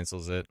attack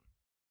cancels it.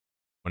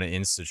 When it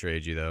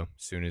insta-trade you, though,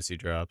 as soon as he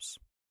drops.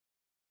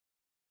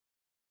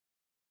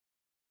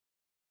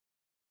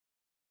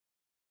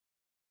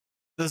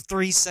 The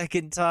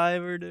 3-second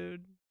timer,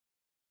 dude.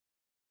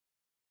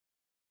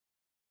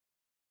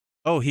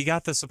 Oh, he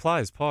got the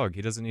supplies, Pog.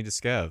 He doesn't need to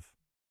scav.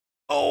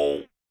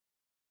 Oh!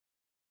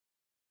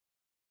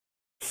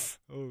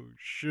 Oh,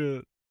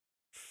 shit.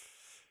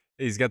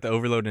 He's got the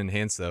overload and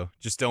enhance, though.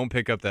 Just don't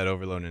pick up that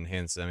overload and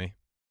enhance, Zemi.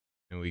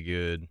 And we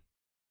good.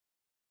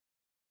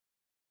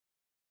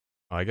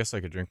 Oh, I guess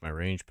I could drink my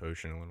range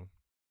potion a little.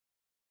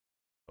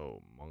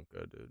 Oh,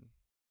 Monka, dude.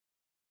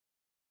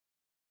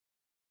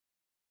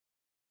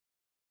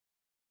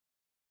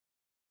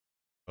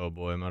 Oh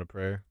boy, I'm out of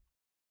prayer.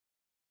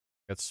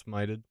 Got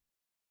smited.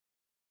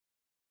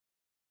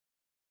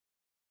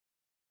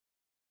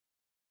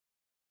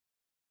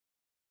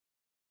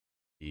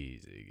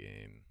 Easy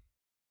game.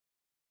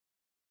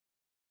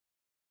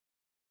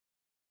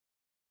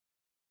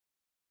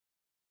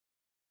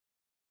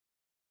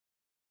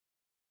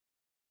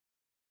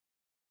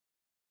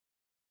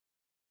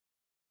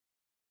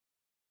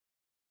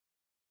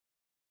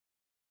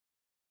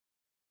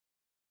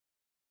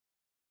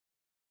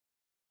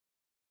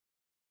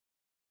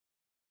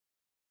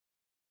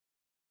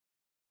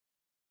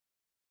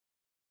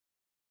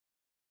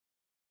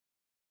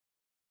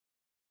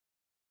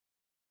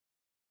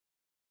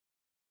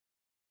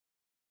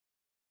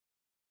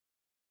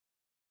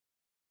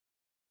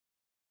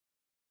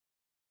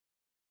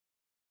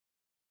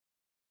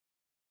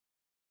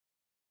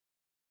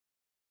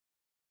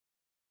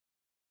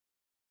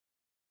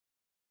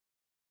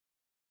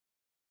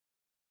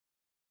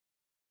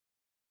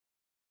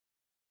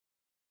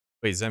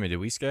 Wait, Zemi, did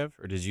we scav?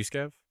 Or did you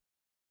scav?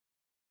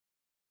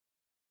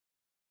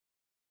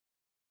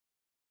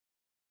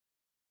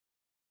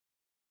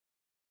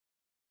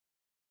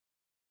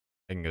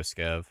 I can go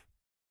scav.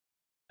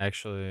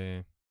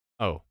 Actually...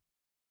 Oh.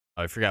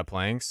 Oh, I forgot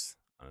planks?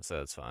 Honestly,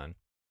 that's fine.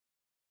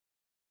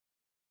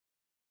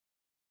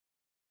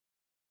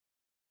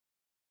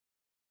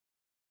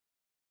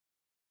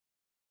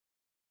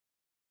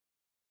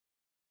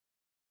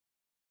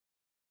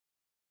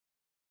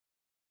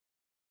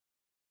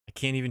 I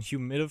can't even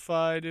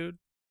humidify, dude.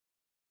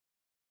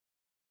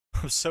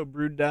 I'm so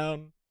brewed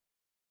down.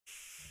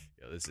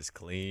 Yo, this is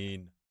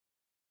clean.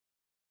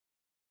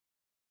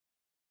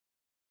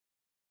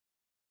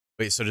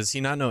 Wait, so does he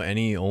not know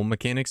any Ulm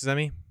mechanics,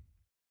 Zemi?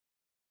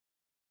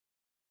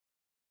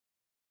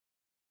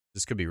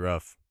 This could be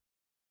rough.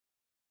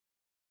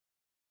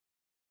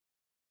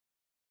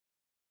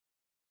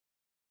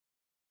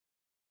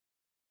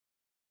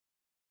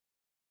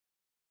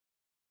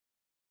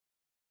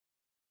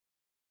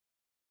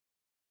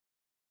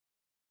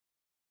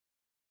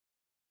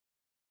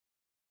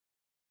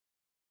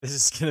 This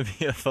is gonna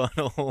be a fun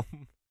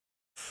Ulm.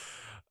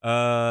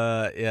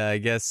 Yeah, I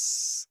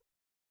guess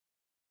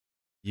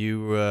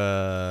you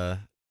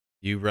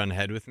run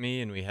head with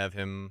me and we have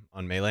him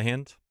on melee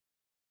hand.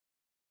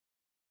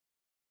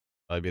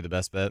 Probably be the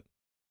best bet.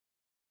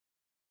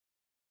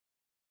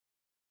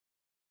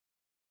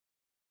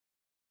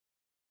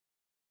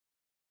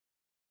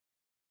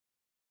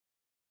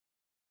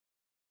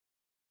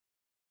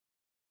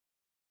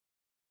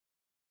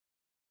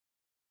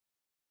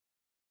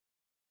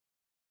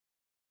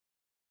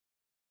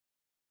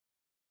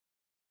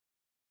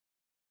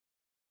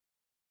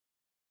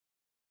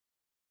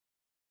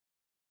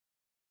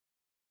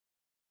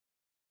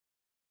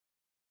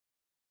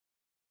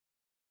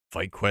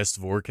 Fight Quest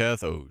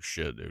Vorkath? Oh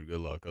shit, dude. Good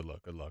luck, good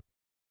luck, good luck.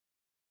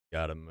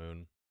 Got him,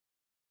 Moon.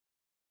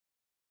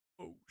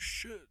 Oh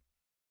shit.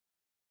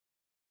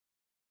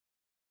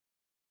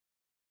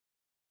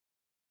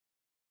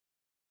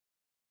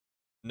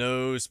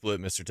 No split,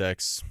 Mr.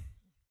 Tex.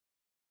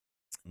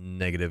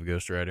 Negative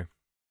Ghost Rider.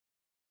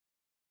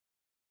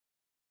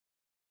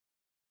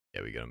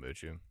 Yeah, we got him,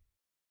 Boochu.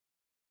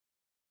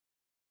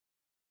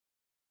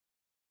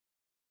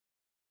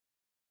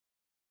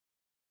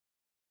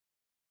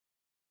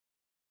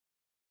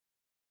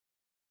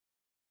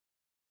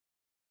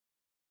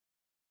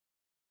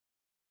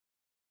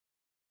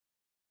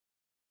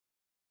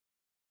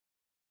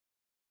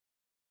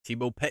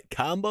 Tebow pet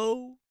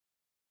combo?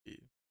 Yeah.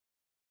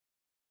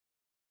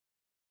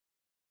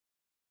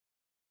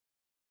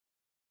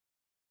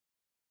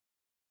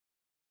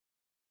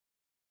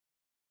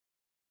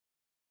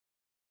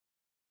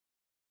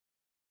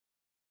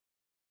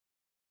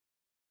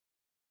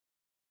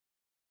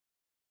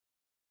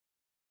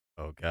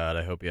 Oh god,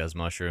 I hope he has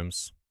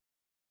mushrooms.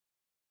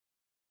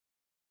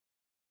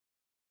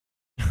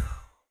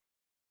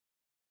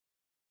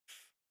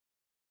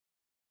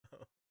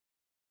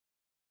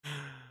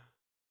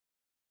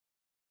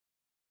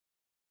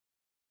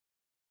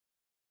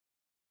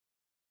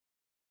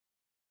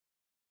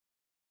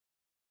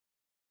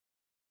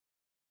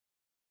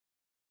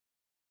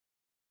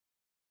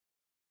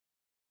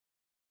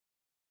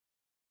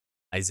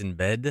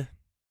 Eisenbed.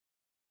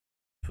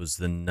 It was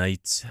the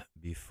night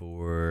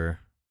before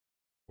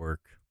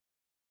work.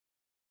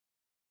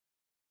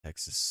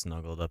 Tex is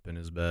snuggled up in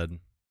his bed.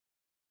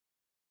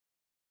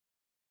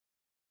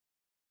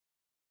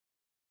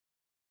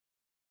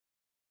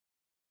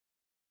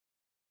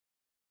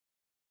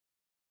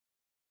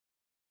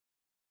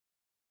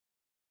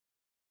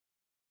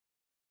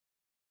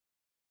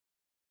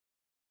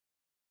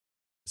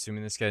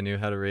 Assuming this guy knew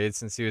how to raid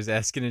since he was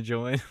asking to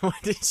join. When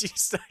did you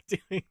start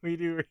doing we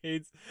do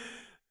raids?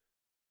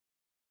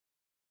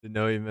 Didn't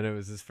know even it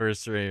was his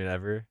first raid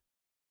ever.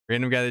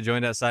 Random guy that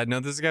joined outside.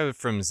 No, this is a guy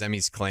from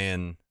Zemi's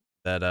clan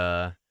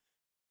that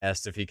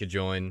asked if he could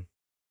join,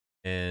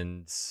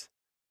 and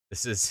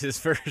this is his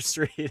first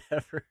raid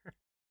ever.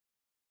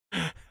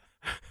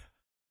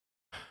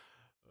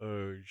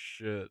 Oh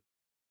shit.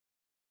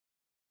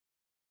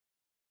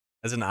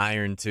 As an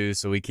iron too,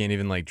 so we can't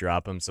even like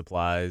drop him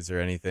supplies or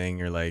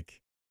anything or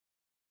like.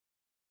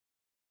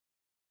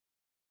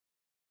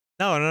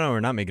 No, we're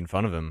not making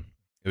fun of him.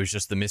 It was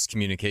just the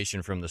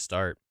miscommunication from the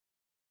start.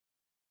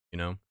 You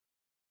know?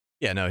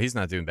 Yeah, no, he's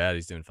not doing bad.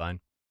 He's doing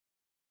fine.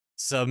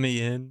 Sub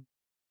me in.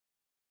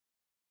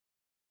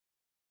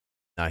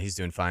 Nah, he's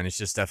doing fine. It's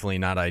just definitely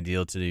not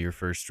ideal to do your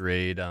first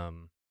raid.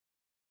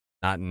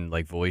 Not in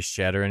like voice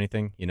chat or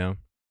anything, you know?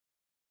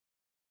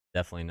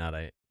 Definitely not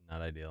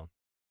ideal.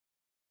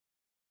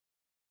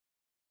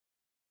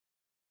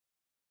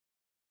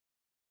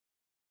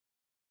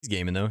 He's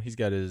gaming though. He's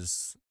got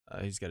his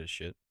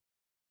shit.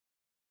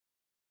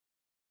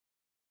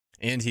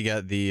 And he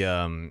got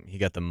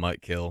the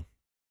mutt kill,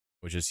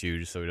 which is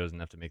huge, so he doesn't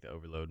have to make the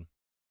overload.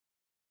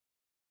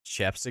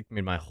 Chapstick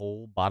made my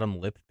whole bottom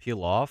lip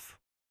peel off.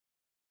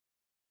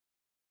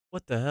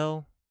 What the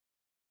hell?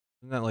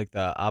 Isn't that like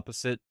the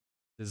opposite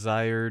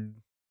desired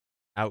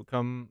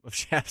outcome of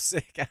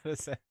chapstick? How does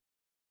that?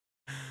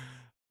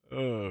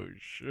 Oh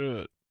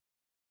shit.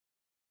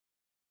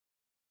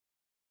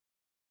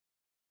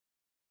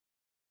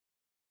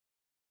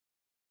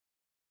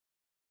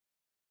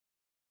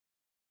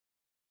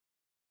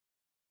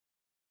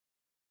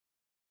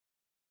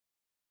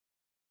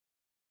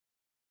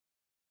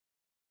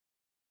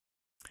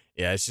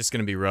 Yeah, it's just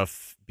gonna be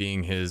rough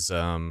being his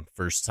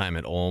first time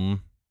at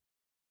Ulm.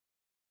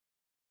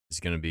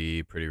 It's gonna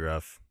be pretty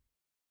rough.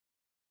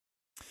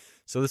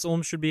 So this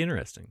Ulm should be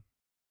interesting.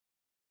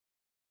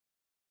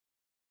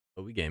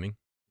 Oh, we gaming.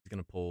 He's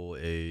gonna pull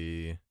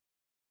a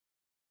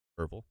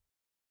purple.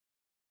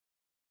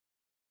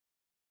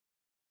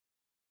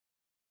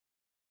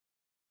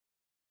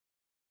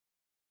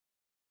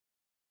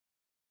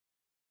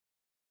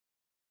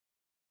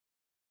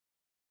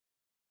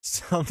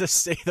 Tell him to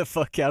stay the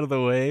fuck out of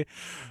the way.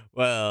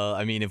 Well,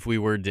 I mean, if we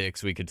were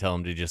dicks, we could tell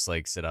him to just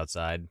like sit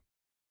outside.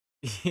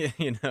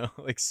 You know,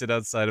 like sit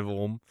outside of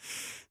Ulm.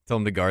 Tell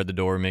him to guard the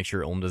door, make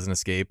sure Ulm doesn't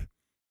escape.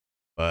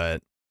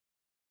 But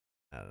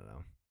I don't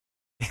know.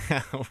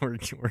 we're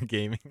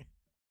gaming.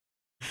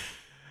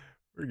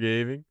 We're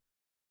gaming.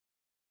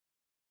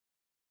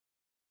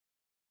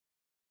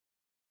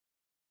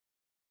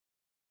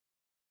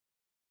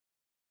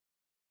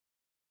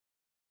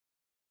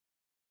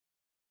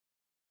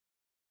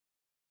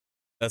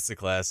 That's the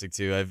classic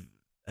too. I've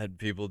had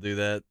people do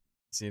that.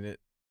 Seen it.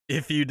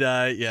 If you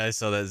die, yeah, I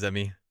saw that,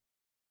 Zemi.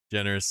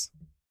 Generous.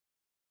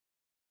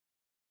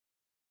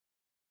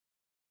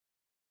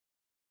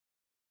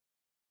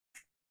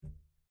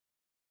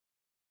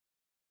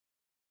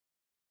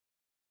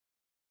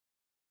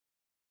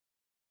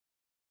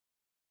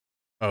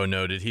 Oh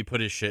no, did he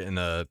put his shit in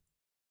the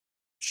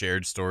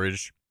shared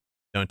storage?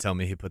 Don't tell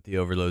me he put the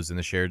overloads in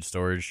the shared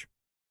storage.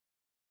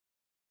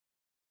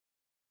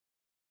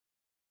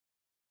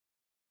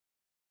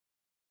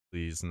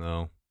 Please,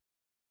 no.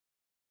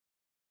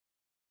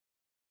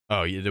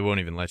 Oh, yeah, they won't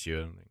even let you,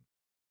 I don't think.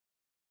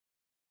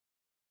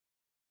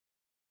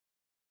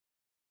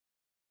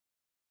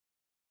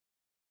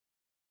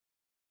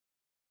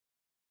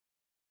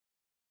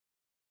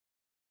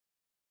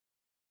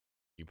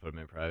 You put them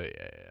in private?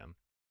 Yeah. I'm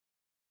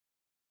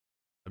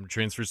gonna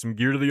transfer some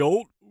gear to the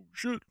alt. Oh,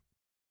 shit.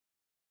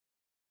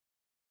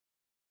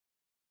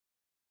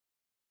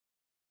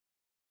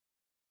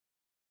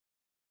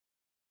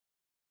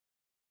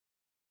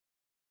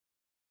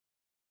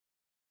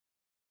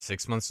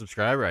 Six-month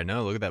subscriber? I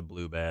know. Look at that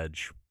blue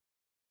badge.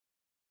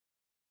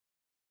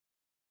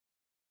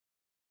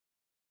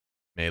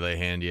 Melee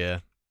hand, yeah.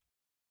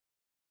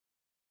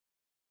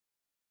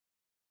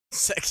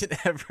 Second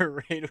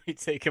ever raid, we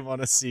take him on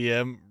a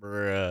CM.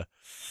 Bruh.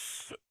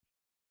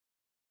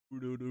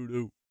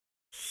 No.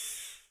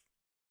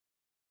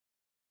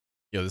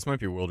 Yo, this might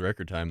be world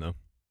record time, though.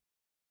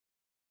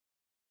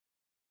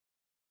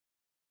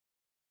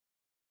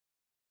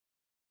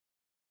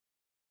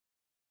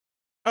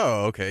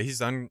 Oh, okay. He's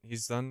done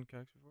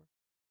Cox before?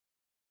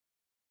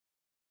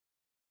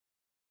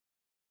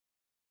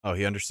 Oh,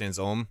 he understands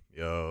Ulm?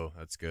 Yo,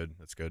 that's good.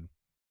 That's good.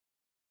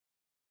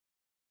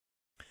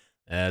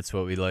 That's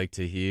what we like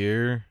to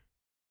hear.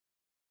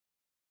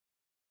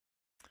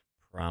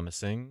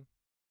 Promising.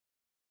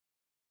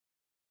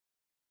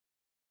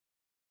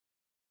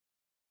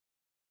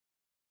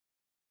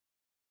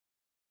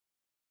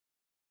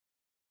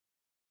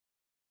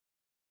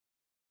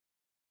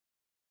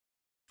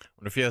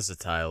 What if he has the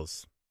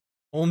tiles?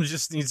 Ulm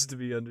just needs to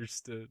be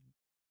understood.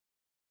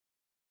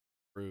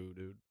 True,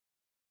 dude.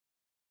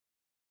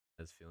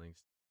 Has feelings.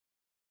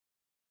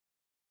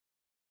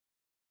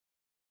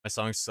 My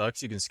song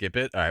sucks. You can skip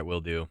it. All right, will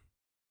do.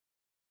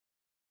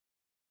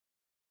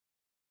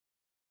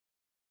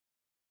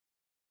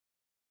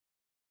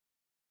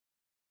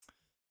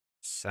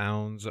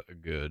 Sounds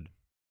good.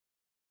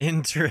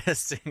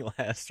 Interesting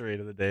last rate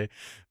of the day.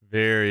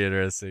 Very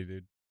interesting,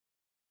 dude.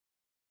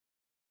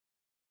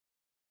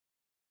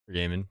 For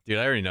gaming. Dude,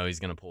 I already know he's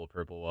going to pull a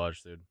purple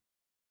watch, dude.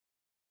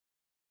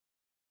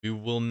 We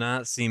will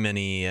not see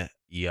many,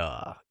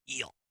 eels.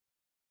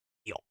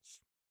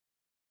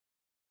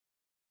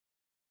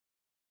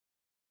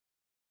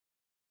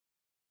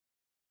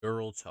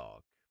 Girl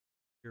talk.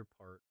 Your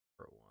part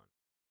for one.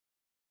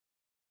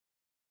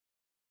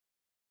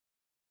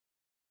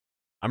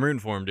 I'm rooting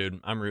for him, dude.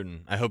 I'm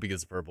rooting. I hope he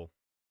gets a purple.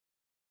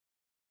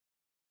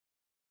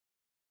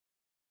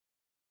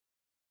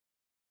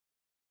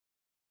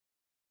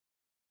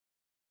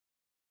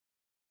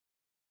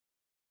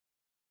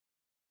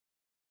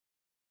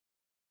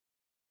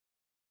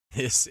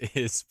 This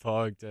is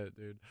Pogtet,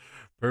 dude.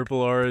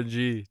 Purple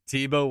RNG.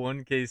 Tebow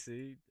 1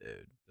 KC.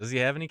 Dude. Does he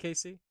have any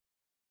KC?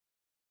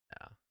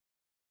 Yeah.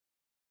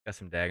 Got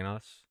some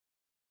Dagonos.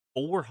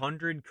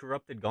 400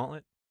 corrupted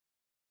gauntlet.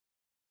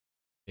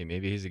 Hey,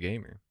 maybe he's a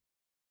gamer.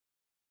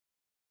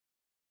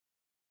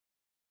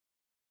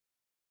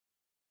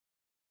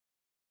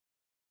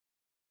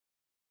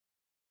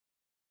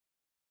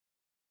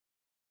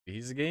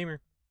 He's a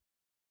gamer.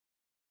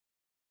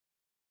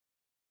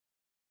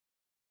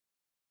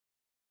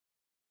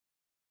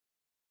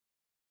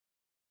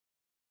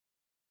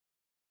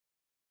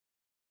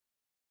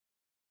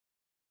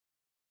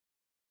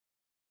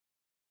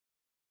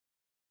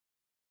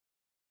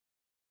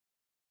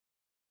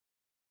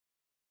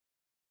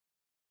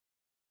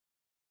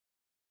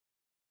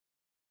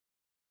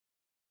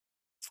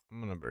 I'm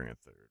gonna bring a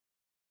third.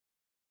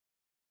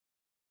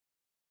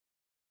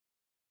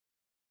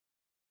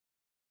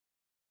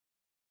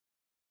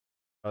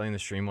 Probably in the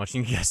stream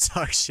watching you guys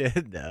talk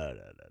shit. No.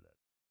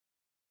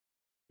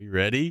 We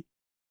ready?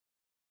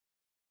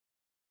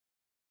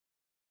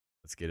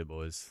 Let's get it,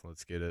 boys.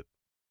 Let's get it.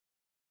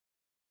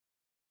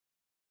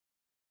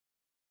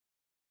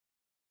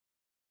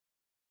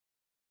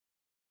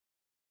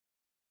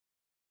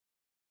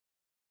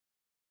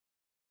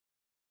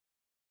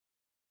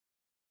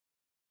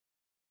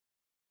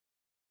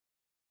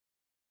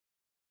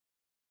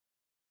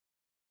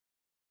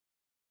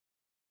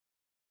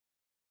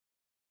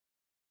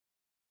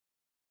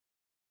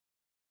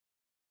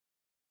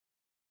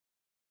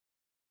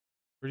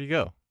 Where'd he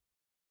go?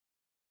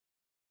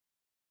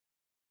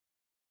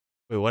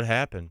 Wait, what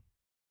happened?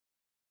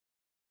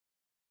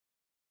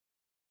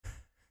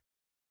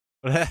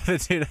 What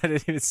happened, dude? I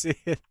didn't even see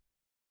it.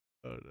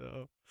 Oh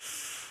no.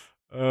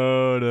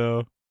 Oh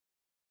no.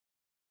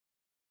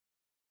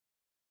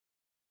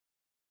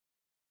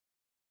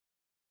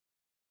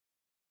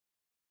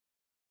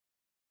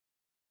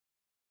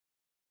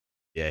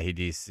 Yeah, he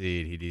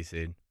DC'd. He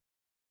DC'd.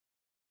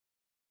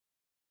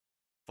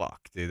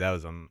 Fuck, dude. That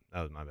was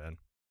my bad.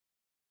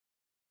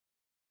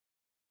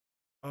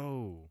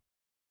 Oh.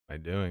 What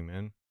am I doing,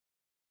 man?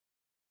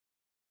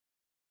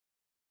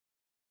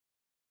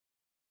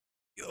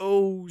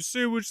 Yo,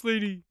 sandwich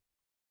lady.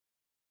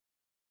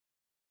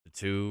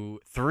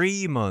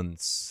 3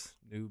 months.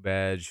 New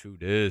badge. Who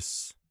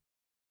this?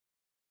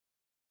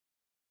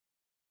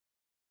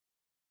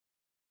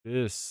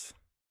 This.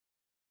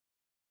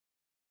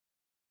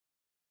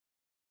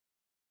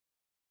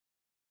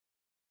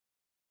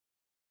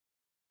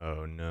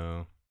 Oh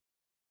no.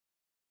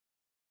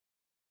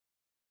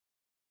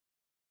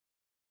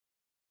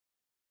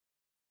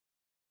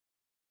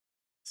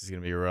 This is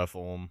gonna be a rough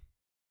one.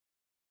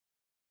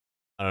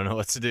 I don't know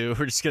what to do.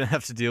 We're just gonna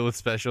have to deal with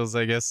specials,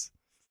 I guess.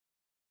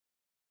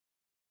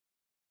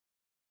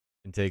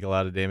 And take a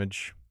lot of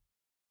damage.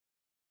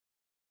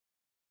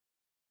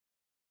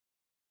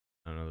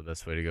 I don't know the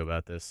best way to go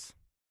about this.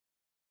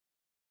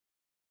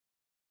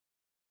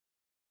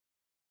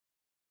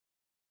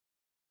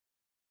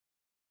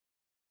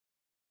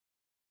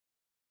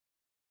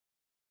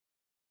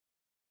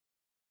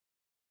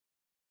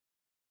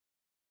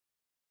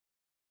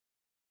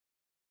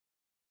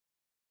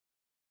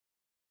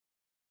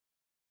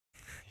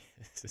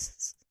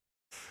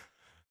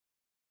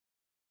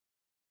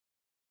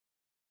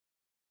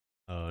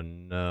 Oh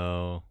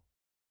no.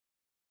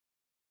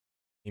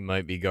 He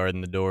might be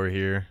guarding the door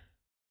here.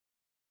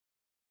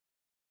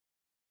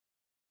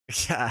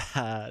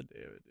 God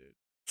damn it, dude.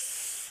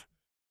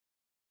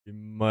 You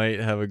might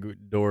have a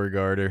good door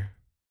guarder.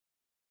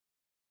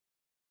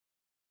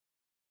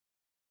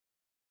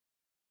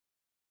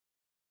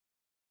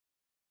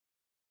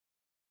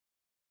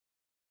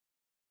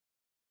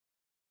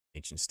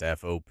 Ancient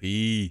staff OP.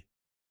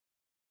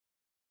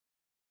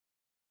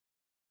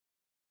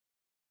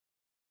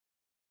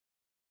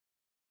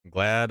 I'm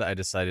glad I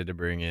decided to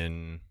bring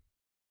in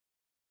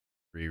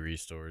 3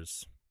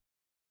 restores.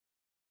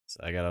 So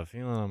I got a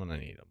feeling I'm gonna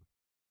need them.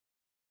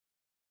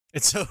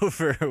 It's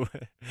over.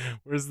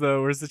 Where's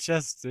the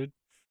chest, dude?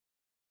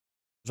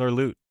 Where's our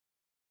loot?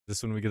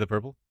 This when we get the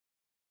purple?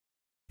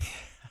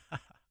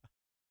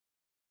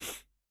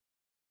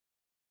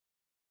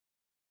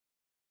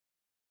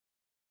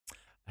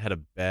 I had a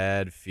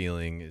bad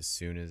feeling as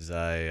soon as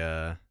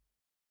I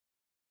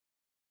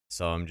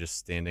saw him just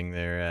standing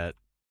there at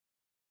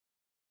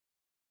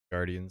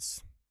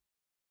Guardians.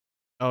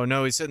 Oh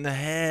no, he's in the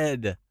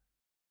head.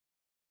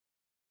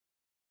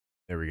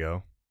 There we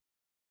go.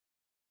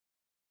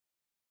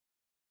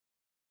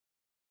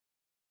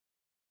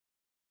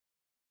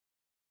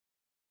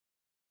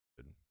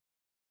 Good.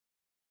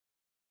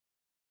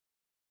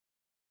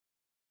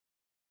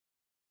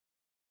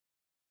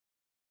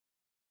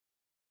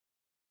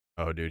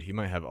 Oh, dude, he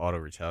might have auto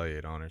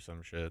retaliate on or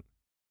some shit.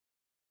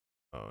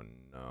 Oh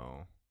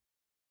no.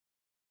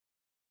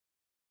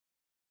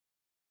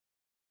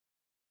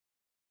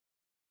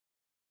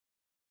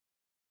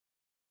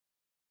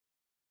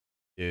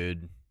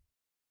 Dude.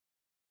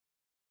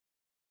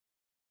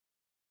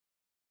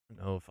 I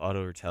don't know if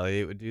auto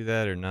retaliate would do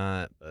that or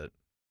not, but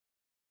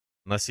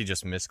unless he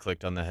just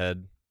misclicked on the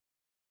head.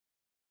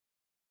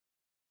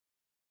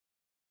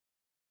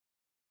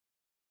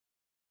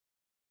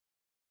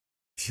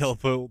 He'll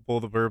pull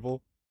the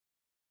purple.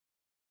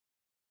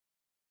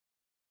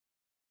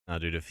 Nah,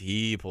 dude, if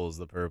he pulls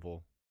the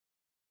purple.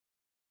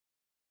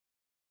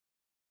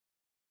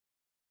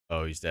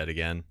 Oh, he's dead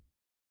again.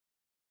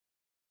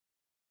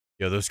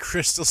 Yo, those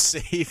crystals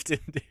saved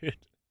him, dude.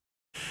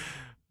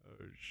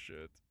 Oh,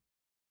 shit.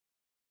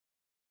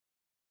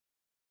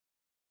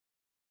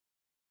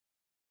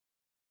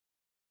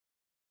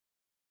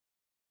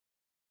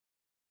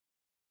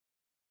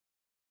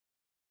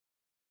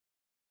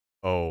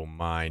 Oh,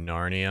 my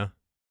Narnia.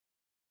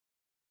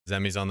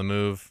 Zemi's on the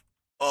move.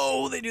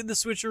 Oh, they did the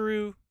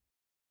switcheroo.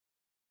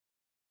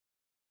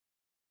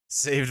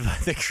 Saved by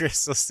the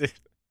crystals, dude.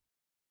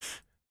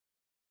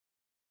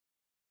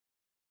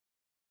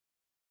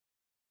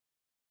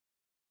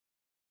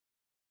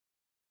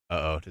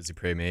 Uh-oh, does he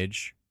pray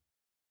mage?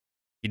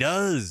 He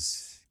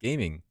does!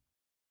 Gaming.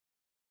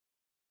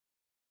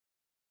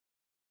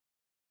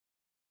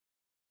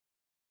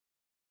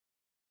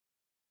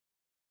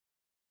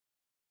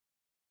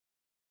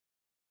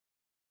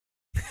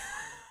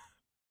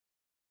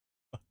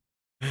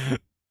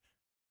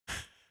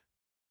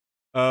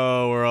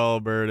 Oh, we're all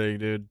burning,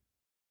 dude.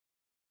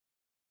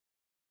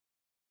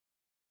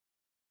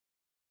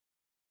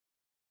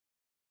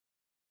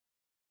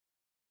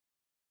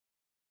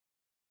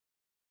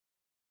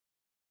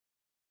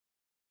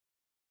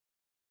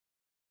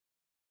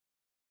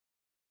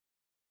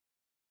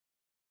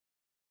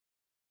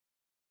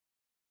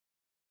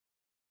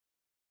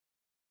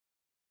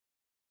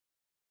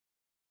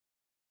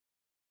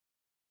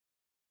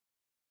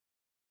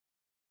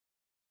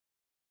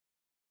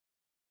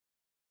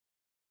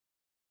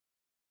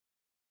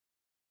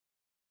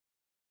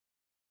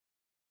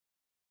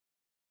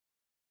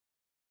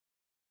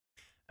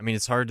 I mean,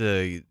 it's hard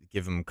to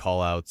give them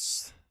call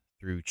outs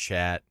through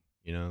chat,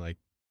 like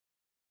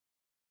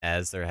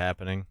as they're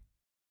happening.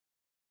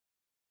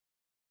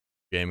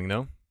 Gaming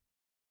though.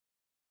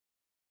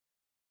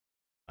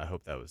 I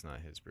hope that was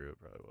not his brew.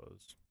 It probably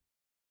was.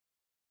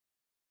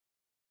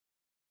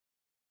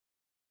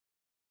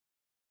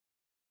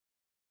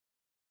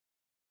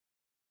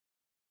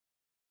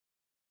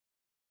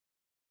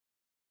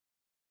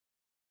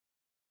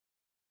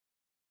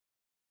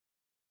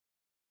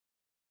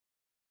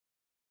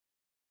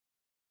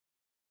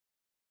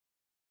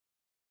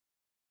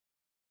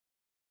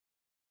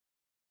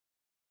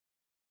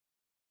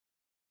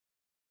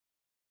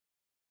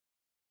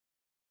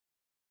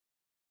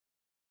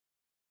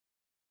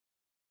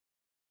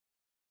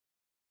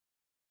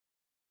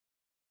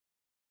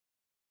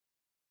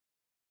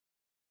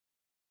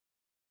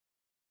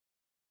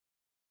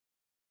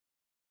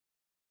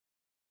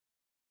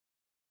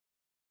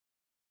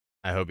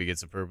 I hope he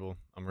gets a purple.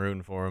 I'm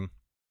rooting for him.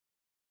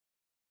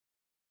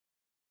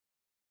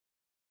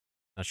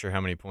 Not sure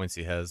how many points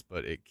he has,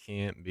 but it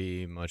can't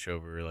be much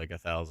over like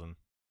 1,000.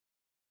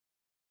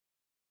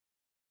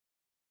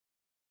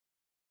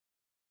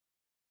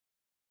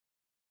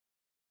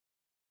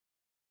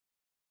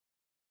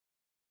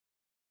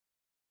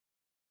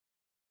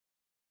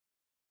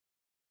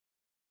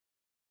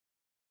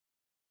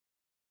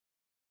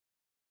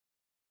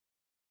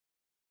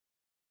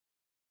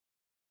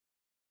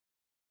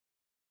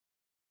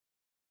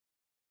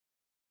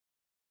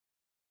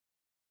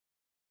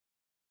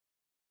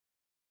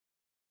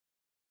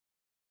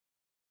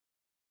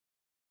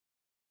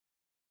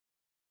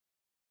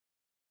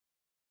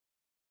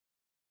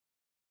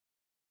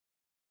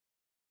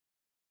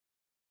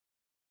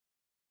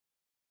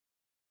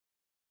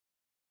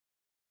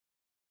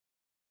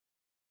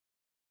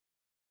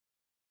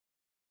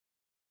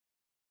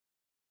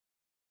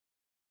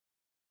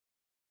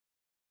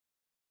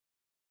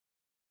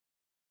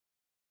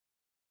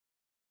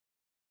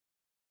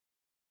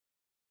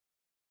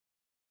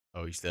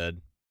 Oh, he's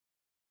dead.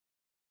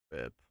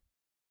 Rip.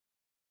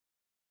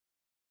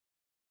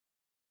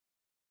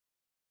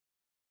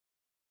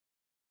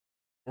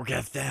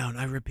 Forecast down.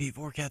 I repeat,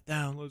 forecast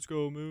down. Let's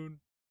go,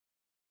 Moon.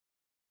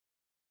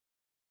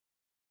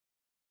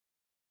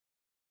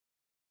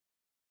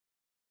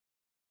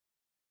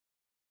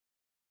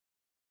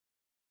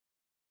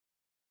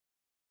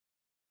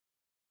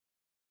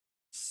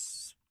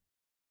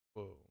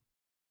 Whoa.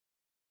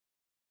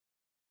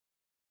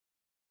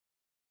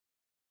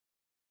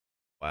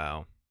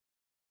 Wow.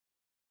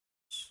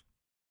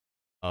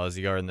 Oh, is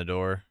he guarding the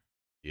door?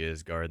 He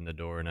is guarding the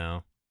door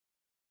now.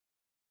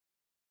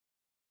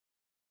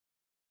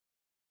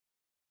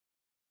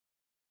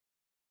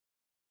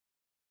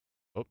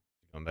 Oh,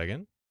 he's going back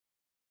in.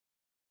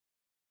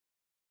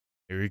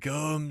 Here he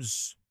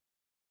comes.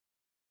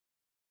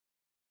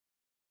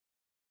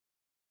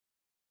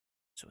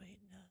 Sweet.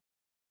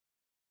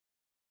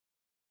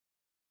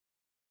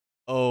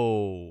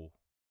 Oh.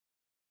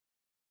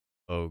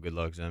 Oh, good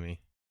luck, Zemi.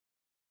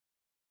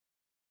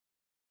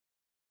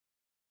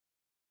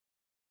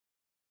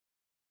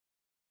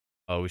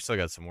 Oh, we still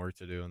got some work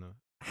to do on the.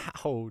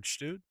 Ouch,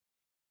 dude.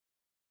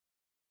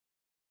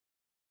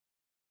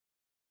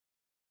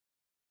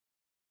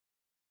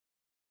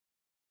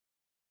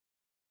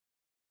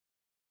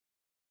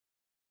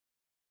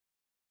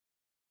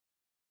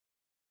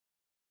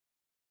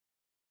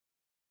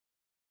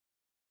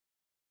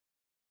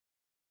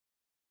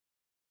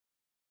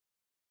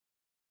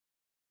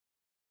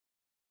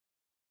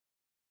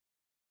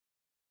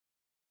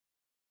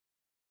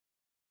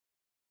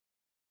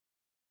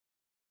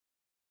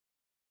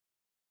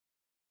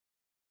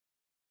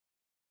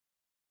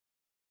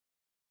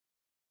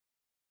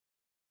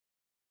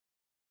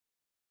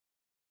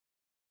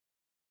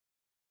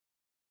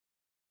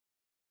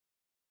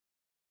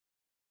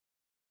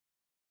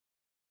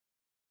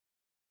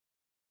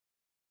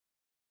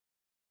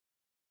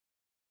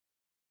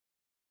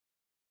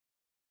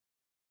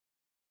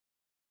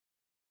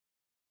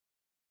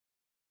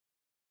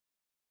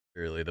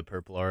 Really, the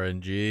purple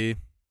RNG.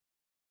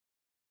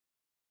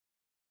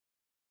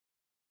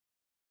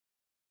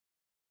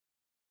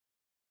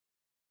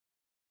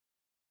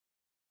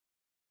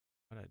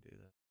 Why'd I do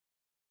that?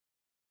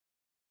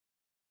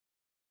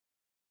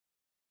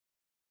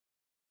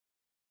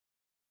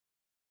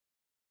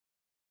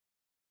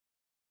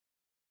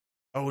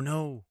 Oh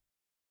no.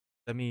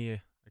 Zemi,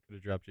 I could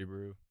have dropped you,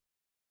 brew.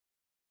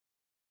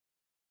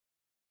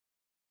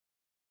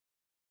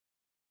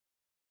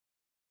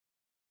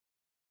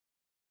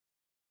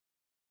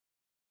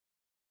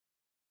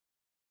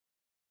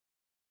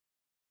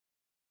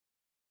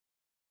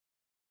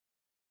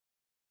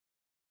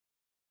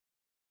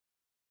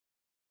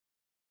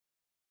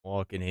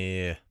 Walking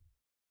here.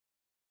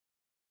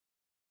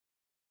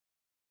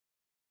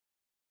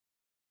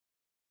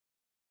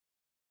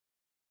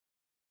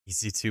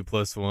 Easy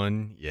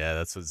 2+1. Yeah,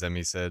 that's what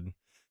Zemi said.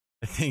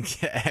 I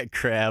think at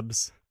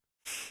crabs.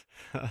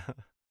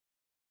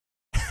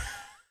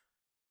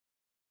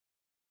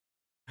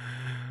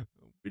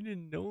 We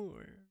didn't know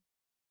where.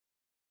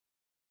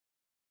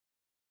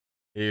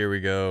 Here we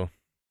go.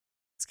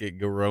 Let's get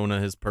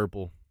Garona his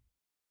purple.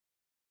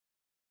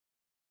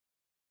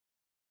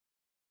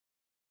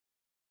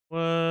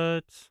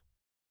 What?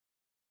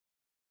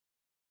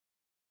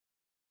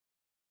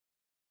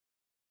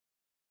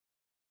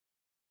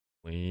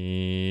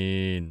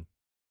 Clean.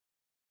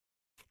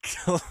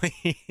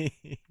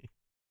 Clean.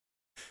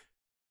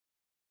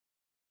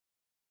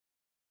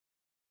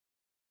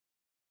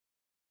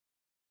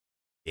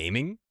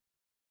 Gaming?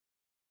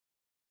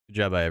 Good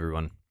job by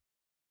everyone.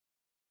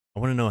 I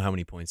want to know how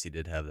many points he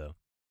did have, though.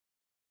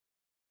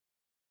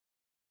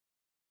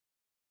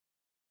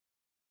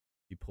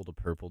 He pulled a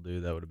purple,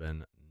 dude. That would have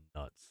been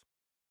nuts.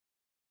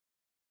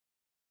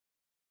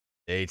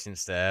 H and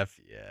staff,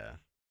 yeah.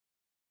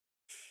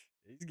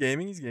 He's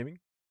gaming. He's gaming.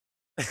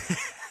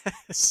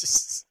 It's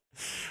just,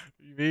 what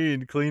do you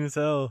mean? Clean as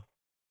hell.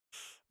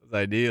 That was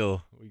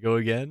ideal. We go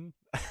again?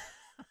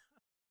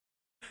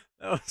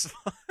 That was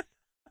fun.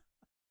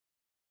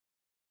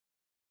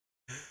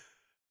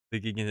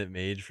 Think he can hit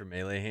mage for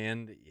melee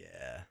hand?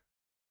 Yeah.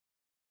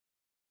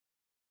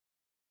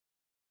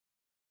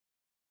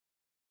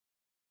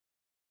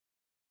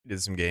 He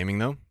did some gaming,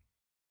 though.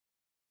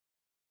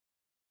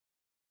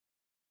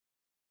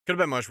 Could have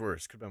been much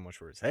worse. Could have been much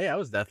worse. Hey, I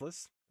was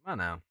deathless. Come on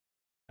now.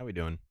 How we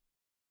doing?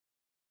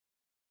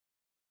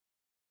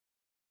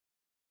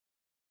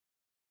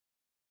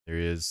 There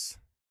he is.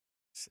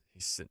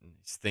 He's sitting.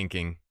 He's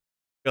thinking.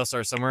 He'll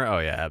start somewhere. Oh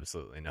yeah,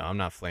 absolutely. No, I'm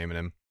not flaming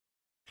him.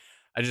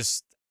 I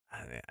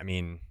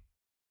mean,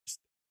 just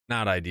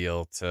not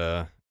ideal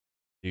to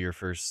do your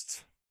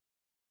first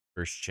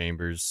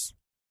chambers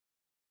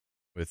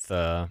with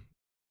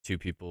two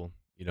people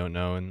you don't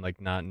know and like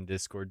not in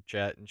Discord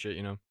chat and shit.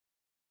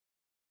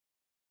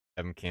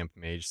 Have him camp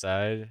mage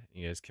side.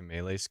 You guys can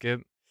melee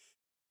skip.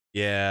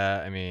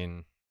 Yeah, I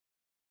mean,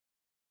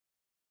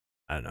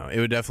 I don't know.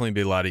 It would definitely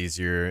be a lot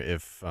easier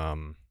if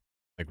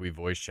like we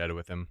voice chatted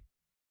with him.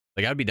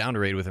 Like I'd be down to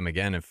raid with him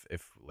again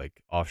if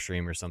like off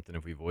stream or something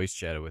if we voice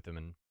chatted with him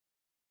and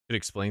could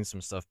explain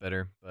some stuff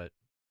better, but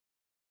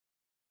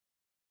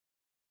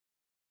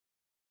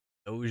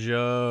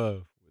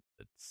Doja with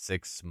the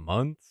 6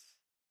 months.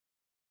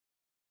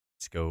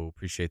 Let's go.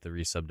 Appreciate the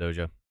resub,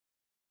 Doja.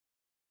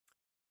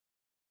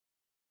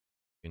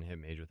 You can hit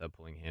mage without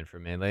pulling hand for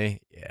melee.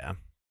 Yeah.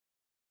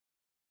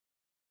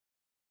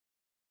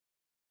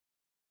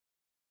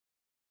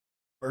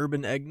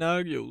 Bourbon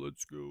eggnog. Yo,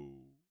 let's go.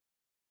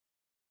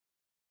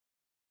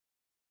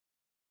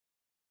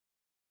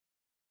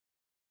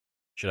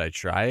 Should I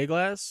try a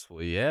glass?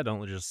 Well, yeah.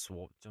 Don't just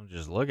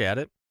look at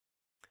it.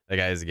 That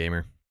guy is a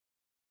gamer.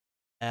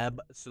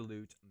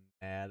 Absolute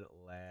mad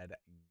lad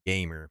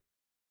gamer.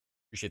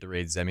 Appreciate the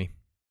raid, Zemi.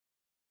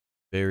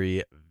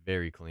 Very,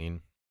 very clean.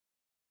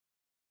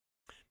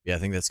 Yeah, I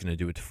think that's going to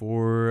do it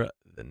for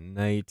the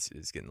night.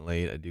 It's getting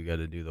late. I do got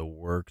to do the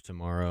work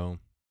tomorrow.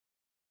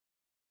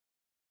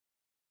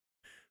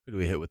 Who do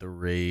we hit with the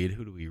raid?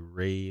 Who do we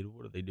raid?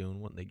 What are they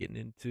doing? What are they getting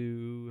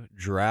into?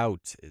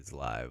 Drought is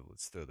live.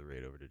 Let's throw the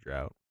raid over to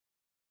Drought.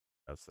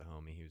 Drought's the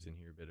homie. He was in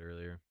here a bit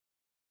earlier.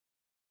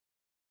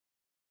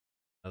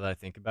 Now that I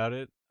think about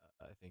it,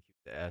 I think he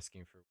was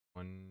asking for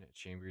one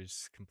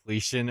Chambers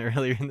completion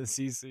earlier in the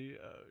CC.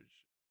 Oh,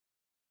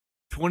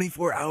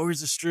 24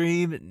 hours of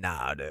stream?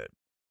 Nah, dude.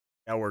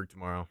 Got work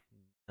tomorrow.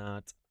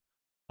 Not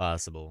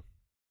possible.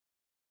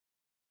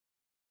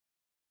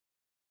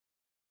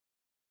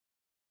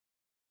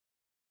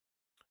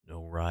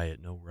 No riot,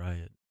 no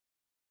riot.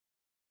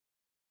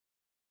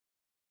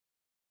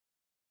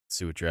 Let's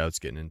see what Drought's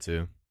getting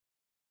into.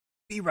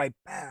 Be right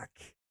back.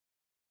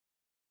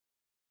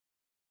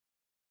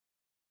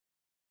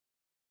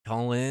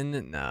 Call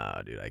in?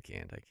 Nah, dude, I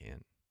can't.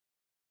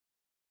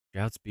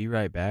 Drought's be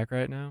right back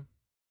right now?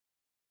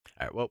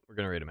 Alright, well, we're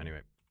gonna rate him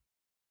anyway.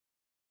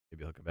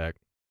 Maybe he'll come back.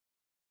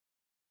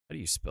 How do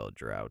you spell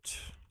drought?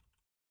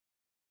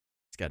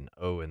 It's got an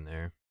O in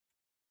there.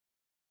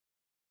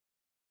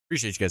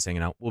 Appreciate you guys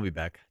hanging out. We'll be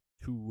back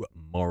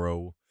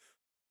tomorrow.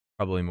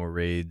 Probably more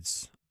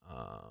raids.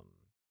 I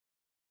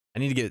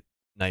need to get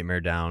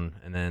Nightmare down,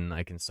 and then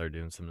I can start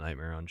doing some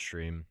Nightmare on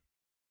stream.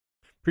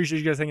 Appreciate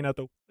you guys hanging out,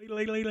 though.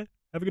 Later.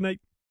 Have a good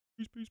night.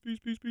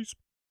 Peace.